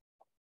misdemox.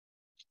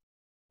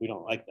 We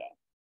don't like that.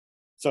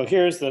 So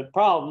here's the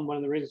problem. One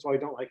of the reasons why we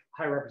don't like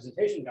high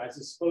representation guys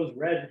is suppose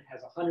red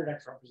has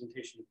 100x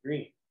representation of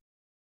green.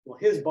 Well,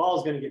 his ball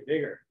is going to get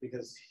bigger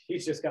because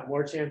he's just got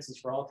more chances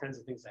for all kinds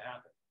of things to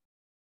happen.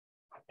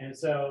 And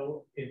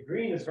so if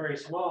green is very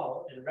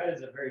small and red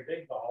is a very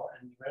big ball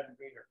and red and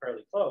green are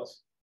fairly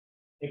close,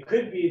 it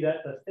could be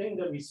that the thing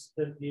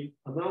that the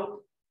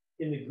amount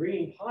in the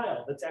green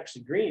pile that's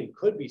actually green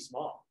could be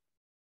small,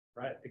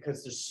 right?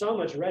 Because there's so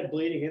much red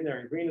bleeding in there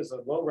and green is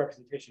a low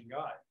representation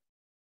guy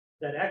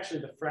that actually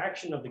the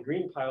fraction of the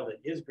green pile that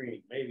is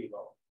green may be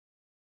low.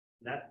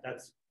 And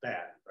that's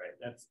bad, right?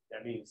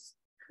 That means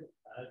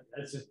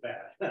that's just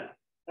bad.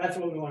 That's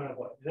what we want to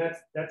avoid. And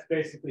that's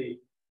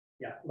basically,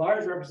 yeah,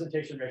 large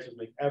representation ratios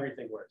make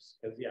everything worse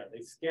because yeah,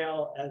 they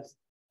scale as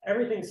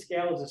everything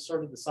scales as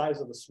sort of the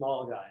size of the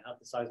small guy, not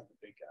the size of the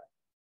big guy.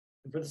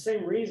 And for the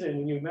same reason,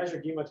 when you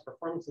measure Demux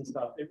performance and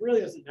stuff, it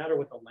really doesn't matter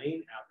what the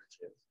lane average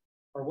is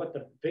or what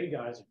the big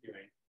guys are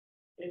doing.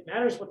 It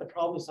matters what the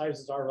problem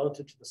sizes are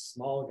relative to the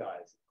small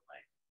guys in the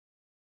lane.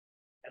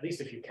 At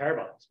least if you care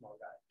about the small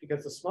guy,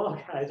 because the small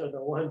guys are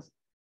the ones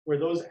where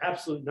those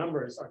absolute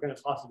numbers are going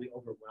to possibly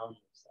overwhelm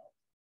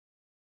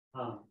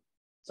themselves.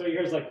 So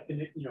here's like,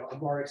 a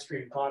more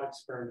extreme thought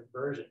experiment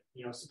version.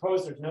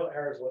 Suppose there's no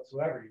errors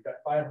whatsoever. You've got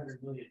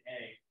 500 million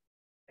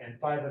A and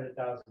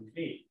 500,000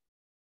 B.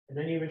 And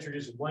then you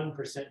introduce 1%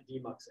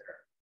 Demux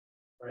error,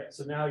 right?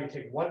 So now you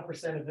take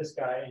 1% of this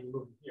guy and you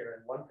move him here,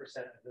 and 1%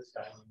 of this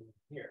guy and you move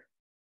him here.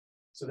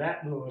 So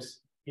that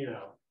moves,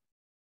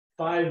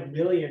 5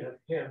 million of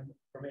him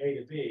from A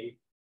to B,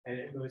 and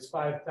it moves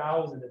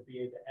 5,000 of B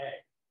into A.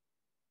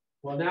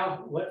 Well,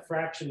 now what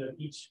fraction of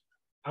each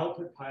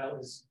output pile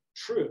is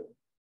true?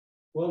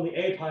 Well, in the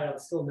A pile,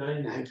 it's still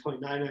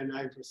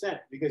 99.999%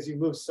 because you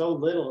move so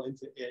little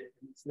into it,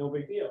 it's no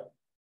big deal.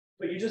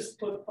 But you just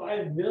put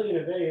 5 million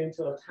of A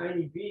into a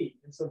tiny B,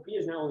 and so B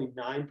is now only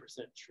 9%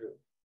 true.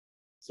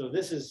 So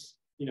this is,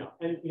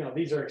 and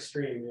these are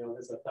extreme.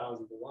 This is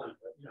 1,000 to 1,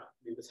 but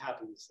this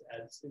happens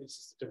it's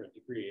just a different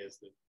degree as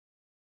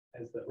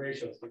the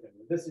ratios get in.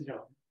 This is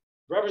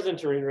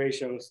representation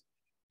ratios,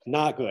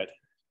 not good,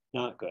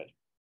 not good.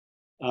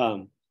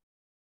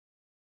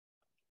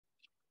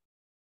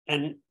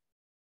 And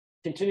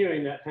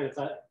continuing that kind of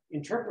thought,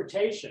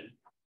 interpretation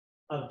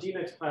of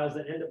Demux piles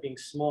that end up being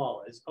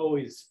small is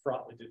always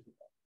fraught with difficulty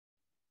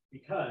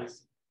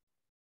because,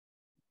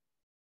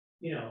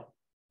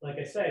 like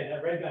I say,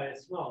 that red guy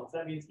is small. So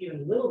that means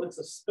even little bits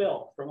of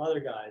spill from other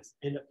guys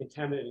end up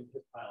contaminating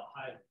his pile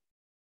highly.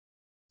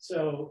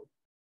 So,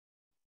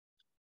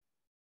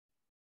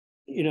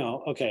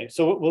 okay,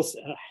 so we'll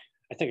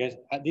I think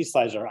these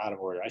slides are out of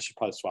order. I should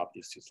probably swap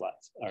these two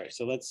slides. All right,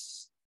 so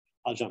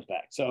I'll jump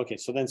back. So, okay,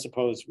 so then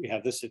suppose we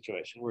have this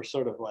situation. We're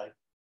sort of like,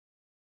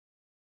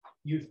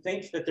 you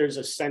think that there's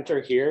a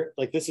center here,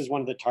 like this is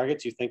one of the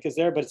targets you think is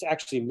there, but it's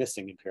actually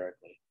missing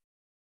empirically.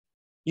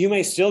 You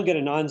may still get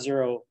a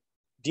non-zero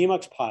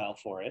Demux pile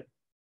for it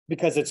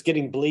because it's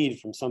getting bleed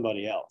from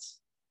somebody else.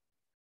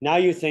 Now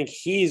you think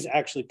he's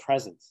actually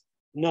present.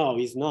 No,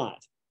 he's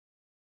not.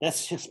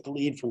 That's just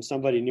bleed from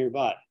somebody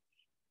nearby.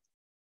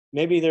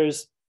 Maybe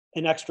there's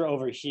an extra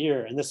over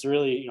here, and this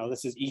really,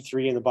 this is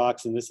E3 in the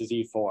box, and this is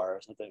E4 or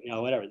something,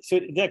 whatever. So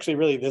it's actually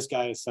really this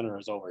guy's center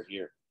is over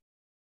here.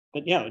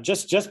 But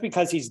just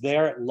because he's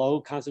there at low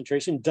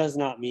concentration does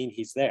not mean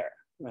he's there,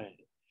 right?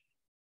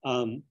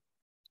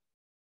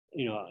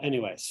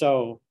 Anyway,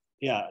 so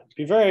yeah,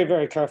 be very,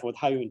 very careful with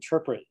how you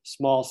interpret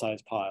small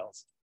size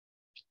piles.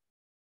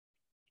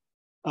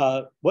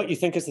 What you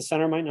think is the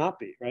center might not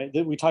be, right?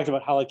 We talked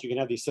about how you can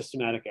have these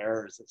systematic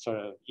errors that sort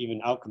of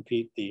even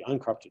outcompete the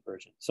uncorrupted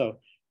version. So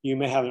you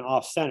may have an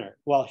off center.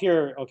 Well,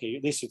 here, okay,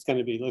 at least it's going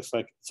to be, looks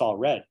like it's all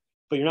red,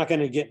 but you're not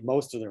going to get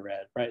most of the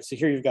red, right? So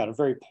here you've got a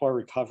very poor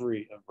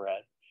recovery of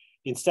red.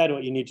 Instead,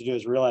 what you need to do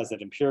is realize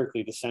that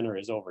empirically the center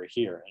is over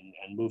here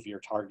and move your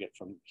target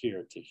from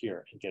here to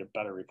here and get a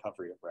better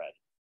recovery of red.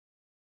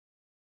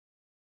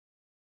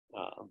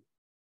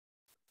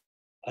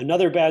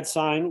 Another bad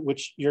sign,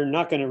 which you're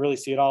not going to really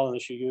see at all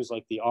unless you use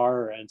like the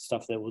R and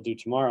stuff that we'll do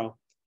tomorrow,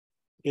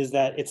 is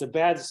that it's a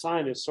bad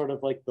sign. It's sort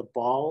of like the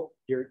ball,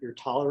 your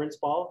tolerance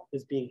ball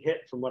is being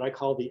hit from what I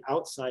call the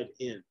outside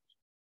in,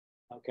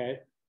 okay?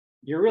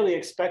 You're really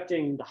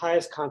expecting the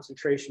highest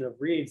concentration of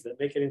reads that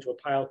make it into a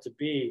pile to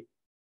be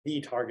the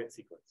target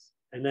sequence.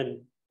 And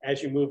then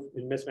as you move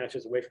in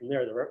mismatches away from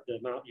there, the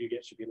amount you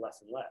get should be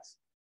less and less.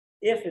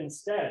 If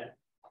instead,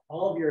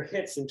 all of your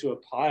hits into a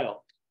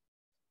pile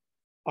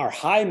are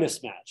high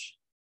mismatch,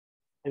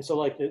 and so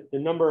like the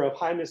number of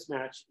high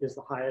mismatch is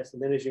the highest,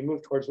 and then as you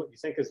move towards what you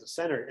think is the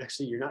center,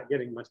 actually you're not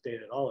getting much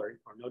data at all or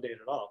no data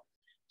at all.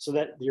 So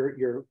that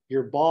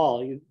your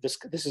ball, this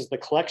is the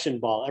collection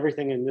ball,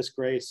 everything in this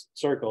gray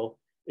circle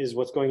is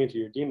what's going into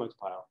your Demux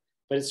pile,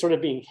 but it's sort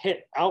of being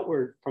hit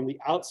outward from the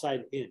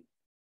outside in.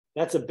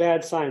 That's a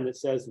bad sign that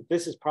says that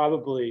this is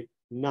probably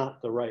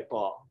not the right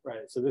ball,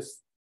 right? So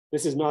this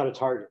is not a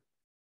target.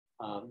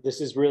 This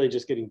is really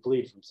just getting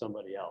bleed from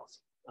somebody else.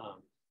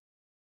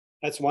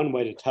 That's one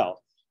way to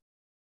tell.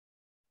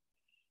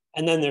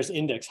 And then there's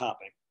index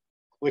hopping,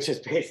 which is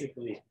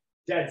basically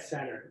dead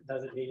center. It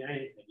doesn't mean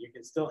anything. You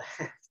can still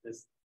have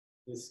this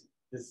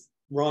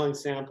wrong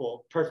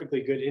sample,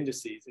 perfectly good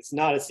indices. It's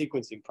not a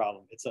sequencing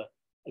problem. It's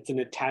an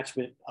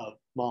attachment of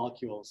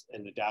molecules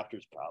and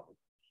adapters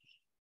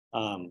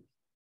problem.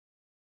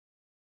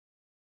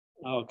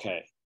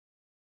 Okay,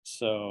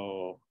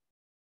 so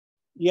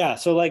yeah,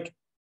 so like,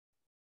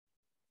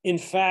 in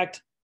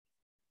fact,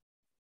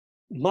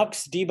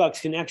 MUX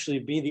debux can actually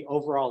be the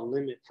overall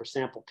limit for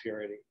sample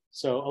purity.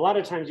 So a lot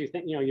of times you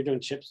think, you're doing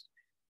chips,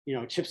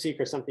 ChipSeq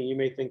or something, you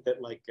may think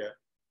that like,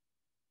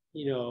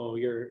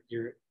 your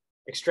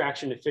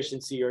extraction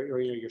efficiency or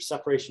your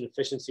separation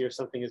efficiency or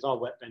something is all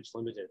wet bench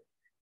limited.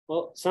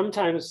 Well,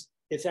 sometimes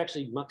it's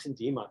actually MUX and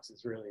Demux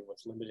is really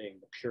what's limiting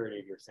the purity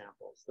of your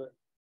samples.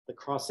 The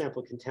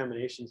cross-sample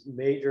contamination's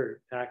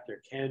major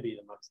factor can be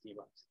the MUX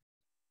Demux.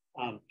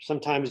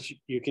 Sometimes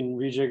you can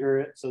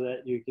rejigger it so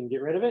that you can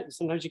get rid of it, and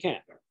sometimes you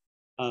can't.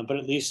 But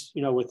at least,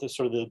 with the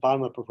sort of the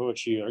bottom-up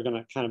approach, you are going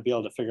to kind of be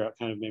able to figure out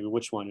kind of maybe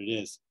which one it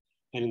is.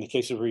 And in the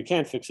cases where you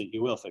can't fix it,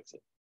 you will fix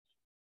it.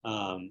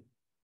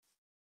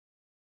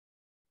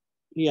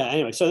 Yeah,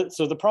 anyway, so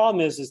the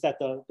problem is that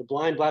the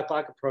blind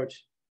black-box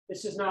approach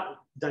it's just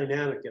not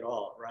dynamic at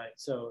all, right?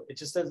 So it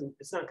just doesn't,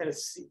 it's not going to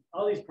see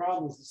all these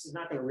problems. It's just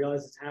not going to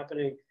realize it's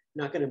happening,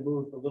 not going to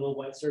move the little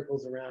white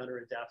circles around or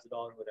adapt at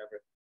all or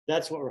whatever.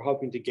 That's what we're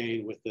hoping to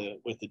gain with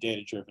the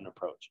data-driven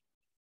approach.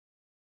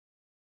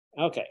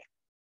 Okay,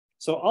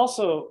 so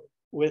also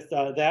with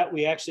that,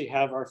 we actually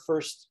have our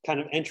first kind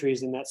of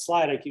entries in that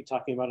slide I keep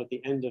talking about at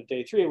the end of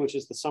day 3, which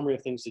is the summary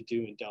of things to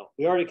do and don't.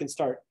 We already can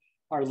start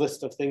our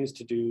list of things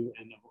to do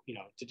and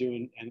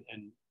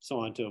and so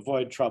on to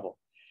avoid trouble.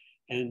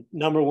 And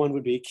number 1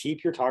 would be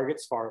keep your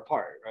targets far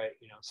apart, right?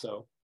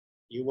 So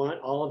you want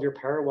all of your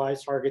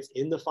pairwise targets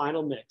in the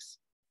final mix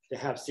to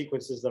have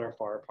sequences that are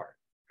far apart,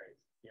 right?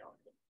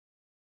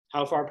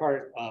 How far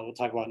apart? We'll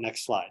talk about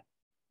next slide.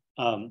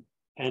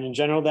 And in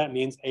general, that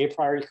means a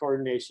priori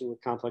coordination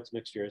with complex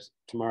mixtures.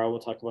 Tomorrow,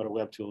 we'll talk about a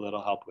web tool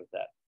that'll help with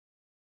that.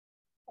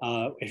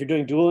 If you're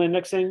doing dual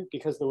indexing,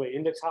 because the way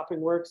index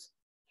hopping works,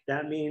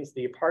 that means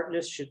the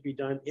apartness should be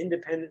done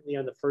independently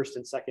on the first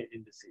and second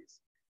indices,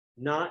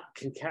 not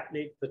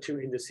concatenate the 2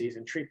 indices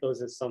and treat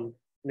those as some,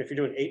 and if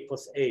you're doing 8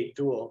 + 8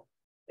 dual,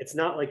 it's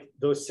not like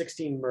those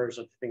 16 mers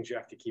are the things you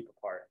have to keep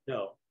apart.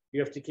 No,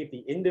 you have to keep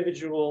the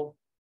individual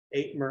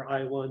 8 mer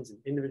I1s and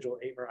individual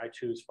 8 mer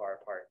I2s far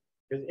apart.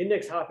 Because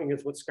index hopping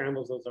is what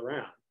scrambles those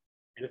around.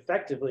 And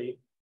effectively,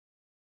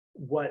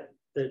 what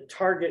the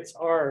targets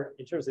are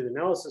in terms of the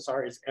analysis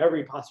is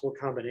every possible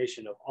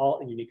combination of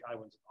all unique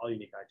I1s and all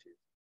unique I2s.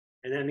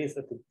 And that means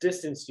that the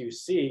distance you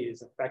see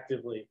is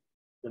effectively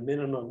the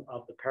minimum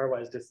of the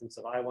pairwise distance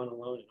of I1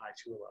 alone and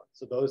I2 alone.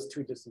 So those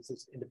 2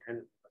 distances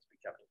independently must be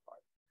kept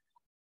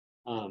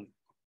apart.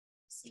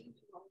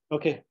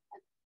 Okay,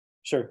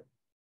 sure.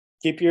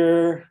 Keep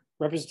your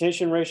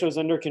representation ratios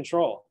under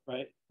control,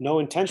 right? No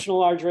intentional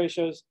large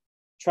ratios.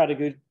 Try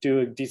to do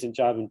a decent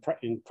job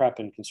in prep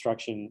and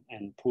construction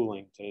and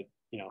pooling to,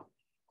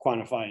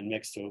 quantify and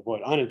mix to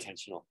avoid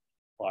unintentional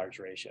large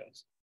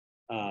ratios.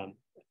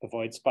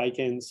 Avoid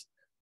spike-ins.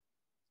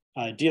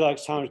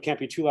 Deluxe tolerance can't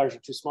be too large or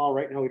too small.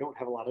 Right now, we don't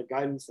have a lot of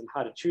guidance on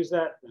how to choose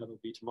that. That'll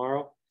be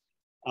tomorrow.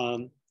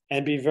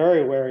 And be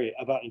very wary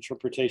about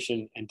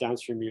interpretation and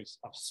downstream use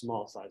of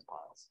small size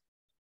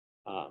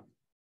piles.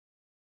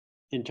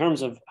 In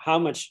terms of how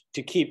much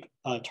to keep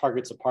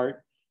targets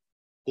apart,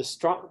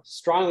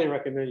 strongly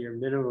recommend your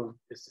minimum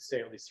is to stay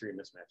at least 3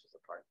 mismatches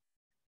apart.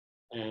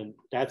 And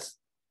that's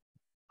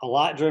a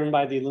lot driven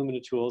by the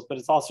Illumina tools, but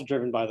it's also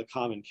driven by the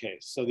common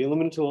case. So the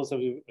Illumina tools, as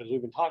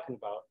we've been talking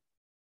about,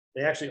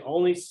 they actually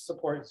only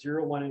support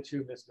 0, 1, and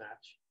 2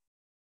 mismatch.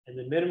 And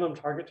the minimum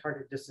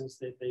target distance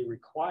that they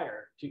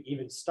require to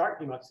even start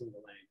demuxing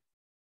the lane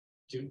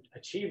to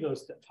achieve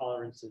those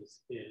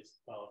tolerances is,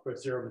 well, for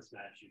 0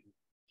 mismatch, you can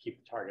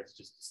keep the targets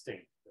just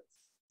distinct.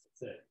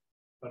 That's it.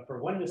 But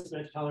for 1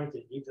 mismatch tolerance,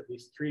 it needs at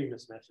least 3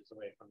 mismatches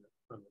away from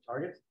the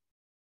targets.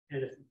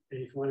 And if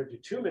you want to do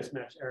 2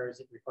 mismatch errors,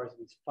 it requires at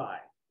least 5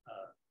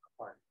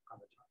 apart on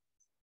the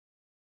targets.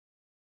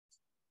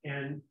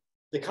 And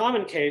the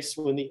common case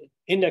when the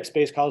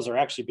index-based colors are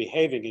actually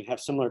behaving and have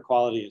similar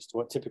quality as to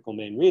what typical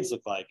main reads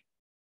look like,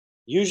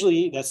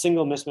 usually that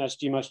single mismatch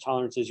demux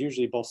tolerance is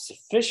usually both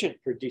sufficient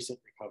for decent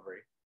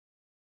recovery,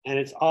 and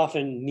it's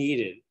often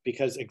needed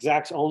because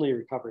exacts only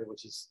recovery,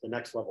 which is the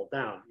next level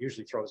down,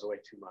 usually throws away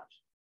too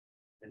much.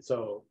 And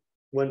so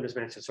 1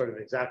 mismatch is sort of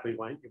exactly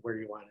where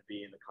you want to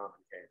be in the common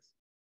case.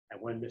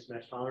 And 1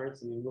 mismatch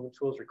tolerance in the Illumina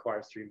tools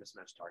requires 3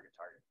 mismatch target.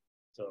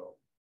 So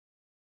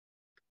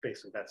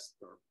basically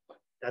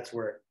that's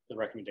where the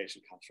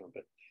recommendation comes from.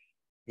 But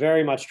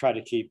very much try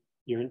to keep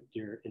your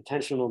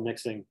intentional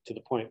mixing to the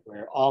point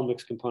where all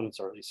mixed components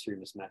are at least 3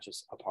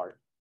 mismatches apart.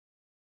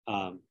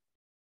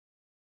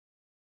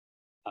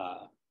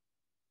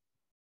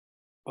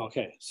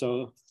 Okay,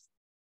 so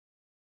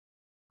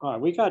all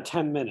right, we got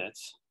 10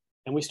 minutes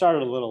and we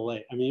started a little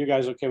late. I mean, you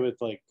guys okay with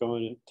like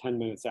going 10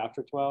 minutes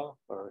after 12,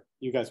 or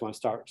you guys want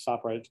to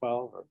stop right at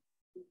 12, or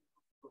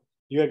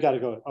you have got to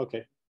go?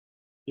 Okay,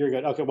 you're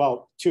good. Okay,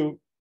 well,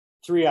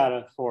 3 out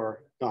of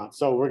 4 gone.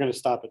 So we're going to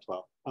stop at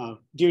 12.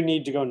 Do you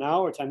need to go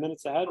now or 10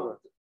 minutes ahead? Or?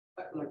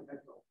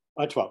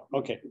 At 12.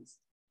 Okay.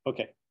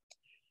 Okay.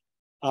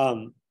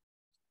 All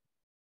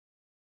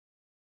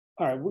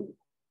right.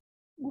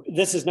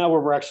 This is now where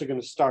we're actually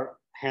going to start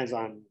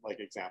hands-on like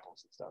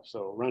examples and stuff.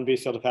 So run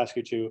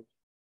BCL2FASTQ2,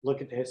 look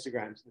at the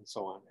histograms and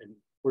so on. And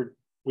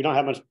we don't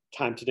have much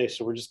time today,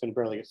 so we're just going to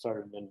barely get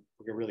started, and then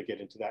we're going to really get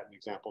into that in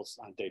examples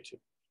on day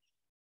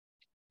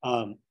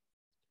 2.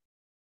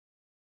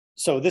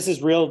 So this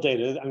is real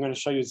data. I'm going to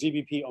show you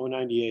ZBP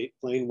 098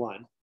 lane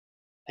 1.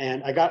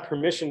 And I got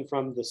permission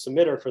from the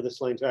submitter for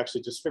this lane to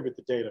actually distribute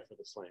the data for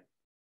this lane.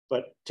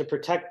 But to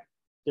protect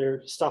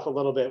their stuff a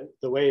little bit,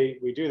 the way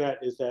we do that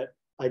is that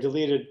I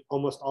deleted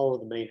almost all of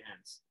the main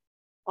ends.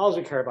 All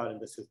we care about in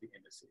this is the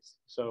indices.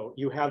 So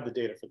you have the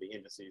data for the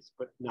indices,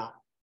 but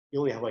you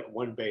only have like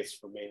 1 base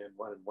for main end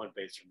 1 and 1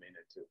 base for main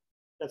end 2.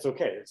 That's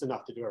okay. It's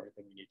enough to do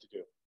everything we need to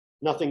do.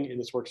 Nothing in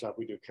this workshop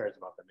we do cares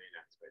about the main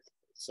ends,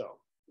 basically. So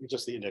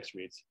just the index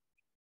reads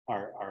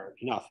are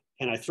enough.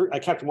 And I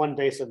kept 1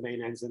 base of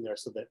main ends in there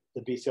so that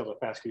the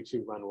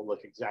BCL2FASTQ2 run will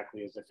look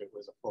exactly as if it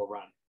was a full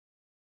run.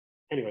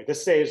 anyway,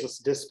 this saves us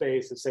disk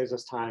space, it saves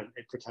us time,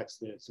 it protects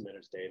the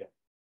submitter's data.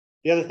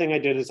 The other thing I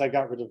did is I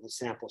got rid of the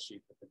sample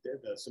sheet with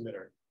the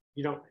submitter.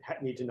 You don't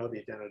need to know the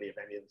identity of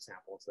any of the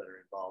samples that are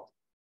involved,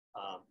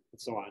 and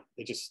so on.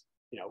 They just,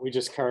 we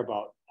just care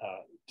about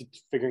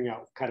figuring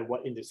out kind of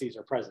what indices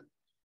are present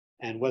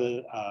and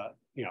whether,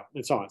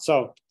 and so on.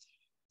 So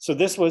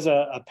this was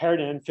a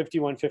paired end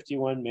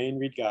 5151 main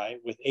read guide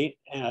with 8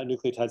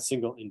 nucleotide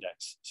single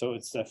index. So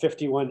it's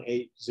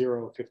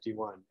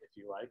 518051, if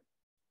you like.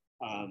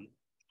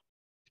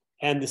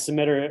 And the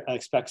submitter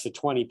expects a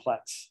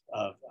 20-plex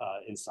of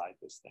inside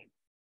this thing.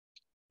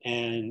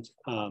 And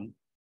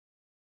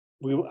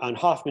we on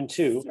Hoffman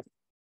 2,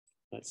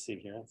 let's see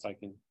here if I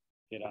can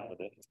get out of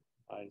it.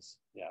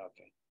 Yeah,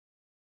 okay.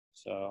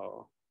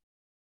 So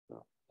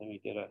let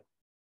me get a,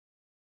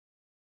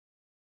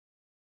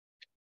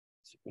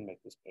 see if we can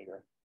make this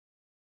bigger.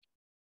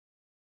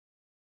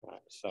 All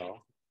right,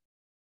 so.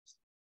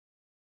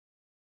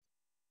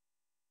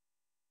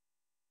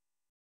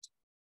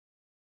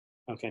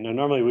 Okay, now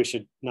normally we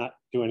should not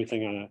do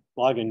anything on a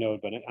login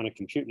node, but on a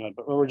compute node,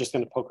 but we're just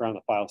going to poke around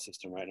the file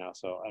system right now.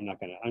 So I'm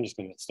just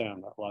going to stay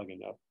on that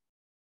login node.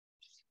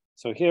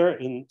 So here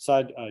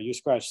inside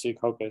UScratch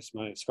Cocos,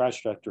 my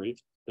Scratch directory,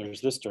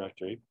 there's this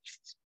directory.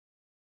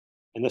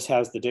 And this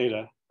has the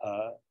data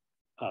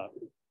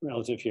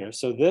relative here.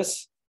 So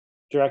this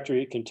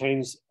directory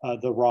contains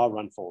the raw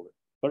run folder,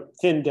 but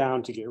thinned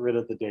down to get rid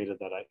of the data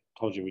that I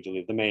told you we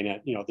deleted, the main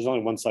end. There's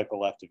only one cycle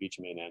left of each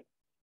main end.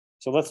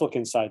 So let's look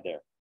inside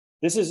there.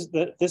 This is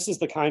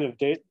the kind of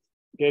data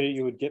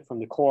you would get from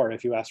the core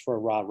if you asked for a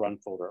raw run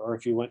folder, or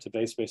if you went to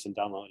BaseSpace and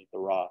downloaded the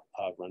raw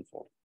run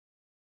folder.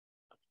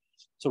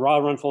 So raw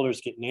run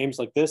folders get names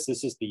like this.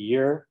 This is the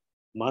year,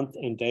 month,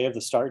 and day of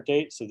the start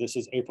date. So this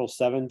is April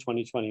 7,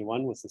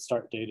 2021 was the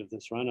start date of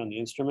this run on the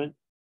instrument.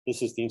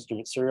 This is the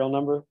instrument serial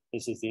number.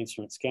 This is the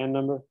instrument scan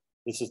number.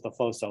 This is the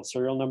flow cell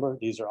serial number.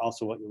 These are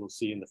also what you will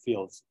see in the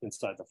fields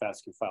inside the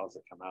FASTQ files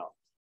that come out,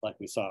 like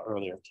we saw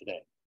earlier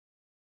today.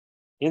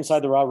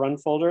 Inside the raw run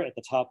folder at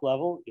the top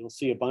level, you'll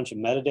see a bunch of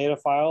metadata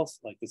files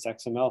like this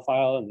XML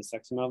file and this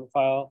XML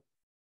file,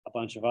 a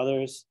bunch of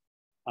others,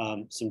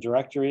 some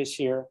directories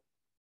here.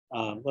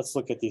 Let's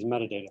look at these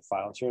metadata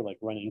files here,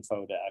 like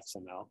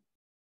runinfo.xml.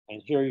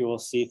 And here you will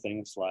see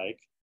things like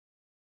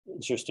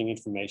interesting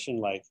information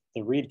like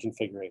the read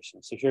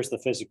configuration. So here's the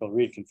physical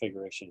read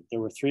configuration. There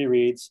were 3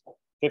 reads,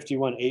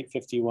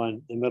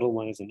 51.851. The middle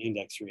one is an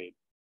index read.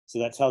 So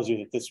that tells you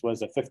that this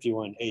was a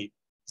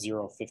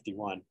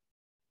 51.8051.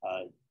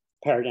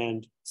 Paired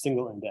end,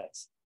 single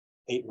index,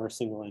 8-mer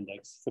single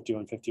index,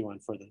 5151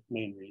 for the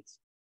main reads.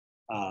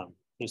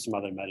 There's some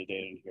other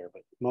metadata in here,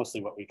 but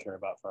mostly what we care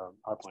about from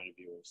our point of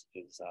view is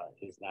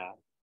that.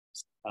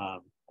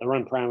 The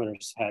run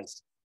parameters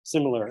has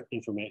similar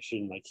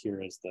information, like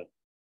here is the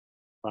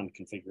run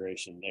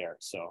configuration there.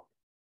 So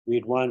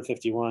read 1,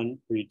 51,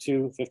 read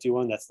 2,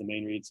 51, that's the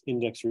main reads,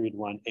 index read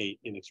 1, 8,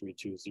 index read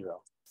 2,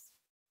 0.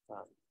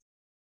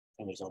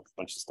 And there's a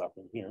bunch of stuff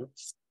in here.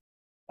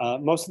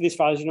 Most of these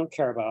files you don't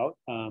care about.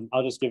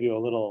 I'll just give you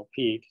a little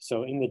peek.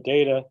 So in the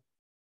data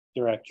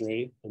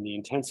directory and the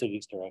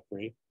intensities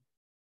directory,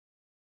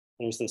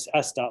 there's this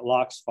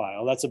s.lox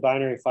file. That's a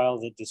binary file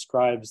that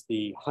describes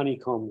the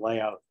honeycomb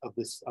layout of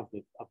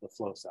the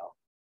flow cell.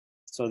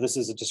 So this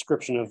is a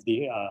description of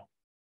the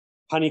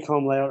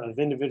honeycomb layout of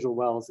individual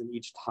wells in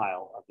each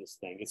tile of this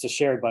thing. It's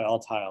shared by all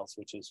tiles,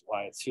 which is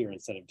why it's here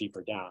instead of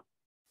deeper down.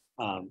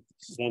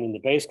 Then in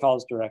the base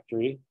calls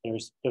directory,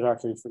 there's the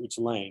directory for each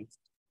lane.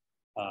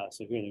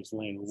 So here there's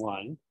lane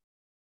 1.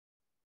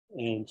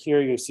 And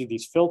here you see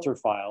these filter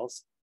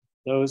files.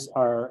 Those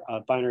are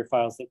binary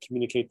files that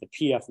communicate the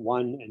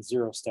PF1 and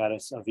 0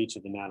 status of each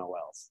of the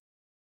nanowells.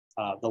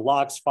 The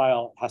logs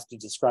file has to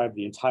describe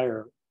the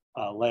entire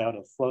layout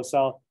of flow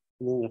cell.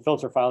 And then the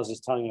filter file is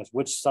just telling us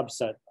which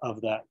subset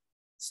of that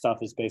stuff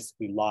is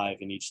basically live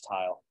in each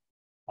tile.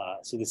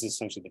 So this is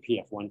essentially the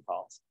PF1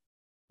 files.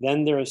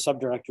 Then there are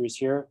subdirectories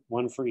here,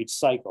 one for each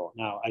cycle.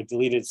 Now I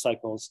deleted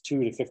cycles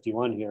 2 to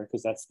 51 here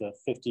because that's the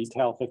 50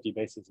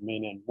 basis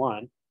main end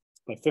 1.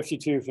 But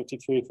 52,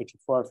 53,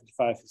 54,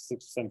 55,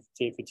 56, 57,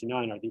 58,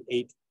 59 are the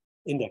 8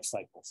 index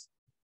cycles.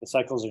 The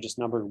cycles are just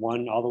numbered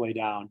 1 all the way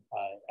down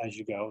as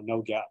you go,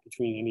 no gap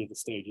between any of the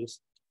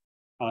stages.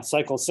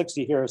 Cycle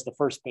 60 here is the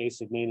first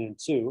base of main end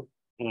 2,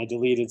 and I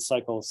deleted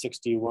cycle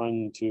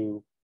 61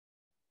 to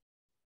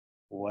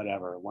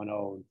whatever,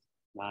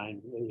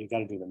 109. You got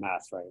to do the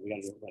math, right? We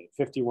got to do it like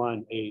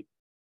 51, 8,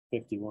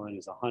 51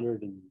 is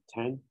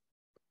 110.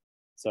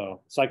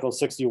 So cycle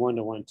 61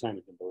 to 110,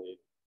 you can believe.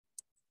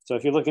 So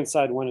if you look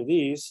inside one of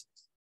these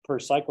per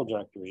cycle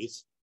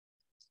directories,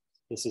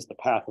 this is the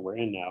path that we're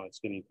in now. It's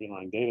getting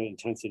pre-line data,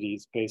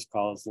 intensities, base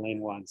calls,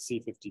 lane 1,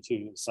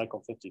 C52,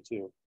 cycle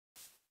 52.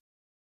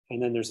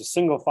 And then there's a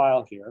single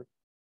file here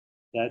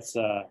that's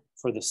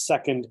for the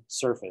second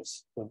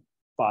surface, the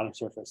bottom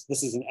surface.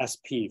 This is an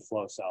SP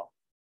flow cell.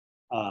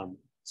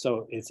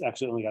 So it's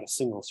actually only got a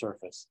single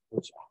surface,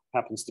 which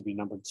happens to be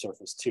numbered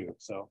surface 2.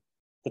 So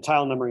the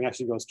tile numbering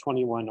actually goes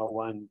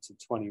 2101 to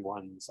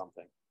 21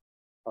 something.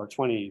 or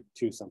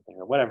 22 something,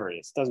 or whatever it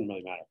is, doesn't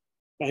really matter.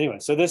 Anyway,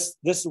 so this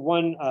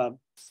one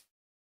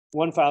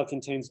file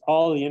contains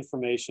all the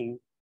information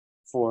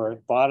for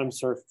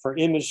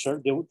image,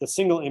 the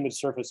single image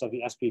surface of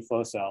the SP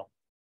flow cell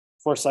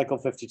for cycle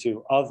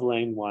 52 of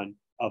lane 1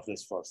 of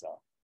this flow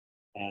cell.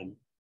 And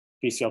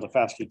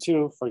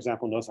BCL2FASTQ2, for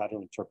example, knows how to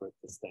interpret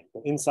this thing.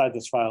 But inside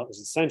this file is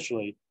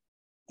essentially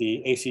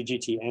the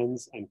ACGT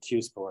ends and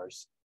Q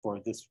scores for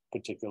this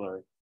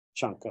particular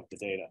chunk of the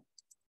data.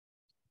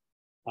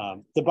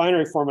 The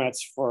binary formats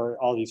for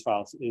all these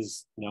files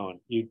is known.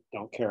 You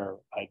don't care.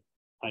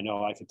 I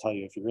know I could tell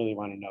you if you really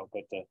want to know,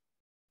 but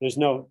there's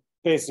no,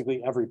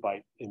 basically every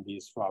byte in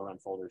these raw run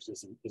folders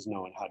is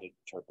known how to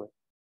interpret.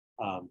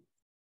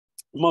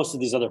 Most of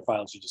these other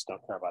files you just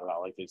don't care about at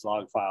all, like these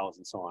log files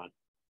and so on,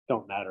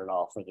 don't matter at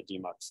all for the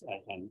Demux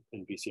and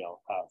BCL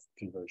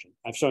conversion.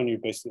 I've shown you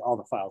basically all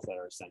the files that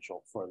are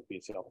essential for the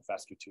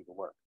BCL2FASTQ2 to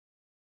work.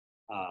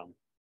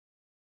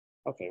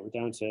 Okay, we're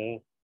down to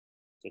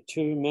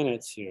 2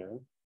 minutes here.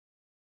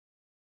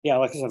 Yeah,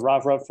 like I said, raw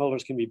run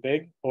folders can be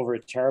big, over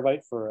 1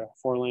 terabyte for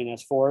 4-lane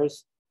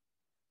S4s.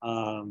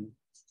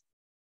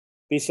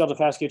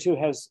 BCL2FASTQ2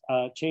 has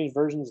changed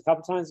versions a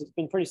couple times. It's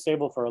been pretty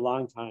stable for a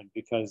long time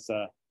because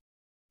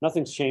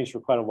nothing's changed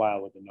for quite a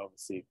while with the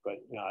NovaSeq, but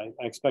you know, I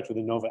expect with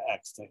the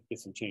NovaX to get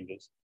some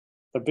changes.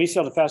 But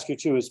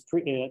BCL2FASTQ2 is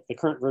the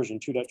current version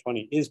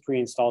 2.20 is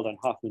pre-installed on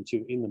Hoffman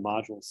 2 in the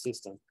module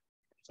system.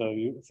 So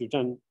if you've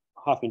done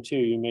Hoffman 2,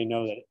 you may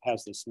know that it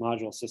has this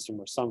module system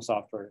where some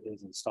software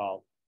is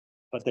installed,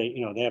 but they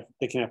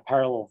can have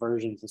parallel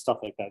versions and stuff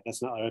like that.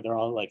 That's not, they're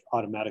all like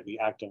automatically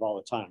active all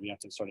the time. You have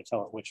to sort of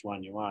tell it which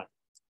one you want.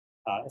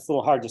 It's a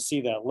little hard to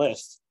see that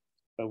list,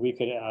 but we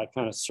could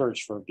kind of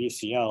search for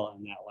BCL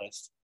in that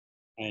list.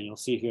 And you'll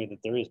see here that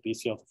there is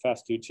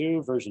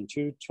BCL2FASTQ2 version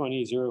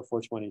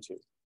 2.20.0422.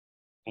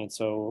 And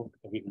so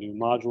we can do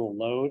module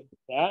load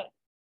that.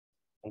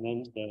 And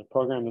then the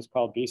program is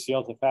called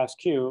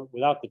BCL2FASTQ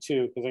without the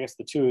 2, because I guess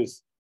the 2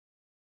 is,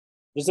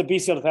 there's a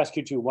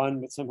BCL2FASTQ2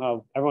 1, but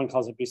somehow everyone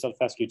calls it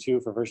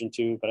BCL2FASTQ2 for version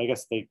 2. But I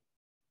guess the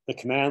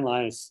command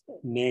line's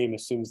name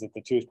assumes that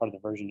the 2 is part of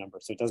the version number.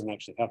 So it doesn't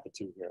actually have the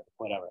 2 here,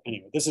 whatever.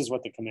 Anyway, this is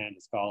what the command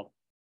is called.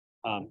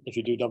 If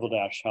you do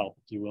 _help,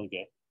 you will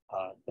get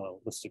the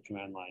list of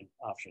command line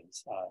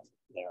options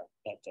there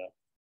that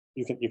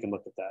you can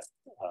look at that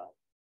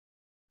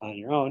on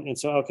your own. And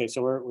so, okay,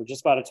 so we're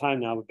just about out of time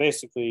now, but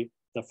basically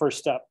the first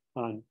step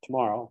on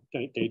tomorrow,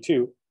 day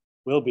 2,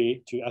 will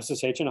be to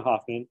SSH in a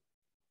Hoffman,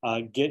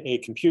 get a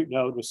compute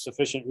node with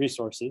sufficient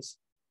resources,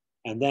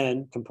 and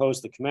then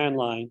compose the command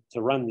line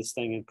to run this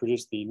thing and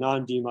produce the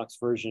non-Demux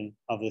version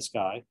of this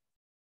guy,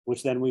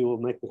 which then we will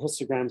make the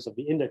histograms of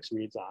the index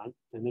reads on,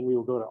 and then we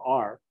will go to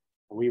R,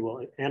 and we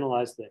will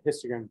analyze the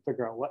histogram and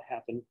figure out what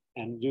happened,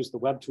 and use the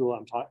web tool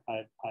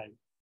I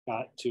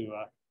got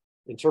to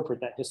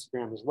interpret that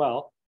histogram as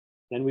well.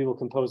 Then we will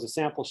compose a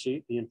sample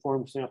sheet, the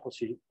informed sample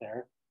sheet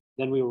there.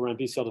 Then we will run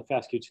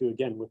BCL2FASTQ2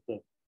 again with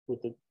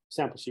the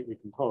sample sheet we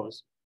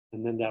compose,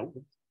 and then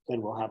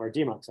we'll have our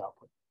Demux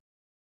output.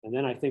 And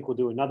then I think we'll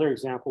do another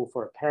example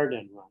for a paired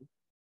end run.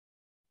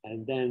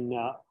 And then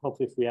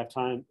hopefully if we have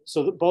time,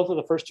 so both of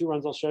the first 2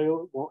 runs I'll show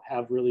you won't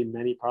have really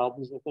many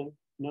problems with them,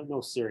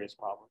 no serious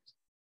problems.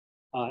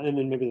 And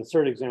then maybe the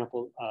third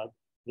example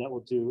that we'll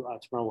do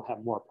tomorrow will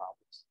have more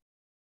problems.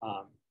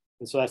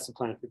 And so that's the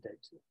plan for day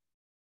 2.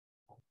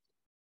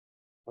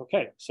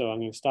 Okay, so I'm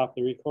going to stop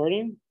the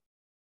recording.